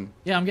to get them.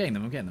 Yeah, I'm getting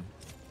them. I'm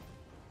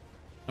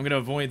gonna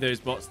avoid those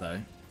bots though.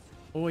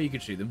 Or you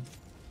could shoot them.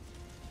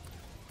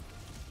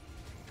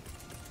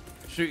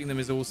 Shooting them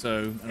is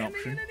also an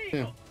option.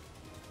 Yeah.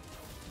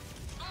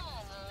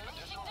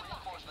 Additional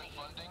reinforcement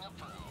funding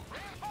approved.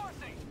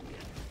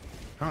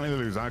 Can't really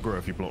lose aggro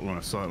if you block line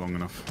of sight long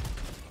enough.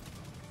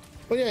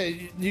 But yeah,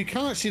 you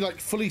can actually like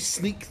fully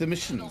sneak the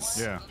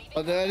missions. Yeah.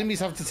 Like, the enemies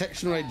have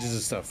detection ranges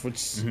and stuff,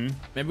 which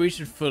Maybe we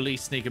should fully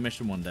sneak a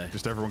mission one day.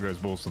 Just everyone goes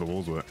balls to the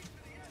walls with it.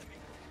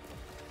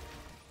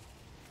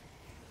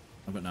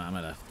 I've got no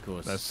ammo left, of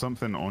course. There's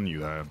something on you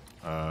there,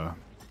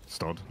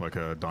 Stod, like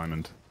a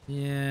diamond.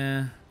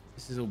 Yeah.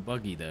 This is all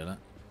buggy though, like.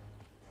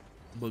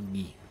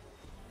 Buggy.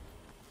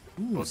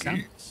 Ooh,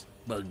 samples.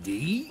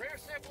 Buggy. Rare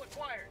sample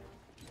acquired.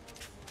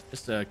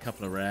 Just a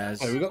couple of rares.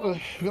 we got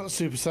the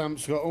super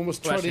stamps. We got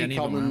almost Well, actually, I 20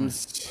 need one more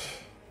commons.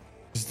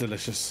 It's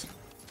delicious.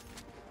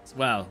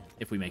 Well,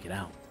 if we make it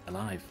out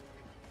alive.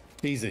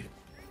 Easy.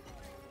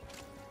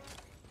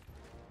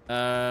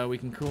 We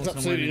can call It's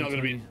absolutely not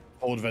someone. going to be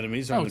horde of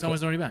enemies. Oh,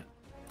 someone's already back.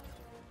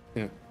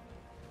 Yeah.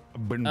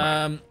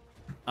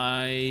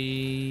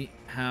 I've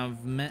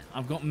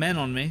got men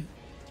on me.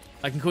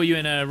 I can call you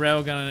in a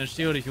railgun and a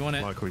shield if you want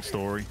it. Likely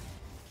story.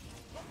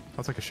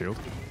 I'll take a shield.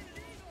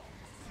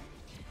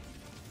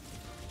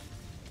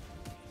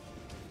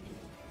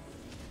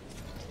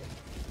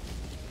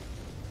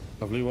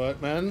 Lovely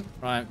work, man.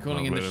 Right,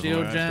 calling in the Lovely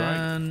shield little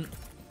airstrike. gen.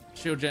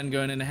 Shield gen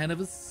going in ahead of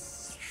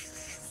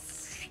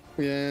us.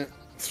 Yeah,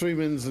 3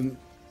 mins and...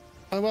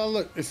 Oh, well,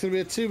 look, it's going to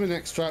be a 2-min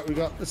extract. We've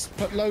got... Let's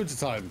put loads of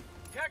time.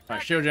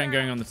 Right, shield gen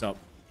going on the top.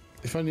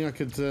 If only I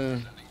could...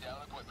 And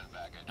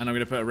I'm going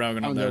to put a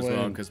railgun up On there their as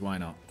well, way. because why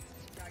not?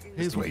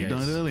 Here's what you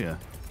case. died earlier.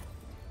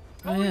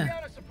 Oh, Calling yeah.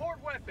 down a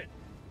support weapon.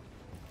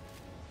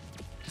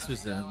 This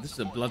was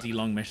a bloody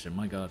long mission,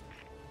 my god.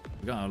 I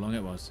forgot how long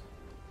it was.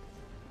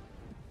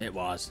 It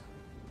was.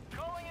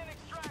 Calling in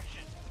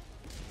extraction.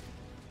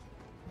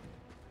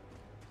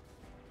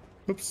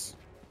 Oops.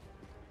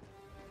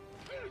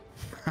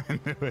 I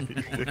knew it, you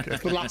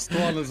dickhead. The last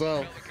one as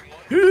well.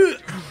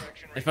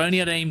 If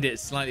only I'd aimed it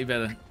slightly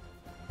better.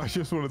 I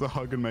just wanted to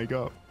hug and make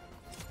up.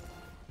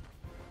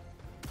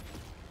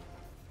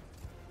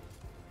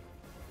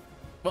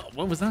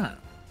 What was that?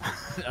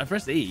 I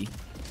pressed E.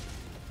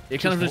 It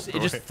kind of Just just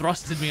it just walked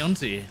thrusted me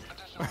onto you.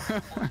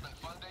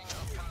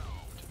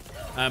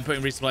 I'm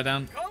putting resupply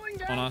down Calling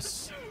down. on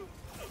us.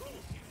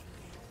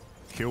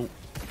 Kill.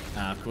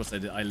 Of course I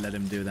did. I let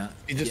him do that.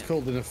 He just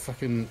called in a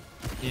fucking...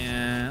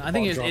 Yeah, I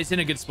think Bottom drop. it's in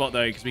a good spot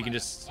though because we can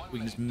just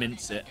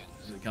mince it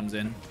as it comes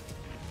in.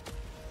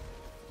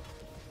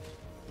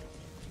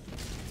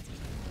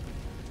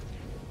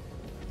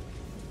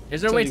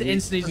 Is there a way to Pretty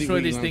instantly pretty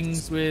destroy these weak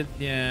things with?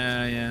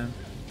 Yeah.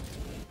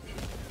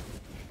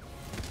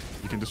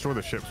 You can destroy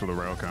the ships with a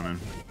rail cannon.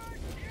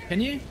 Can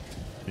you?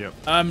 Yep.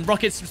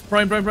 Rockets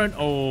prone.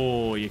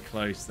 Oh, you're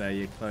close there.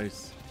 You're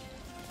close.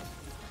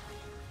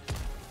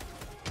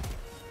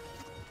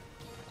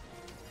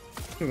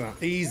 Look at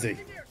that. Easy.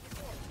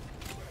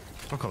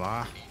 Look at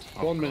that.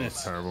 1 minute.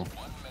 Terrible.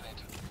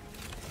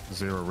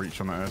 0 reach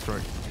on that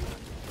airstrike.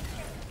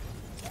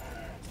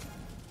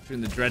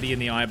 Shooting the Dreddy in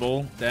the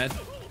eyeball. Dead.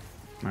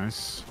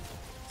 Nice.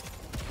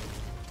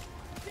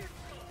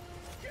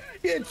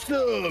 Get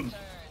some!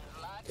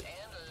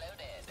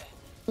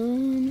 Put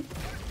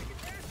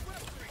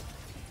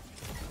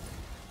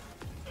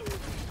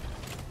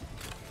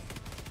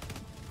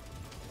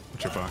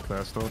your back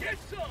there, Stod. Get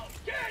some.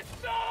 Get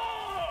some.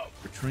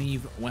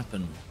 Retrieve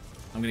weapon.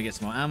 I'm gonna get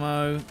some more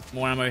ammo.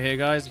 More ammo here,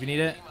 guys, if you need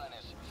it.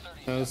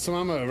 There's some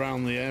ammo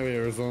around the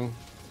area as well.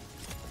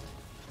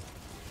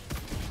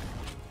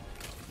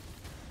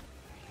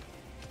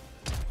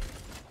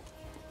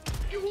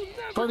 You will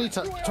never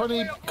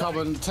 20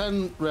 common,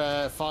 10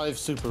 rare, 5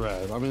 super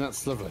rare. I mean,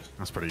 that's lovely.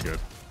 That's pretty good.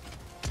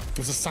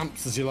 There's a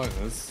samps as you like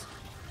this.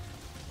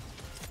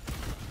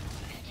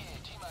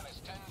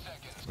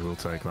 We'll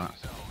take that.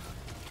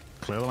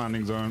 Clear the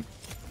landing zone.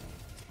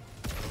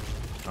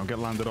 Don't get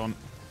landed on.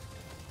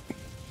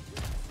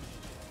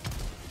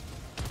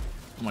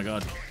 Oh my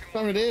god.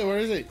 Damn here, where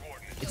is he?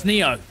 It's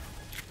Neo.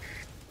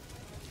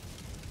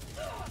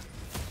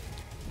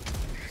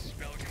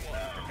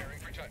 Preparing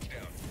for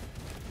touchdown.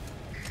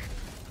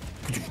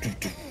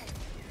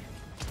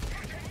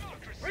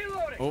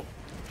 Reloading. Oh,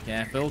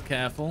 Careful,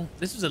 careful.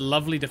 This was a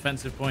lovely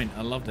defensive point.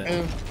 I loved it.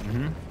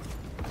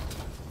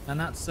 And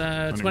that's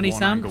 20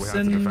 samps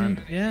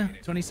and yeah,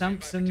 20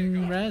 samps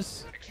and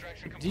res.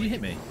 Did you hit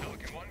me?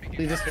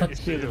 He just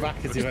punched me in the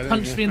back as he went in.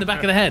 Punched me in the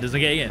back of the head as I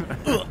get in.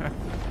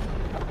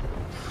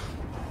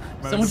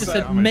 Someone just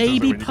said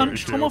maybe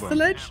punch Tom off the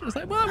ledge. I was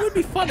like, well, it would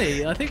be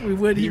funny. I think we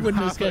would. He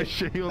wouldn't escape.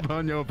 You have a shield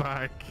on your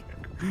back.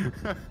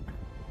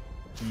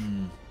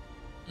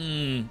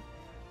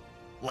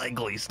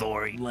 Likely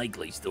story.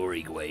 Likely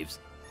story, Waves.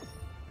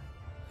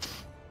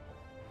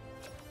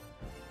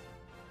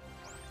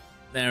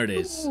 There it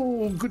is.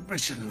 Oh, good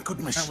mission.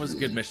 Good mission. That was a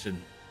good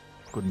mission.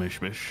 Good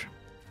mish.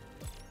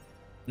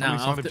 Now,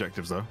 side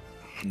objectives though.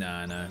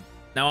 No.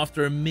 Now,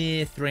 after a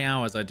mere 3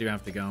 hours, I do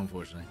have to go,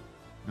 unfortunately.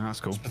 No, that's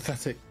cool.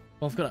 Pathetic.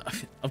 Well,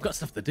 I've got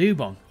stuff to do,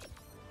 Bong.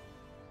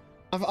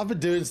 I've been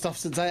doing stuff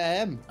since 8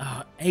 a.m.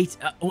 Oh, 8.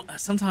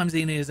 Sometimes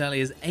even as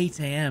early as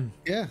 8 a.m.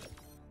 Yeah.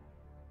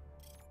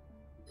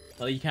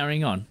 Are you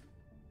carrying on?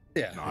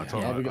 Yeah. No, I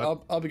told you.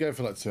 I'll be going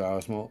for like 2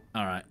 hours more.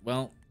 All right.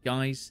 Well,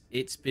 guys,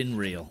 it's been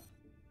real.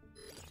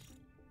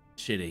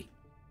 Shitty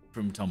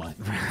from Tomo,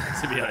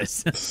 to be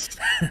honest.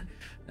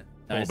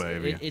 Guys,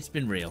 baby. It's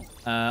been real.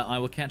 I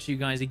will catch you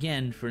guys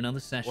again for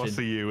another session. We'll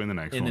see you in the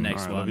next one. In the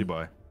next All right, one. Love you,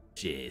 bye.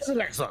 Cheers. The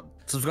next one.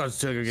 Subscribe to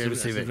Turbo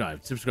Games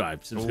TV.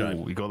 Subscribe.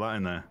 Oh, you got that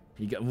in there.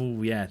 You got.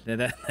 Oh yeah,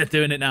 they're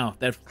doing it now.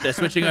 They're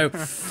switching over.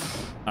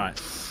 All right.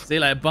 See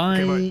you later.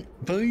 Bye.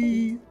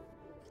 Okay,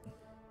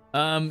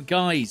 Bye.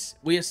 Guys,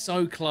 we are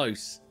so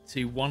close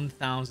to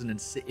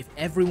 1,006. If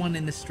everyone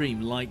in the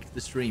stream liked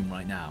the stream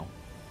right now,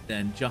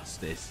 then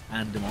justice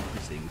and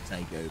democracy would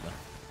take over.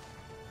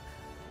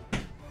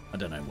 I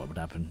don't know what would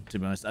happen, to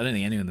be honest. I don't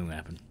think any of them would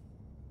happen.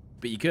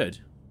 But you could.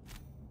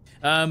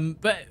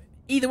 But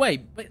either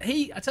way,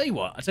 I tell you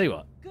what.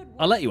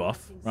 I'll let you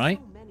off,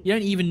 right? You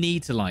don't even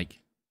need to like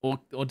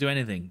or do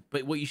anything.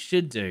 But what you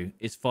should do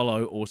is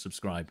follow or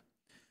subscribe.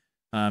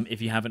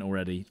 If you haven't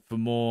already, for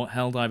more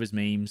Helldivers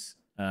memes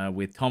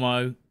with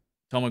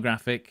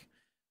Tomographic,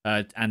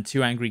 and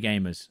 2 Angry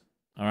Gamers.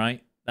 All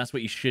right? That's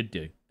what you should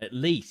do. At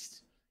least.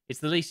 It's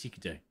the least you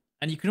could do.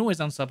 And you can always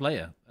unsub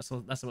later.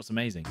 That's what's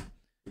amazing.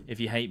 If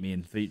you hate me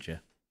in the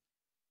future.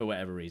 For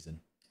whatever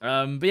reason.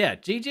 But yeah,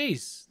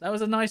 GG's. That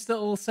was a nice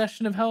little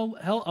session of I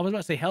was about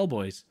to say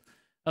Hellboys.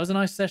 That was a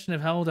nice session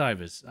of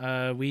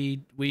Helldivers.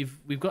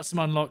 We've got some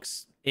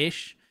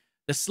unlocks-ish.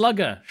 The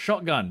Slugger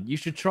shotgun. You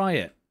should try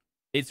it.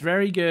 It's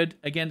very good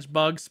against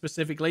bugs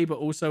specifically, but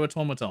also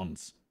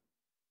automatons.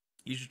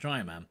 You should try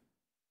it, man.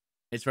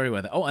 It's very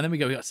worth it. Oh, and then we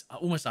got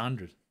almost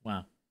 100.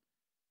 Wow.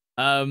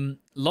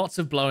 Lots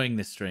of blowing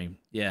this stream.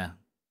 Yeah.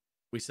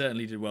 We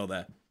certainly did well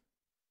there.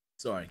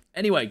 Sorry.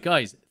 Anyway,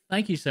 guys,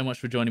 thank you so much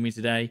for joining me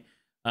today.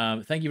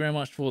 Thank you very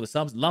much for the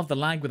subs. Love the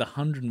lag with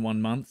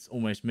 101 months.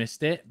 Almost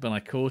missed it, but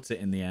I caught it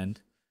in the end.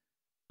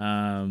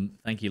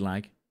 Thank you,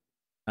 lag.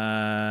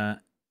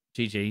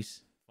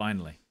 GG's.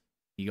 Finally.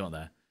 You got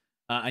there.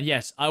 And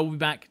yes, I will be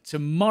back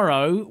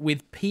tomorrow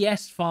with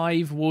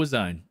PS5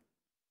 Warzone.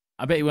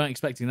 I bet you weren't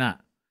expecting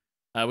that.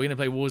 We're going to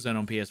play Warzone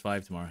on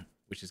PS5 tomorrow,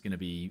 which is going to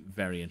be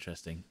very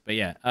interesting. But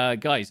yeah,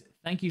 guys,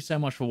 thank you so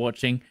much for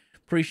watching.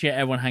 Appreciate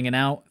everyone hanging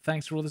out.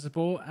 Thanks for all the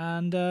support,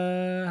 and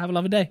have a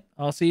lovely day.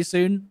 I'll see you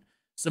soon.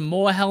 Some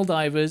more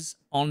Helldivers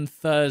on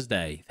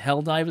Thursday.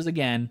 Helldivers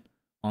again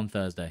on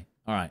Thursday.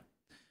 All right.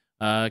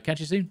 Catch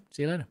you soon.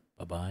 See you later.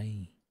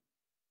 Bye-bye.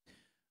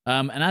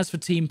 And as for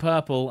Team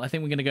Purple, I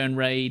think we're going to go and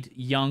raid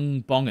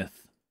Young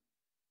Bongeth.